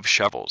collection of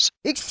shovels.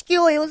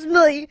 Excuse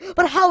me,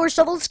 but how are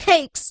shovels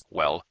cakes?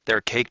 Well,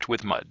 they're caked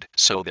with mud,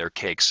 so they're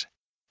cakes.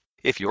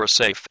 If you're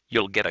safe,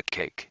 you'll get a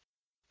cake.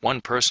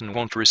 One person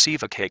won't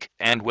receive a cake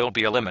and will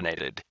be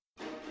eliminated.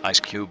 Ice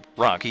Cube,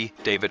 Rocky,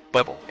 David,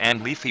 Bubble,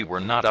 and Leafy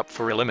were not up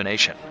for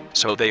elimination,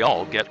 so they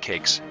all get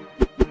cakes.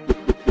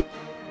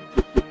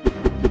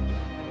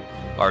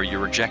 Are you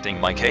rejecting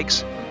my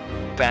cakes?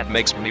 That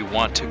makes me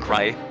want to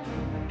cry.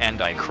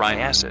 And I cry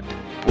acid.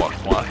 What?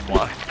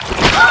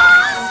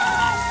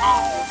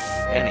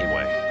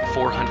 Anyway,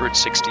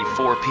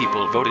 464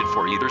 people voted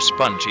for either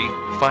Spongy,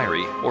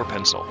 Fiery, or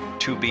Pencil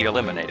to be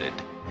eliminated.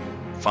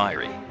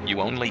 Fiery, you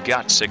only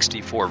got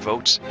 64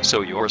 votes, so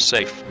you're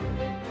safe.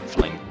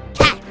 Fling.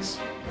 Catch!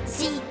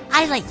 See,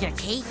 I like your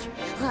cake.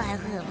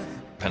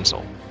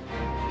 Pencil.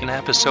 In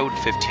episode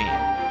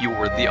 15, you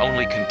were the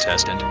only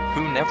contestant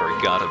who never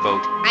got a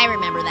vote. I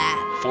remember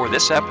that. For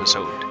this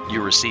episode,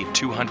 you received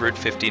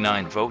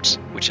 259 votes,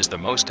 which is the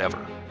most ever.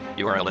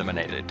 You are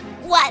eliminated.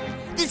 What?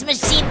 This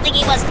machine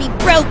thingy must be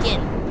broken!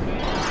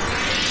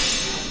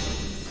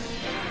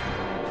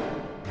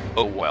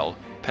 Oh well,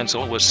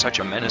 Pencil was such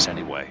a menace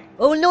anyway.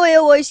 Oh no,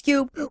 Ice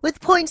Cube! With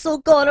points all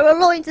gone, our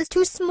alliance is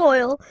too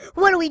small.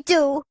 What do we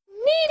do?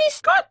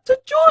 Needy's got to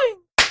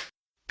join!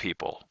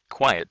 People,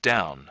 quiet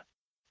down.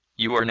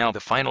 You are now the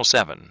final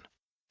 7.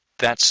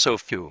 That's so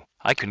few,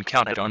 I can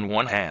count it on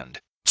one hand.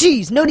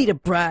 Jeez, no need to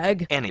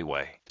brag.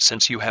 Anyway,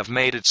 since you have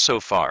made it so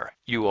far,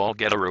 you all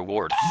get a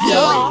reward.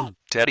 Yeah.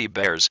 Teddy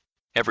bears.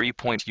 Every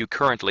point you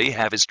currently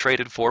have is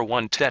traded for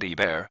 1 teddy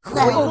bear.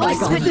 Oh my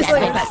goodness,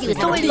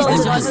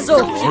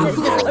 so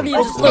cute. I mean,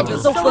 I just love it,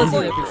 so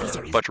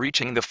fuzzy. But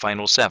reaching the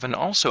final 7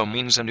 also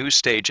means a new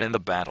stage in the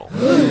battle.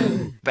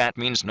 That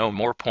means no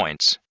more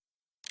points.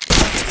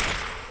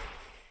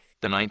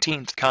 The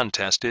 19th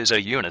contest is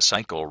a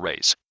unicycle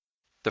race.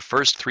 The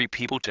first 3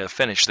 people to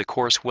finish the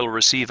course will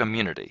receive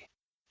immunity.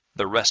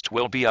 The rest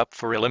will be up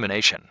for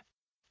elimination.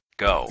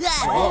 Go.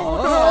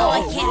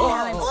 I can't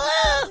balance.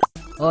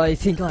 I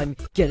think I'm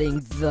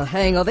getting the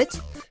hang of it.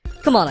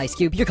 Come on, Ice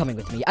Cube, you're coming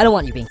with me. I don't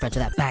want you being friends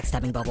with that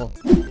backstabbing Bubble.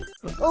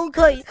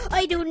 Okay,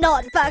 I do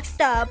not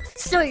backstab.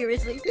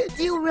 Seriously,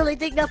 do you really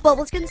think that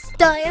Bubbles can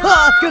stab?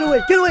 Ah, get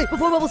away,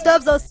 before Bubble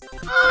stabs us.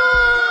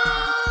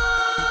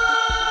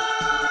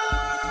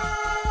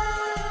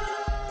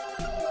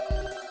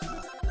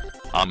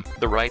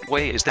 The right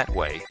way is that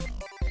way.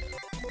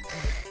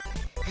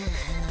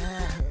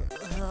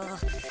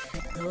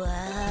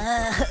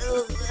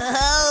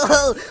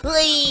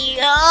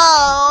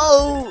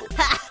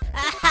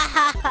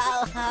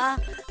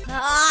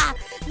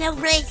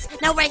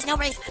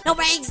 No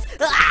brakes!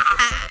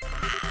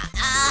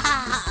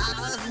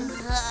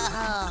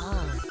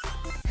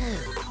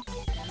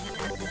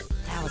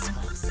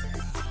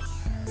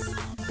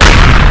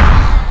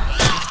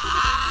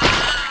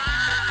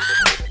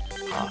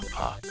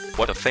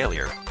 What a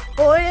failure.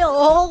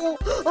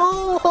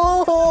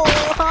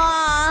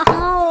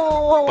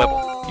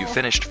 Webble, you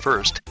finished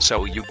first,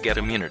 so you get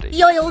immunity.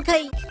 Yo,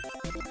 okay.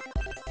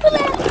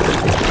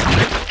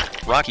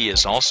 Rocky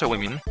is also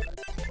immune.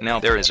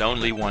 Now there is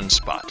only one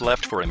spot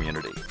left for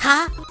immunity.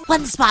 Huh?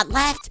 One spot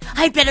left?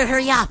 I'd better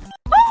hurry up.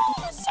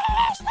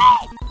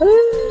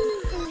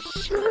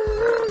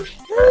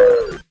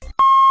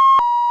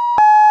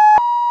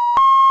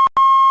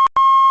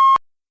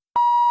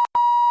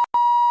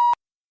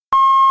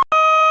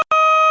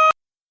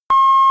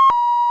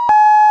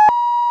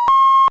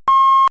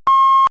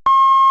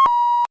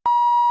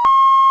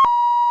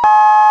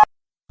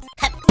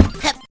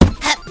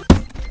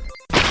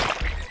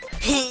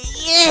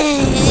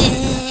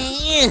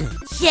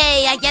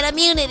 Yay, I get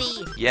immunity!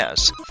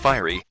 Yes,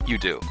 Fiery, you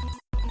do.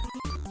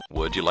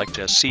 Would you like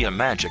to see a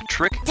magic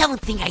trick?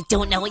 Don't think I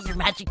don't know what your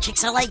magic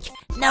tricks are like.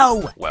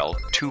 No! Well,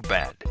 too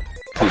bad.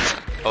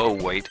 Poof. Oh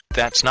wait,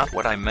 that's not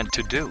what I meant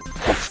to do.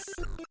 Poof.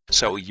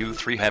 So you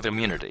 3 have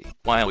immunity,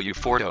 while you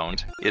 4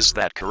 don't. Is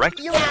that correct?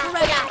 You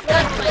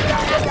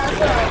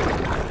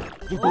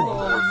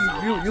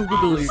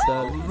can believe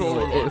that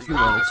if you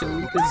wanted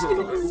to, because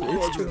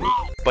it's true.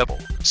 Bubble,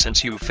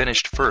 since you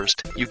finished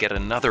first, you get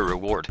another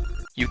reward.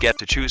 You get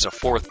to choose a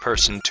 4th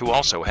person to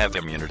also have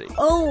immunity.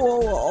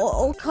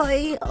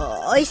 Okay.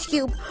 Ice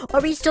Cube,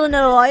 are we still in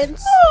an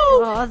alliance?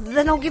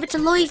 Then I'll give it to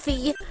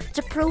Leafy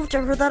to prove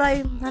to her that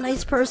I'm a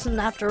nice person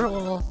after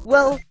all.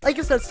 Well, I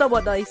guess that's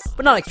somewhat nice,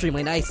 but not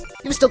extremely nice.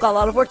 You've still got a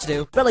lot of work to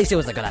do, but at least it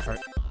was a good effort.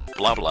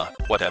 Blah blah,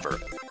 whatever.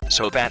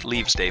 So that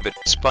leaves David,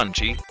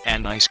 Spongy,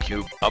 and Ice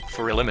Cube up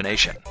for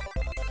elimination.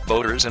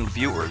 Voters and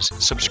viewers,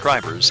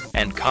 subscribers,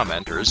 and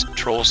commenters,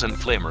 trolls and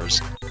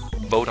flamers.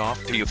 Vote off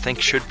who you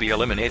think should be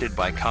eliminated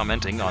by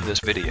commenting on this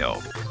video.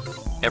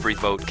 Every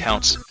vote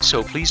counts,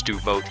 so please do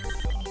vote.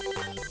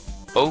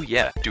 Oh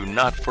yeah, do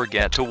not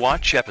forget to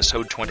watch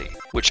episode 20,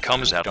 which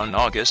comes out on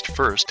August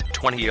 1st,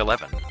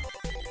 2011.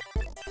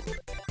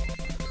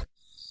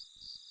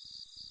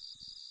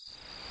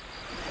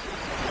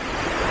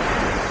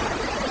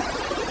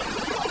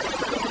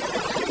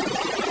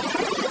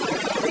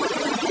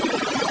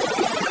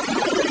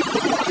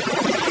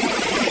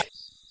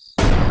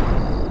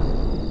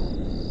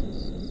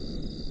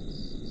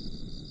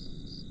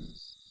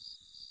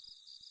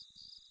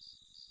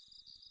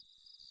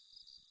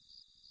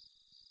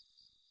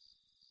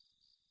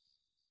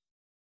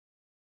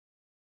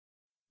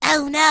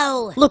 Oh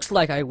no! Looks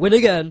like I win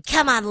again.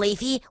 Come on,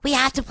 Leafy. We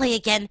have to play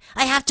again.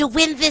 I have to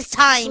win this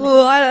time.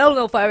 I don't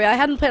know, Fiery. I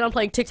hadn't planned on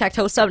playing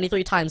tic-tac-toe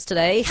 73 times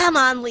today. Come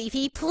on,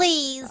 Leafy,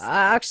 please.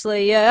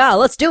 Actually, yeah,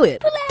 let's do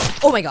it.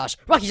 Oh my gosh,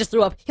 Rocky just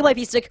threw up. He might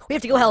be sick. We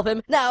have to go help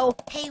him. Now.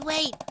 Hey,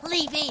 wait.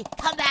 Leafy,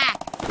 come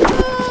back.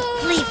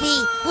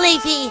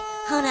 Leafy.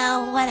 Oh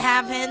no, what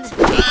happened?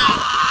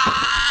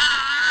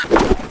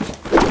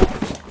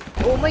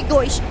 Oh my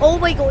gosh,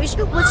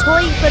 what's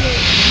happening?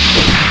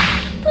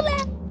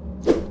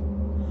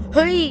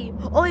 Hey,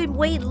 I'm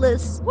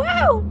weightless.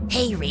 Wow!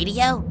 Hey,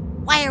 Radio,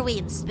 why are we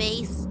in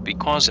space?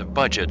 Because of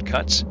budget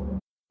cuts.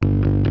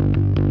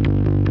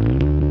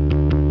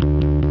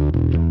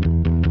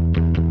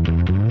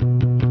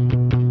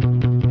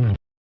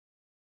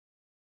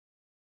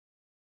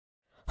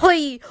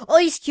 Hey,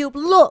 Ice Cube,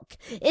 look!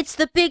 It's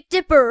the Big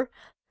Dipper!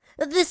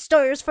 This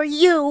star is for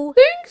you!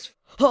 Thanks!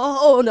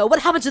 Oh no,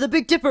 what happened to the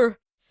Big Dipper?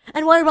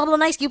 And why are Bubble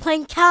and Ice Cube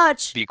playing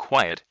catch? Be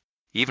quiet.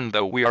 Even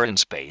though we are in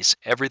space,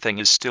 everything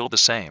is still the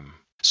same.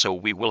 So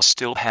we will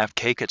still have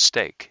cake at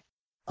stake.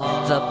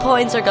 The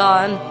points are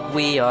gone.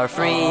 We are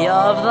free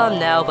of them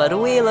now, but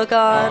we look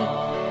on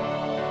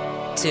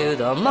to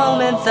the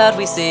moment that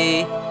we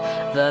see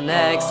the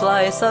next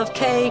slice of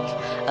cake,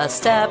 a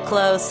step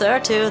closer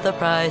to the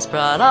prize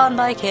brought on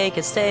by Cake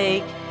at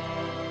Stake.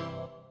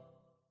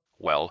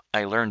 Well,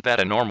 I learned that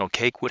a normal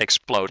cake would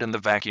explode in the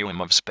vacuum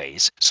of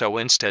space, so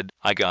instead,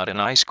 I got an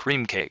ice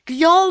cream cake.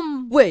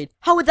 Yum! Wait,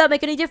 how would that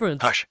make any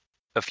difference? Hush.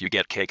 If you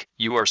get cake,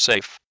 you are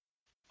safe.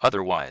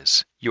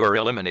 Otherwise, you are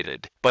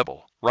eliminated.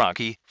 Bubble,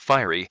 Rocky,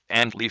 Fiery,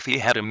 and Leafy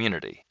had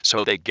immunity,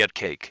 so they get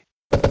cake.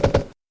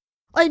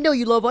 I know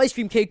you love ice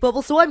cream cake,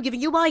 Bubble, so I'm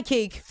giving you my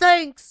cake.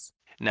 Thanks!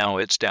 Now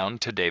it's down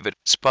to David,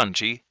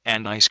 Spongy,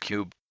 and Ice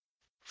Cube.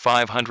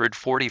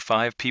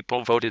 545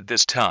 people voted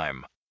this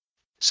time.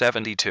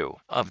 72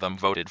 of them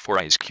voted for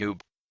Ice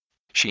Cube.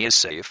 She is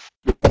safe.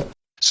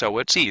 So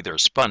it's either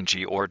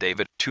Spongy or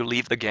David to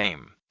leave the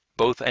game.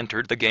 Both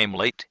entered the game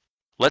late.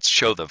 Let's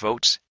show the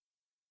votes.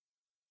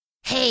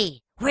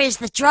 Hey, where's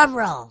the drum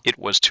roll? It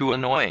was too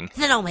annoying.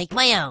 Then I'll make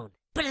my own.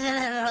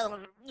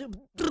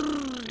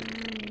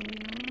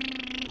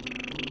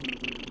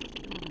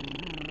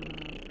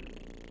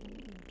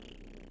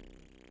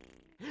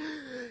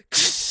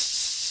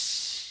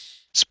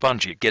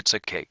 Spongy gets a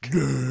cake.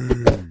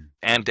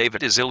 And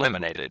David is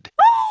eliminated.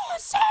 Oh,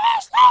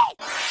 seriously?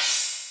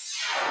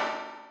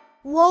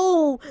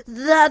 Whoa,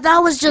 that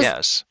was just...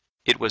 Yes,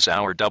 it was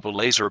our double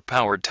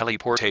laser-powered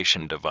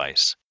teleportation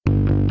device.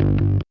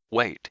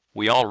 Wait,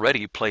 we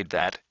already played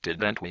that,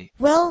 didn't we?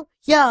 Well,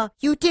 yeah,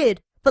 you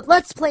did. But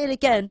let's play it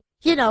again.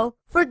 You know,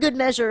 for good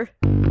measure.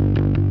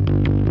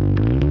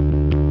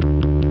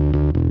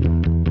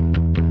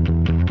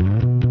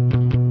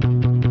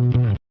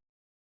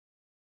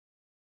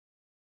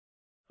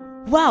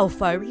 Wow,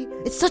 Fiery,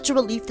 it's such a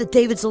relief that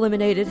David's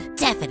eliminated.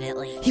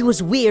 Definitely. He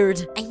was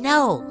weird. I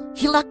know.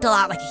 He looked a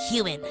lot like a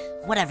human.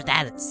 Whatever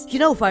that is. You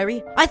know,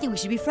 Fiery, I think we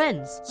should be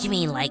friends. You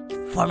mean like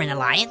form an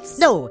alliance?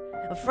 No,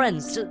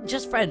 friends.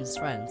 Just friends.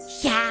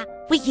 Yeah,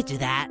 we could do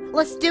that.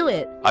 Let's do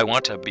it. I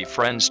want to be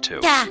friends too.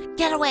 Yeah,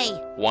 get away.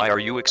 Why are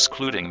you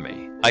excluding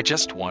me? I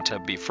just want to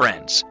be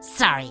friends.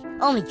 Sorry,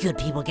 only good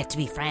people get to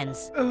be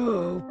friends.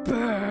 Oh,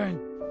 burn.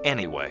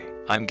 Anyway,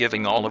 I'm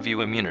giving all of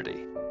you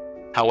immunity.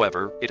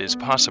 However, it is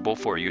possible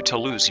for you to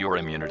lose your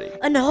immunity.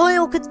 And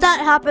how could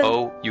that happen?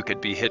 Oh, you could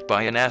be hit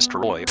by an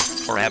asteroid,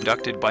 or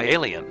abducted by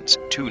aliens,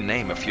 to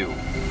name a few.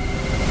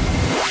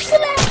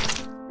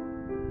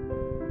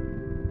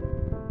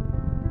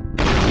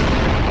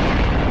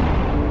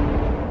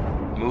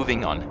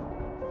 Moving on.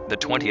 The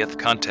 20th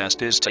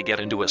contest is to get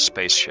into a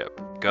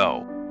spaceship.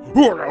 Go.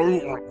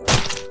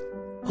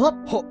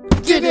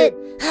 Did it!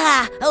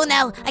 Oh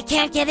no, I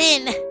can't get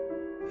in!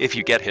 If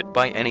you get hit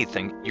by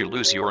anything, you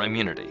lose your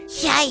immunity.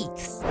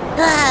 Yikes!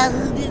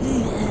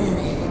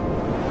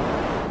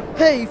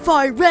 Hey,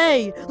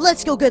 Fiery!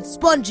 Let's go get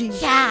Spongy!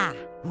 Yeah!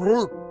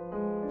 We're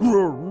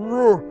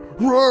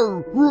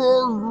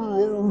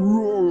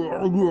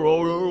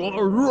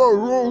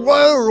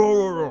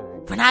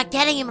not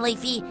getting him,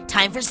 Leafy.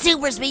 Time for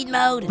super speed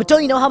mode. But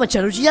don't you know how much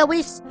energy that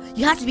wastes?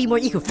 You have to be more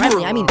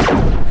eco-friendly, I mean...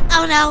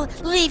 Oh no,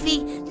 Leafy,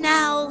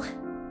 no!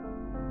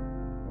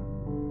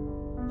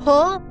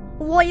 Huh?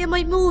 Why am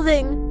I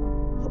moving?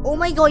 Oh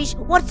my gosh,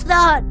 what's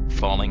that?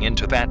 Falling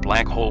into that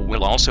black hole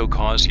will also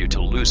cause you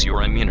to lose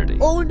your immunity.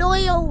 Oh no!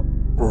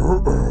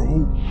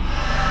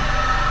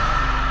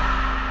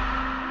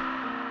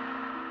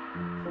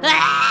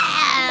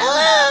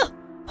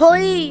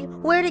 Hey,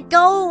 where'd it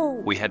go?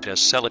 We had to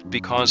sell it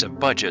because of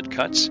budget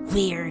cuts.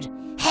 Weird.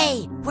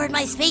 Hey, where'd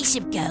my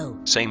spaceship go?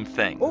 Same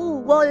thing. Oh,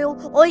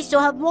 well, I still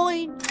have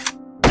mine.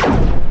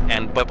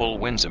 And Bubble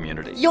wins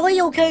immunity.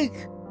 Yo-yo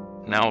cake!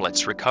 Now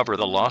let's recover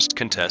the lost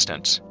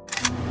contestants.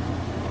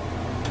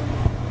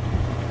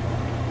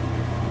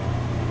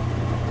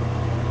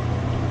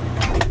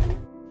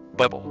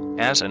 Bubble,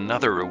 as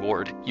another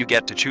reward, you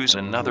get to choose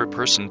another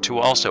person to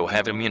also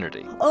have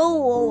immunity.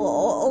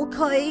 Oh,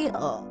 okay.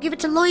 Give it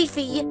to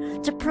Leafy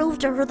to prove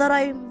to her that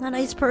I'm a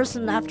nice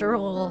person after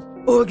all.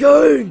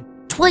 Again?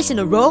 Twice in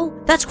a row?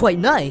 That's quite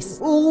nice.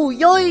 Oh,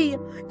 yay!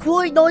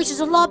 Quite nice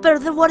is a lot better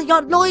than what I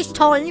got last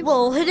time.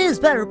 Well, it is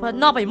better, but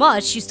not by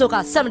much. You still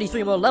got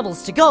 73 more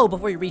levels to go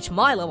before you reach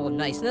my level of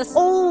niceness.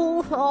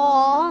 Oh,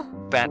 aww.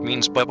 That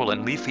means Bubble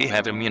and Leafy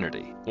have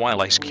immunity,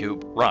 while Ice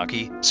Cube,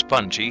 Rocky,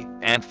 Spongy,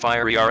 and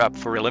Fiery are up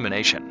for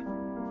elimination.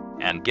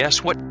 And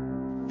guess what?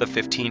 The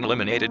 15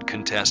 eliminated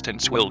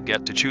contestants will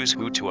get to choose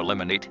who to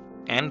eliminate,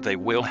 and they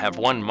will have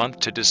 1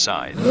 month to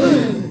decide.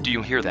 Do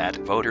you hear that,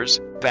 voters?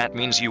 That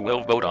means you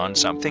will vote on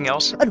something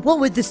else? And what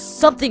would this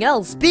something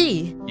else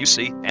be? You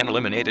see, an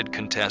eliminated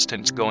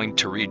contestant's going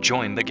to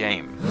rejoin the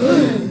game.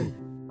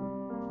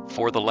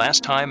 For the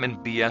last time in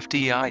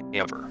BFDI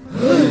ever.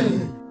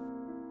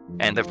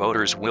 And the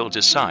voters will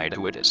decide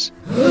who it is.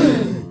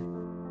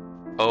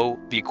 Oh,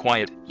 be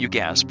quiet, you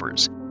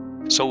gaspers.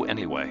 So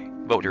anyway,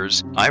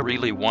 voters, I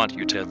really want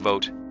you to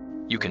vote.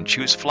 You can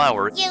choose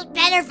Flower. You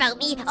better vote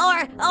me,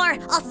 or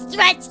I'll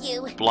stretch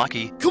you.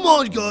 Blocky. Come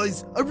on,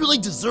 guys. I really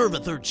deserve a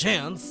third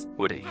chance.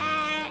 Woody.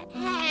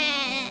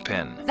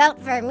 Pen.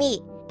 Vote for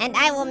me, and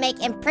I will make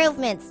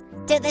improvements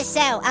to the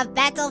show of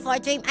Battle for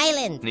Dream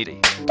Island. Needy.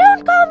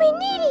 Don't call me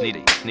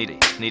needy.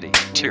 Needy.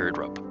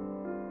 Teardrop.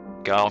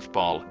 Golf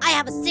ball. I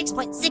have a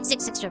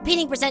 6.666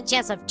 repeating %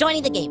 chance of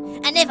joining the game,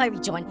 and if I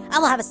rejoin, I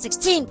will have a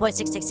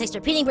 16.666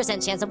 repeating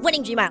 % chance of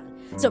winning Dream Island.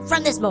 So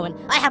from this moment,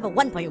 I have a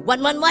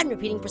 1.111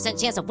 repeating %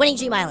 chance of winning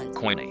Dream Island.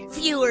 Coiny.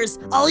 Viewers,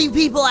 all you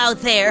people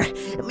out there,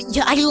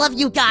 I love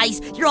you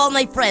guys, you're all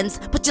my friends,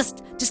 but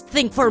just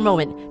think for a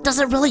moment. Does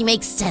it really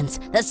make sense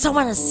that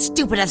someone as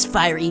stupid as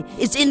Fiery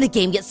is in the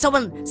game, yet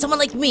someone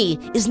like me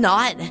is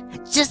not?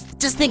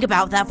 Just think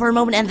about that for a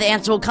moment and the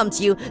answer will come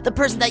to you. The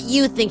person that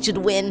you think should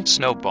win.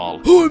 Snowball.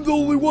 I'm the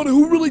only one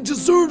who really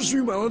deserves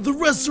Dream Island. The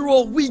rest are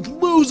all weak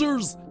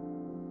losers.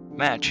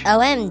 Match.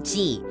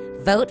 OMG.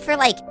 Vote for,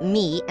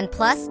 me, and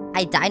plus,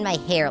 I dyed my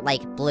hair,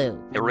 blue.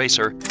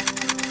 Eraser.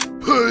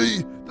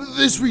 Hey,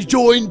 this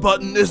rejoin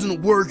button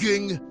isn't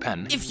working.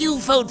 Pen. If you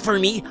vote for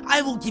me,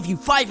 I will give you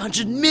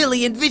 $500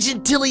 million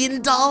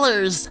vigintillion.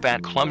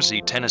 That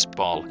clumsy tennis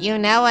ball. You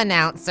know,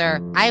 announcer,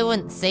 I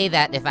wouldn't say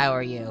that if I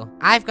were you.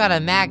 I've got a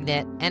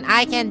magnet, and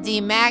I can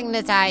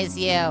demagnetize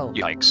you.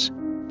 Yikes.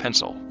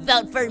 Pencil.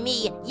 Vote for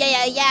me,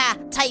 yeah,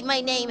 type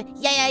my name,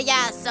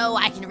 yeah, so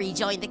I can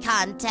rejoin the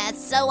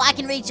contest,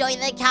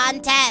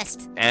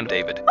 And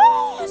David.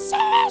 Oh,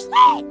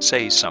 seriously?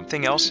 Say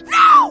something else?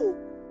 No!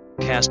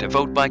 Cast a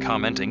vote by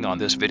commenting on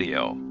this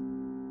video.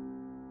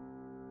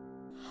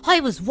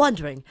 I was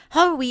wondering,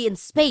 how are we in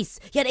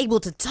space, yet able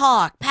to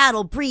talk,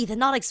 paddle, breathe, and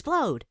not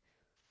explode?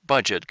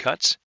 Budget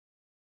cuts.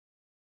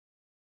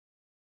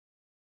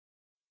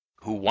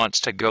 Who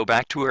wants to go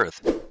back to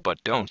Earth?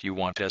 But don't you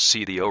want to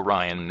see the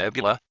Orion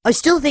Nebula? I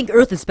still think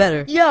Earth is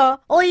better. Yeah,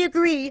 I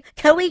agree.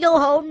 Can we go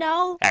home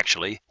now?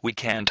 Actually, we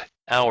can't.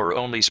 Our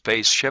only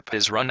spaceship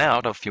has run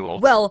out of fuel.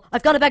 Well,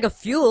 I've got a bag of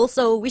fuel,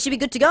 so we should be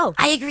good to go.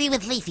 I agree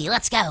with Leafy.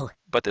 Let's go.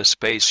 But the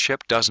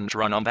spaceship doesn't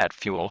run on that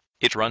fuel.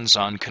 It runs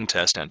on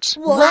contestants.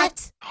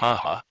 What?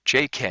 Haha,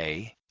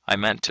 JK. I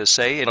meant to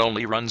say it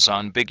only runs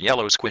on big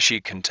yellow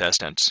squishy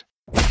contestants.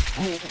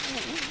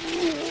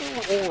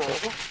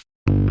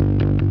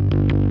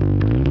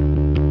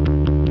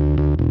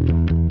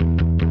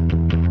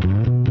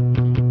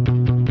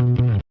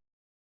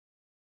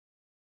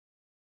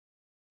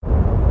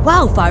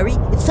 Wow, Fiery,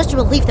 it's such a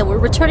relief that we're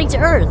returning to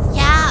Earth.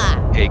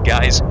 Yeah. Hey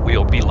guys,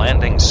 we'll be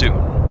landing soon.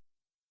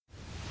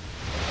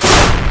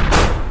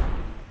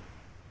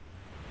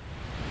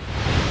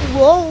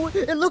 Whoa,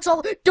 it looks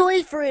all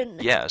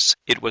different. Yes,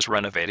 it was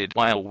renovated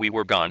while we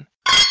were gone.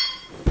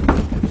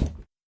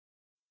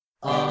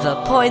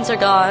 The points are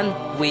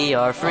gone, we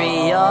are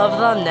free of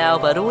them now,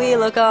 but we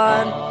look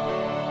on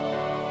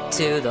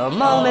to the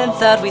moment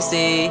that we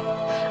see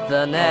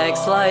the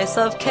next slice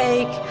of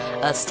cake,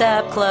 a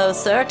step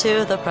closer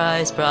to the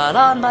prize brought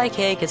on by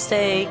Cake at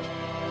Stake.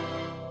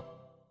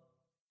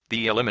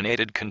 The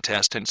eliminated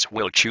contestants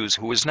will choose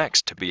who is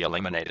next to be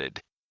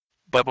eliminated.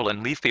 Bubble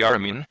and Leafy are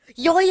immune.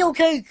 Yoyo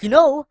cake! You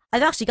know,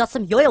 I've actually got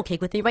some yoyo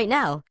cake with me right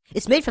now.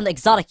 It's made from the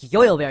exotic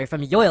yoyo berry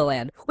from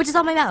Yoyoland, which is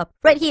on my map,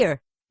 right here.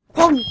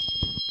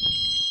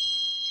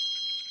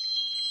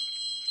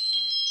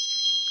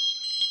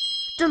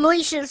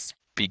 Delicious.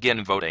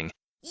 Begin voting.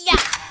 Yeah.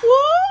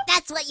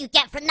 That's what you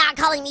get for not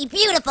calling me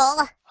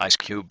beautiful. Ice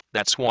Cube,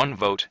 that's one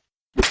vote.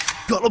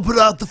 Gotta put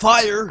out the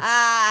fire.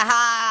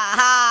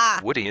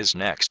 Woody is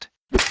next.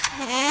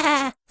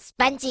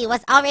 Spongy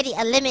was already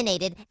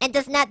eliminated and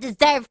does not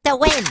deserve to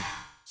win.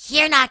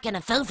 You're not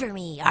gonna vote for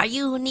me, are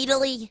you,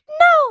 Needly?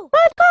 No,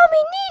 but call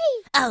me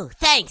Needy. Oh,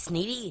 thanks,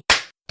 Needy.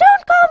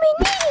 Don't call me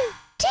Needy.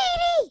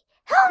 TD,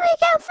 help me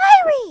get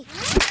Fiery.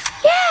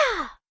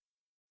 Yeah.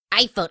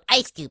 I vote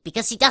Ice Cube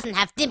because she doesn't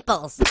have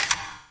dimples.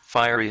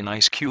 Fiery and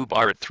Ice Cube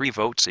are at 3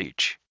 votes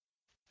each.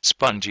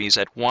 Spongy's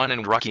at 1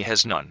 and Rocky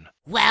has none.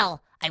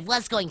 Well, I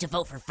was going to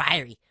vote for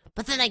Fiery,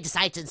 but then I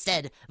decided to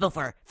instead vote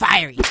for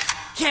Fiery.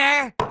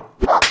 Care?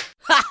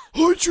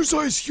 I choose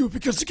Ice Cube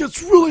because it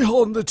gets really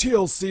hot in the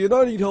TLC and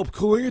I need help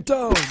cooling it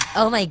down.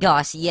 Oh my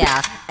gosh,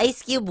 yeah.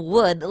 Ice Cube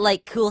would,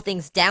 like, cool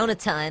things down a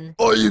ton.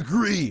 I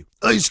agree.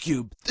 Ice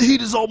Cube, the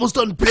heat is almost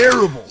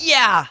unbearable.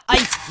 Yeah,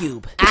 Ice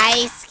Cube.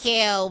 Ice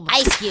Cube.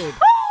 Ice Cube.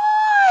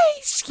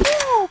 Ice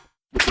Cube.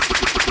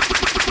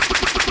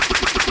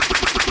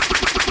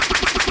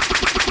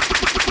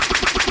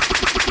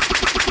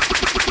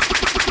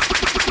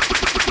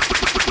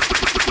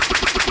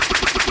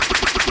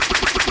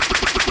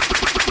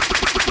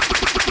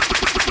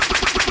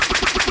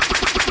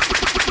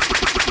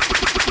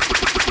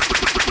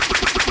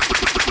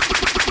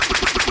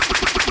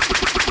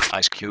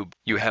 Ice Cube,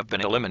 you have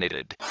been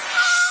eliminated.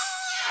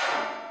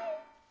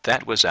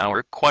 That was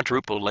our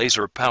quadruple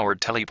laser-powered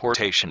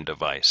teleportation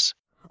device.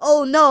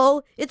 Oh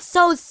no, it's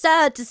so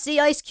sad to see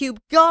Ice Cube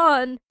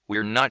gone.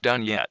 We're not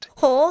done yet.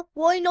 Huh?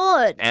 Why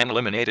not? An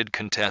eliminated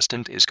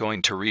contestant is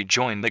going to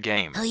rejoin the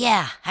game. Oh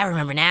yeah, I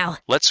remember now.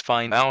 Let's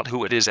find out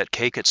who it is at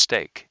Cake at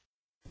Stake.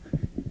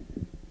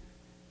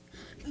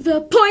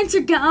 The points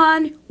are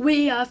gone,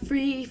 we are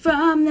free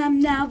from them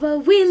now,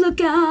 but we look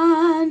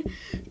on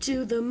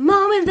to the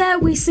moment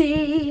that we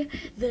see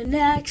the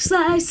next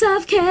slice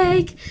of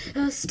cake,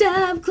 a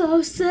step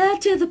closer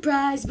to the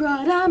prize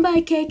brought on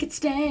by Cake at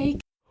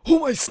Stake. Oh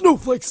my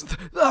snowflakes,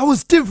 that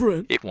was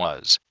different. It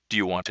was. Do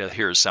you want to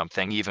hear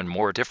something even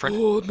more different?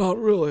 Oh, not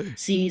really.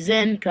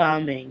 Season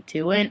coming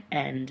to an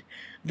end.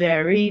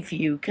 Very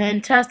few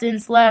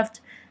contestants left.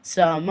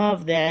 Some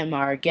of them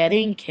are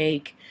getting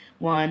cake.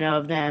 One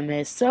of them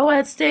is so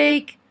at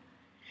stake.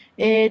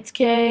 It's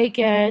Cake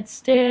at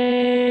Stake.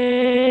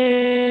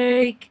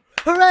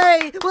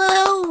 Hooray!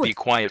 Woo! Be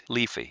quiet,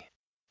 Leafy.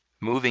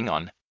 Moving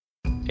on.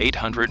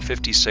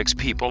 856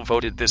 people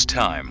voted this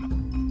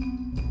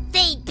time.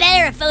 They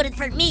better have voted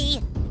for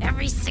me.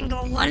 Every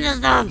single one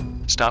of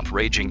them. Stop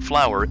raging,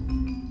 Flower.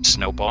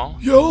 Snowball?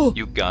 Yeah?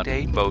 You got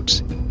 8 votes.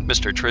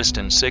 Mr.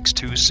 Tristan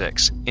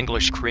 626,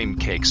 English Cream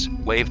Cakes,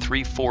 Wave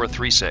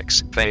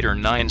 3436, Vader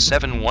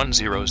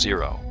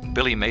 97100,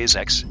 Billy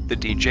Mazex, The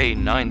DJ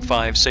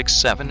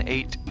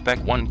 95678, Beck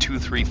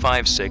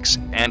 12356,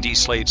 Andy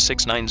Slade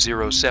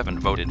 6907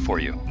 voted for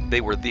you.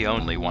 They were the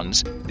only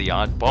ones, the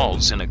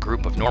oddballs in a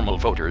group of normal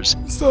voters.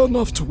 Is that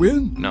enough to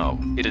win? No,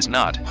 it is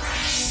not.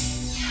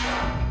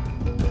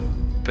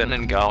 Ben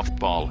and Golf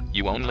Ball,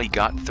 you only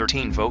got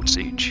 13 votes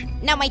each.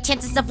 Now my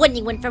chances of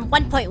winning went from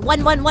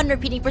 1.111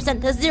 repeating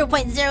percent to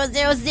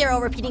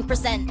 0.000 repeating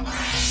percent.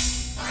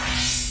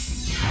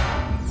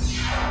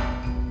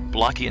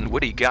 Blocky and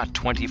Woody got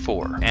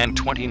 24 and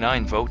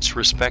 29 votes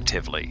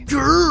respectively.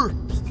 Grr!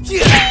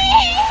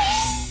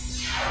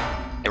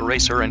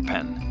 Eraser and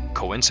Pen,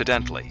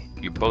 coincidentally,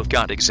 you both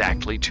got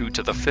exactly 2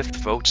 to the 5th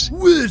votes.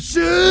 Which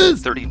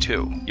is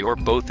 32. You're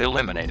both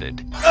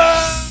eliminated.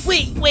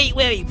 Wait,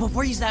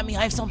 before you zap me,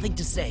 I have something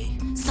to say.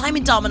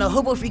 Simon Domino,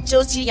 Hobo Freak,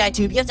 Joe's TDI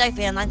Tube, BFI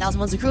Fan,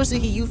 9001,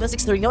 Zakurosuki, Yufa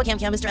 630, Noah Cam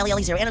Cam, Mr.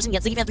 Ellie 0, Anderson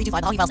Get, Ziggy Fan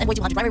 325, Hockey Files, N Boy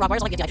 200, Bribery Rob,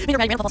 Mars, Like Peter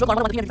Pan, Manifest,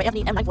 Gold, Peter Pan,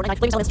 FNE, M949,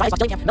 Flames on Spice,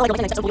 Jelly Cam,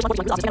 Melody,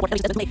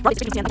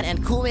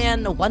 and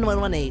Coolman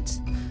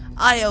 1118.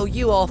 I owe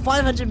you all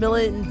 $500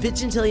 million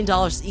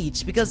vigintillion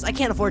each because I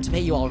can't afford to pay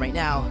you all right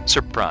now.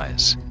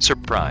 Surprise.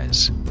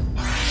 Surprise.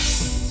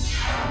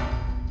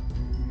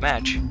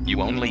 Match,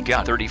 you only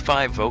got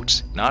 35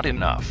 votes, not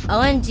enough.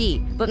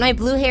 OMG, but my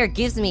blue hair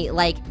gives me,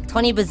 like,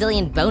 20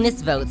 bazillion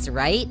bonus votes,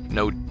 right?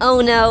 No. Oh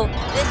no,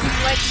 this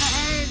is like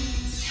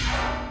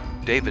the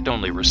end. David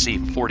only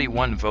received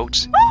 41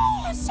 votes.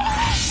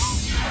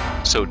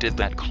 So did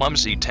that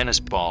clumsy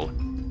tennis ball.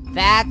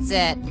 That's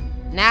it.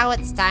 Now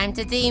it's time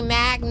to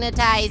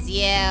demagnetize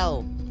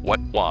you. What?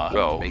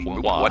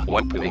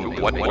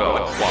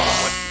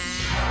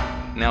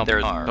 Now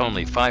there are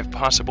only 5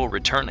 possible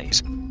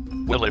returnees.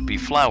 Will it be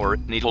flower,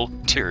 needle,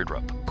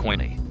 teardrop,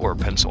 coiny, or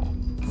pencil?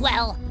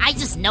 Well, I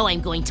just know I'm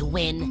going to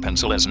win.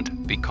 Pencil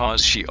isn't,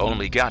 because she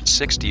only got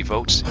 60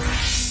 votes.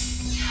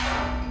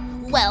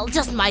 Well,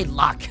 just my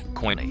luck.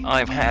 Coiny,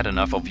 I've had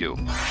enough of you.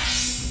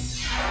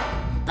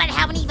 But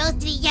how many votes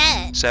did he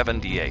get?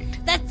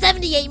 78. That's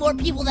 78 more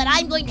people that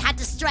I'm going to have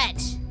to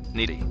stretch.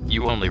 Needy,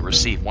 you only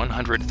received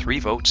 103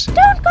 votes.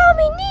 Don't call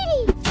me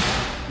needy!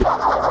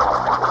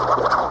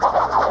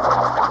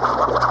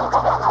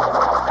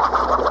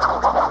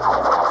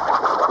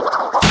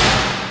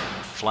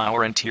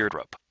 Flower and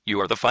teardrop, you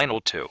are the final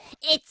 2.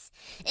 It's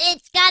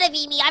gotta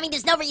be me. I mean,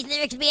 there's no reason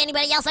there could be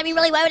anybody else. I mean,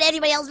 really, why would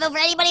anybody else vote for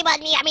anybody but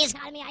me? I mean, it's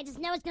gotta be me. I just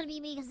know it's gonna be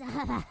me because...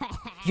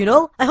 You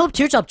know, I hope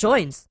Teardrop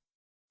joins.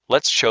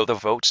 Let's show the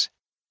votes.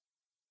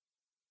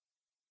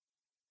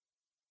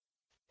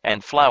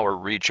 And Flower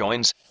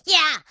rejoins.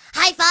 Yeah,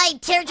 high five,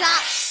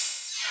 Teardrop.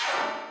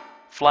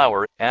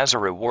 Flower, as a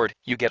reward,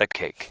 you get a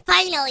cake.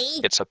 Finally.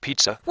 It's a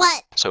pizza.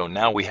 What? So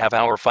now we have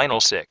our final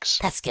 6.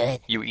 That's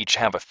good. You each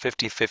have a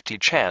 50-50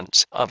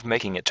 chance of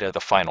making it to the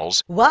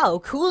finals.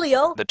 Wow,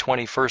 coolio. The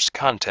 21st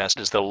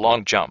contest is the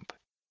long jump.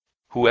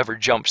 Whoever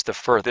jumps the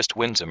furthest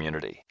wins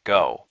immunity.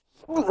 Go.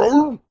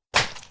 Oh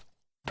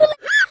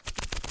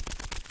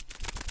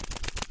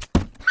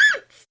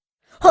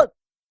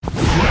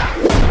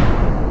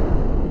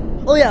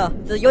yeah,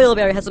 the yo-yo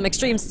berry has some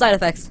extreme side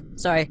effects.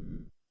 Sorry.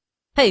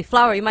 Hey,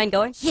 Flower, you mind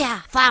going?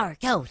 Yeah, Flower,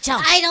 go,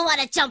 jump. I don't want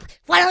to jump.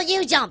 Why don't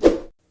you jump?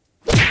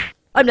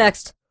 I'm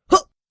next.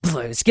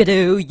 Blue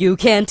Skidoo, you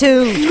can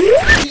too.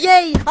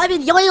 Yay, I'm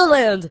in Yo-Yo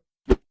Land.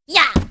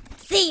 Yeah,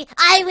 see,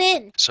 I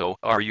win. So,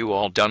 are you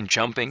all done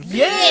jumping?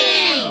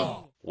 Yeah!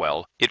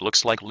 Well, it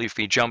looks like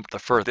Leafy jumped the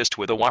furthest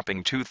with a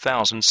whopping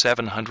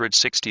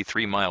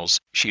 2,763 miles.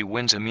 She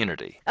wins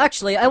immunity.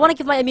 Actually, I want to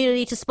give my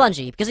immunity to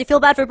Spongy because I feel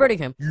bad for burning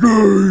him.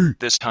 Yay!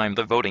 This time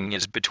the voting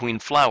is between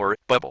Flower,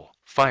 Bubble,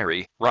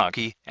 Fiery,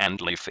 Rocky,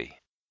 and Leafy.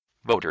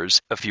 Voters,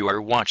 if you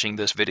are watching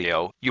this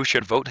video, you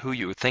should vote who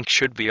you think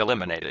should be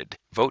eliminated.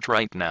 Vote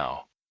right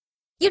now.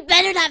 You'd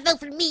better not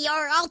vote for me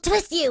or I'll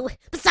twist you.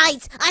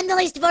 Besides, I'm the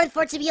least voted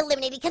for to be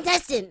eliminated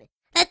contestant.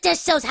 That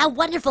just shows how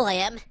wonderful I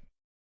am.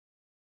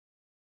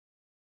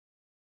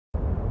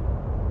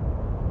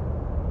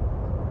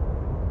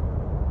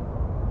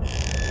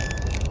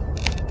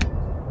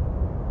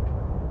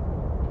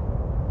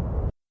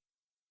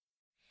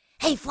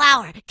 Hey,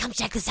 Flower, come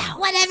check this out.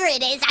 Whatever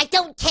it is, I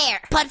don't care.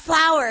 But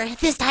Flower,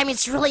 this time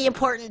it's really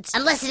important.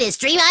 Unless it is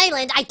Dream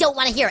Island, I don't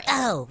want to hear it.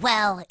 Oh,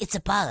 well, it's a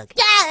bug.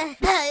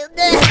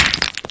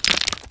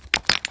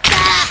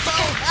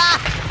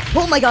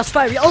 Oh my gosh,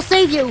 Fiery, I'll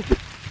save you!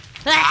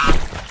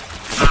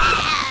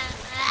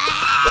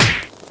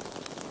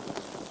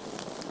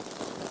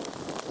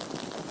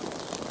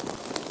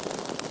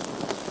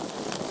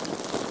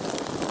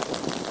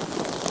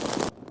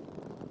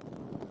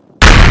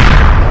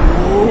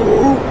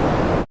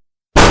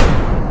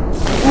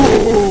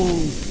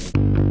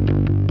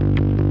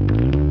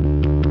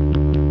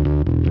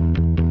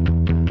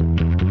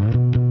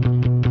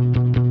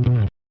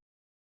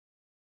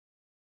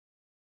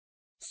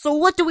 So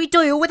what do we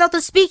do without the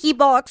Speaky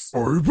Box?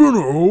 I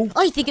dunno.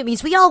 I think it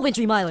means we all win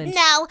Dream Island.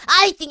 No,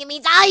 I think it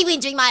means I win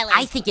Dream Island.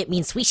 I think it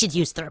means we should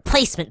use the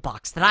replacement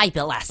box that I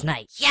built last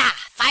night. Yeah,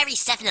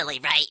 Fiery's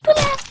definitely right.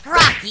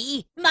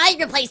 Rocky, my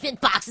replacement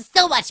box is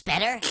so much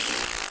better.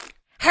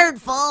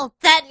 Hurtful,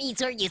 that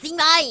means we're using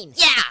mine.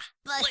 Yeah.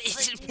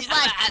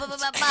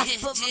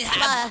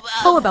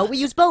 How about we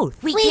use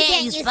both? We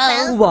can't use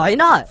both. Why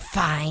not?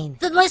 Fine.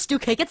 Then let's do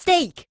cake and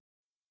steak.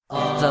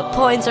 The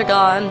points are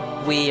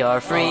gone, we are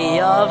free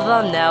of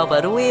them now,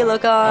 but we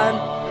look on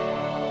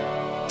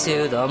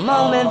to the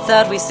moment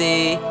that we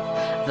see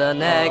the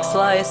next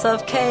slice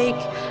of cake,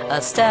 a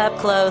step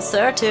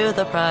closer to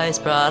the prize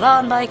brought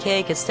on by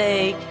Cake and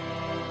Steak.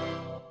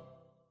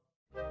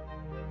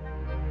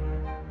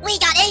 We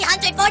got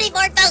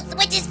 844 votes,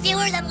 which is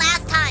fewer than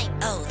last time.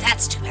 Oh,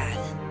 that's too bad.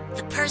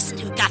 The person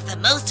who got the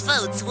most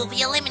votes will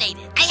be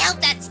eliminated. I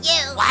hope that's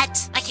you.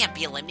 What? I can't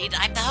be eliminated,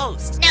 I'm the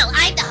host. No,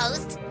 I'm the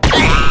host.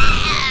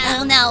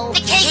 Oh no, the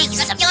cake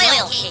is some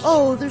oil cake.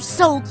 Oh, they're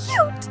so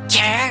cute.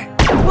 Care?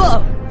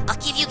 Whoa. I'll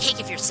give you cake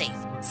if you're safe.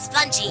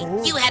 Spongy,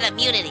 you had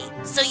immunity,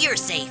 so you're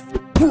safe.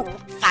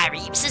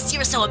 Fiery, since you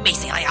were so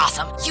amazingly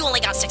awesome, you only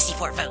got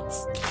 64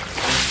 votes.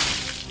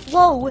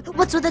 Whoa,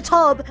 what's with the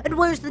tub? And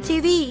where's the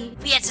TV?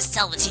 We had to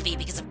sell the TV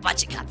because of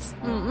budget cuts.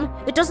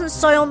 It doesn't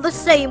sound the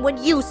same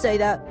when you say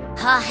that.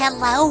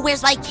 Hello,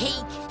 where's my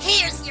cake?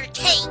 Here's your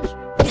cake.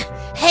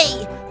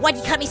 Hey, why'd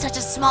you cut me such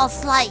a small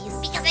slice?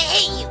 Because I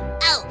hate you.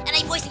 Oh, and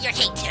I poisoned your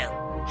cake too.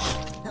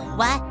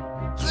 What?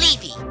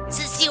 Leafy,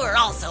 since you were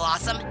also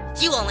awesome,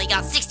 you only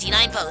got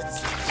 69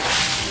 votes.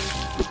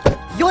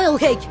 Yoil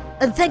Cake!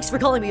 And thanks for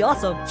calling me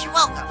awesome. You're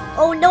welcome.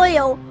 Oh no,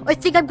 I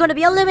think I'm gonna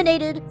be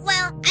eliminated.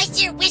 Well, I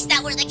sure wish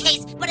that were the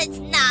case, but it's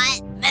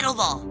not. Metal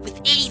Ball with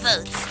 80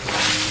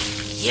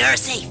 votes. You're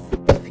safe.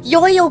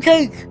 Yoil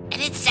Cake!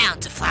 And it's down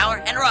to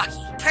Flower and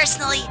Rocky.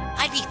 Personally,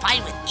 I'd be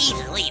fine with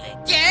either leaving.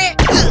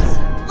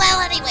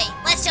 Well, anyway,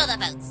 let's show the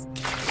votes.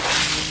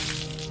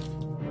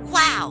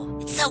 Wow,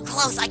 it's so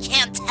close I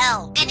can't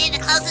tell. And in the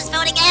closest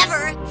voting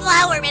ever,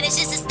 Flower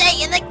manages to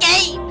stay in the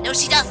game. No,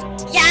 she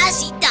doesn't. Yeah,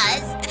 she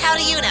does. And how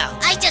do you know?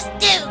 I just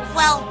do.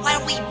 Well, why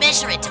don't we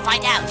measure it to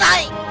find out?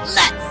 Fine,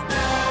 let's.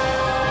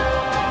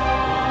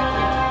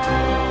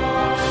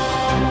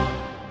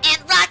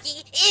 And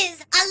Rocky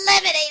is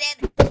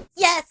eliminated.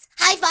 Yes,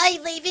 high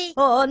five, Leafy.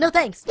 Oh, no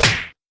thanks.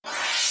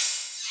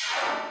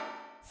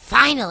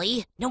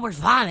 Finally, no more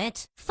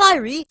vomit.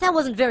 Fiery, that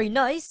wasn't very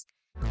nice.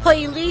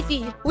 Hey,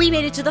 Leafy, we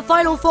made it to the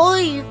final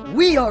 5.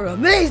 We are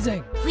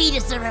amazing. We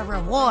deserve a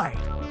reward.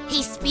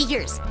 Hey,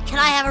 Speakers, can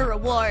I have a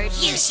reward?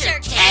 You sure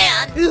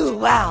can. Ooh,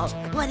 wow.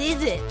 What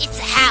is it? It's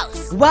a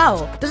house.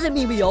 Wow, does it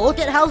mean we all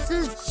get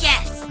houses?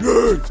 Yes.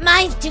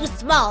 Mine's too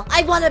small.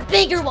 I want a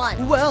bigger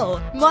one.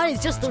 Well, mine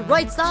is just the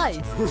right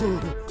size.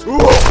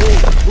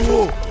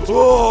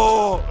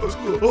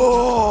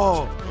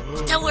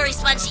 Don't worry,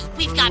 Spongy.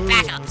 We've got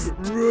backups.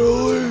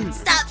 Really?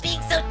 Stop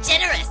being so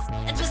generous.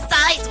 And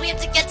besides, we have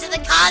to get to the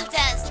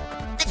contest.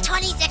 The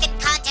 20-second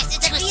contest is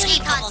To a beauty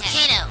escape the contest.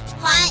 volcano.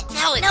 What?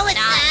 No, it's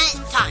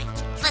not. Fine.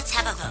 Let's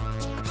have a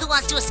vote. Who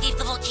wants to escape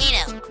the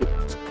volcano?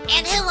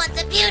 And who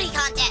wants a beauty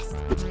contest?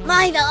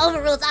 My vote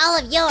overrules all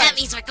of yours. That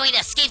means we're going to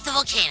escape the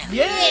volcano.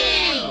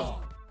 Yay!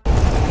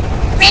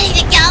 Ready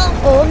to go?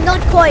 Oh,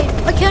 not quite.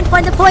 I can't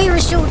find the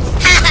parachutes.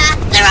 Haha,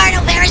 there are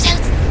no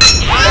parachutes.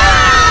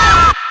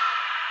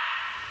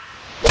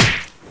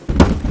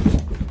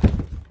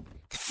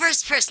 The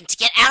first person to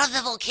get out of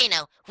the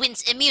volcano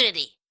wins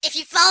immunity. If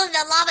you fall in the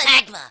lava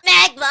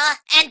Magma.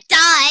 and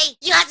die,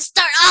 you have to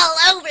start all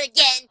over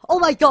again. Oh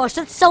my gosh,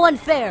 that's so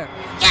unfair.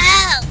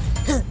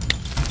 Go!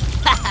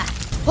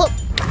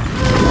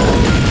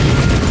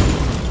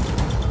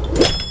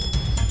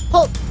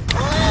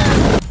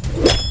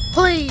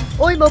 Hey,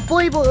 I'm a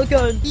Bible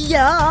again.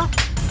 Yeah.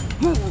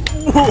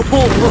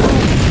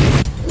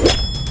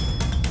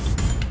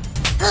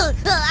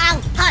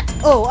 Ow, hot.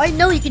 Oh, I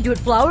know you can do it,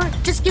 Flower.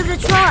 Just give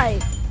it a try.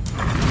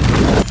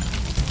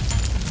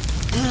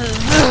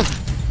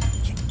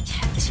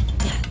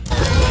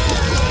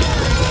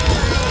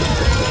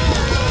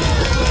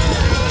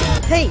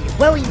 Hey,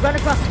 why don't you run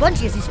across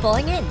Spongy as he's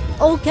falling in?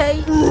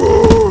 Okay.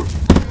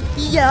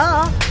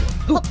 Yeah.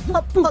 Hop,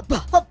 hop, hop,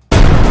 hop.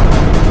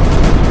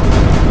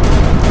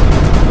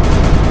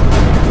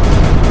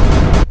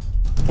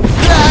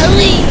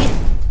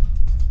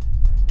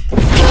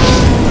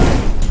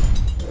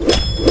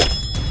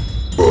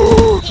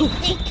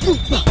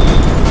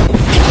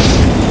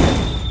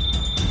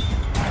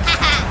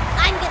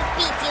 I'm gonna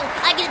beat you.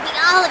 I'm gonna beat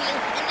all of you.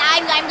 And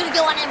I'm gonna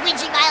go on a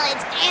Dream Island.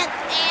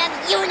 And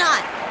you're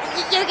not.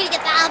 You're gonna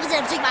get the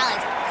opposite of Dream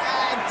Island.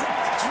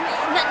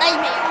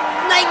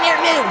 Nightmare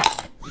Moon.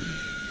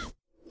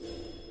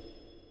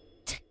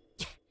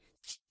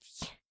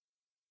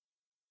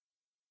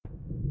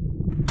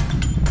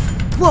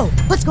 Whoa,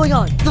 what's going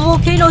on? The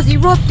volcano's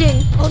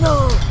erupting. Oh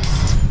no.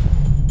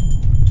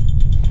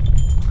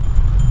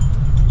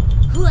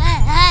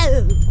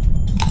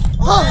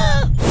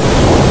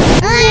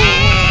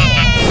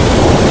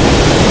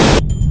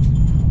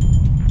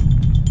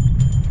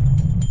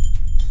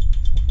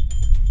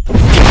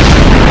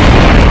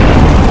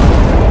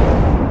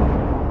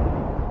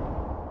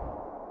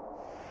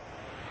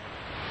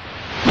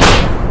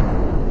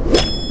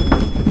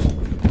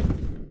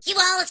 You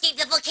all escaped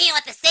the volcano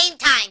at the same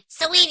time,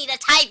 so we need a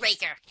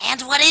tiebreaker.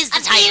 And what is the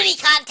A beauty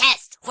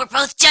contest. We're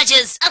both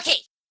judges. Okay,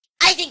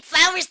 I think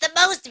Flower's the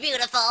most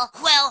beautiful.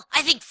 Well,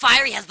 I think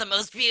Fiery has the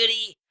most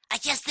beauty. I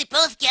guess they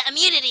both get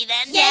immunity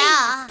then.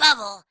 Yeah.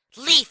 Bubble,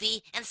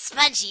 Leafy, and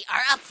Spongy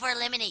are up for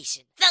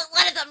elimination. Vote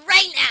one of them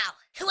right now.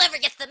 Whoever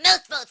gets the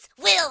most votes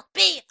will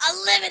be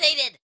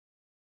eliminated.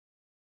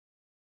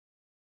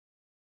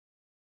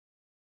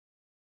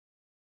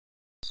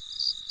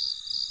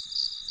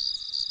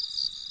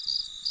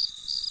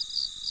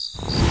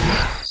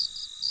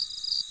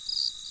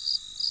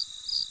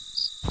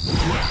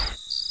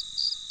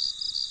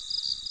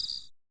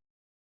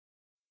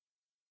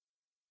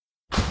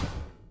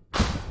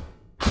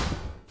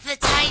 The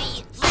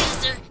tiny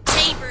loser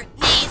chamber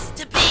needs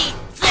to be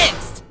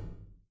fixed.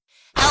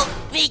 Help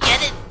me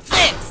get it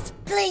fixed.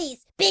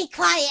 Please be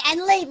quiet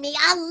and leave me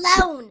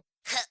alone.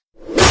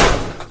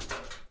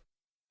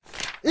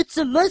 It's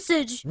a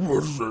message. What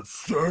does it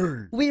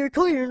say? We are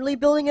currently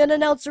building an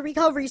announcer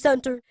recovery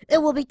center.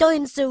 It will be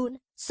done soon.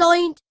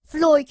 Signed,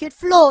 Floyd Kid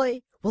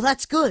Floyd. Well,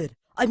 that's good.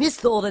 I miss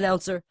the old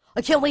announcer.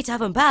 I can't wait to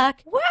have him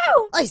back.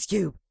 Wow! Ice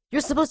Cube, you're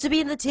supposed to be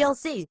in the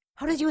TLC.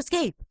 How did you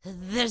escape?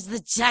 There's the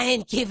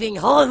giant gaping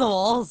hole in the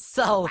wall,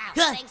 so...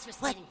 Thanks for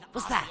stating the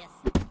What's that?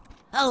 obvious.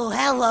 Oh,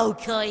 hello,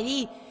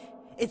 Coiny.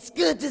 It's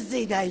good to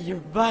see that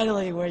you're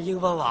finally where you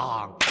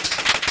belong.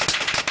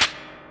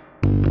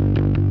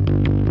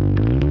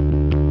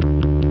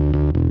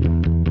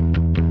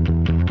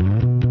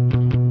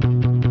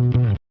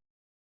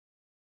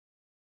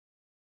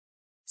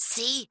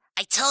 See?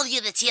 I told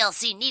you the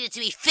TLC needed to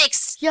be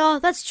fixed. Yeah,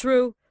 that's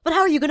true. But how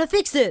are you gonna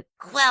fix it?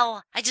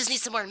 Well, I just need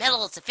some more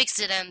metal to fix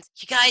it, and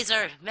you guys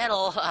are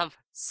metal,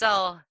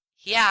 so,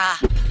 yeah.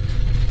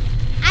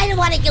 I don't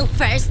want to go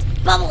first.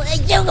 Bubble,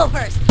 you go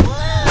first.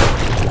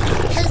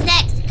 Who's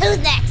next? Who's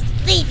next?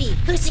 Leafy,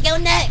 who should go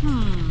next?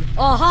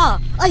 Aha!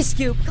 Ice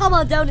Cube, come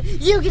on down.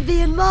 You can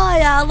be in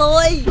my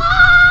alloy.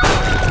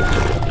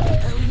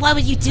 Why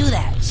would you do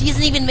that? She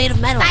isn't even made of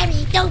metal.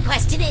 Fiery, don't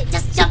question it.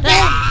 Just jump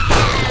in.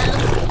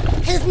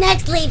 Who's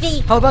next,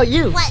 Leafy? How about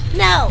you? What?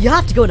 No. You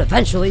have to go in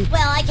eventually.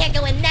 Well, I can't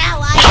go in now.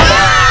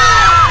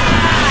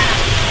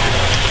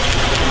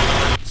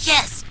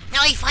 Yes! Now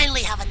I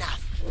finally have enough.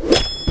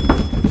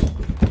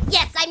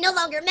 Yes, I'm no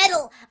longer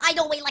metal. I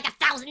don't weigh like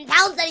 1,000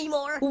 pounds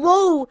anymore.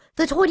 Whoa!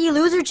 The 20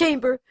 loser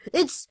chamber.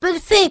 It's been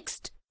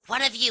fixed.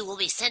 One of you will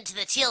be sent to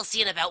the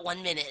TLC in about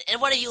 1 minute,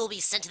 and one of you will be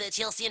sent to the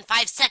TLC in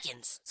 5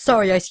 seconds.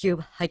 Sorry, Ice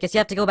Cube. I guess you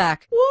have to go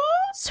back.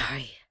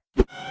 Sorry.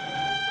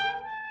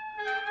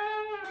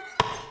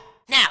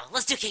 Now,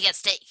 let's do Cake at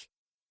Steak.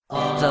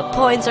 The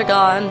points are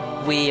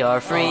gone, we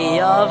are free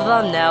of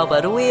them now,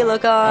 but we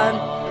look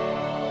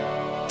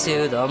on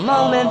to the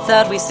moment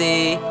that we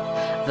see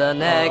the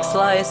next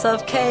slice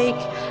of cake,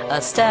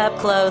 a step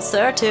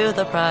closer to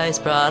the prize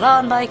brought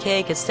on by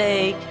Cake at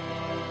Steak.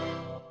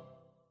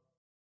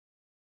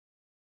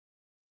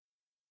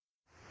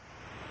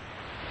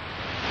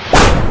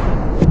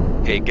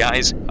 Hey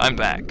guys, I'm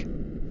back.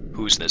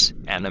 Who's this?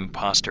 An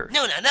imposter.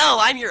 No,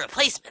 I'm your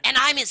replacement, and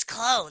I'm his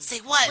clone. Say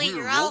what?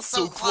 We're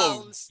also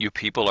clones. You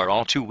people are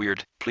all too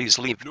weird. Please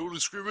leave. No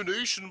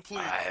discrimination,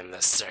 please. I'm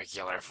the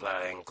circular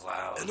floating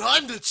cloud. And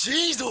I'm the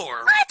cheese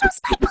whore. I throw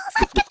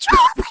spikballs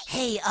uncontrollably.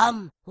 Hey,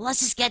 let's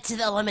just get to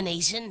the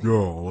elimination. Yeah,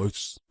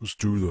 let's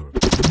do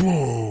that.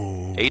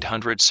 Whoa.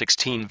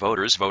 816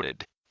 voters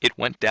voted. It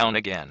went down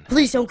again.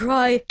 Please don't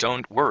cry.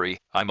 Don't worry,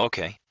 I'm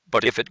okay.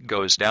 But if it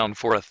goes down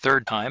for a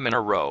third time in a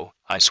row,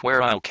 I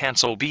swear I'll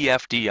cancel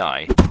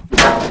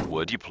BFDI.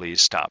 Would you please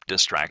stop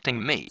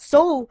distracting me?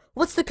 So,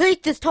 what's the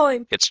cake this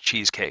time? It's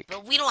cheesecake.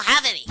 But we don't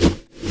have any.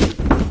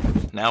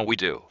 Now we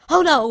do.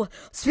 Oh no!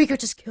 Speaker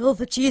just killed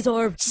the cheese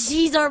orb.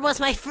 Cheese orb was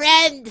my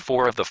friend.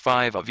 4 of the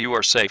 5 of you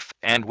are safe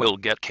and will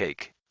get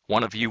cake.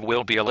 1 of you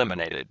will be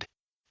eliminated.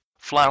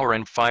 Flower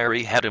and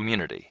Fiery had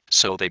immunity,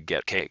 so they'd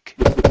get cake.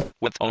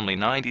 With only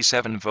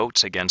 97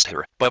 votes against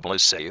her, Bubble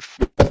is safe.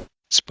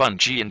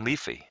 Spongy and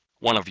Leafy,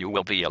 1 of you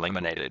will be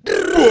eliminated.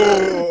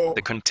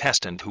 The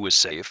contestant who is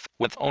safe,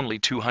 with only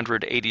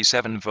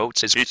 287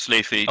 votes is It's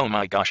Leafy. Oh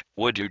my gosh,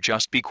 would you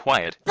just be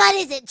quiet? But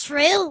is it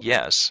true?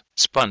 Yes,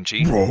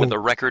 Spongy, with a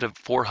record of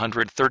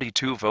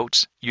 432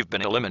 votes, you've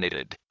been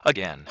eliminated.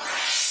 Again.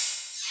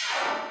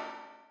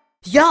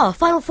 Yeah,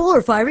 Final Four,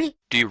 Fiery.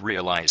 Do you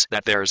realize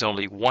that there's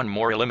only 1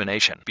 more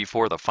elimination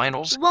before the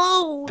finals?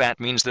 Whoa! That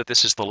means that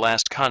this is the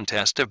last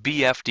contest of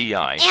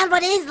BFDI. And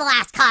what is the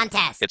last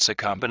contest? It's a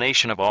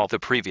combination of all the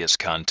previous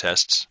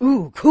contests.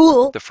 Ooh,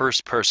 cool. The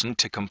first person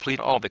to complete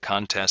all the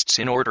contests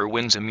in order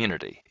wins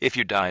immunity. If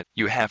you die,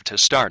 you have to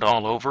start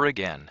all over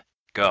again.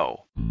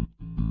 Go.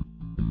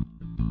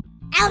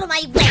 Out of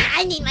my way!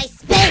 I need my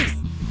space!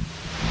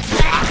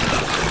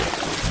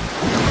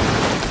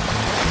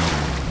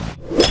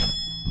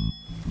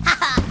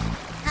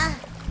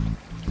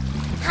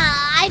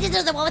 I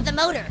deserve the one with the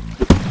motor.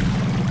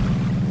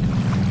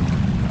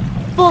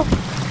 Oh.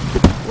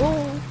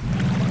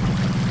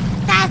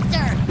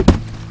 Faster!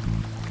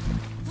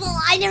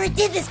 Well, I never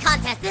did this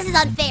contest. This is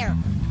unfair.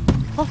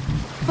 Oh,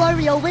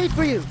 Fiery, I'll wait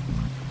for you.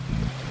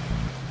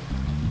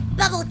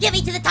 Bubble, get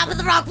me to the top of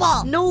the rock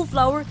wall. No,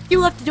 Flower,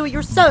 you have to do it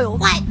yourself.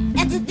 What?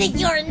 And to think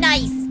you're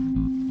nice.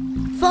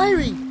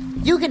 Fiery,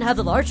 you can have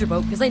the larger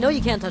boat, because I know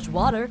you can't touch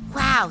water.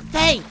 Wow,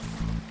 thanks.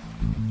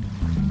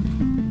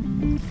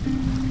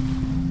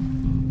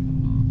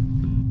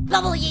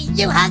 Bubble,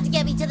 you have to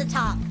get me to the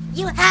top.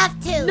 You have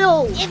to.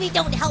 No. If you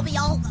don't help me,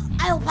 I'll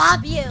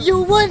pop you.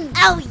 You wouldn't.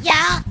 Oh,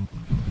 yeah?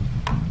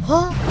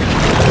 Huh?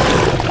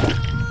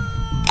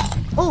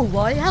 Oh,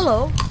 why,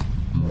 hello.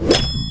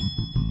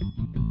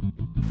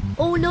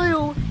 Oh,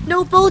 no.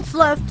 No boats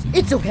left.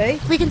 It's okay.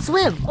 We can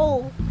swim.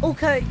 Oh,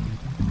 okay.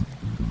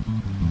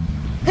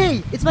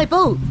 Hey, it's my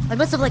boat. I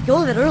must have let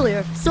go of it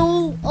earlier.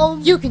 So,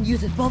 you can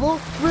use it,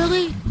 Bubble.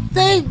 Really?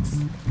 Thanks.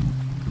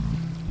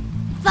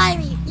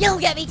 Fiery, you'll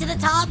get me to the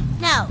top?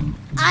 No.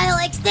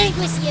 I'll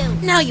extinguish you.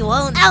 No, you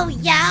won't. Oh,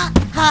 yeah?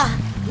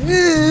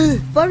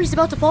 Fiery's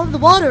about to fall in the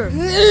water.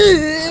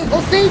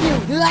 I'll save you.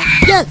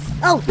 Yes.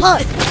 Oh,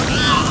 hot.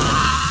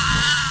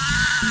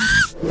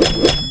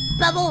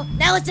 Bubble,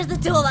 now it's just the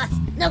two of us.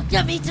 Now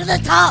get me to the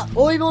top.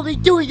 I'm only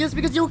doing this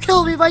because you'll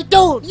kill me if I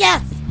don't.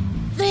 Yes.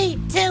 3,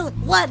 2,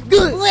 1.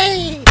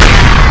 Whee!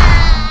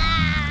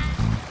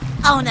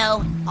 Oh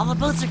no, all the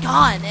boats are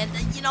gone, and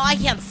I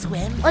can't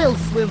swim. I'll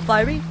swim,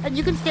 Fiery, and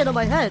you can stand on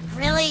my head.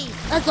 Really?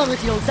 As long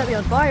as you don't set me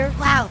on fire.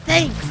 Wow,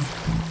 thanks.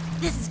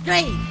 This is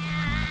great.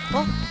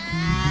 Huh?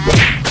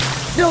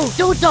 No,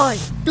 don't die.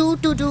 Do.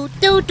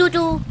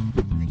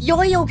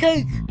 Yo-yo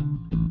cake.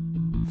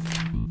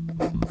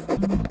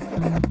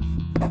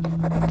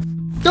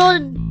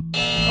 Done.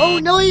 Oh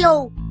no,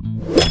 yo.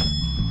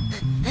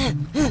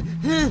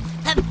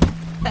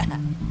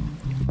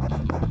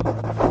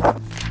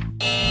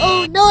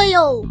 Oh no,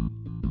 yo.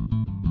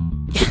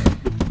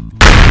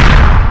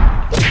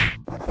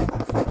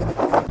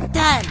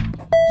 Done.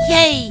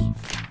 Yay.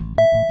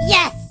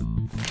 Yes.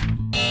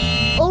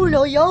 Oh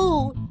no,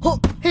 yo. Oh,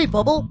 hey,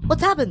 Bubble,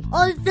 what's happened?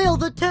 I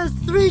failed the test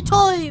 3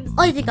 times.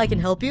 I think I can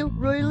help you.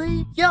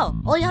 Really? Yeah,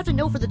 all you have to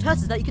know for the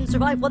test is that you can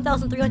survive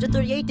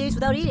 1,338 days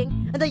without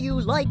eating, and that you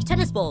like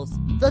tennis balls.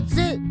 That's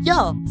it,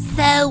 yeah.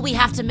 So we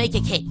have to make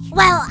a cake.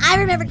 Well, I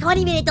remember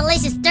Coney made a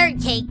delicious dirt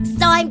cake,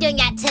 so I'm doing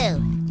that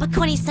too. But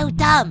Coney's so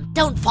dumb.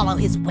 Don't follow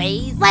his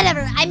ways.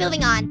 Whatever, I'm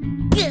moving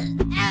on.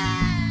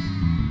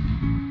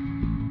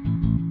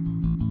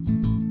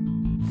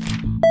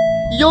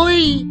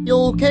 Yoy,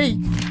 yo cake.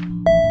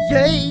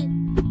 Yay.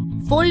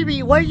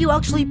 Fiery, why are you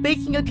actually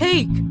baking a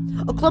cake?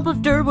 A clump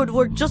of dirt would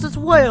work just as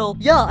well.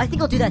 Yeah, I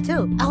think I'll do that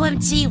too.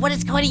 OMG, what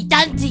has Coney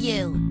done to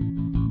you?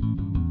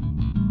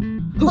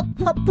 Hop,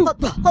 hop,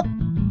 hop, hop.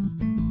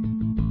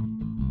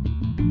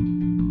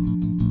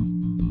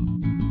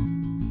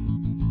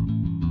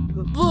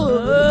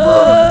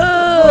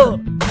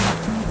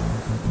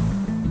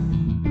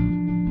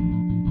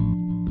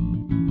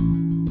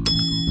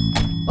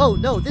 Oh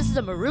no, this is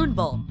a maroon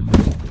ball.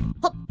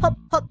 Hop, hop,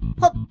 hop,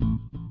 hop.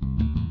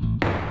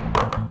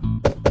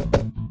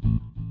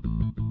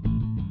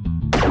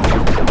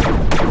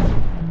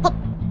 Hop.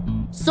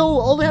 So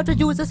all I have to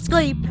do is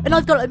escape, and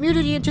I've got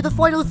immunity into the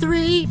final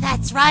 3.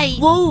 That's right.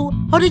 Whoa,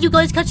 how did you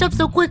guys catch up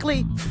so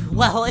quickly?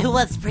 Well, it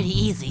was pretty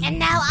easy. And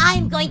now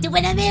I'm going to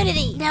win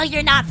immunity. No,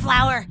 you're not,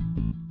 Flower.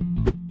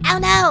 Oh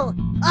no.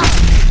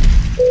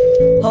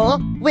 Huh?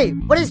 Wait,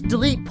 what does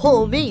delete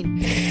pull mean?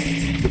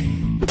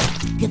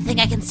 Good thing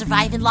I can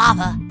survive in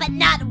lava. But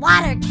not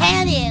water,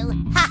 can you?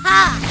 Ha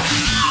ha!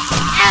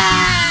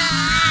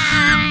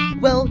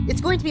 Well, it's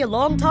going to be a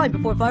long time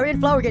before Fiery and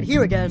Flower get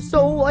here again,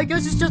 so I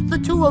guess it's just the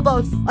 2 of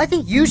us. I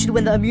think you should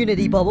win the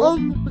immunity, Bubble.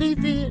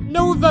 Leafy,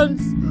 no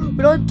offense,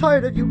 but I'm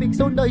tired of you being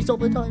so nice all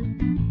the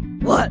time.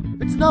 What?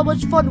 It's not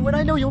much fun when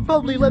I know you'll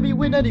probably let me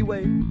win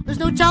anyway. There's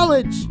no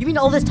challenge. You mean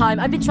all this time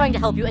I've been trying to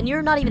help you and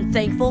you're not even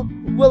thankful?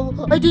 Well,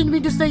 I didn't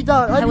mean to say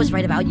that. I was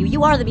right about you.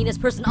 You are the meanest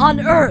person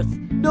on Earth.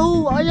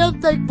 No, I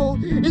am thankful.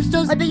 It's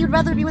just I bet you'd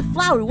rather be with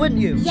Flower, wouldn't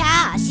you?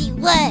 Yeah, she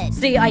would.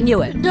 See, I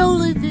knew it. No,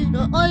 Leafy,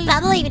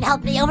 Bubble even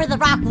helped me over the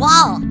rock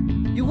wall.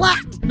 You what?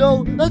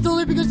 No, that's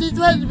only because she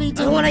threatened me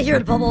to. I don't want to hear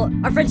it, Bubble.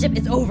 Our friendship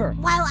is over.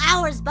 While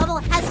ours, Bubble,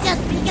 has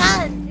just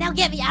begun. Now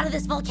get me out of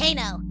this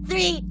volcano.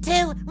 3, 2,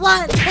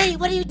 1. Hey,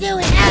 what are you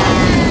doing?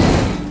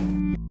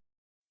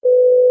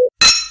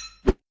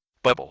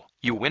 Bubble,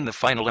 you win the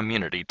final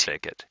immunity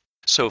ticket.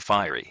 So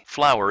Fiery,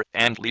 Flower,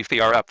 and Leafy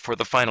are up for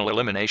the final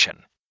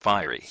elimination.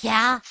 Fiery.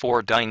 Yeah?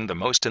 For dying the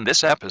most in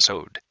this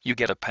episode, you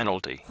get a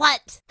penalty.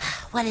 What?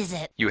 What is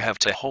it? You have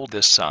to hold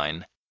this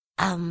sign.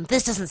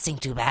 This doesn't seem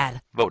too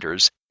bad.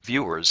 Voters,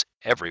 viewers,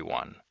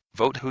 everyone,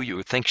 vote who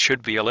you think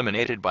should be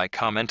eliminated by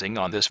commenting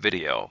on this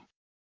video.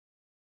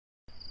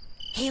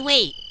 Hey,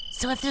 wait.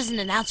 So if there's an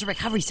announcer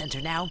recovery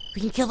center now,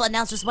 we can kill the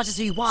announcer as much as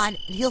we want,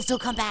 and he'll still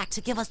come back to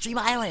give us Dream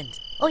Island.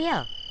 Oh,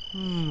 yeah.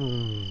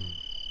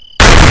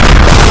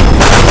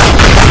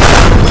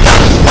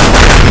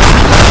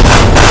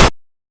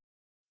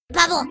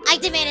 Bubble, I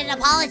demand an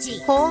apology.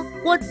 Huh?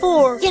 What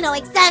for? You know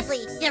exactly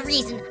the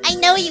reason. I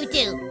know you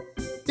do.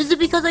 Is it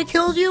because I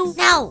killed you?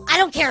 No, I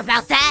don't care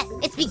about that.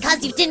 It's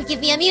because you didn't give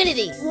me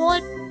immunity.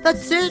 What?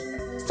 That's it?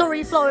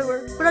 Sorry,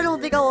 Flower, but I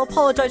don't think I'll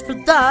apologize for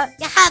that.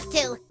 You have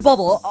to.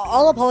 Bubble,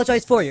 I'll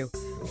apologize for you.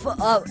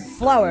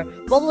 Flower,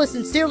 Bubble is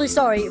sincerely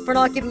sorry for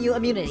not giving you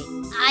immunity.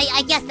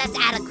 I guess that's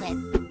adequate.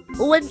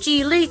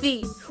 OMG,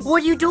 Leafy,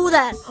 why'd you do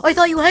that? I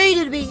thought you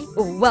hated me.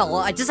 Well,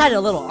 I decided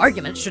a little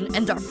argument shouldn't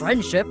end our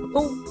friendship.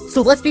 Oh,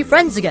 so let's be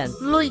friends again.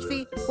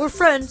 Leafy, we're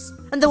friends,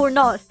 and then we're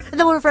not, and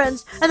then we're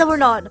friends, and then we're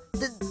not.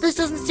 This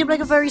doesn't seem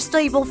like a very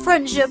stable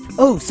friendship.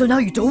 Oh, so now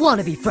you don't want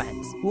to be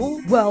friends?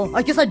 Oh, well,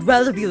 I guess I'd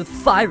rather be with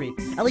Fiery.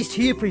 At least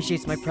he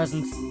appreciates my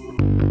presence.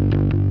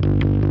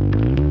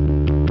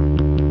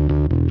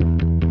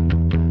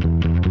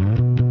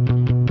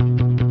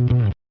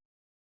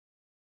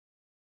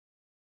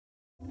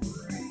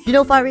 You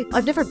know, Fiery,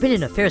 I've never been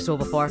in a Ferris wheel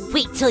before.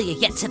 Wait till you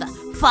get to the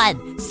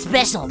fun,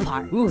 special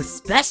part. Ooh,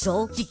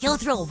 special? You go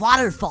through a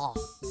waterfall.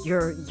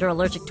 You're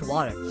allergic to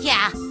water.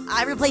 Yeah,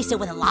 I replaced it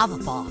with a lava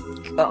fall.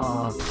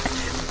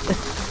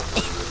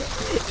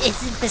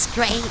 Isn't this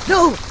great?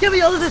 No! Get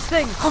me out of this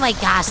thing! Oh my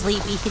gosh,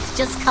 Leafy,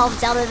 just calm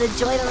down and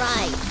enjoy the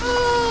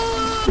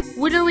ride.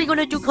 When are we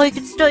gonna do cake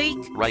and steak?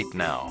 Right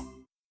now.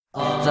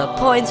 The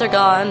points are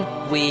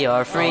gone, we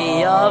are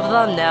free of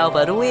them now,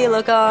 but we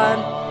look on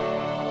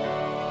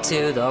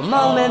to the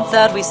moment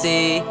that we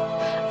see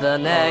the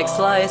next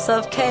slice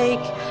of cake,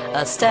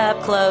 a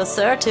step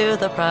closer to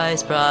the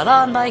prize brought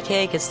on by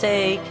Cake and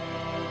Steak.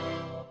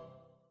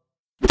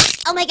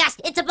 Oh my gosh,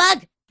 it's a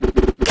bug!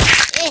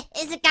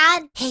 Is it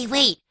gone? Hey,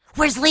 wait,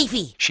 where's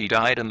Leafy? She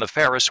died in the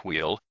Ferris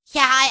wheel.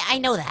 Yeah, I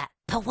know that.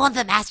 But won't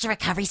the Master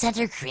Recovery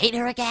Center create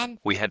her again?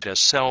 We had to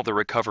sell the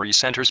recovery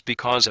centers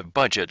because of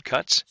budget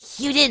cuts.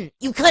 You didn't.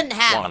 You couldn't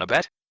have. Wanna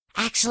bet?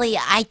 Actually,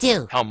 I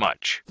do. How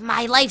much?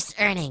 My life's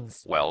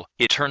earnings. Well,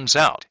 it turns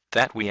out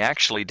that we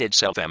actually did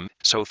sell them,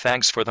 so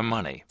thanks for the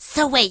money.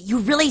 So wait, you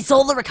really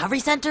sold the recovery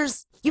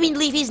centers? You mean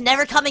Leafy's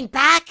never coming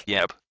back?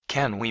 Yep.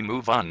 Can we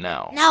move on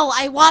now? No,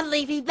 I want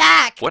Leafy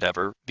back!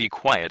 Whatever, be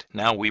quiet.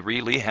 Now we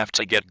really have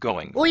to get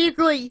going. I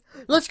agree.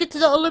 Let's get to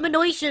the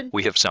elimination.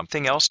 We have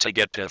something else to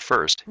get to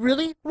first.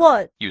 Really?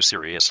 What? You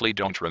seriously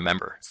don't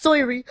remember?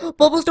 Sorry,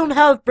 bubbles don't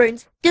have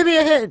brains. Give me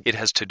a hint. It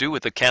has to do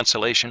with the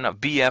cancellation of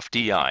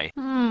BFDI.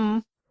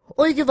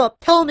 I give up.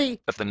 Tell me.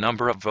 If the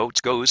number of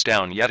votes goes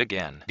down yet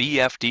again,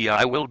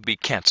 BFDI will be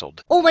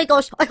cancelled. Oh my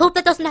gosh, I hope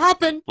that doesn't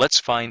happen. Let's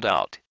find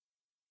out.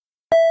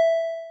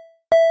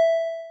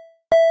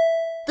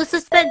 The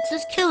suspense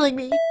is killing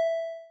me.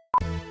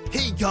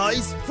 Hey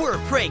guys, for a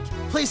prank,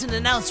 place an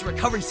announcer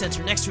recovery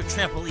center next to a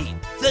trampoline.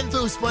 Then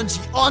throw Spongy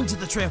onto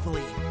the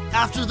trampoline.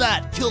 After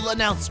that, kill the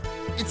announcer.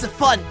 It's a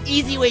fun,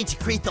 easy way to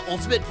create the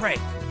ultimate prank.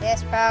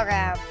 This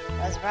program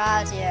was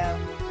brought to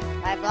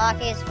you by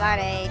Blocky's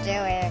Funny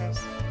Doings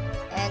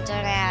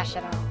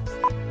International.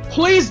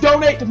 Please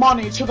donate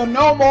money to the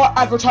No More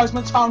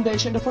Advertisements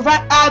Foundation to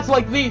prevent ads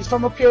like these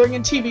from appearing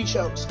in TV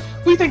shows.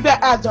 We think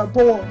that ads are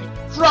boring,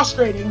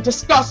 frustrating,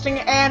 disgusting,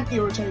 and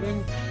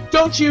irritating.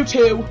 Don't you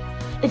too?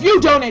 If you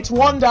donate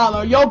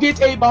 $1, you'll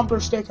get a bumper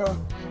sticker.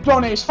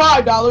 Donate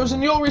 $5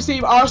 and you'll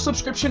receive our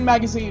subscription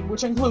magazine,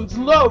 which includes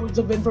loads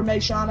of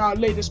information on our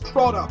latest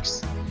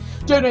products.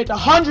 Donate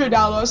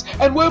 $100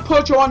 and we'll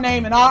put your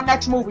name in our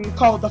next movie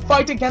called The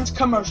Fight Against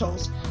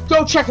Commercials.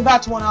 Go check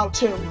that one out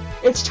too.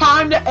 It's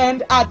time to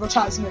end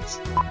advertisements.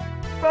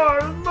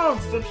 5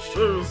 months of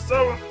shoes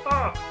so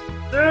hot.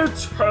 They're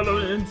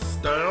totally in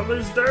style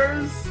these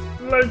days.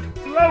 Like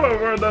flower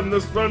wore them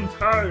this one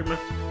time.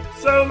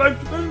 So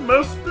like they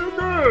must be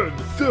good.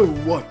 So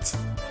what?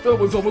 That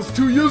was almost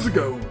 2 years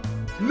ago.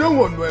 No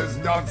one wears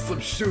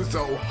non-slip shoes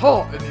so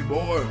hot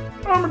anymore.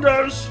 Oh my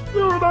gosh,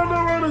 you don't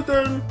know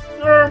anything.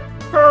 You're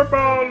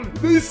purple.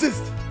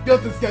 Racist!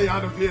 Get this guy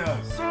out of here.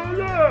 So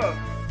yeah,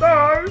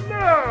 die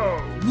now.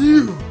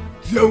 You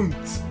don't.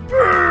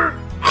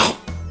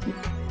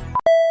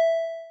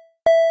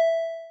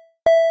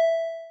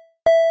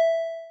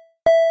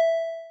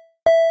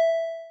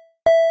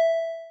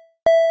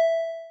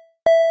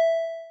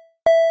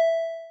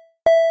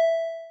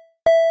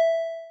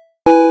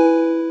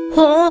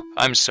 Huh?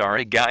 I'm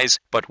sorry guys,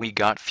 but we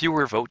got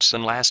fewer votes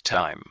than last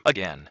time.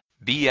 Again,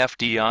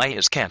 BFDI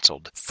is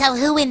cancelled. So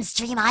who wins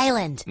Dream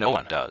Island? No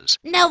one does.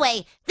 No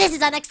way! This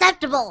is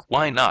unacceptable!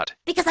 Why not?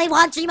 Because I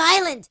want Dream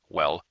Island!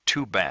 Well,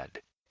 too bad.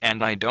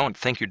 And I don't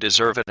think you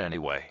deserve it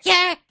anyway.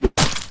 Yeah!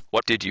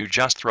 What did you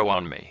just throw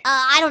on me?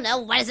 I don't know.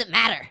 Why does it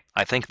matter?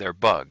 I think they're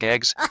bug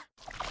eggs.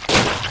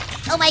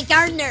 Oh, my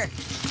gardener!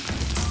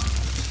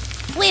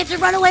 We have to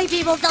run away,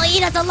 people! They'll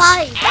eat us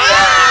alive!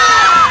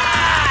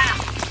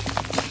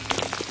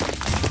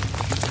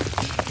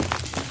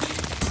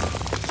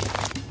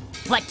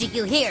 What did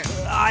you hear?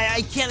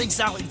 I can't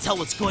exactly tell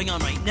what's going on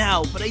right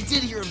now, but I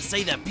did hear him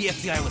say that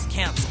BFDI was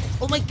cancelled.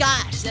 Oh my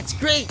gosh, that's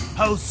great!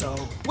 How so?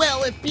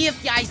 Well, if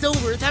BFDI's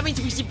over, that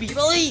means we should be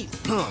released!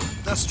 Huh,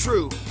 that's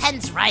true.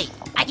 Pen's right.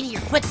 I can hear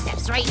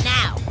footsteps right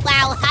now.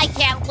 Wow, I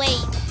can't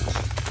wait!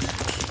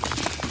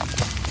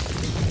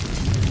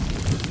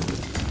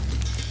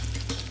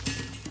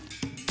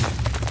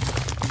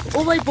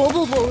 Oh my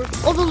bubble board!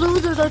 All the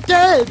losers are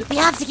dead! We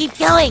have to keep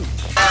going!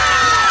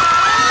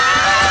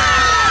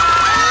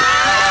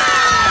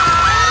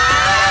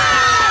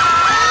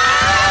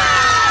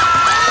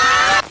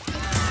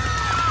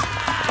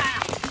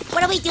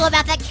 What do we do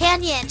about that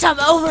canyon?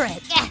 Jump over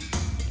it! Yeah.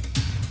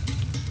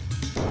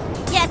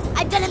 Yes,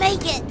 I'm gonna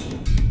make it!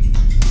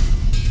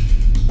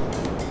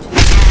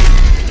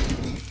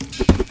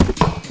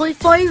 Play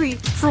fiery!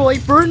 Try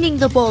burning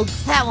the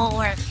bugs! That won't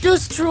work.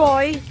 Just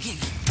try!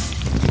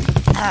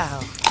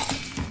 Oh.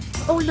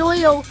 Oh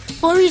no!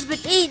 Fiery's been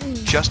eaten!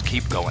 Just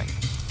keep going.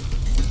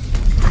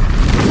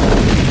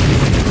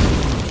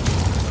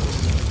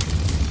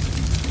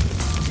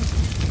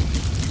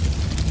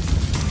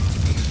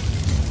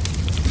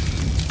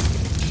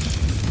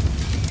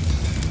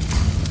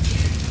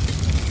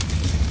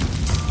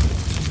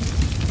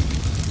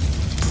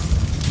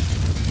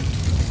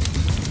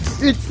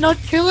 It's not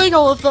killing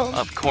all of them!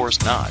 Of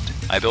course not.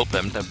 I built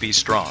them to be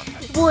strong.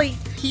 Wait,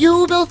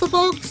 you built the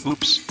bugs?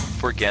 Oops,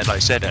 forget I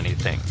said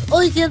anything.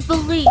 I can't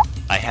believe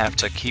I have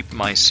to keep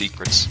my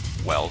secrets.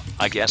 Well,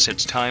 I guess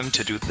it's time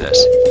to do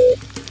this.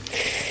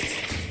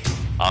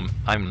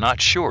 I'm not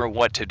sure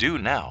what to do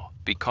now,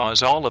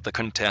 because all of the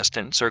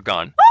contestants are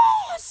gone.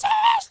 Oh,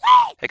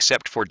 seriously?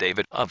 Except for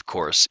David, of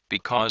course,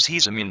 because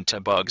he's immune to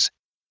bugs.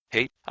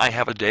 Hey, I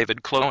have a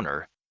David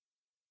cloner.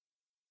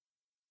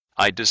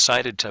 I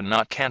decided to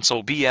not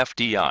cancel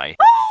BFDI.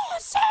 Oh,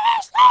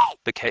 seriously?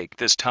 The cake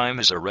this time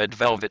is a red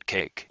velvet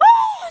cake.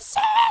 Oh,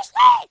 seriously?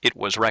 It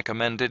was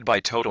recommended by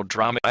Total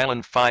Drama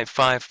Island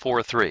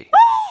 5543.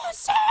 Oh,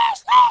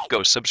 seriously?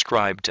 Go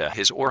subscribe to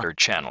his or her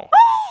channel.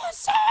 Oh,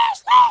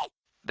 seriously?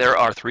 There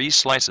are 3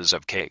 slices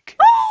of cake.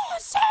 Oh,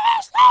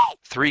 seriously?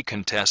 3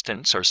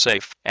 contestants are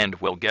safe and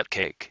will get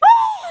cake.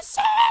 Oh,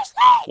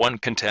 seriously? 1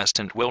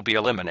 contestant will be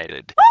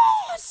eliminated.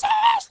 Oh,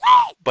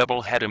 seriously?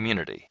 Bubble had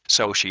immunity,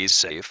 so she's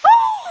safe.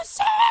 Oh,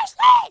 seriously?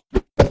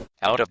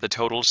 Out of the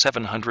total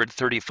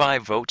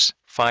 735 votes,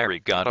 Fiery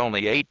got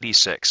only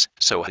 86,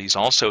 so he's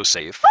also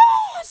safe.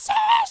 Oh,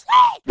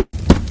 seriously?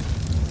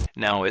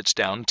 Now it's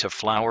down to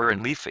Flower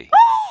and Leafy.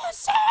 Oh,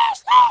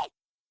 seriously?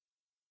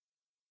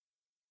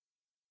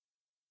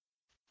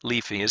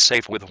 Leafy is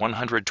safe with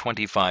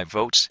 125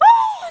 votes.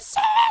 Oh,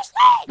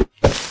 seriously?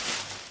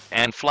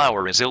 And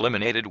Flower is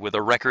eliminated with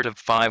a record of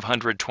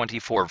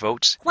 524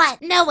 votes.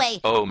 What? No way!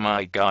 Oh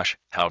my gosh,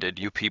 how did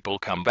you people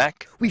come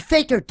back? We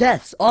faked our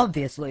deaths,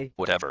 obviously.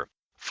 Whatever.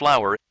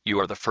 Flower, you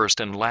are the first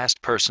and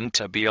last person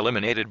to be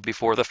eliminated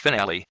before the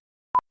finale.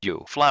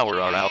 You, Flower,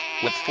 are out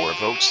with 4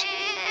 votes.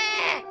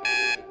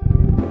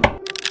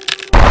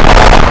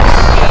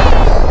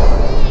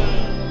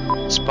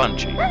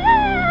 Spongy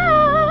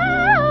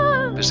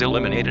is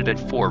eliminated at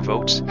 4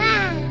 votes.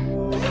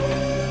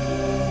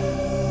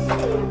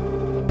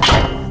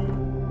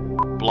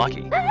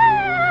 Blocky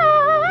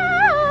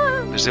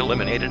is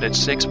eliminated at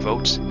 6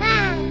 votes.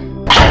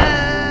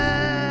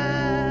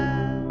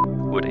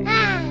 Woody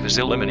is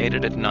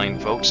eliminated at 9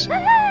 votes.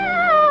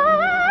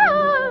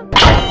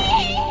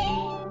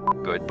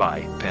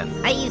 Goodbye, Pen.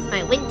 I used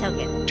my win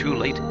token. Too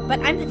late.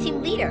 But I'm the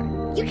team leader.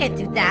 You can't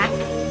do that.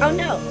 Oh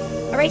no.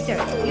 Eraser,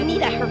 you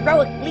need a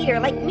heroic leader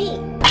like me.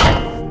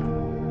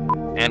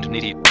 And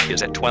Needy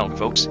is at 12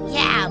 votes.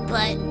 Yeah,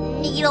 but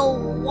Needle,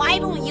 why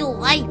don't you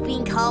like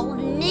being called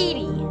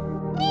Needy?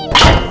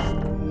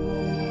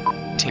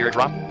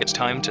 Teardrop, it's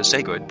time to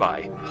say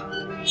goodbye.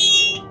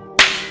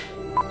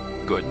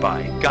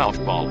 Goodbye, Golf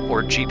Ball,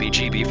 or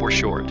GBGB for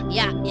short.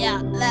 Yeah,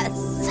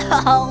 that's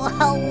so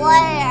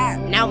hilarious.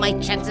 Now my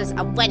chances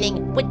of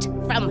winning went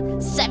from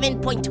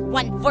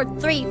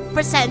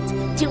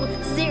 7.143% to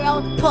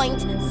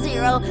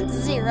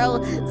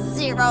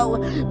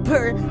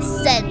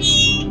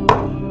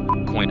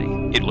 0.000%.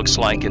 Coiny, it looks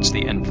like it's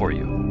the end for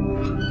you.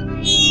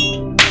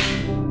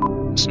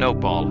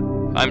 Snowball,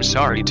 I'm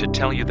sorry to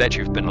tell you that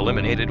you've been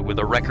eliminated with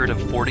a record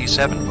of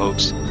 47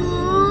 votes.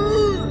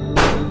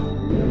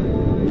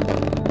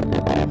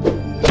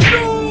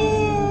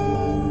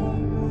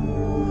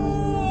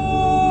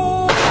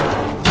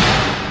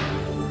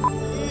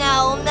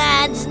 No,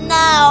 Mads,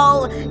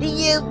 no!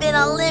 You've been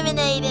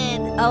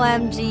eliminated!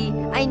 OMG,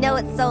 I know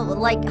it's so,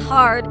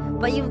 hard,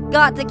 but you've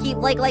got to keep,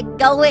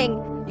 going.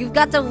 You've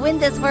got to win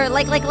this for,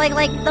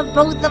 the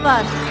both of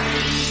us.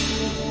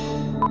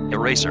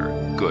 Eraser,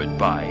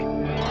 goodbye.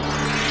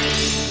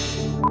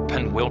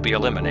 Pen will be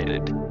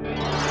eliminated.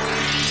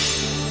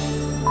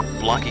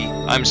 Blocky,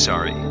 I'm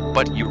sorry,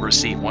 but you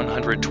receive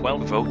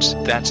 112 votes.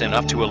 That's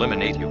enough to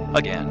eliminate you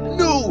again.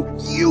 No,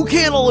 you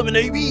can't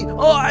eliminate me.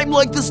 I'm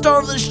like the star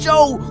of the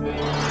show.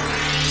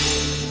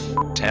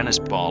 Tennis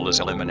Ball is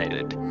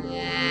eliminated.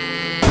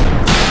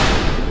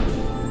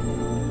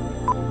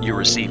 You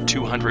receive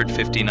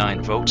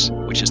 259 votes,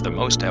 which is the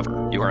most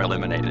ever. You are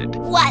eliminated.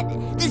 What?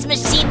 This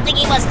machine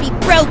thingy must be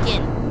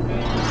broken!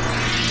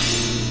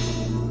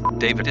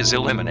 David is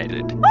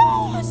eliminated.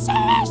 Oh,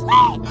 seriously?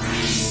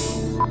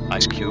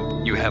 Ice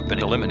Cube, you have been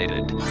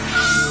eliminated.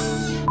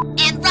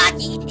 And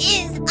Rocky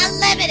is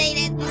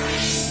eliminated!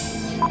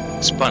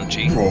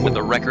 Spongy, with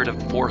a record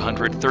of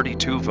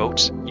 432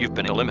 votes, you've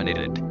been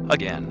eliminated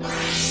again.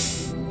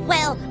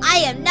 Well,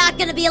 I am not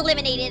gonna be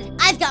eliminated.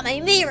 I've got my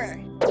mirror.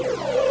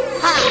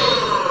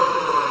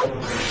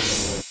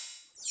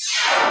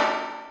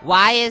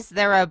 Why is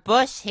there a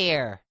bush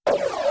here?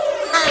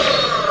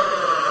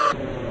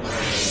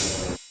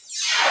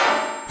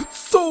 It's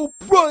so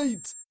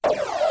bright!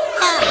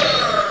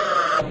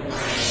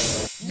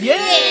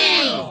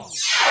 Yeah!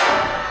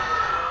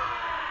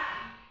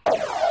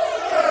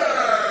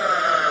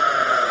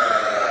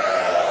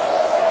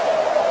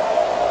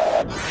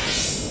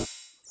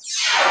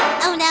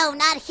 Oh no,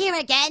 not here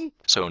again!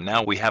 So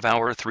now we have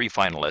our 3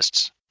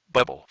 finalists.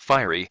 Bubble,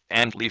 Fiery,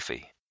 and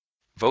Leafy.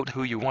 Vote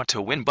who you want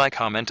to win by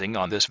commenting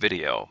on this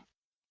video.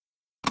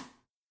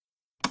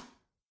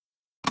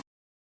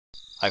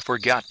 I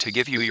forgot to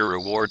give you your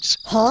rewards.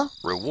 Huh?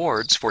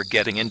 Rewards for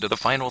getting into the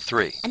final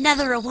 3.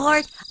 Another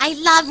reward? I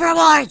love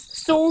rewards!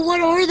 So what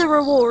are the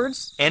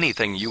rewards?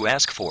 Anything you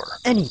ask for.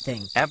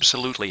 Anything.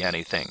 Absolutely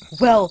anything.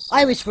 Well,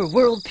 I wish for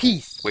world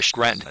peace. Wish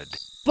granted.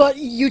 But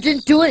you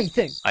didn't do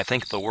anything. I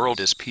think the world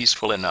is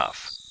peaceful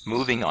enough.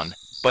 moving on.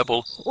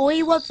 Bubble.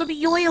 I want some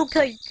yo-yo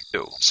cake.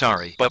 Oh,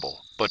 sorry,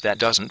 Bubble, but that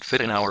doesn't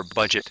fit in our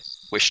budget.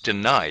 Wish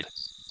denied.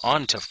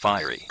 On to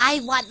Fiery. I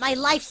want my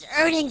life's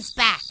earnings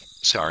back.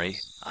 Sorry,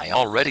 I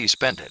already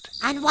spent it.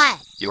 On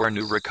what? Your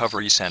new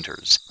recovery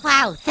centers.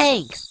 Wow,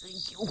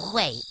 thanks.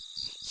 Wait,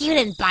 you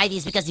didn't buy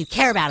these because you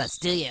care about us,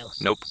 do you?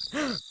 Nope.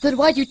 Then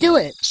why'd you do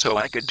it? So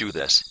I could do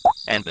this.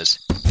 And this.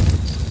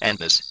 And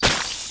this.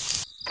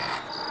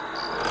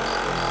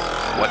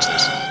 What's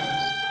this?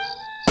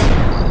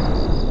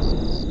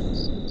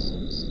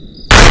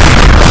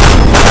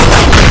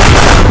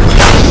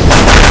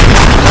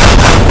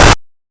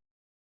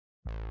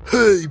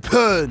 Hey,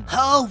 Pen!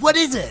 Oh, what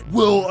is it?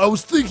 Well, I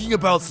was thinking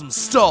about some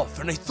stuff,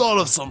 and I thought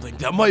of something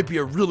that might be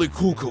a really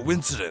cool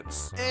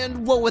coincidence.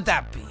 And what would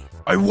that be?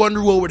 I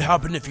wonder what would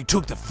happen if you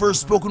took the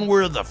first spoken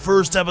word of the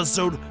first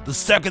episode, the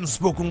second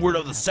spoken word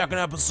of the second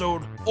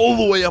episode, all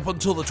the way up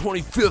until the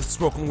 25th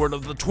spoken word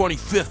of the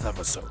 25th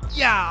episode.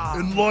 Yeah.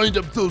 And lined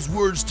up those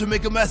words to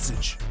make a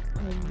message.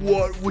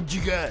 What would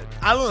you get?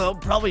 I don't know,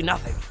 probably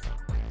nothing.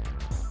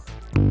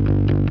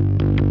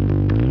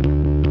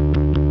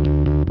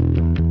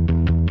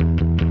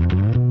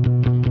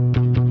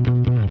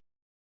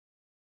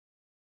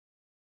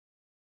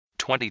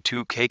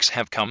 "22 cakes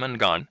have come and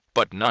gone,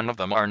 but none of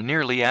them are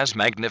nearly as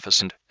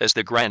magnificent as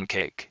the grand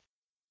cake."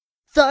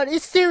 That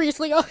is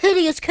seriously a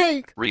hideous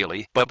cake.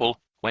 Really, Bubble?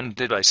 When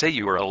did I say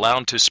you were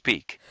allowed to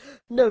speak?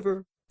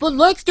 Never. But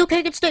let's do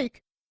cake and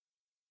steak.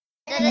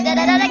 There's now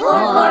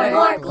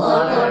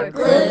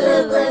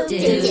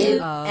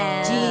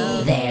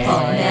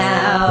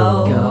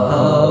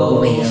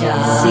we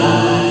shall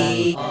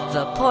see.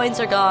 The points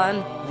are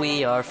gone,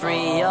 we are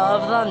free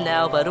of them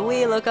now, but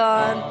we look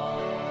on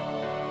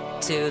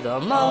to the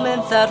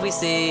moment that we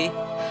see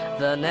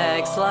the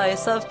next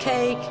slice of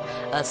cake,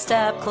 a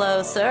step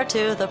closer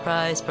to the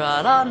prize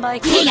brought on by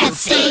Cake and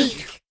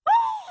Steak.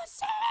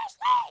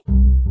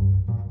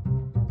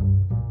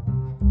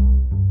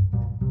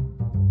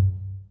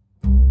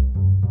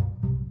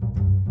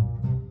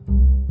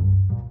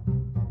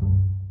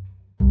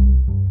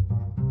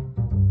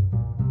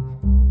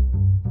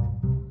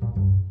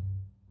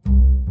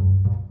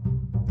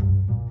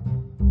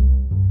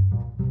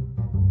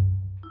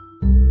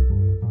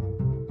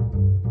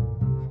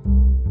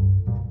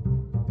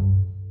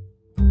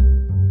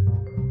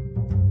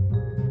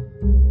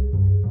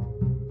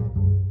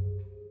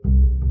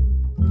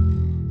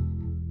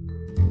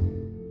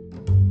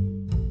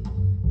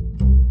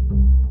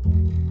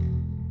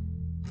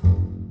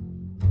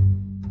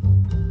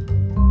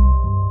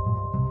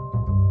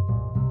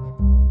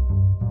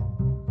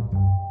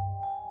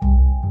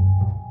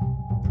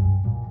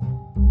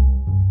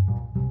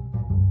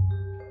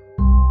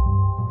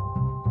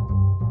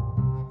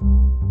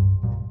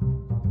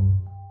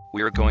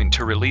 We're going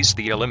to release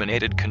the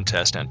eliminated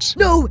contestants.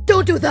 No,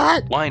 don't do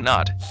that! Why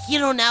not? You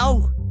don't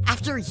know.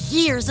 After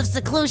years of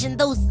seclusion,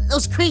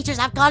 those creatures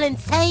have gone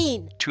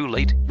insane. Too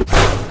late.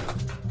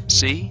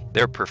 See?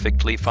 They're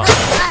perfectly fine.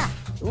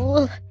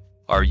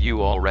 Are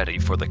you all ready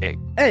for the egg?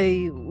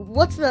 A?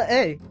 What's the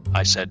A?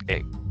 I said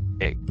egg.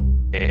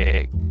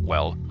 Egg.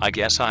 Well, I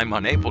guess I'm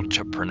unable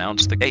to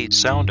pronounce the A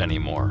sound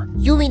anymore.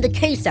 You mean the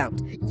K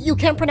sound. You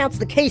can't pronounce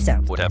the K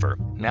sound. Whatever.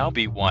 Now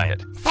be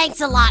quiet. Thanks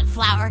a lot,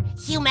 Flower.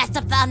 You messed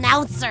up the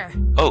announcer.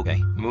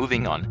 Okay,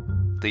 moving on.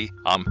 The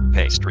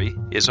pastry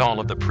is all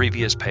of the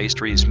previous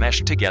pastries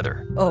meshed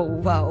together. Oh,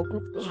 wow.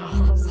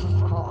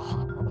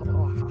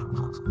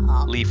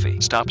 Leafy,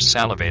 stop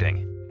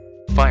salivating.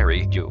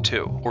 Fiery, you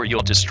too, or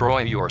you'll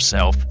destroy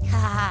yourself.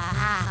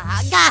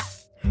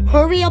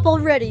 Hurry up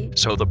already.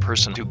 So the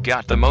person who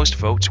got the most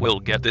votes will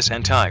get this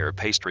entire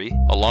pastry,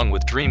 along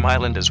with Dream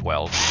Island as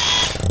well.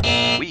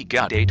 We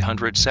got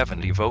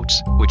 870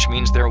 votes, which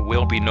means there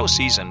will be no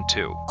season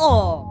 2.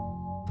 Oh.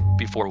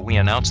 Before we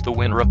announce the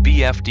winner of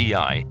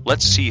BFDI,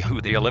 let's see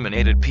who the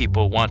eliminated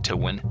people want to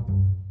win.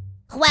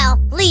 Well,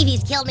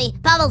 Levy's killed me,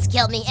 Bubbles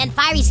killed me, and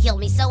Fiery's killed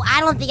me, so I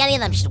don't think any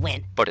of them should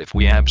win. But if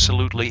we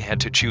absolutely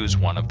had to choose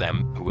one of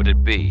them, who would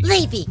it be?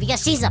 Leafy,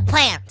 because she's a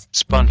plant.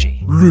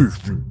 Spongy.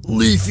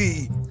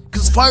 Leafy,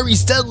 because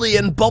Fiery's deadly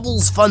and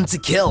Bubbles fun to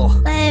kill.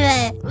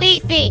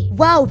 Leafy.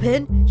 Wow,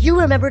 Pin, you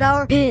remembered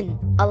our Pin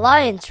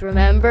Alliance,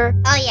 remember?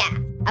 Oh yeah,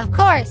 of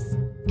course.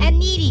 And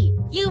Needy,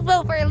 you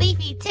vote for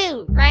Leafy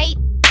too, right?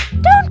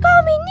 Don't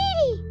call me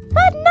Needy,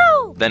 but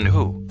no. Then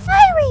who?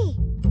 Fiery.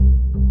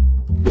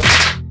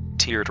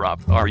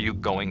 Teardrop, are you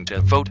going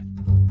to vote?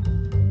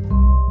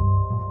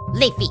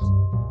 Leafy.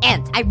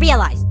 And I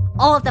realized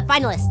all of the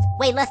finalists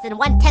weigh less than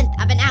 1/10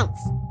 of an ounce.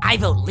 I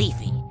vote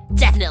Leafy.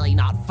 Definitely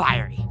not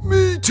Fiery.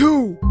 Me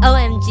too.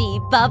 OMG,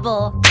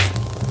 Bubble.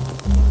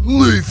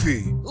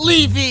 Leafy.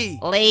 Leafy.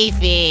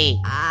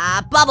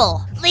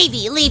 Bubble.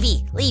 Leafy.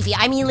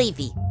 I mean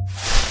Leafy.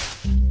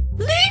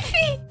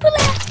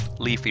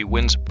 Leafy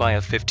wins by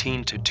a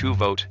 15-2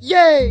 vote.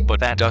 Yay! But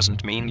that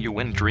doesn't mean you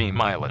win Dream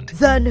Island.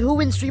 Then who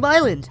wins Dream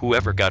Island?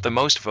 Whoever got the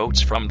most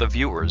votes from the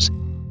viewers.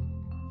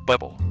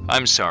 Bubble,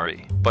 I'm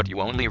sorry, but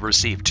you only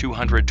received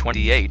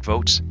 228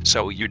 votes,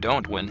 so you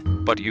don't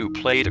win, but you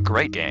played a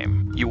great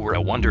game. You were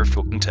a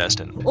wonderful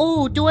contestant.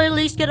 Oh, do I at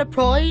least get a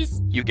prize?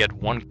 You get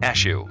 1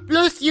 cashew.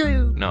 Bless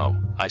you! No,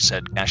 I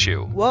said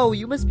cashew. Whoa,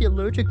 you must be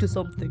allergic to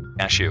something.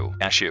 Cashew,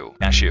 cashew,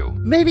 cashew.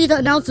 Maybe the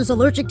announcer's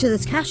allergic to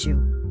this cashew.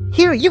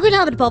 Here, you can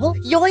have it, Bubble.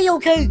 Yo-yo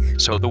cake!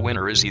 So the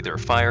winner is either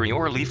Fiery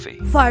or Leafy.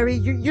 Fiery,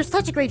 you're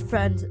such a great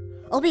friend.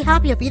 I'll be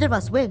happy if either of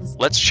us wins.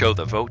 Let's show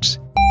the votes.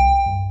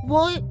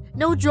 What?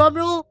 No drum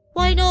roll?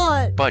 Why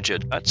not?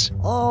 Budget cuts.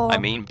 Oh. I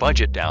mean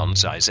budget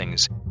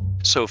downsizings.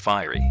 So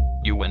Fiery,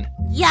 you win.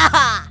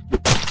 Yeah!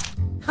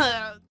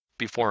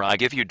 Before I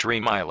give you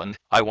Dream Island,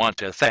 I want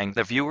to thank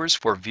the viewers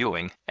for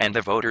viewing, and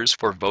the voters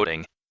for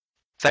voting.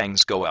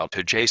 Thanks go out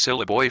to J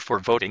Syllaboy for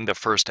voting the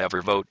first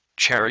ever vote,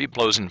 Cherry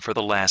Blossom for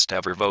the last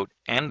ever vote,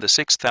 and the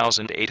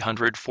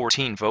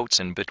 6,814 votes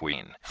in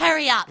between.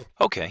 Hurry up!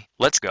 Okay,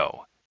 let's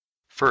go.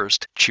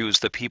 First, choose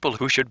the people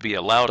who should be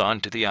allowed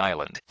onto the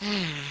island.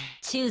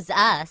 Choose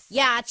us.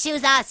 Yeah,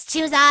 choose us,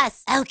 choose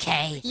us.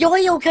 Okay.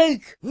 Yo-yo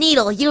cake!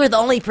 Needle, you were the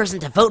only person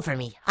to vote for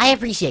me. I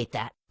appreciate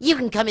that. You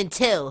can come in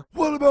too.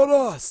 What about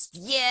us?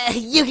 Yeah,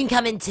 you can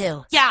come in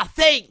too. Yeah,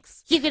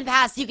 thanks. You can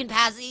pass, you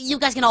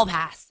guys can all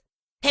pass.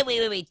 Hey,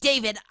 wait,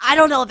 David, I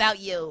don't know about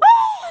you.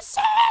 Oh,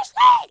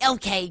 seriously?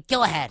 Okay,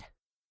 go ahead.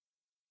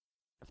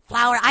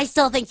 Flower, I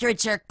still think you're a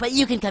jerk, but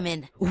you can come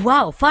in.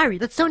 Wow, Fiery,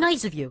 that's so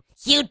nice of you.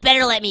 You'd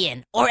better let me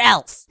in, or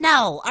else.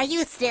 No, are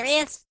you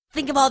serious?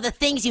 Think of all the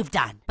things you've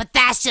done, but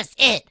that's just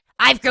it.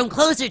 I've grown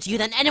closer to you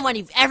than anyone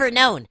you've ever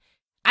known.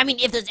 I mean,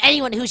 if there's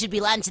anyone who should be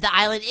let into the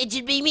island, it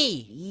should be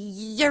me.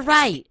 You're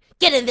right.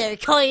 Get in there,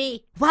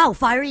 Coiny. Wow,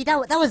 Fiery,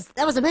 that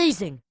was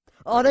amazing.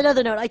 On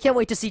another note, I can't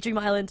wait to see Dream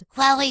Island.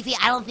 Well, Leafy,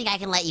 I don't think I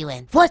can let you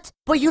in. What?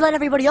 But you let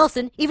everybody else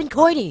in, even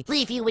Coiny.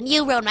 Leafy, when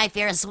you rode my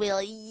Ferris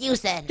wheel, you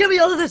said... Get me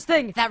out of this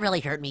thing! That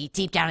really hurt me,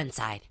 deep down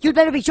inside. You'd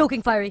better be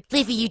joking, Fiery.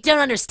 Leafy, you don't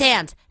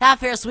understand. That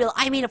Ferris wheel,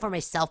 I made it for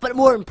myself, but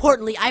more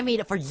importantly, I made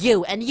it for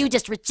you, and you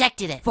just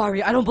rejected it.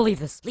 Fiery, I don't believe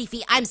this.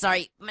 Leafy, I'm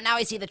sorry, but now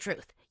I see the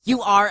truth.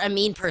 You are a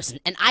mean person,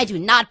 and I do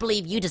not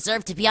believe you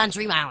deserve to be on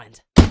Dream Island.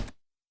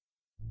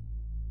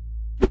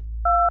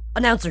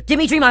 Announcer, give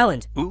me Dream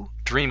Island. Ooh,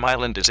 Dream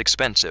Island is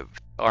expensive.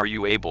 Are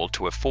you able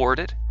to afford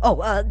it?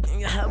 Oh,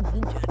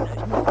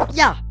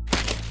 yeah.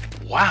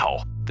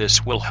 Wow,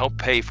 this will help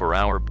pay for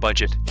our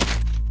budget.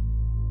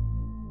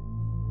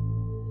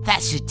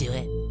 That should do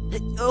it.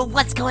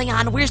 What's going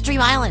on? Where's Dream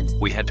Island?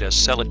 We had to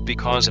sell it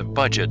because of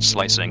budget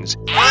slicings.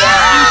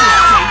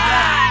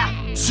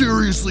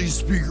 Seriously,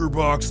 Speaker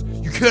Box,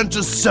 you can't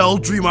just sell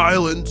Dream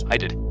Island. I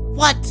did.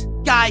 What?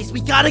 Guys, we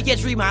gotta get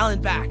Dream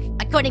Island back.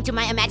 According to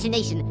my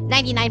imagination,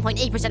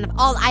 99.8% of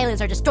all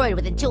islands are destroyed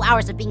within 2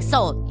 hours of being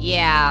sold.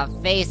 Yeah,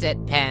 face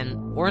it,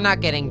 Pen. We're not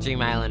getting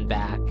Dream Island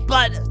back.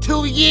 But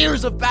 2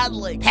 years of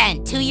battling.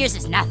 Pen, 2 years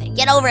is nothing.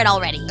 Get over it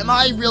already. Am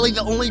I really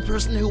the only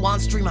person who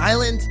wants Dream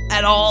Island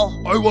at all?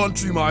 I want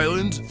Dream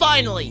Island.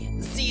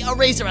 Finally! See,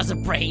 Eraser has a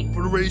brain.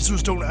 But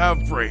erasers don't have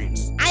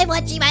brains. I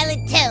want Dream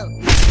Island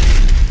too.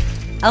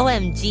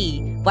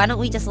 OMG, why don't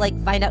we just,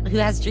 find out who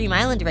has Dream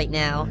Island right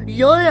now?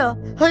 Yeah,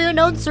 hey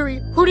announcer,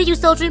 who did you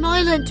sell Dream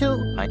Island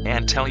to? I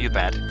can't tell you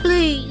that.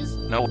 Please.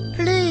 No.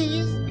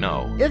 Please.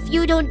 No. If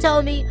you don't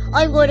tell me,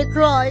 I'm going to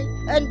cry,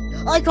 and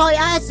I cry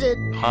acid.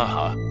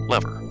 Haha,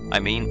 Lever. I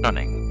mean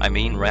Running. I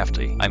mean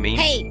Rafty. I mean...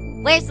 Hey,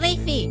 where's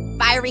Leafy?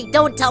 Fiery,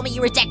 don't tell me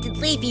you rejected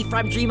Leafy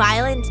from Dream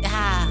Island.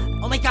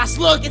 Oh my gosh,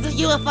 look, it's a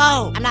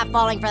UFO. I'm not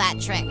falling for that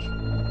trick.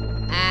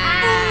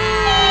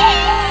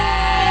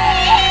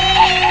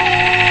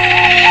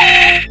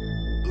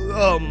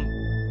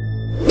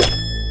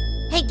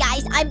 Hey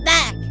guys, I'm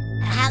back.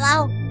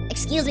 Hello?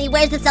 Excuse me,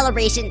 where's the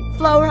celebration?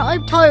 Flower,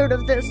 I'm tired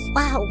of this.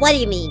 Wow, what do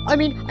you mean? I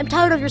mean, I'm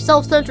tired of your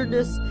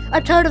self-centeredness.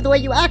 I'm tired of the way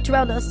you act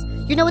around us.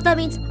 You know what that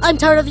means? I'm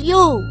tired of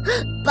you.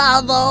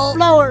 Bubble.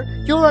 Flower,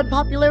 your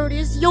unpopularity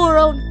is your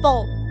own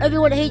fault.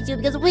 Everyone hates you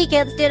because we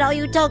can't stand how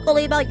you talk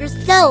only about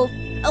yourself.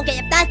 Okay,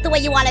 if that's the way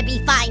you want to be,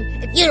 fine.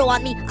 If you don't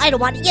want me, I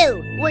don't want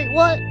you. Wait,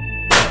 what?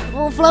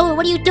 Oh, Flower,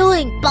 what are you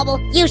doing? Bubble,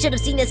 you should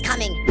have seen this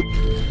coming.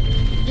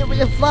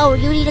 Flower,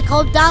 you need to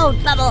calm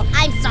down. Bubble,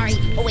 I'm sorry.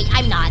 Oh wait,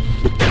 I'm not.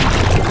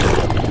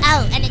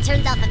 Oh, and it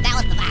turns out that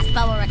was the last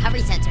Bubble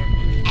Recovery Center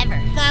ever.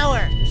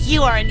 Flower,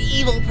 you are an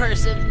evil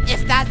person.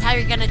 If that's how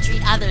you're gonna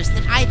treat others,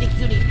 then I think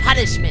you need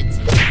punishment.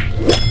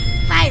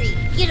 Fiery,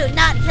 you do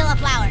not kill a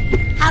flower.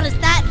 How does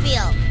that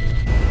feel?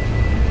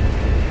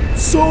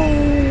 So...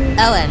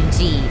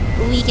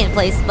 OMG, we can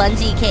play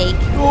Spongy Cake.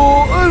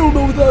 Oh, I don't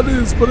know what that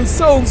is, but it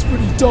sounds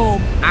pretty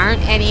dumb.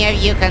 Aren't any of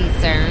you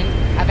concerned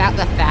about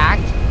the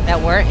fact that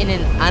we're in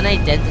an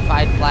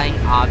unidentified flying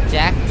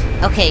object?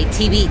 Okay,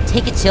 TB,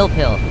 take a chill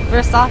pill.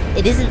 First off,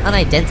 it isn't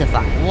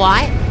unidentified.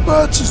 What?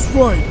 That's just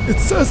right. It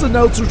says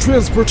announcer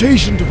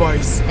transportation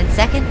device. And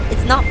second,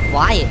 it's not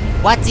flying.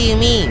 What do you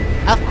mean?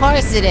 Of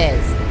course it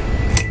is.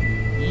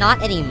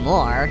 Not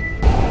anymore.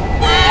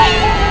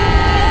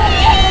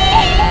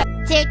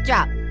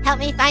 Teardrop, help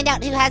me find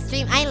out who has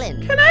Dream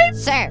Island. Can I?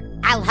 Sure,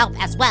 I'll help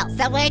as well.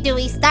 So where do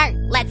we start?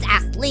 Let's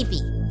ask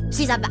Leafy.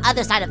 She's on the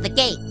other side of the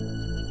gate.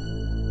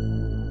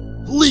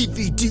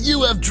 Leafy, do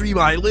you have Dream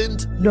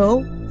Island?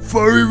 No?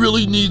 Fiery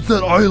really needs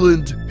that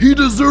island. He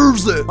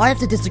deserves it. I have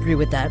to disagree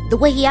with that. The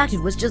way he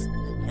acted was just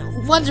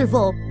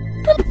wonderful.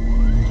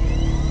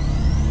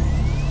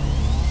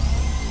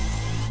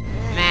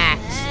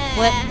 Max,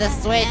 flip the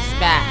switch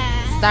back.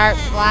 Start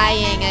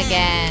flying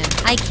again.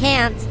 I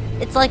can't.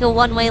 It's like a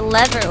one-way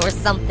lever or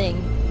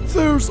something.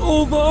 There's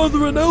all the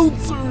other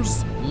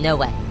announcers. No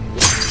way.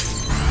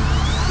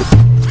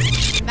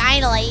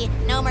 Finally,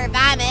 no more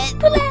vomit.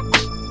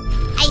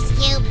 Ice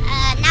Cube,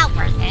 not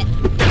worth it.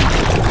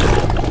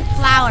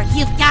 Flower,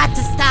 you've got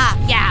to stop.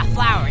 Yeah,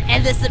 Flower,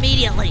 end this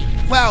immediately.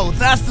 Wow,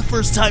 that's the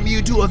first time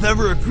you two have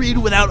ever agreed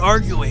without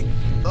arguing.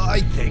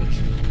 I think.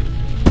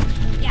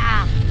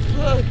 Yeah.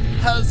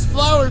 Has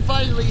Flower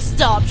finally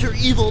stopped her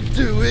evil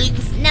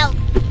doings? No.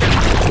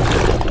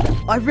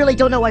 I really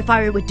don't know why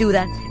Fiery would do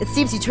that. It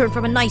seems he turned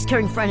from a nice,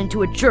 caring friend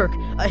into a jerk.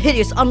 A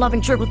hideous,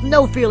 unloving jerk with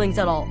no feelings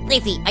at all.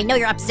 Leafy, I know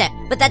you're upset,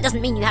 but that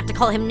doesn't mean you have to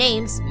call him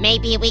names.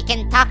 Maybe we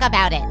can talk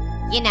about it.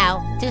 You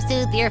know, to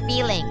soothe your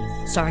feelings.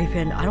 Sorry,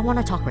 Pin, I don't want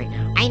to talk right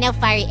now. I know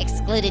Fiery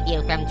excluded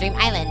you from Dream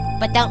Island,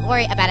 but don't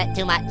worry about it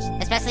too much.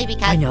 Especially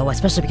because... I know,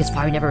 especially because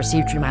Fiery never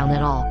received Dream Island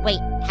at all. Wait,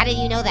 how did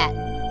you know that?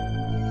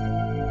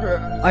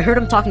 I heard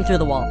him talking through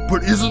the wall.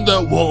 But isn't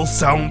that wall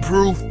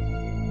soundproof?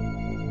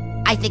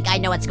 I think I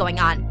know what's going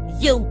on.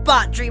 You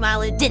bought Dream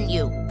Island, didn't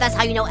you? That's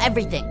how you know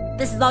everything.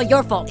 This is all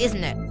your fault,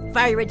 isn't it?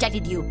 Fiery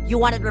rejected you. You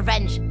wanted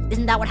revenge.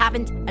 Isn't that what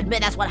happened?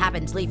 Admit that's what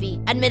happened, Leafy.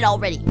 Admit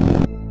already.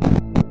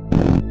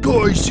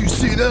 Guys, you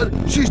see that?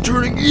 She's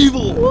turning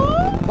evil.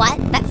 What?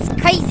 That's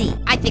crazy.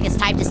 I think it's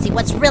time to see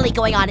what's really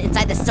going on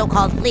inside this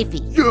so-called Leafy.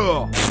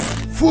 Yeah.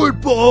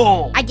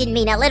 Football. I didn't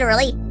mean it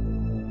literally.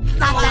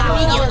 Stop that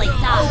immediately.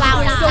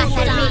 Flower, stop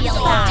that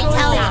immediately. I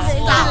tell you,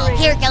 stop.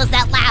 Here goes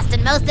that last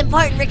and most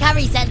important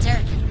recovery center.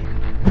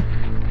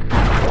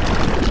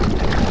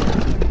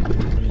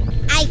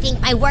 I think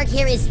my work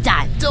here is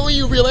done. Don't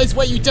you realize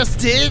what you just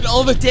did?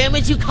 All the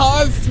damage you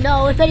caused?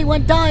 No, if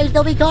anyone dies,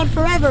 they'll be gone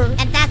forever.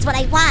 And that's what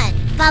I want.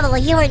 Bubble,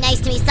 you were nice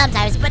to me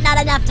sometimes, but not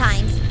enough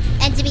times.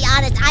 And to be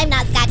honest, I'm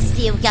not sad to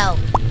see you go.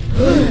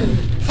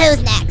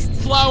 Who's next?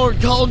 Flower,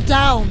 calm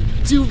down.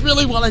 Do you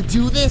really want to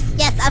do this?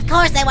 Yes, of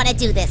course I want to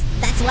do this.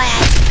 That's why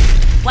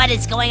What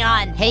is going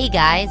on? Hey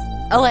guys.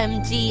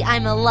 OMG,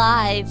 I'm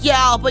alive.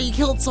 Yeah, but you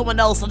killed someone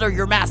else under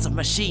your massive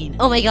machine.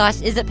 Oh my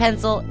gosh, is it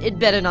Pencil? It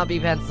better not be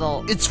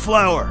Pencil. It's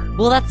Flower.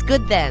 Well, that's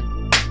good then.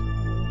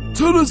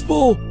 Tennis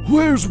ball,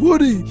 where's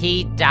Woody?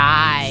 He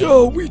died.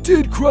 Yeah, we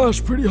did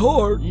crash pretty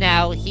hard.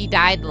 No, he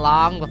died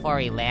long before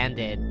he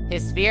landed.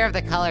 His fear of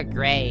the color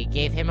gray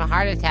gave him a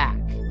heart attack.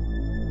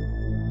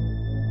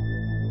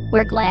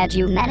 We're glad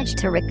you managed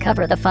to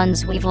recover the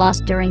funds we've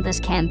lost during this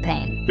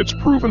campaign. It's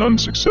proven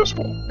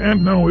unsuccessful,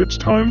 and now it's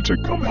time to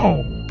come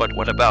home. But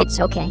what about... It's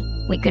okay.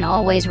 We can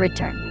always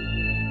return.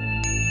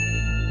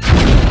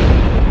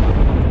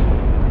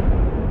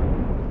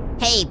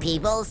 Hey,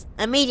 peoples.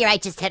 A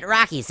meteorite just hit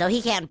Rocky, so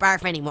he can't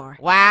barf anymore.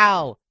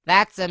 Wow,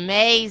 that's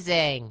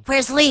amazing.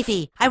 Where's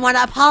Leafy? I want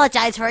to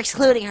apologize for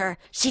excluding her.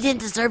 She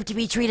didn't deserve to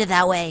be treated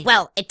that way.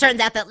 Well, it turns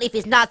out that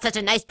Leafy's not such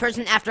a nice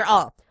person after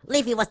all.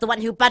 Leafy was the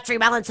one who bought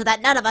Dream Island so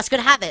that none of us could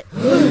have it.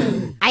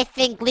 I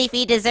think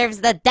Leafy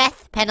deserves the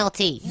death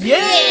penalty.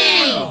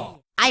 Yeah!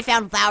 I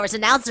found Flower's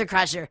announcer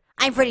crusher.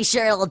 I'm pretty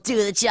sure it'll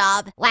do the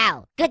job.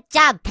 Wow, good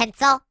job,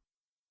 Pencil.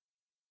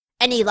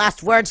 Any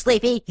last words,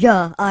 Leafy?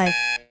 Yeah,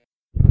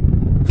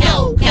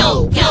 Go,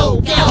 go,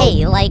 go, go!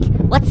 Hey, like,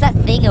 what's that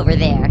thing over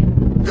there?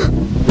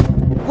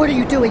 What are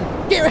you doing?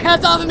 Get your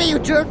hands off of me, you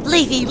jerk!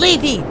 Leafy,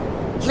 Leafy!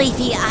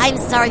 Leafy, I'm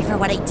sorry for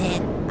what I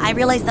did. I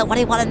realized that what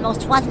I wanted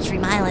most wasn't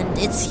Dream Island.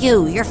 It's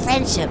you, your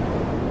friendship.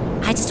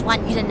 I just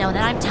want you to know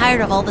that I'm tired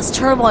of all this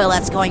turmoil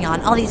that's going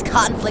on, all these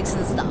conflicts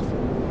and stuff.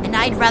 And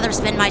I'd rather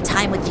spend my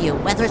time with you,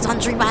 whether it's on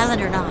Dream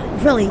Island or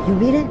not. Really, you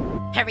mean it?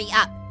 Hurry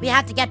up. We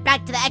have to get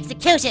back to the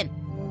execution.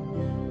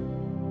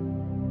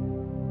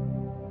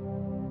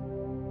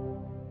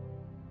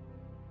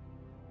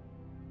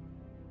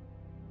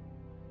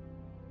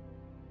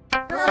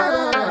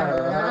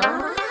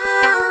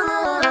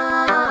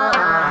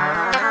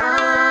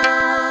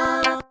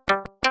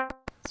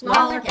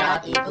 Smaller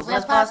cat equals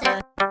less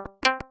plastic.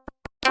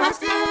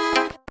 Plastic!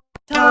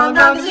 Turn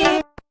down the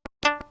heat.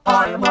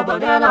 I am a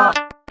banana.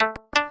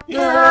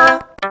 Yeah!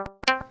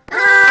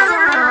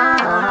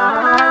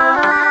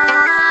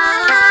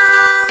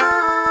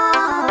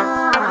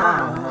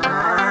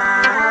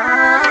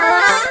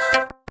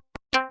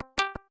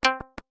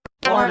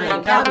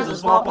 Warning, cap is a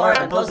small part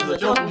and poses a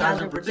joking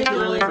hazard,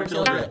 particularly for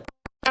children.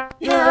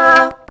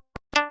 Yeah!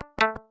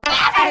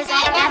 Never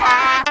say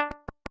never!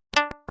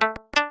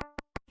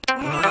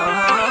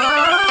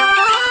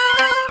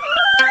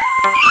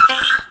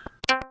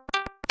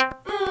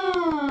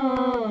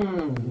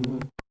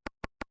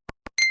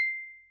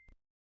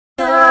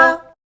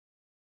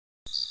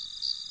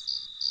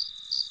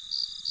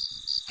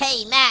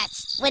 Hey,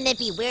 Match, wouldn't it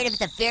be weird if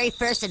the very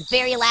first and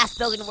very last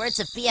spoken words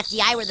of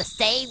BFDI were the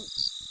same?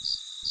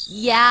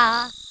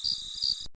 Yeah.